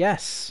 Ah,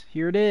 yes,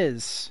 here it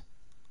is.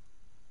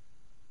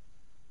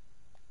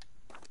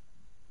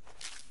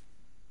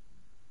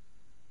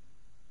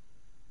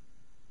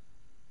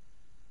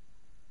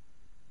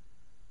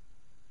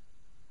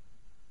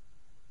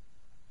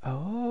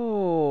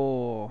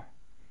 Oh.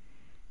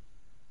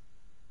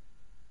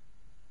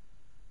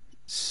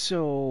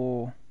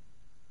 So...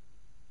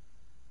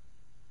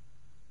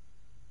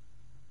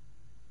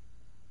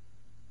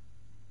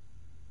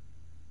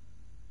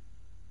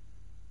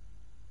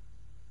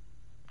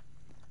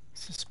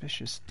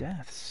 Suspicious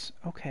deaths.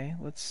 Okay,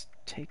 let's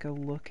take a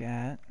look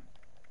at...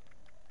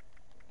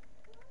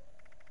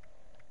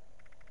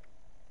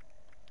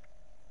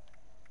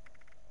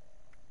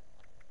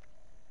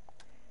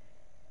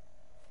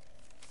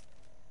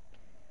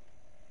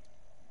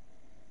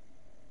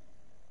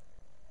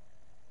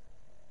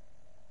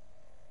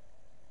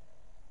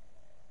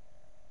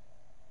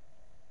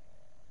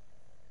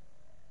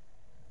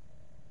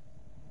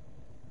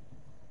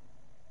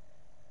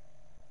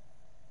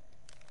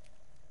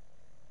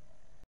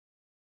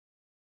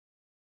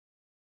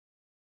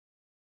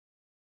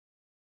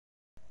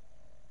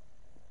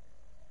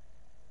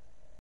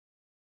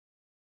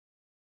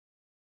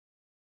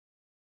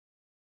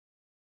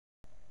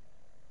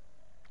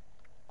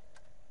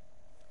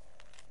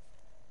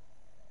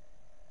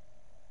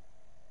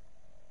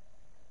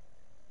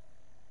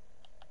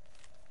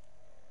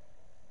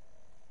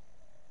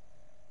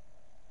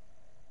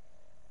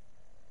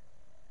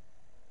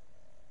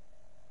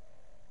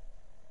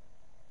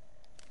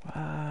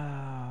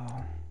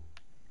 Wow.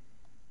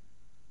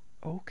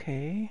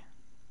 Okay.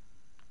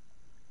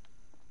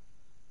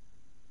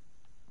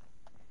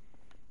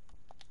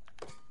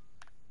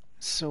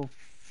 So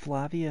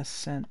Flavia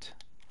sent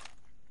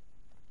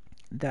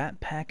that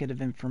packet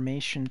of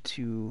information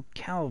to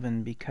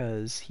Calvin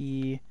because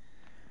he's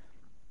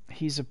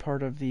a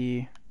part of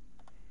the...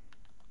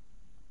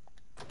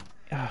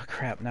 Oh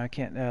crap, now I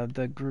can't...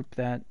 the group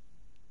that...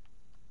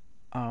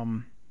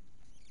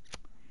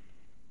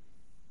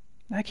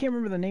 I can't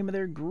remember the name of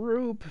their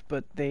group,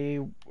 but they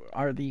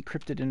are the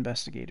cryptid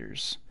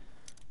investigators.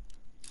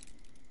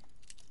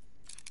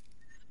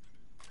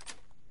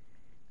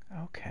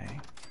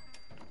 Okay.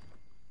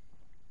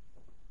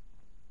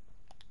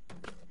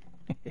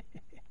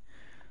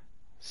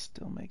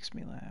 Still makes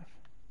me laugh.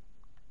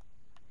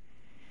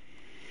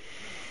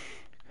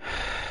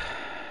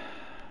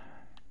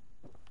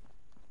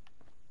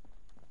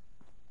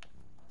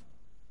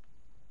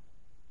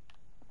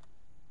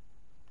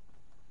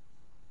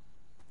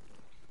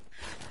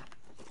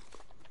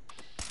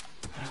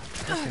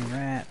 Frickin'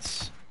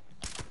 rats.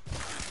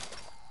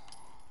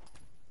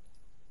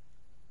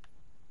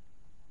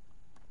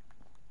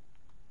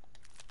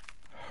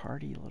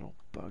 Hardy little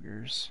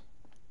buggers.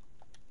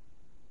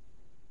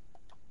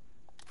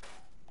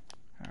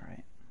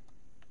 Alright.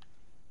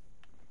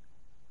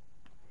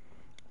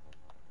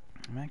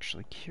 I'm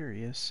actually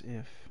curious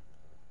if...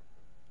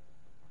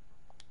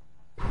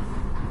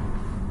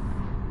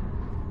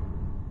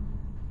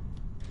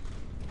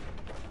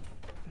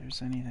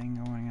 there's anything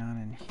going on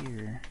in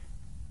here.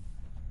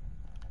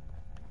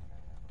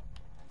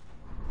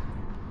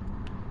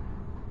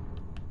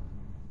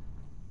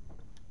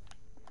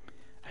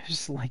 I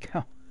just like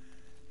how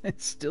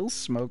it's still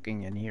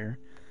smoking in here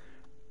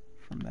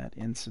from that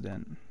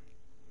incident.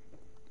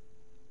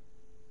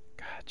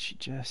 God, she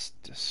just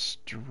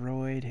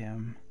destroyed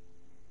him.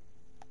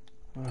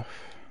 Ugh.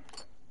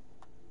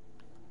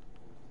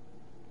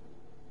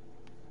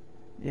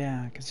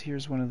 Yeah, because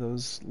here's one of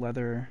those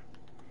leather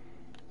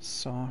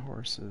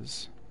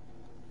sawhorses.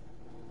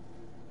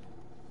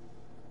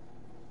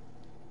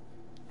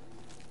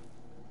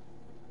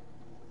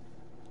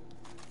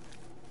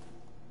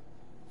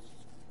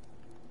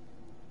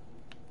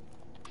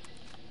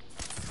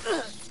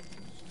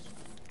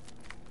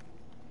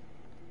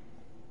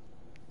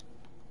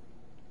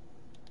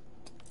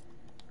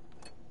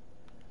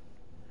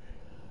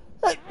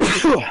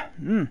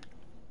 Mm.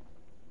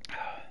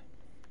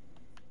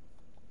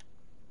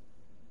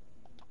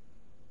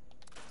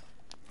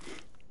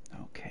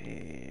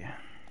 Okay.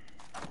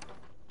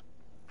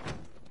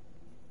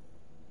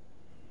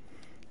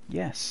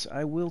 Yes,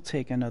 I will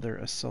take another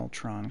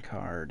Assaultron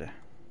card.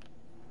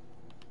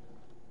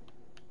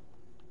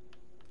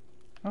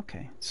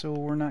 Okay, so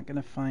we're not going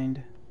to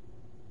find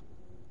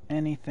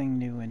anything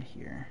new in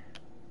here.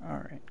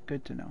 Alright,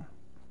 good to know.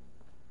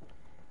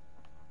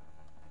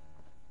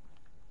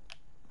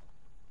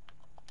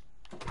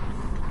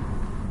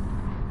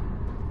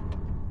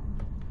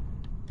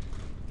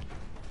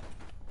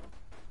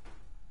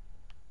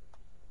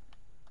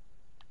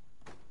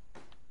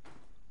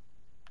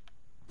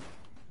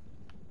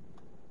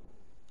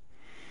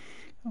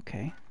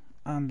 Okay,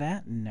 on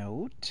that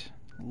note,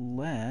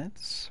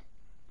 let's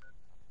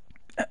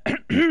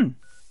head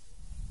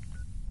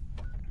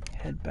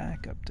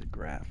back up to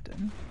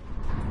Grafton.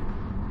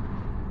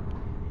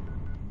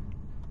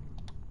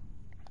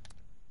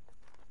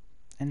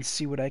 And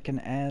see what I can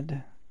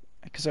add,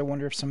 because I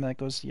wonder if some of that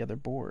goes to the other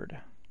board.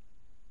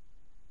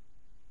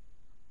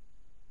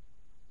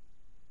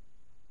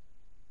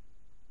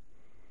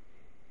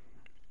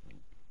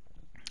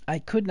 I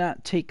could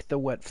not take the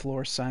wet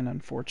floor sign,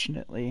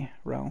 unfortunately,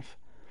 Ralph.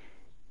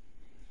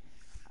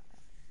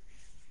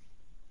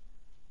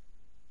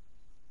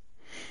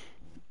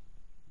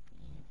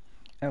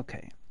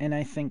 Okay, and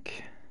I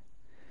think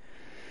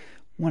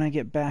when I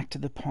get back to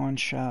the pawn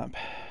shop,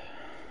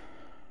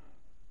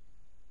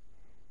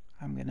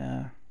 I'm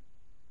gonna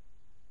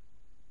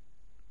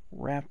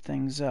wrap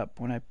things up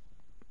when I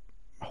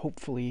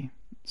hopefully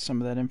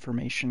some of that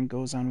information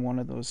goes on one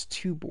of those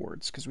two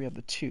boards, because we have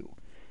the two.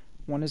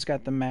 One has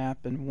got the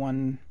map and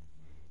one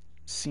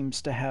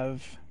seems to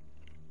have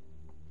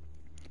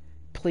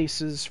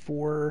places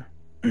for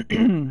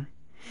you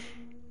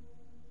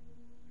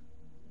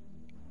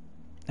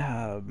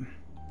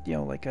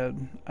know, like a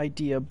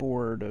idea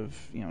board of,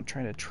 you know,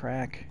 trying to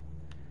track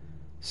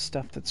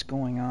stuff that's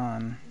going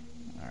on.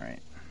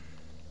 Alright.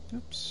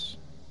 Oops.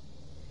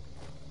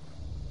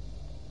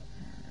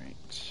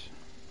 Alright.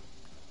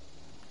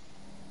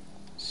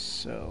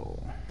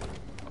 So.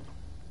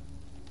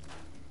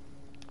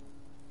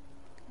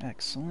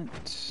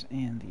 Excellent.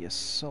 And the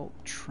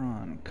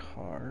Assaultron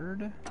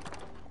card.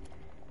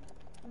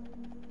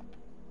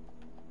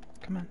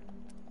 Come on.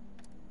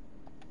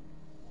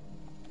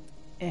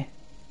 Eh.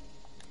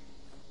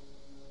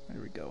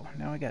 There we go.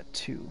 Now I got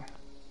two,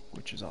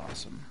 which is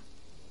awesome.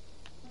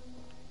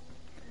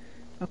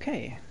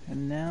 Okay,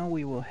 and now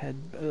we will head...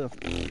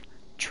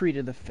 tree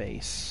to the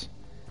face.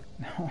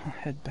 Now we'll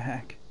head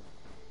back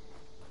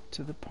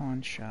to the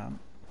pawn shop.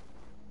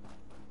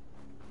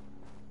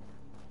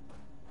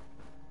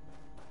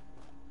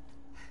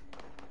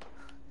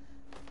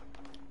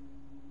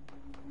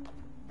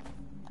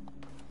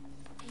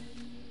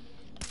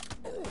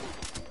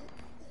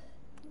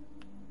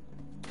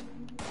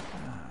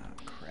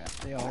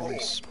 They all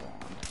respawned.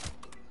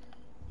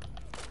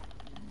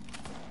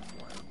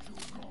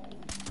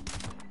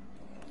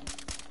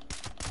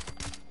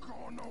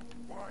 Gonna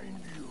find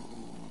you.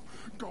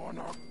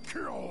 Gonna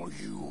kill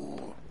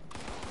you.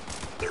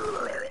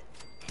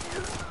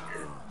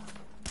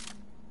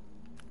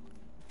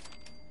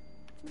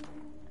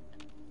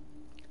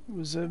 It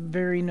was a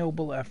very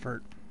noble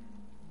effort.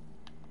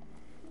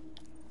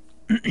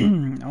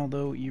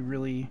 Although you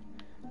really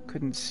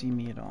couldn't see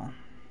me at all.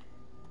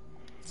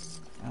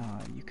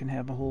 You can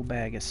have a whole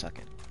bag of suck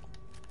it.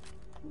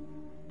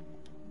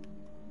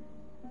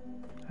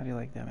 How do you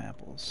like them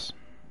apples?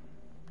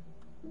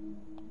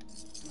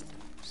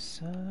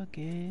 Suck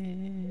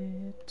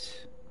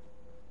it.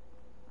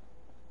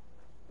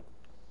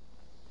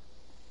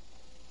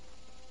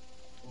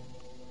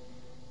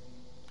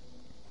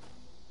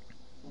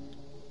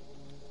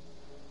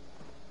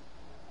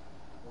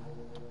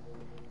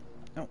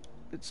 No,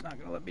 it's not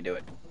gonna let me do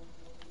it.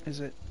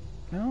 Is it?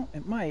 No,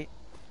 it might.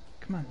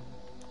 Come on.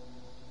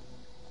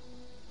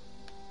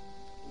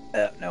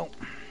 No.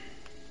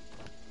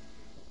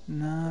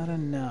 Not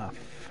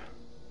enough.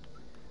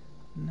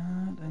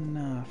 Not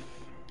enough.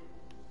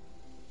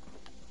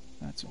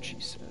 That's what she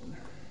said.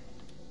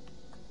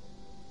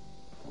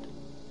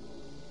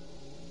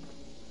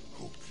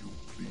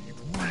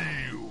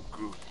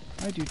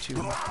 I do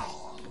too.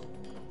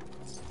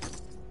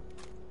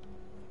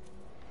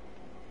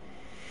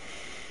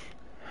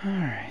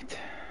 Alright.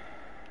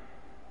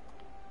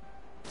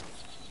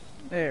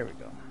 There we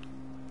go.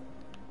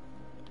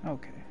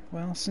 Okay,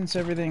 well, since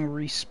everything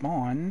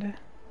respawned...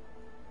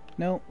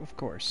 No, of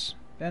course.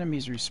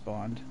 Enemies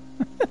respawned.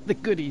 The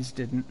goodies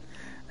didn't.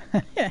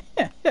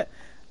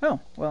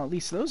 Oh, well, at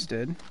least those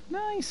did.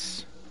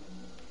 Nice!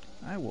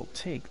 I will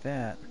take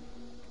that.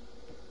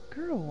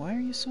 Girl, why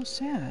are you so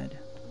sad?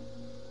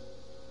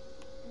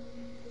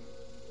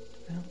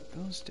 Well,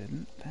 those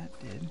didn't. That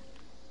did.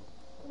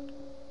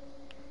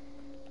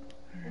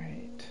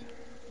 Alright.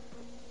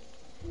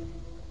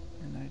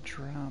 And I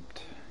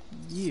dropped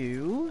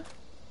you.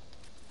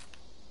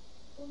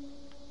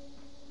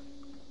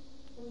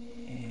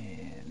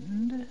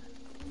 And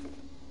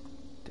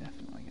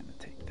definitely gonna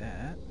take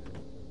that.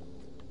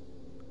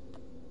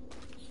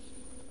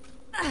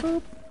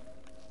 Boop.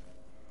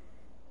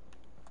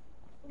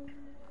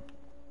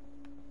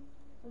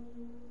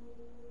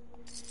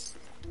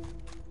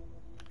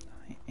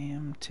 I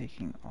am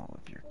taking all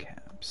of your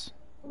cabs.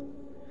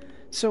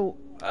 So,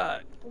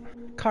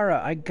 Kara,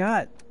 I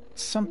got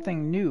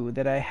something new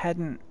that I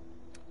hadn't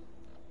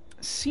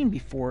seen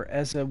before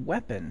as a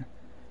weapon.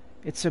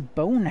 It's a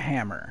bone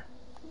hammer.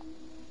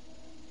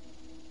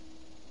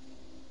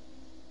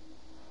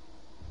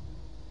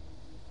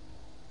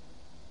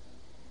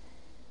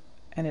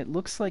 And it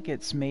looks like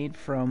it's made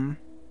from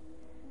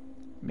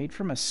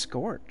a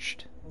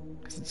scorched,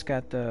 because it's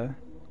got the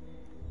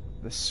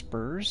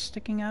spurs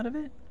sticking out of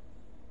it.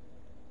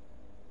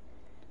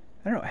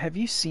 I don't know, have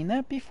you seen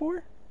that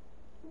before?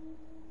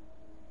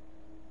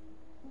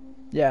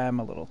 Yeah, I'm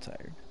a little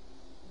tired.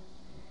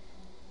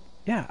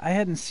 Yeah, I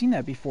hadn't seen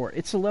that before.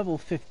 It's a level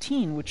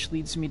 15, which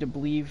leads me to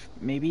believe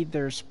maybe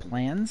there's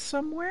plans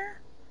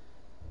somewhere?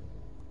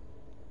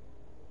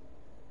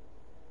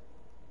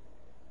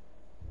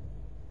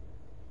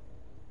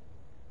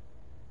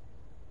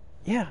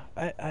 Yeah,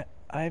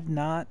 I've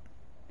not...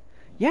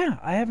 Yeah,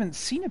 I haven't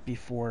seen it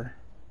before.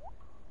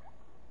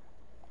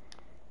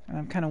 And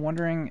I'm kind of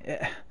wondering...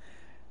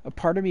 A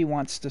part of me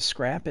wants to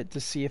scrap it to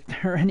see if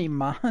there are any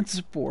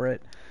mods for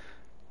it.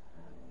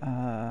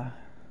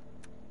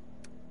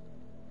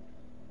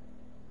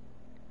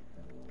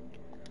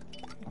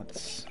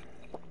 Let's...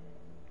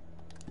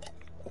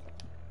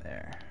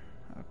 There.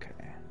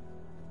 Okay.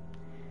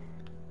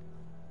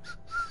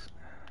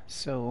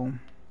 So...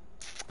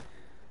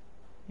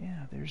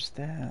 Yeah, there's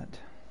that.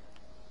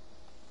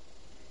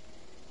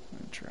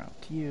 I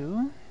dropped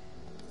you.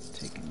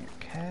 Taking your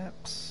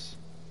caps.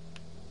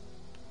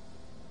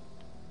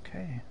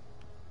 Okay.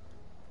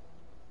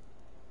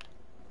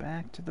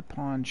 Back to the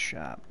pawn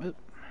shop. Oop.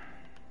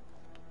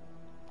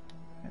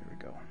 There we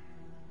go.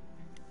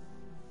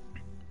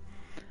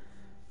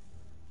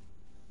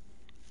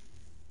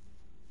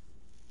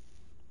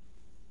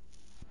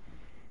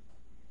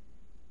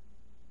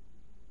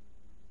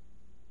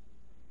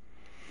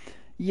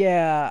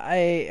 Yeah,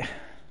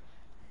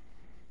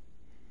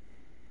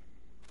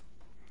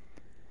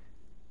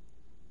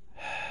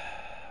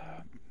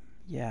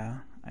 yeah,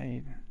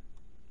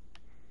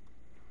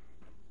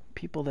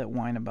 people that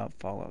whine about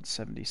Fallout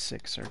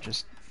 76 are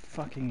just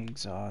fucking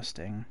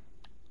exhausting.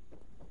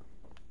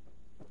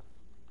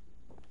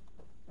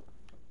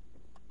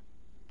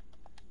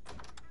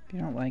 If you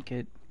don't like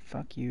it,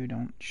 fuck you,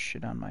 don't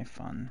shit on my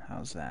fun.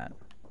 How's that?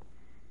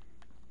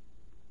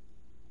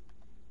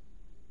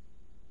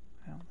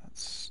 Well,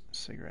 that's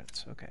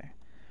cigarettes, okay.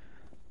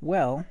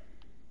 Well...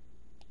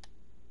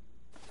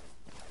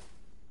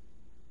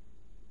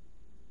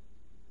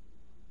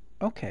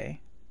 Okay.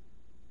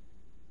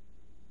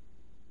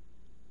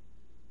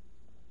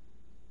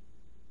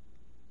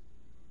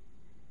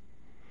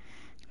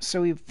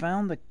 So we've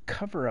found the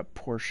cover-up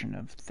portion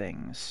of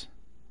things,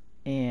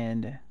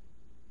 and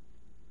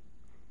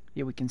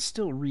yeah, we can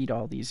still read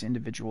all these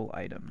individual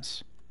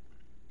items.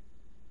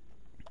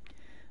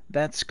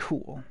 That's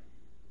cool.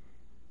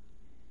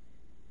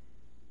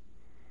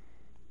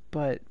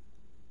 But,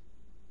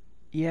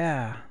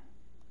 yeah.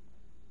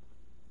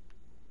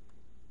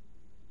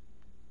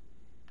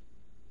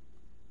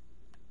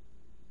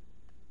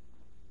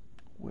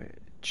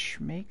 Which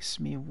makes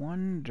me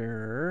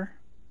wonder...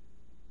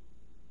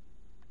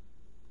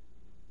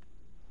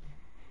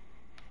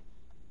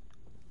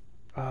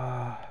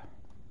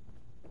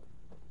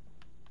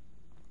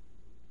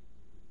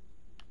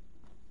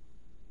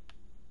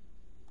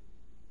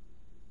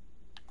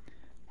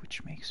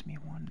 which makes me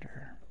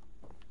wonder...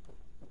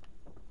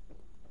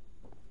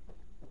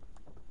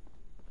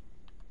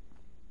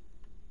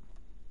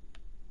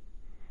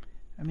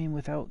 I mean,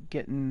 without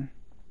getting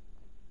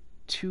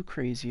too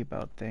crazy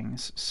about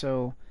things,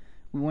 so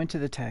we went to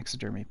the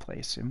taxidermy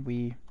place and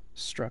we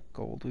struck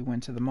gold. We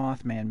went to the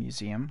Mothman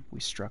Museum, we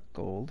struck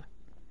gold.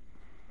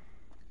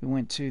 We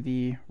went to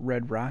the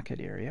Red Rocket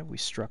area, we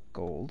struck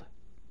gold.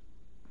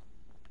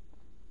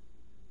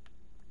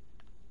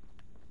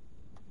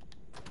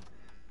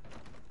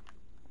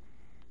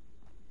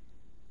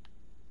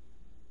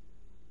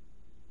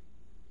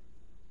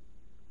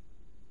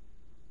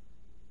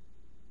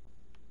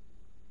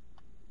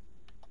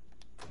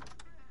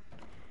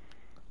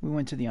 We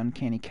went to the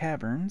Uncanny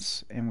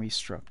Caverns, and we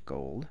struck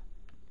gold.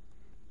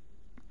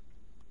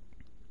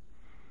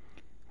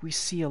 We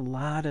see a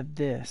lot of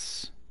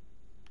this.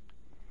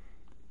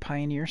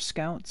 Pioneer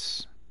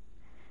Scouts.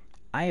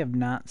 I have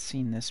not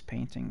seen this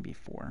painting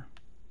before.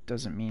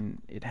 Doesn't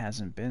mean it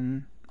hasn't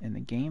been in the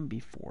game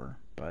before,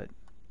 but...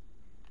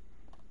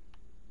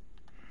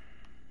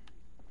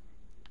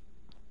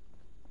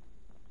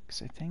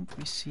 because I think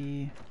we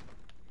see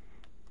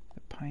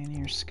the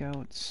Pioneer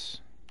Scouts...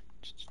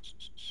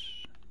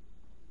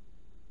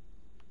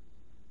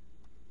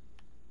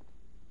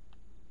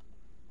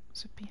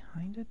 Is it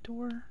behind a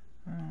door?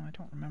 Oh, I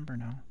don't remember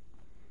now.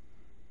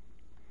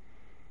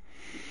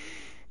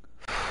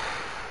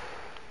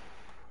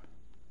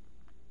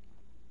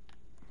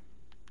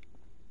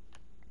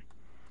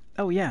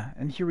 Oh yeah,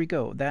 and here we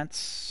go.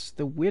 That's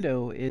the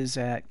widow is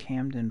at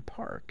Camden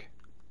Park.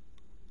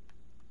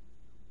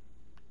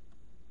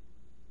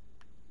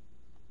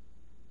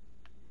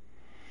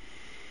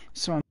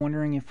 So I'm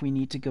wondering if we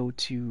need to go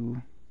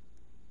to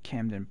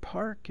Camden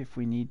Park, if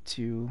we need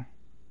to...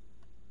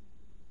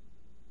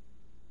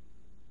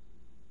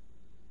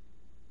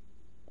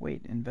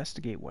 Wait,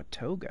 investigate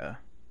Watoga?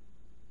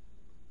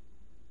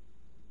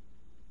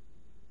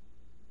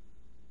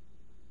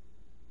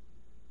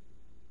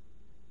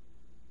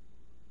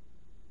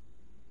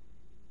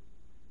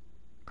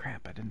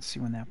 Crap, I didn't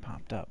see when that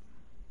popped up.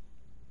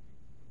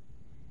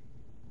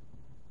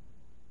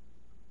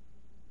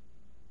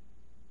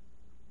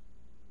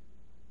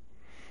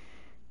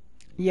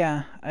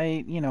 Yeah,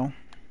 I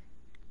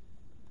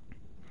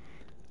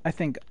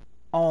think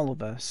all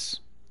of us,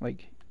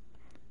 like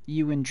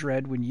you and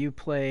Dread when you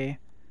play,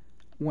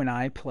 when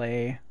I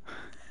play,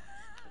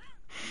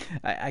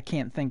 I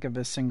can't think of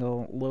a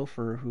single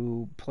loafer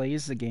who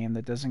plays the game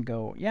that doesn't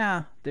go,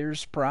 yeah,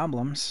 there's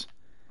problems.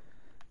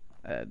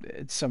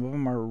 Some of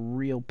them are a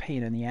real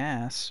pain in the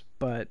ass,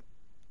 but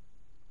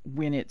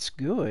when it's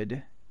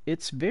good,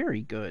 it's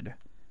very good.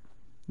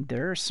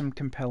 There are some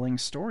compelling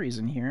stories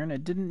in here, and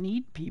it didn't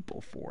need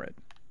people for it.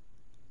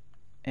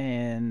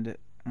 And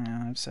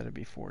I've said it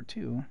before,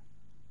 too.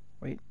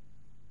 Wait.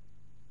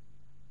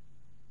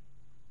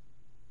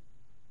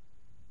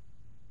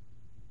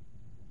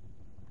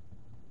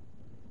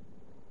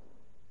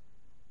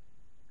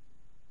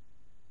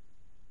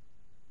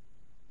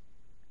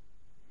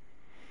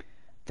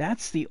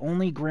 That's the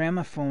only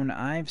gramophone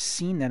I've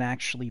seen that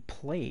actually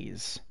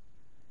plays.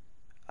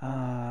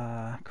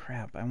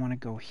 Crap. I want to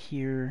go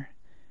here.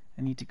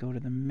 I need to go to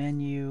the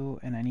menu,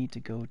 and I need to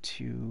go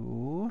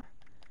to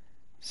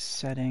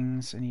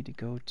settings. I need to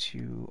go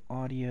to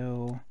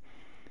audio,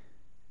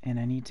 and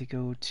I need to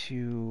go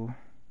to...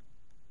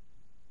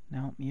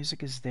 No,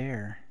 music is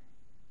there.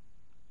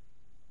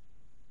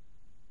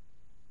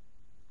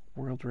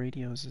 World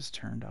Radios is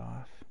turned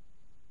off.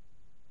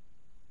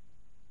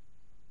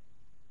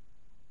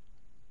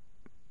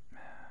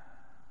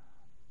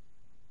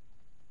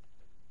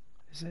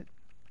 Is it?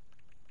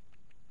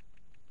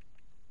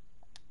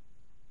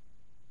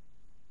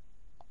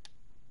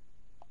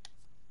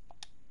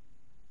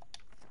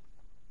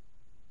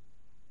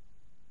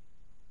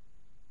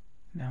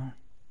 No.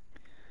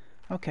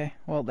 Okay,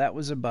 well, that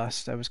was a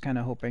bust. I was kind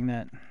of hoping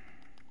that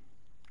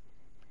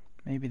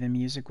maybe the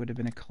music would have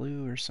been a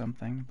clue or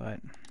something,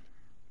 but...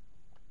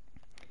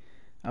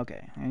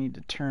 Okay, I need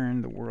to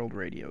turn the world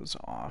radios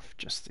off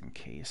just in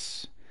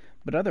case.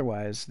 But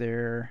otherwise,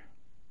 they're...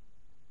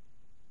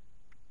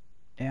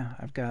 Yeah,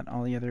 I've got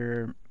all the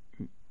other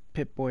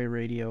Pip-Boy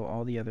radio,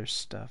 all the other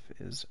stuff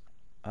is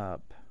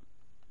up.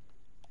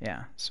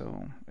 Yeah,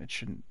 so it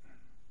shouldn't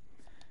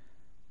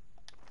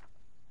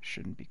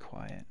be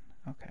quiet.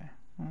 Okay,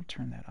 I'll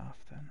turn that off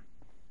then.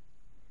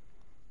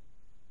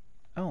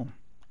 Oh,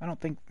 I don't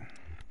think...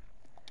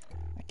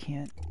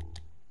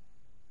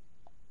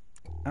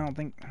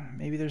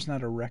 maybe there's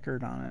not a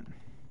record on it.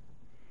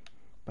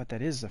 But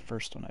that is the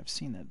first one I've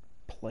seen that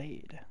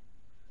played.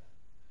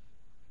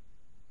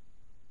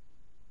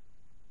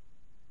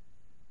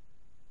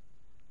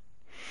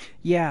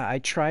 Yeah, I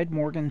tried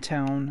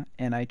Morgantown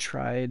and I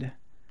tried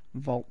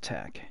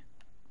Vault-Tec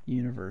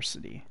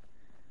University.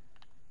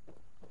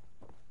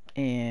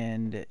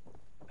 And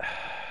I'm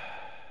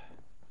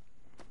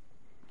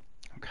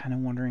kind of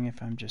wondering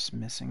if I'm just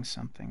missing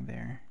something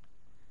there.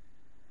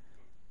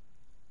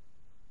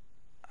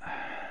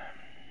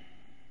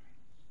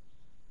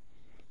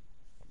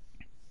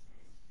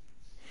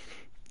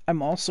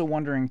 I'm also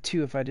wondering,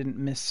 too, if I didn't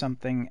miss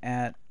something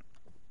at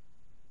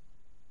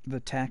the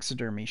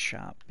taxidermy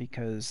shop,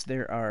 because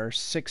there are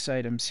 6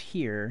 items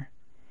here,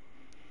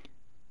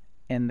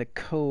 and the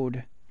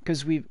code,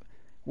 because we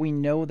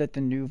know that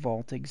the new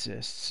vault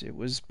exists. It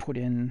was put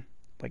in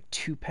like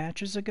 2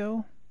 patches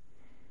ago,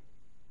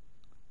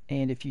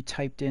 and if you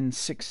typed in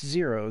 6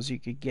 zeros, you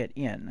could get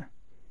in.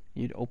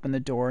 You'd open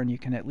the door and you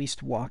can at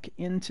least walk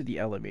into the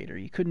elevator.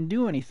 You couldn't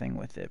do anything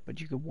with it,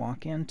 but you could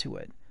walk into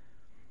it.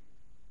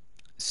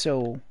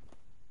 So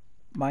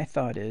my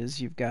thought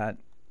is you've got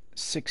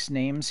 6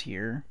 names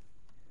here,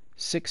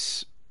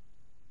 6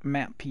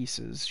 map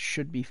pieces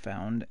should be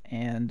found,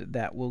 and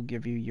that will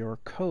give you your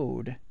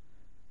code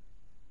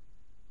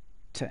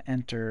to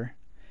enter.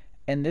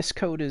 And this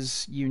code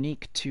is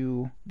unique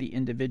to the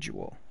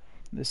individual.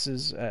 This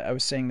is, I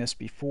was saying this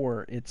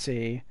before, it's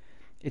a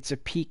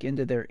peek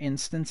into their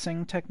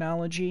instancing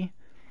technology.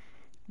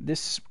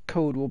 This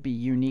code will be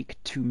unique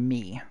to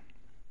me.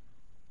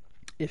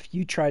 If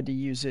you tried to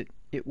use it,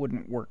 it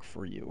wouldn't work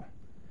for you.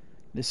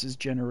 This is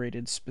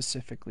generated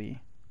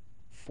specifically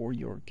for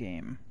your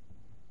game.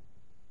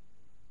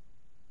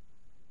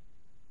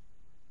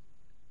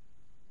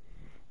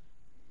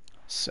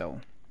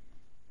 So,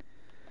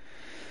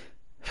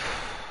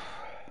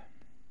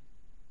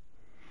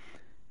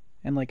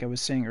 and like I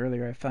was saying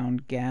earlier, I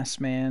found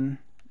Gasman,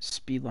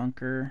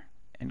 Spelunker,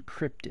 and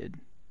Cryptid.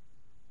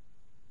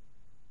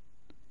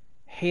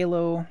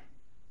 Halo,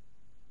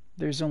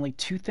 there's only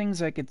two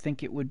things I could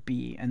think it would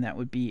be, and that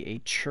would be a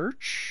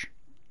church,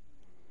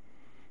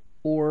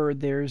 or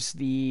there's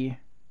the...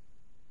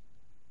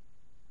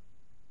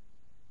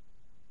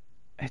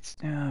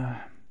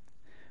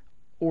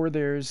 or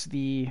there's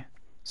the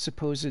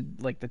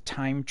supposed, like, the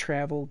time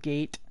travel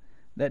gate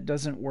that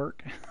doesn't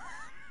work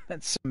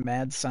that some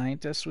mad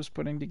scientist was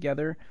putting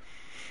together,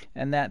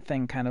 and that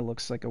thing kind of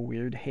looks like a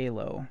weird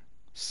halo.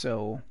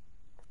 So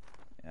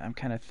I'm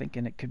kind of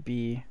thinking it could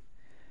be...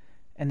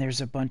 And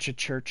there's a bunch of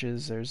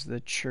churches. There's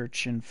the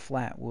church in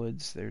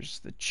Flatwoods. There's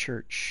the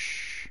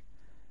church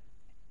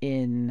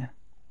in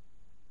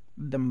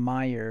the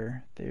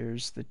Mire.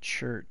 There's the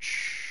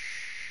church...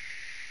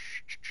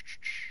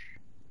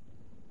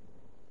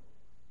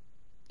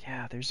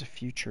 Yeah, there's a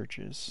few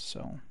churches,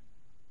 so...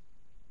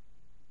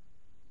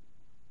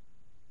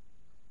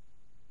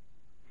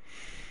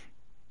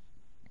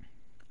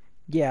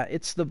 Yeah,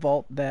 it's the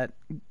vault that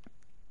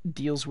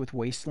deals with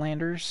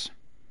Wastelanders.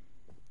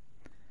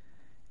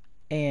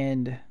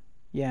 And,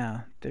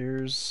 yeah,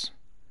 there's...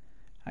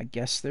 I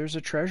guess there's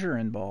a treasure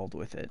involved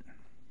with it.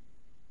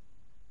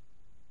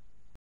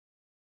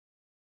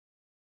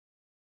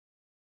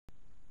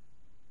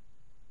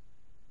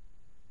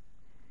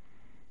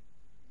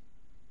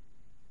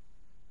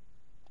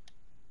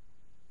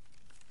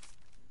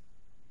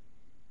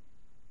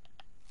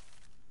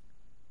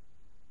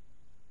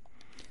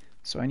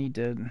 So I need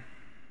to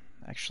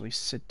actually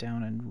sit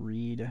down and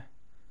read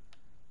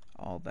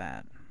all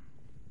that.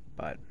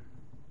 But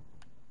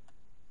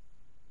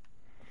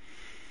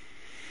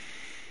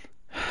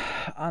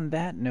on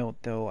that note,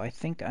 though, I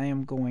think I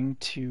am going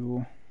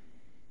to...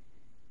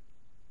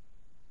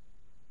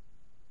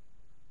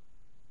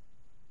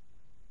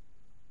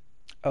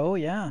 Oh,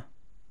 yeah.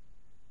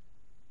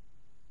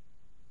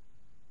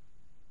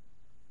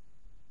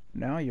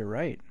 No, you're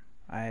right.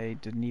 I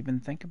didn't even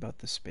think about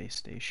the space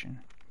station.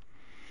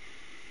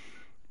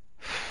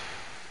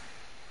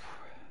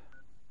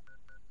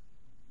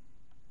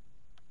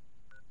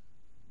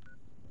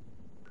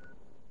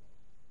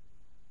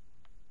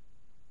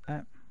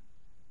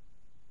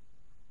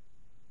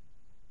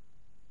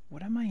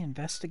 What am I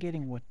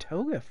investigating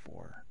Watoga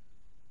for?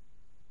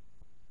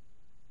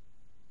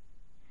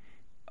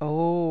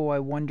 Oh, I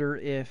wonder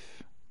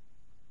if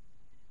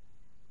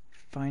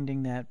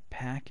finding that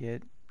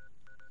packet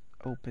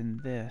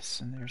opened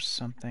this, and there's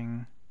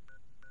something...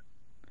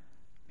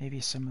 Maybe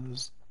some of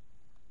those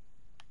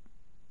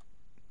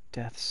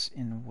deaths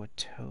in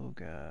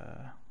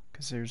Watoga,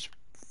 because there's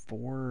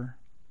four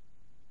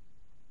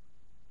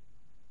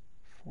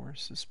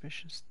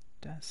suspicious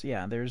deaths.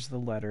 Yeah, there's the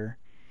letter.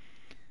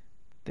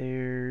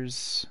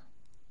 There's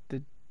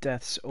the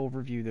deaths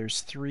overview.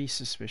 There's 3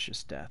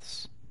 suspicious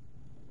deaths.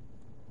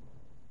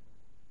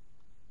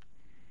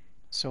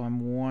 So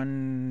I'm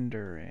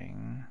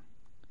wondering,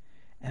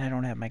 and I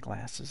don't have my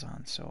glasses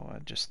on, so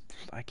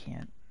I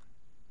can't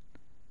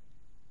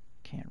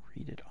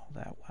read it all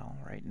that well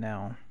right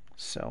now.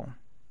 So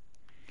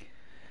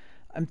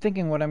I'm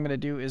thinking what I'm going to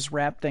do is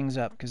wrap things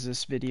up, because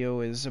this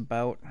video is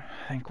about,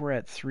 I think we're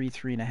at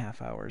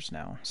 3.5 hours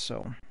now.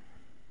 So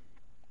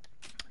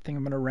I think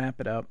I'm going to wrap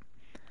it up.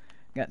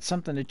 Got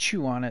something to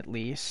chew on at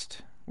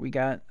least. We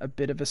got a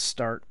bit of a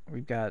start.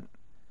 We've got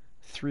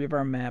 3 of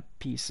our map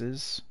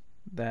pieces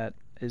that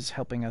is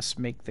helping us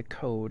make the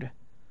code,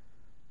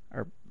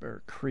 or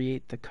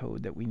create the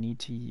code that we need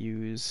to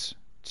use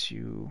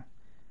to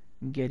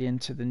get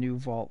into the new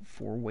vault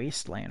for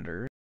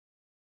Wastelanders.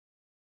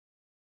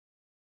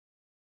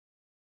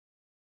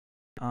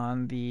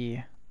 On the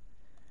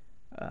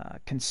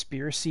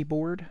conspiracy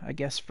board, I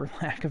guess, for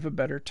lack of a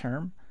better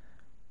term.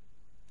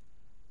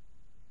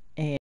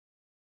 And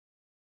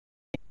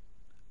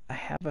I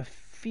have a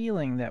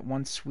feeling that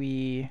once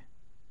we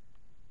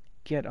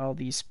get all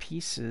these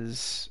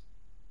pieces,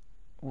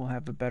 we'll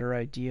have a better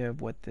idea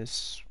of what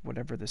this,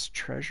 whatever this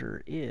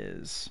treasure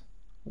is,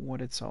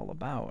 what it's all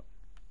about.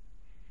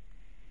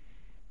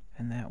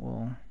 And that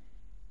will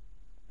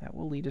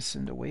lead us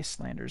into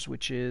Wastelanders,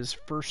 which is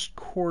first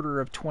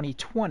quarter of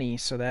 2020,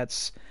 so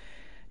that's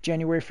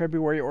January,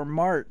 February, or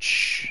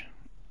March.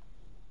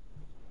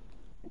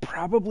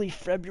 Probably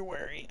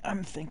February,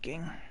 I'm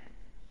thinking.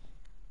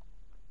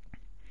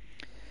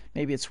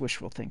 Maybe it's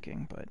wishful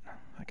thinking, but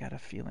I got a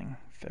feeling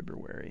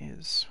February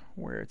is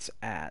where it's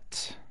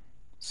at.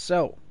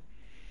 So,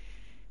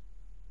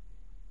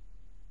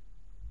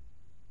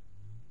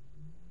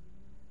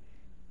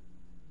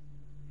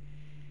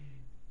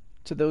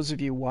 to those of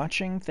you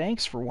watching,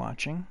 thanks for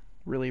watching.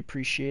 Really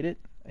appreciate it.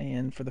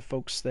 And for the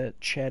folks that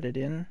chatted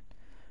in,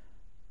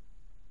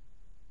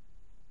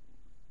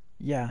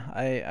 yeah,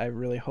 I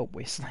really hope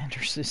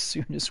Wastelanders is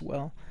soon as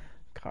well,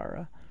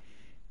 Kara.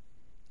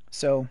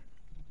 So,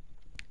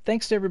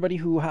 thanks to everybody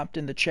who hopped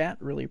in the chat.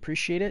 Really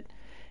appreciate it.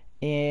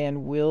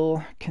 And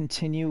we'll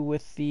continue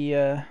with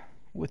the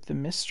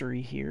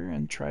mystery here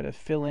and try to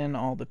fill in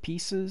all the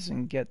pieces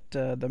and get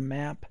the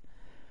map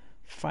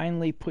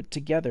finally put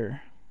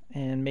together.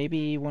 And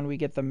maybe when we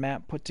get the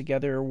map put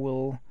together,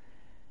 we'll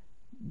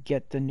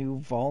get the new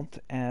vault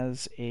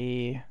as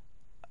a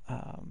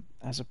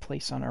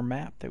place on our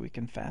map that we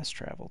can fast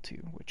travel to,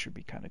 which would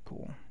be kind of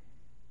cool.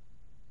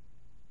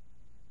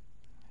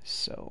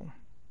 So,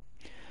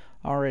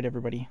 all right,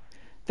 everybody.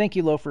 Thank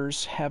you,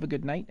 Loafers. Have a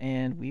good night,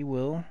 and we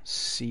will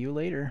see you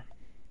later.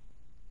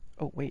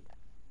 Oh, wait.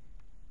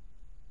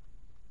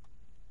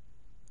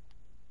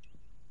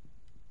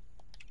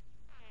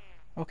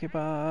 Okay,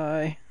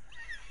 bye.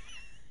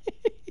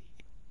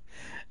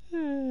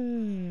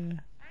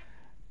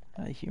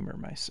 I humor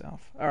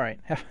myself. All right.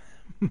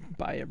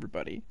 Bye,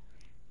 everybody.